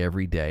and play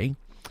every day.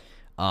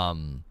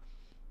 And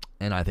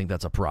I think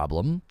that's a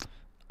problem.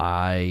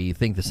 I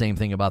think the same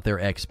thing about their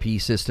XP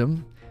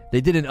system.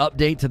 They did an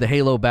update to the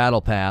Halo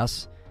Battle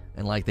Pass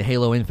and like the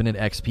Halo Infinite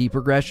XP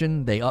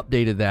progression. They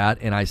updated that,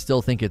 and I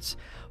still think it's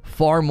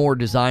far more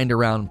designed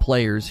around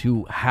players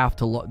who have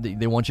to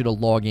they want you to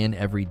log in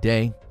every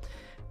day.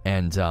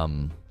 And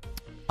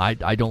I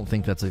just don't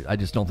think that's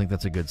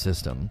a good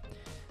system.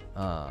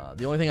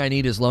 The only thing I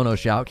need is Lono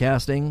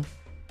shoutcasting.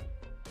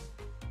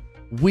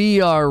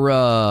 We're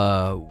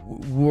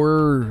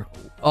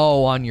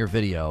on your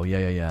video.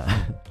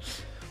 Yeah.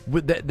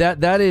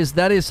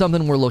 that is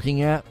something we're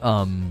looking at.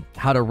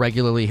 How to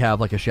regularly have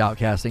like a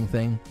shoutcasting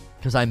thing,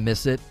 because I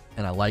miss it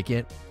and I like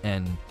it,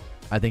 and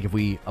I think if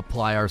we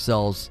apply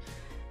ourselves,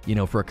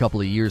 for a couple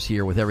of years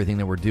here with everything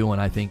that we're doing,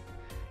 I think,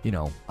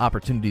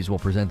 opportunities will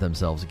present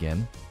themselves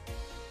again.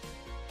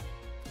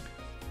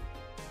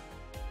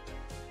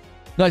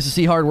 Nice to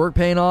see hard work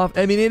paying off.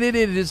 I mean,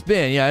 it's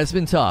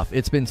been tough.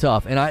 It's been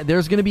tough. And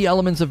there's going to be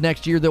elements of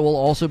next year that will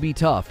also be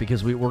tough,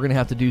 because we're going to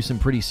have to do some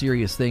pretty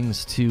serious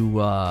things to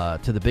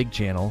the big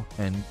channel.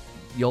 And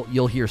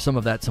you'll hear some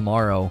of that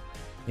tomorrow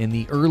in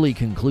the early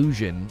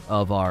conclusion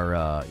of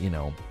our,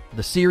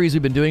 the series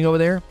we've been doing over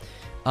there.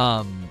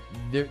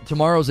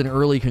 Tomorrow's an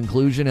early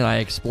conclusion, and I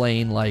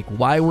explain like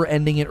why we're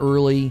ending it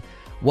early,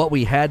 what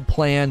we had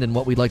planned, and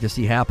what we'd like to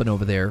see happen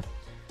over there.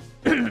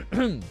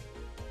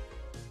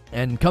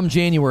 And come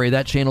January,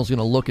 that channel's going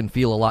to look and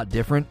feel a lot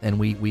different, and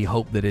we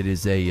hope that it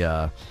is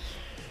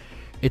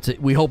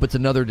we hope it's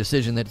another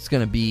decision that's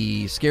going to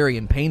be scary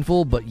and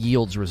painful, but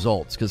yields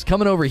results. Because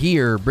coming over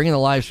here, bringing the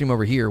live stream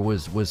over here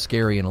was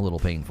scary and a little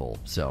painful.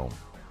 So,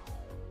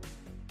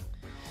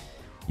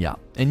 yeah.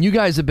 And you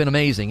guys have been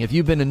amazing. If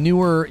you've been a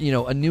newer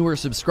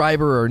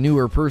subscriber or a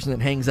newer person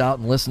that hangs out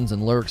and listens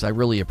and lurks, I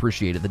really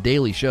appreciate it. The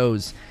daily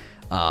shows,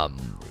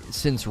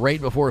 since right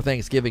before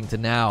Thanksgiving to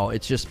now,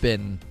 it's just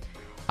been...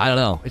 I don't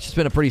know. It's just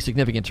been a pretty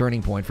significant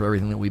turning point for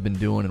everything that we've been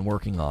doing and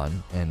working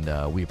on,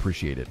 and we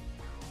appreciate it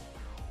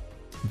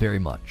very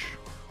much.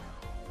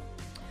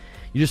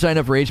 You just signed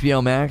up for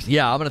HBO Max?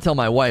 Yeah, I'm going to tell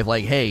my wife,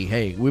 like,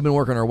 hey, we've been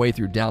working our way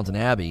through Downton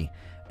Abbey,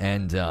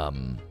 and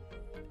we're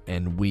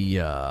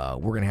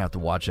going to have to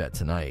watch that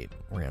tonight.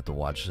 We're going to have to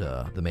watch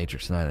The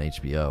Matrix tonight on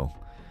HBO.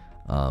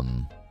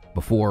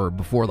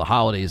 Before the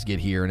holidays get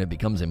here and it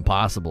becomes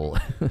impossible.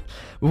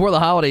 Before the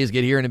holidays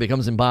get here and it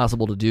becomes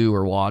impossible to do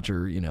or watch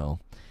or,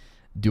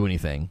 do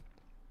anything.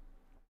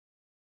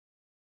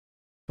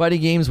 Fighting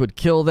games would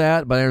kill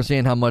that, but I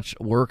understand how much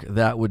work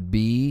that would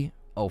be.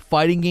 Oh,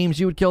 fighting games,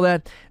 you would kill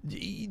that?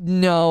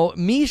 No,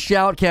 me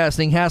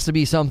shoutcasting has to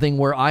be something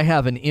where I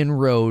have an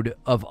inroad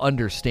of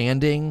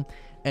understanding.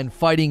 And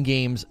fighting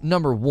games,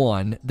 number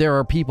one, there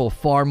are people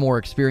far more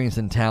experienced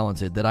and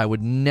talented that I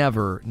would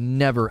never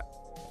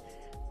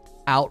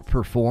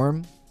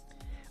outperform.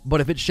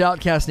 But if it's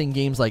shoutcasting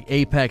games like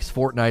Apex,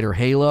 Fortnite, or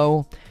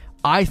Halo,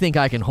 I think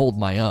I can hold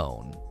my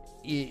own.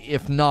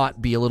 If not,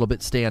 be a little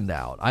bit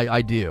standout.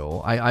 I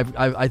do.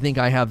 I think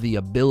I have the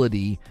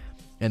ability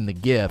and the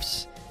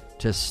gifts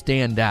to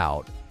stand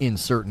out in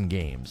certain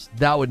games.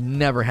 That would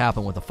never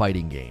happen with a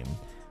fighting game.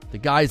 The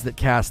guys that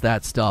cast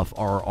that stuff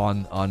are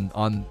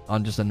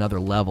on just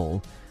another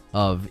level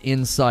of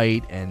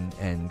insight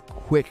and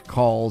quick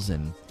calls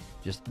and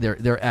Just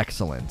they're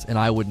excellent, and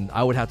I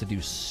would have to do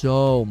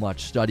so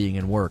much studying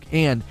and work,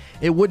 and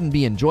it wouldn't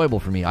be enjoyable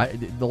for me. A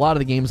lot of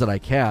the games that I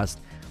cast,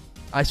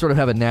 I sort of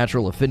have a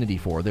natural affinity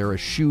for. They're a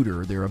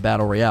shooter, they're a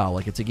battle royale.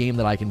 Like, it's a game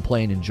that I can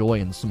play and enjoy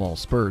in small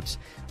spurts.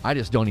 I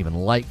just don't even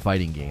like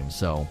fighting games,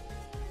 so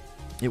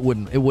it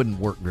wouldn't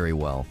work very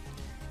well,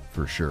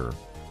 for sure.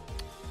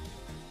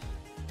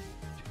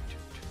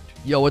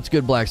 Yo, what's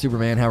good, Black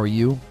Superman? How are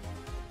you?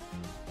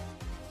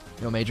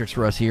 No Matrix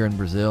for us here in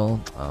Brazil.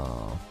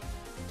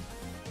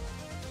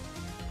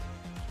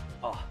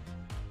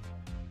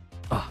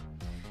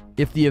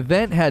 If the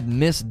event had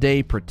missed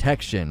day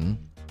protection,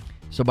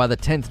 so by the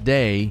 10th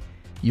day,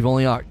 you've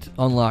only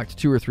unlocked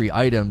 2 or 3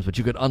 items, but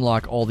you could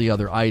unlock all the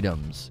other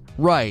items.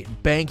 Right,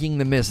 banking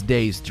the missed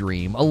days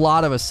dream. A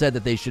lot of us said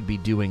that they should be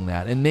doing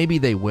that, and maybe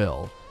they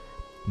will.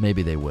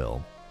 Maybe they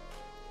will.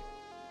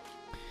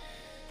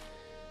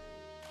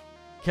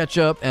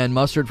 Ketchup and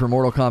mustard for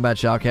Mortal Kombat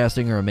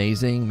shoutcasting are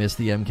amazing. Miss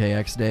the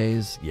MKX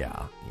days.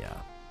 Yeah.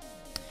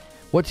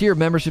 What tier of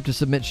membership to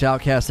submit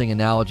shoutcasting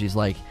analogies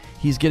like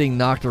he's getting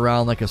knocked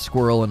around like a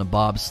squirrel in a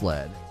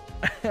bobsled?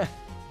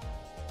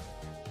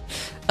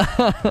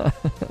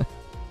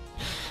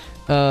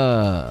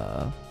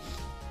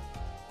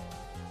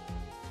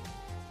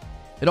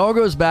 It all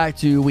goes back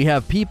to we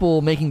have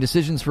people making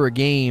decisions for a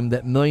game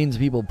that millions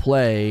of people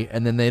play,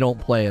 and then they don't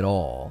play at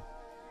all.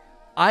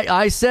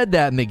 I said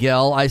that,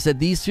 Miguel. I said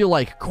these feel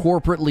like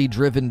corporately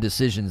driven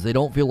decisions. They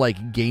don't feel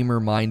like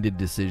gamer-minded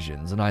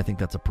decisions, and I think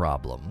that's a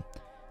problem.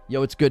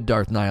 Yo, it's good,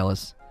 Darth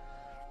Nihilus.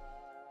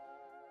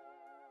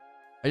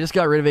 I just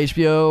got rid of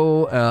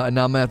HBO, and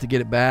now I'm going to have to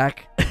get it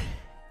back.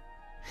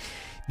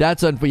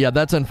 That's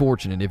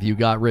unfortunate if you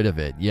got rid of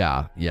it.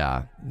 Yeah.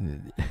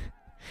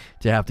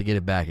 To have to get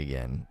it back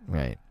again.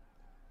 Right.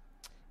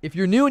 If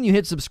you're new and you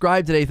hit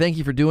subscribe today, thank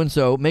you for doing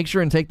so. Make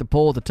sure and take the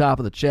poll at the top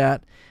of the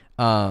chat.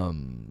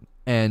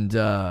 And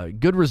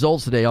good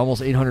results today,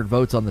 almost 800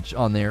 votes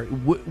on there.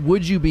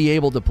 Would you be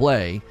able to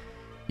play,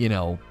 10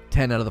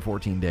 out of the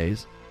 14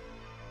 days?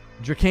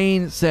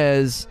 Dracane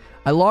says,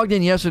 I logged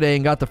in yesterday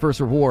and got the first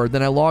reward.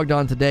 Then I logged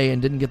on today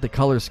and didn't get the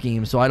color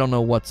scheme, so I don't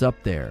know what's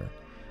up there.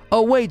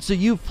 Oh, wait, so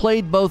you've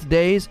played both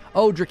days?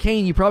 Oh,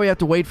 Dracane, you probably have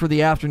to wait for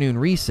the afternoon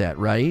reset,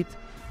 right?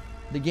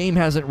 The game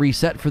hasn't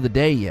reset for the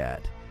day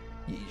yet.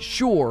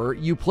 Sure,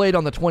 you played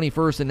on the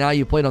 21st and now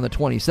you played on the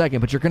 22nd,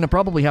 but you're going to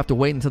probably have to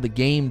wait until the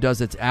game does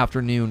its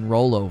afternoon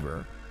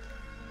rollover.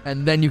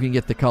 And then you can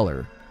get the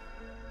color.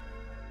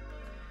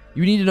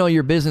 You need to know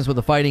your business with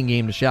a fighting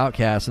game to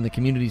shoutcast, and the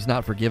community's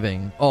not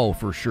forgiving. Oh,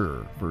 for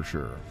sure.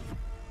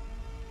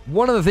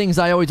 One of the things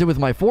I always did with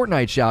my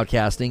Fortnite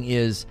shoutcasting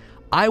is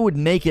I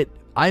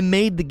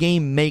made the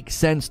game make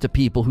sense to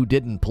people who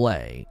didn't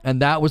play.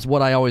 And that was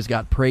what I always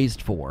got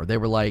praised for. They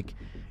were like,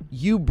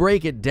 you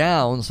break it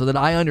down so that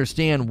I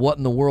understand what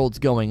in the world's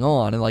going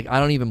on. And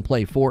I don't even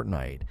play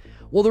Fortnite.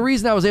 Well, the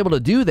reason I was able to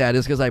do that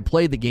is because I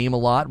played the game a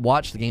lot,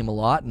 watched the game a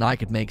lot, and I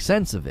could make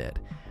sense of it.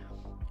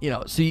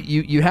 So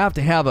you have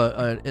to have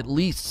at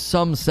least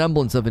some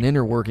semblance of an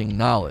inner working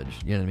knowledge.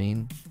 You know what I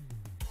mean?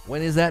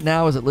 When is that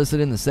now? Is it listed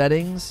in the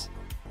settings?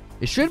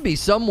 It should be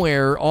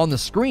somewhere on the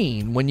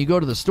screen when you go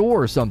to the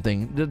store or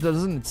something.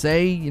 Doesn't it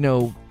say,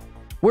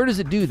 where does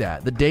it do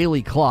that? The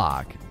daily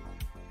clock.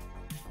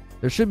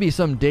 There should be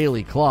some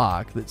daily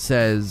clock that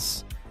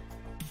says,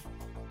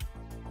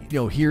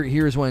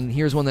 here's when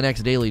the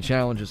next daily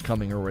challenge is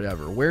coming or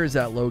whatever. Where is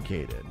that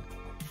located?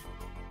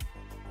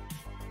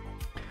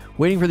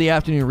 Waiting for the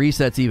afternoon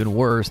reset's even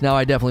worse. Now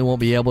I definitely won't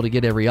be able to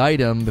get every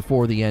item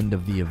before the end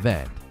of the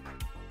event.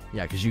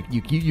 Yeah, because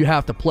you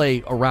have to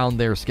play around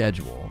their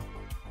schedule.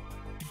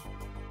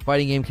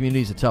 Fighting game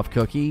community is a tough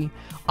cookie.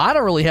 I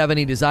don't really have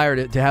any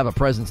desire to have a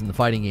presence in the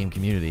fighting game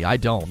community. I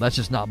don't. That's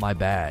just not my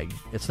bag.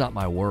 It's not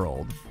my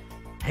world.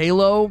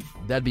 Halo,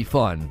 that'd be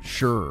fun.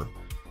 Sure.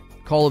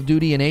 Call of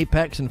Duty and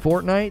Apex and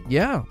Fortnite,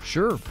 yeah,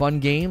 sure. Fun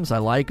games. I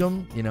like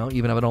them,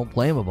 even if I don't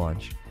play them a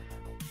bunch.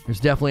 There's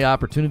definitely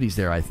opportunities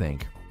there, I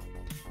think.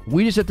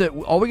 We just have to,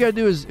 all we got to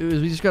do is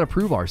we just got to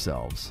prove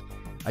ourselves.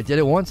 I did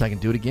it once, I can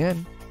do it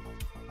again.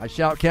 I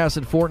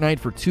shoutcasted Fortnite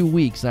for 2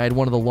 weeks, and I had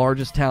one of the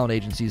largest talent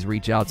agencies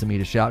reach out to me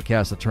to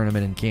shoutcast a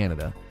tournament in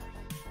Canada.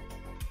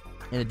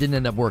 And it didn't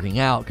end up working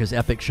out because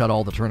Epic shut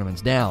all the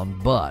tournaments down,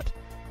 but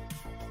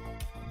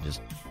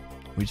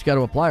we just got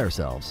to apply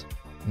ourselves,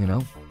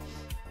 You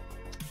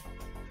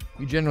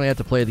generally have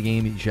to play the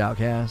game that you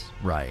shoutcast.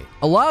 Right.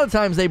 A lot of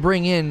times they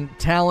bring in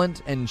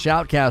talent and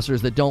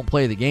shoutcasters that don't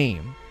play the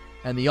game,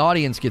 and the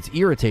audience gets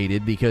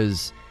irritated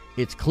because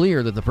it's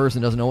clear that the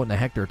person doesn't know what in the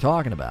heck they're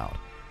talking about,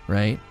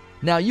 right?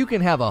 Now, you can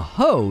have a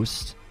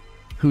host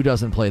who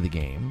doesn't play the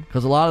game,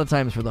 because a lot of the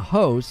times for the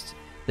host,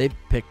 they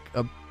pick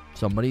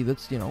somebody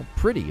that's,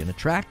 pretty and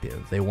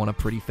attractive. They want a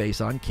pretty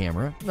face on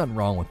camera. Nothing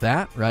wrong with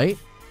that, right?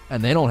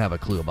 And they don't have a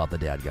clue about the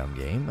dadgum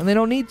game, and they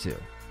don't need to.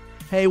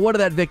 Hey, what did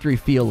that victory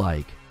feel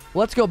like?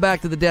 Let's go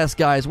back to the desk,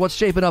 guys. What's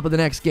shaping up in the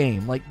next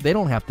game? They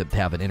don't have to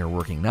have an inner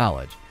working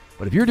knowledge.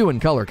 But if you're doing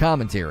color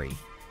commentary,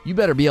 you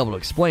better be able to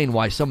explain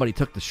why somebody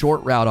took the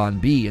short route on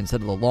B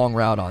instead of the long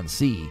route on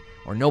C,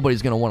 or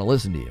nobody's going to want to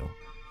listen to you.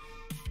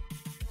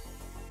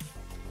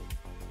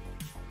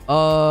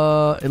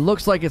 It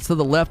looks like it's to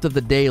the left of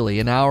the daily,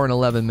 an hour and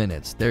 11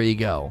 minutes. There you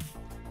go.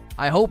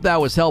 I hope that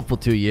was helpful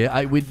to you.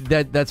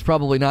 That's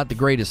probably not the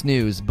greatest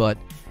news, but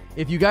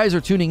if you guys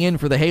are tuning in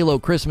for the Halo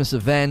Christmas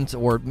event,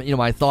 or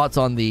my thoughts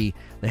on the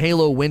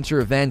Halo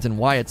Winter event and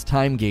why it's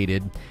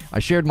time-gated, I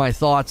shared my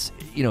thoughts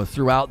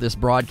throughout this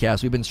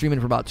broadcast. We've been streaming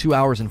for about 2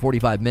 hours and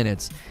 45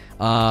 minutes.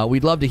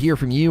 We'd love to hear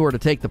from you or to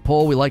take the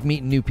poll. We like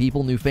meeting new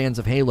people, new fans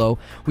of Halo.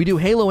 We do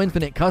Halo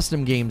Infinite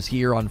custom games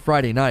here on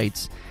Friday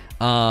nights.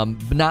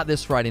 But not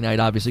this Friday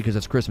night, obviously, because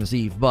it's Christmas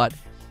Eve. But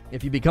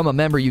if you become a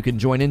member, you can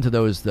join into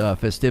those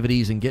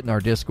festivities and get in our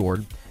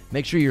Discord.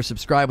 Make sure you're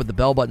subscribed with the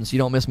bell button so you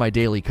don't miss my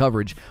daily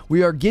coverage.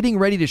 We are getting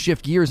ready to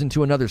shift gears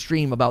into another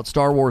stream about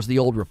Star Wars The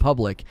Old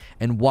Republic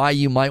and why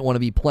you might want to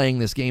be playing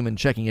this game and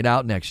checking it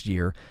out next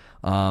year.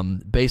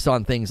 Based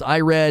on things I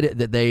read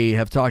that they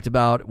have talked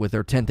about with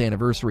their 10th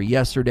anniversary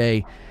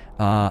yesterday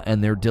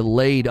and their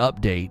delayed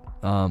update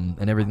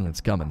and everything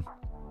that's coming.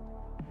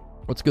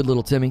 What's good,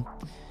 little Timmy?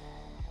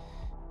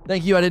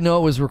 Thank you. I didn't know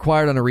it was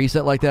required on a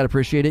reset like that.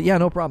 Appreciate it. Yeah,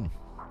 no problem.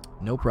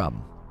 No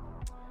problem.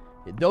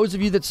 Those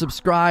of you that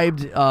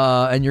subscribed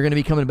and you're going to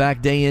be coming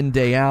back day in,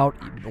 day out,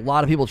 a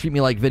lot of people treat me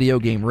like video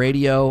game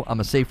radio. I'm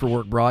a safe for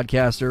work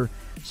broadcaster,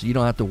 so you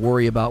don't have to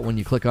worry about when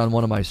you click on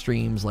one of my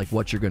streams like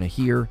what you're going to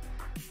hear.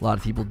 A lot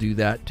of people do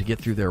that to get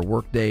through their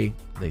work day.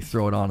 They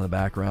throw it on in the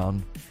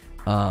background.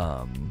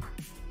 Thank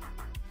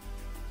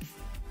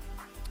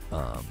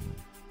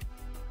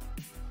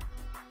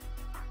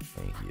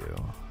you.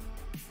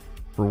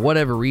 For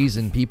whatever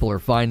reason, people are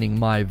finding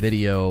my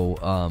video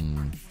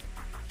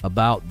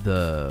about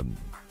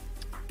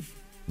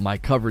my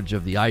coverage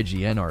of the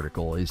IGN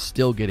article is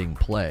still getting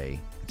play.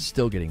 It's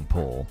still getting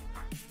pull.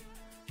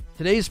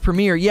 Today's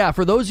premiere,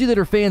 for those of you that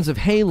are fans of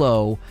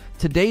Halo,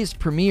 today's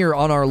premiere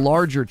on our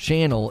larger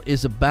channel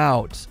is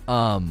about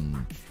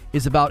HCS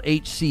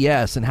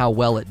and how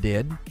well it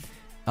did.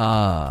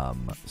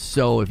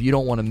 So if you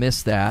don't want to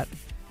miss that,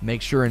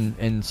 make sure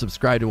and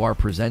subscribe to our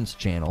Presents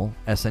channel,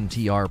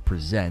 SNTR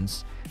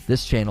Presents.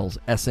 This channel's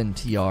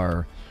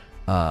SNTR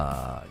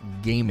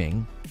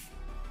Gaming.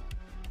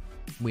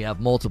 We have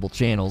multiple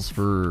channels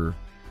for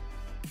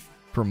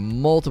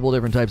multiple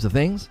different types of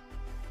things.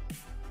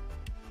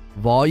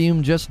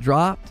 Volume just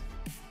dropped.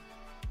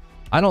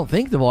 I don't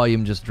think the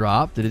volume just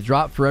dropped. Did it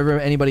drop for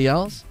anybody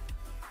else?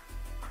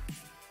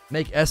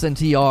 Make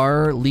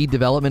SNTR lead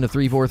development of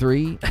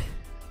 343.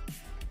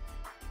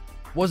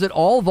 Was it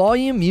all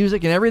volume,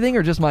 music, and everything,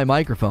 or just my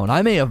microphone?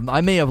 I may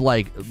have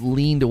like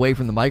leaned away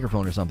from the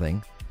microphone or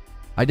something.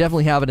 I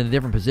definitely have it in a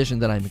different position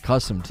than I'm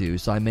accustomed to,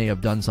 so I may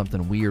have done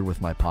something weird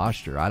with my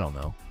posture. I don't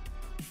know.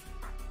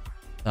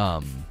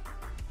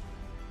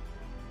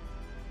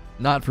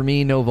 Not for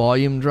me, no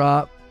volume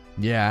drop.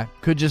 Yeah,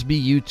 could just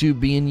be YouTube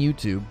being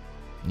YouTube,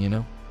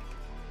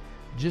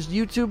 Just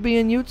YouTube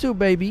being YouTube,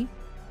 baby.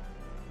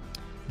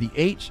 The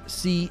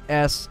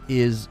HCS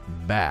is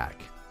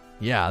back.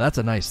 Yeah, that's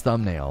a nice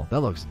thumbnail. That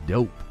looks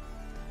dope.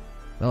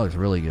 That looks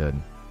really good.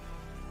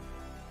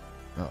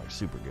 That looks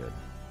super good.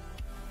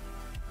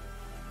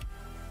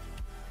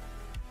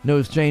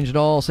 Nose change at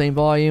all? Same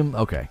volume?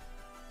 Okay.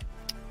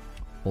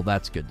 Well,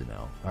 that's good to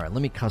know. All right,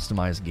 let me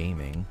customize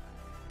gaming.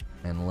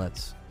 And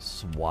let's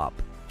swap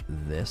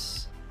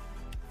this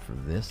for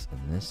this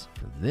and this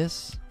for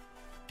this.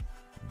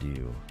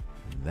 Do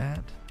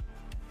that.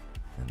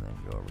 And then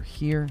go over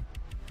here.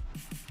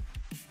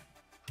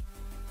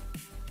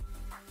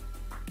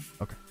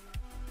 Okay.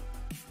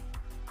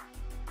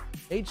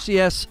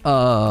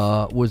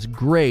 HCS was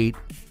great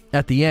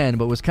at the end,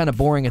 but was kind of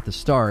boring at the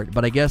start.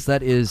 But I guess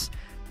that is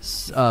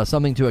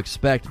something to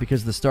expect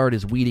because the start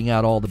is weeding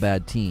out all the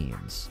bad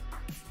teams.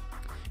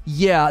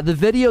 Yeah, the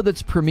video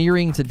that's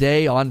premiering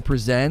today on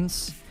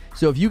Presents.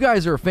 So if you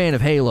guys are a fan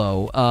of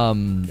Halo,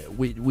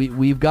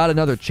 we've got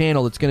another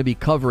channel that's going to be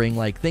covering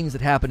like things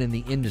that happen in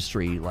the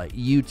industry, like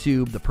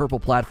YouTube, the Purple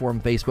platform,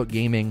 Facebook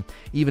gaming,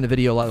 even a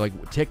video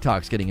like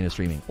TikTok's getting into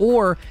streaming.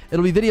 Or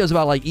it'll be videos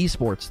about like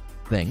esports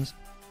things,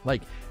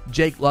 like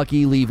Jake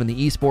Lucky leaving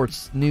the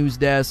esports news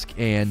desk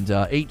and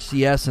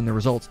HCS and the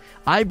results.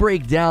 I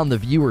break down the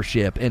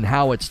viewership and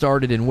how it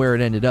started and where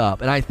it ended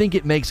up. And I think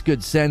it makes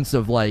good sense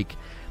of like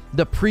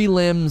the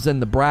prelims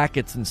and the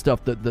brackets and stuff,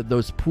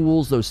 those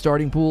pools, those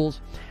starting pools,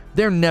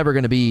 they're never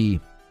going to be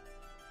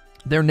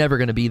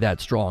that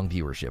strong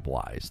viewership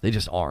wise. They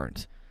just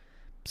aren't.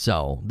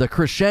 So the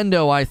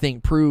crescendo, I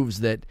think,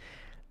 proves that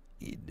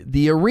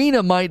the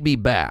arena might be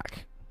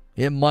back.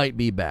 It might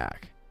be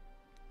back.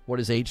 What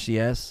is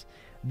HCS?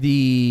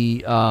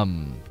 The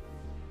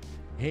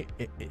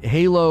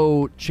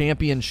Halo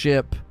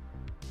Championship.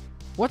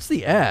 What's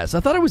the S? I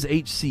thought it was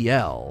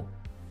HCL.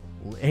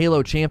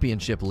 Halo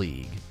Championship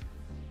League.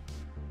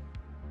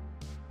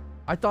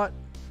 I thought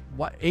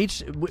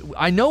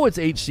I know it's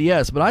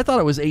HCS, but I thought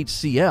it was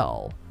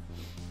HCL.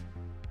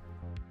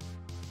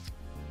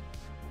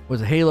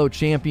 Was it Halo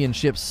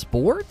Championship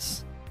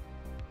Sports?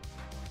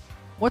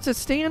 What's it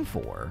stand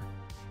for?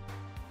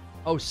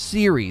 Oh,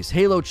 Series.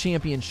 Halo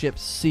Championship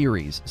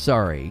Series.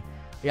 Sorry.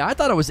 Yeah, I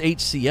thought it was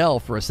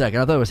HCL for a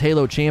second. I thought it was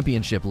Halo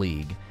Championship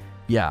League.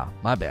 Yeah,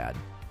 my bad.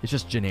 It's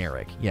just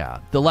generic. Yeah,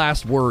 the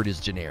last word is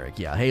generic.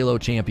 Yeah, Halo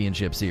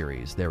Championship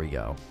Series. There we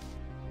go.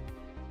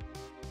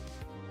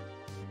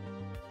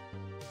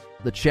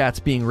 The chat's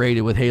being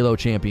rated with Halo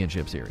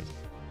Championship Series.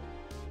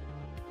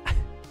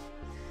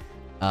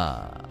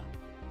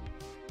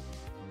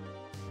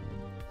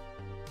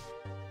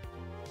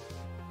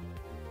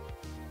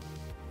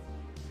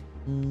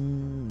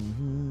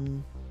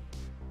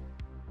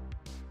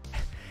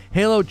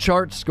 Halo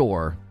chart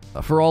score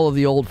for all of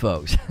the old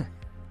folks.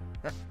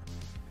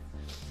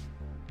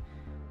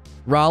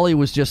 Raleigh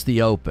was just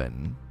the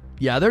open.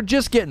 Yeah, they're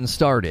just getting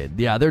started.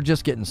 It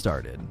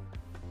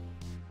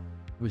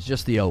was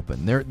just the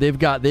open. They've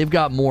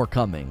got more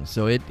coming.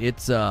 So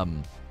it's we're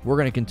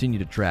going to continue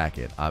to track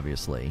it,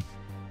 obviously.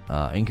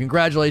 And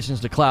congratulations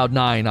to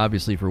Cloud9,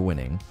 obviously, for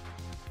winning.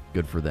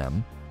 Good for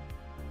them.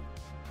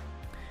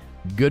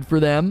 Good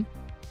for them.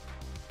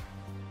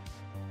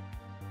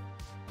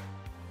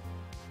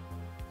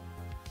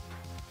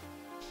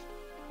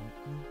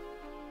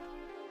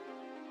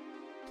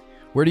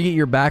 Where do you get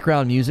your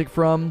background music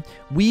from?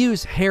 We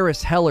use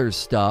Harris Heller's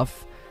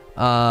stuff.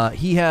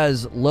 He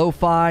has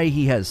lo-fi,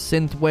 he has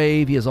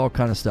synthwave, he has all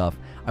kind of stuff.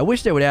 I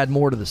wish they would add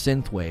more to the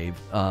synthwave.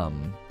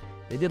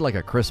 They did like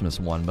a Christmas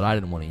one, but I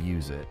didn't want to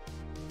use it.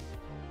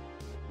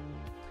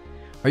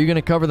 Are you going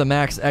to cover the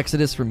Max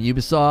Exodus from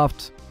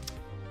Ubisoft?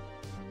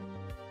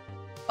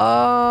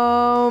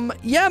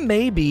 Yeah,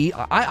 maybe.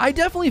 I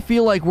definitely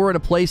feel like we're at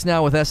a place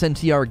now with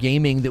SNTR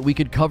Gaming that we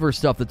could cover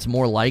stuff that's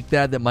more like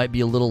that might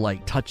be a little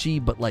like touchy,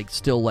 but like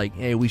still like,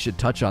 hey, we should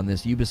touch on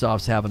this.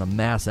 Ubisoft's having a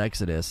mass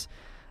exodus.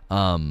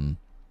 So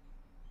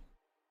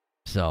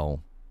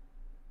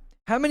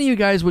how many of you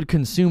guys would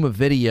consume a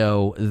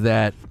video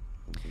that...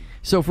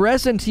 So for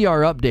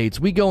SNTR updates,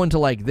 we go into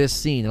like this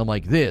scene, and I'm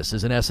like, this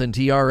is an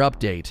SNTR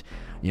update.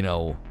 You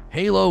know,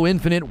 Halo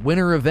Infinite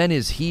winter event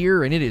is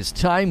here, and it is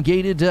time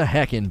gated to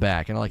heck and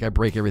back. And I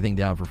break everything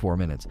down for 4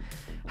 minutes.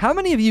 How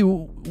many of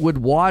you would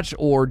watch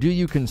or do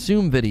you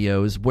consume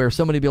videos where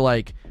somebody be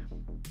like,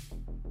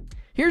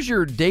 here's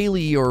your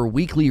daily or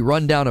weekly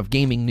rundown of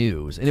gaming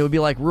news, and it would be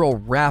like real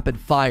rapid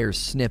fire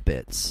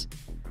snippets.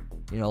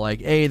 You know,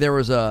 like, hey, there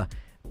was a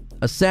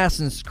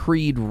Assassin's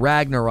Creed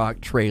Ragnarok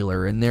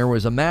trailer, and there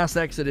was a mass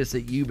exodus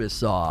at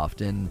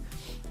Ubisoft, and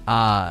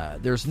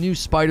there's new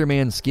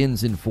Spider-Man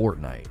skins in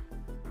Fortnite.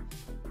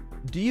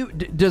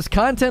 Does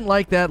content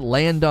like that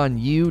land on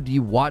you? Do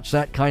you watch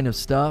that kind of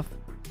stuff?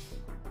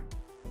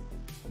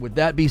 Would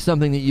that be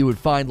something that you would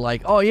find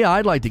like, oh yeah,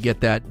 I'd like to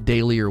get that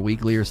daily or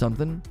weekly or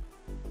something?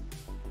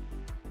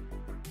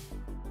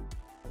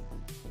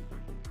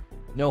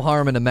 No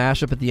harm in a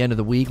mashup at the end of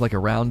the week, like a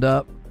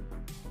roundup.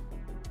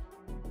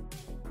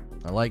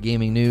 I like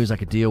gaming news. I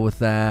could deal with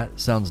that.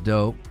 Sounds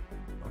dope.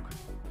 Okay.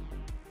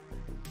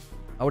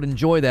 I would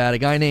enjoy that. A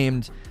guy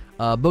named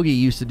Boogie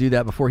used to do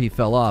that before he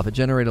fell off. It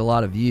generated a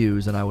lot of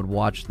views, and I would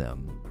watch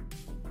them.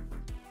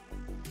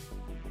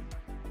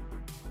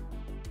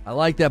 I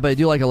like that, but I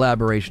do like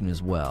elaboration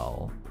as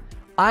well.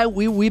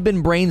 We've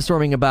been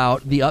brainstorming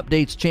about the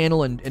updates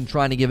channel and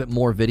trying to give it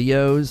more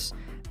videos,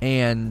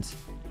 and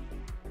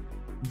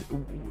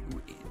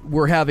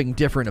we're having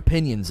different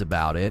opinions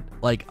about it.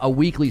 Like a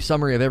weekly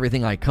summary of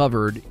everything I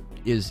covered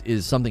is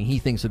something he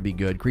thinks would be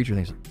good. Creature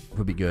thinks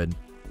would be good.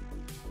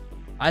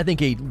 I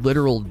think a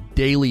literal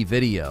daily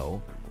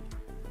video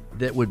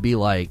that would be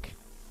like,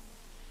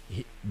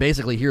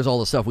 basically, here's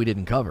all the stuff we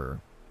didn't cover.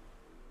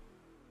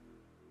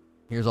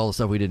 Here's all the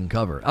stuff we didn't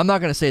cover. I'm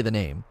not going to say the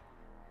name,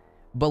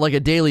 but like a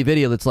daily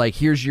video that's like,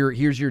 here's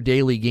your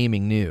daily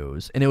gaming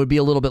news, and it would be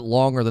a little bit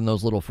longer than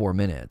those little 4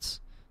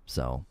 minutes.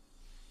 So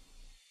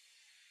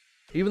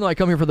even though I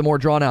come here for the more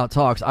drawn-out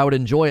talks, I would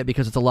enjoy it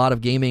because it's a lot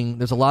of gaming.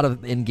 There's a lot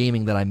of in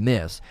gaming that I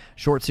miss.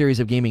 Short series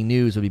of gaming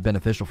news would be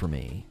beneficial for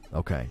me.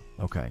 Okay.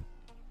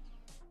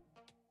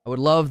 I would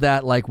love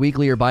that, like,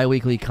 weekly or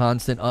bi-weekly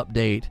constant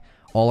update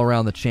all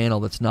around the channel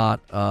that's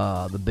not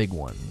the big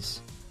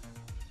ones.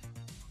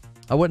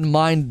 I wouldn't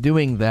mind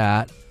doing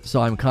that,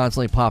 so I'm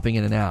constantly popping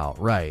in and out.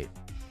 Right.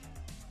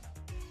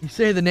 You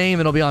say the name,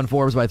 it'll be on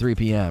Forbes by 3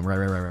 p.m.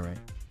 Right.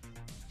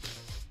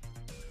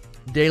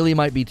 Daily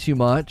might be too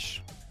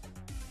much.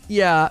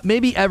 Yeah,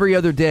 maybe every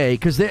other day,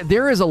 because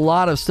there is a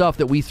lot of stuff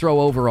that we throw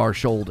over our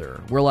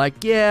shoulder. We're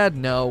like, yeah,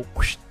 no.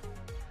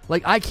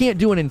 Like, I can't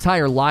do an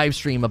entire live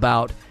stream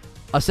about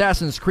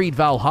Assassin's Creed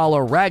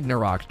Valhalla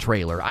Ragnarok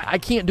trailer. I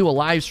can't do a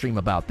live stream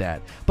about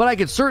that. But I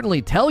could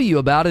certainly tell you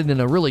about it in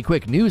a really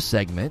quick news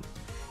segment.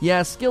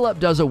 Yeah, SkillUp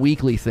does a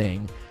weekly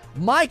thing.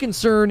 My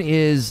concern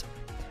is,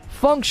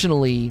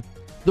 functionally,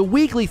 the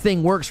weekly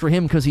thing works for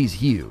him because he's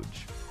huge.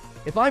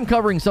 If I'm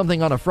covering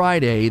something on a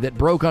Friday that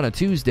broke on a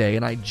Tuesday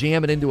and I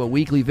jam it into a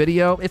weekly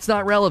video, it's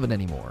not relevant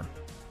anymore.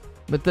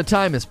 But the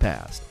time has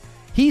passed.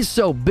 He's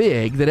so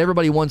big that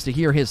everybody wants to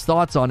hear his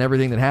thoughts on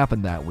everything that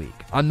happened that week.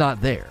 I'm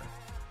not there.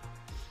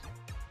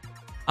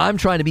 I'm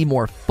trying to be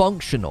more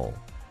functional.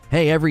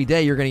 Hey, every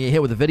day you're going to get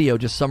hit with a video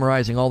just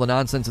summarizing all the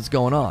nonsense that's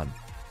going on.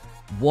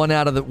 One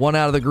out of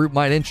the group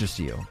might interest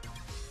you.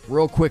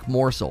 Real quick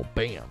morsel.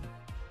 Bam.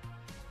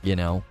 You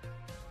know?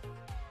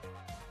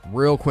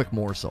 Real quick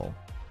morsel.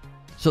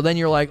 So then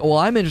you're like, well,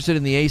 I'm interested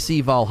in the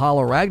AC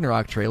Valhalla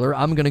Ragnarok trailer.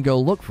 I'm going to go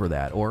look for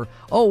that. Or,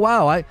 oh,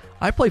 wow,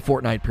 I play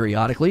Fortnite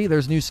periodically.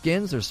 There's new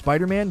skins. There's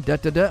Spider-Man.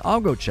 I'll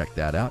go check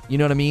that out. You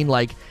know what I mean?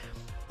 Like,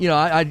 you know,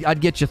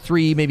 I'd get you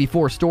 3, maybe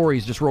 4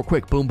 stories just real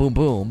quick. Boom, boom,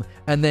 boom.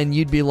 And then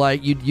you'd be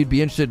like, you'd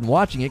be interested in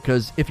watching it,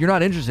 because if you're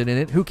not interested in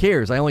it, who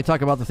cares? I only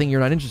talk about the thing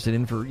you're not interested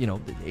in for,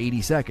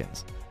 80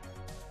 seconds.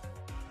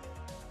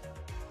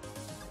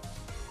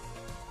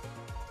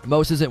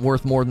 Most isn't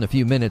worth more than a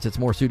few minutes. It's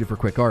more suited for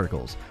quick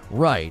articles.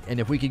 Right. And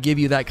if we could give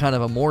you that kind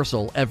of a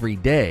morsel every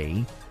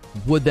day,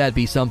 would that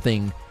be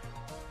something?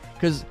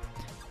 Because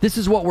this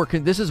is one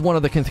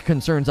of the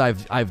concerns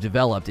I've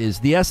developed is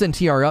the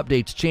SNTR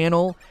Updates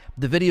channel.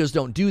 The videos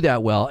don't do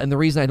that well. And the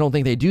reason I don't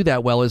think they do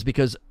that well is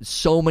because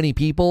so many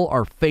people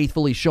are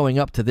faithfully showing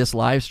up to this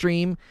live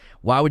stream.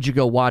 Why would you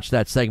go watch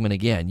that segment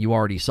again? You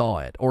already saw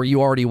it. Or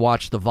you already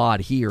watched the VOD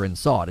here and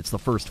saw it. It's the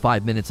first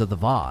 5 minutes of the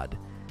VOD.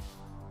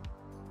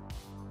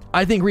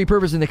 I think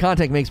repurposing the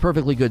content makes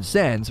perfectly good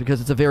sense because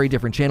it's a very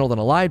different channel than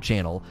a live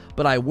channel,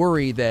 but I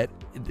worry that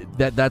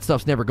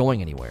stuff's never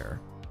going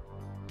anywhere.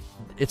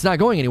 It's not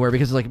going anywhere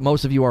because like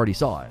most of you already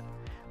saw it.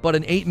 But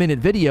an 8-minute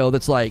video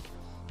that's like,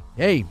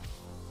 hey,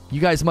 you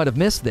guys might have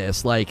missed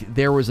this. Like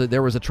there was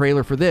a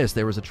trailer for this,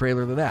 there was a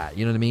trailer for that.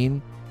 You know what I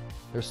mean?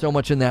 There's so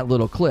much in that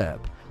little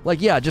clip.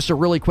 Like, yeah, just a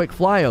really quick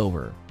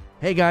flyover.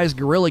 Hey guys,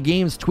 Guerrilla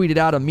Games tweeted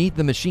out a Meet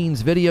the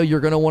Machines video you're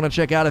going to want to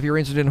check out if you're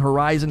interested in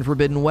Horizon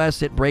Forbidden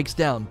West. It breaks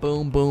down.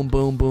 Boom, boom,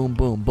 boom, boom,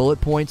 boom.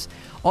 Bullet points.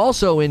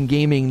 Also in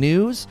gaming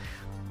news.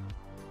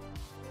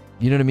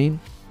 You know what I mean?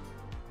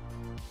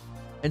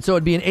 And so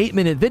it'd be an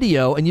 8-minute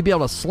video, and you'd be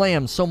able to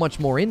slam so much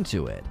more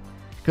into it.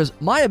 Because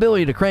my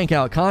ability to crank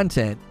out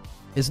content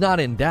is not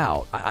in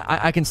doubt.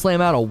 I can slam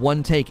out a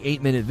one-take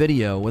 8-minute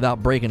video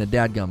without breaking a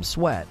dadgum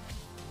sweat.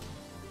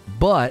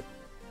 But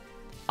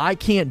I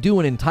can't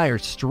do an entire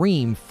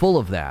stream full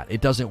of that.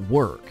 It doesn't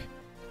work.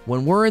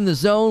 When we're in the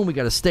zone, we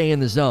got to stay in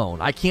the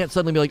zone. I can't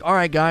suddenly be like, all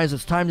right, guys,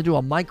 it's time to do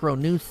a micro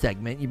news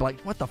segment. You'd be like,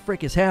 what the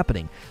frick is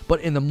happening?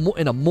 But in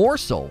a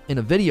morsel, in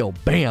a video,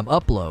 bam,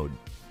 upload,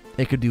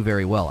 it could do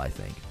very well, I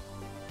think.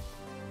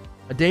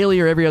 A daily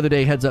or every other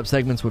day heads up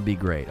segments would be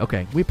great.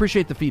 Okay, we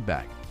appreciate the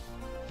feedback.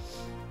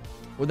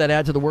 Would that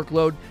add to the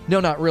workload? No,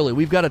 not really.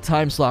 We've got a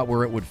time slot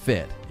where it would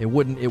fit. It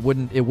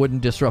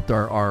wouldn't disrupt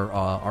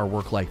our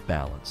work-life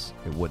balance.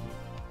 It wouldn't.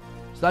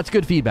 So that's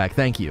good feedback.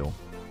 Thank you.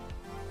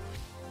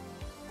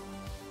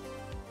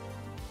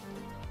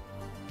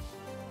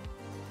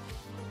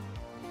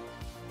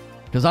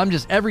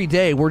 Because every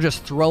day we're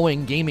just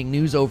throwing gaming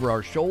news over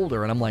our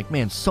shoulder, and I'm like,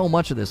 man, so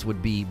much of this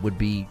would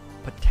be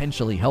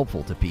potentially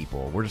helpful to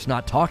people. We're just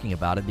not talking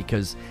about it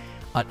because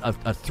a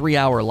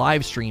 3-hour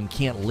live stream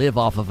can't live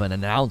off of an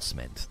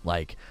announcement.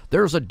 Like,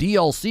 there's a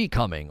DLC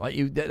coming.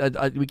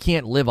 We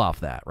can't live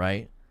off that,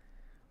 right?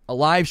 A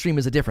live stream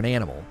is a different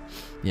animal,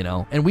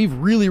 And we've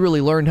really,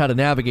 really learned how to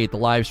navigate the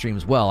live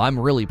streams well. I'm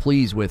really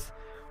pleased with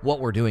what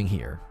we're doing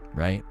here,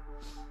 right?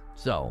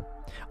 So,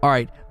 all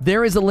right,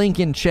 there is a link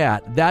in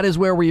chat. That is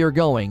where we are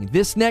going.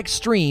 This next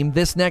stream,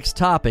 this next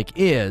topic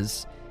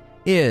is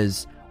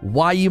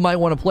why you might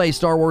want to play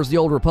Star Wars The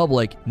Old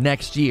Republic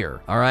next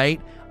year, all right?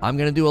 I'm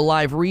going to do a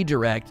live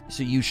redirect,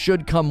 so you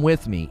should come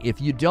with me.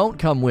 If you don't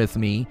come with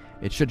me,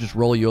 it should just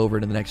roll you over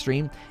to the next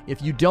stream.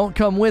 If you don't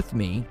come with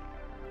me,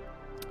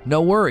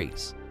 no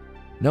worries.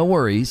 No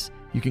worries.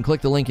 You can click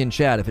the link in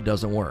chat if it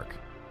doesn't work.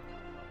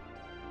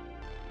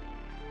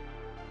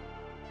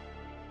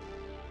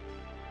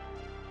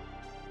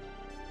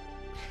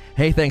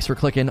 Hey, thanks for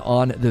clicking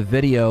on the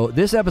video.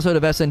 This episode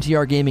of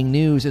SNTR Gaming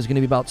News is going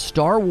to be about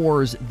Star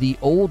Wars The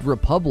Old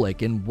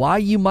Republic and why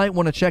you might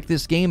want to check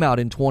this game out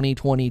in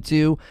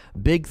 2022.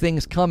 Big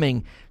things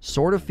coming.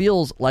 Sort of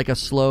feels like a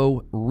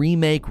slow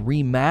remake,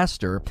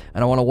 remaster,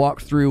 and I want to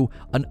walk through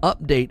an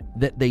update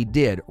that they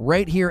did.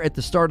 Right here at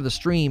the start of the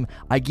stream,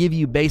 I give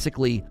you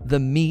basically the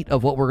meat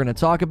of what we're going to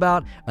talk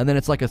about, and then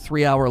it's like a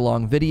 3-hour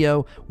long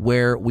video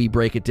where we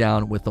break it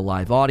down with the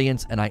live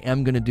audience, and I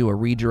am going to do a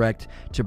redirect to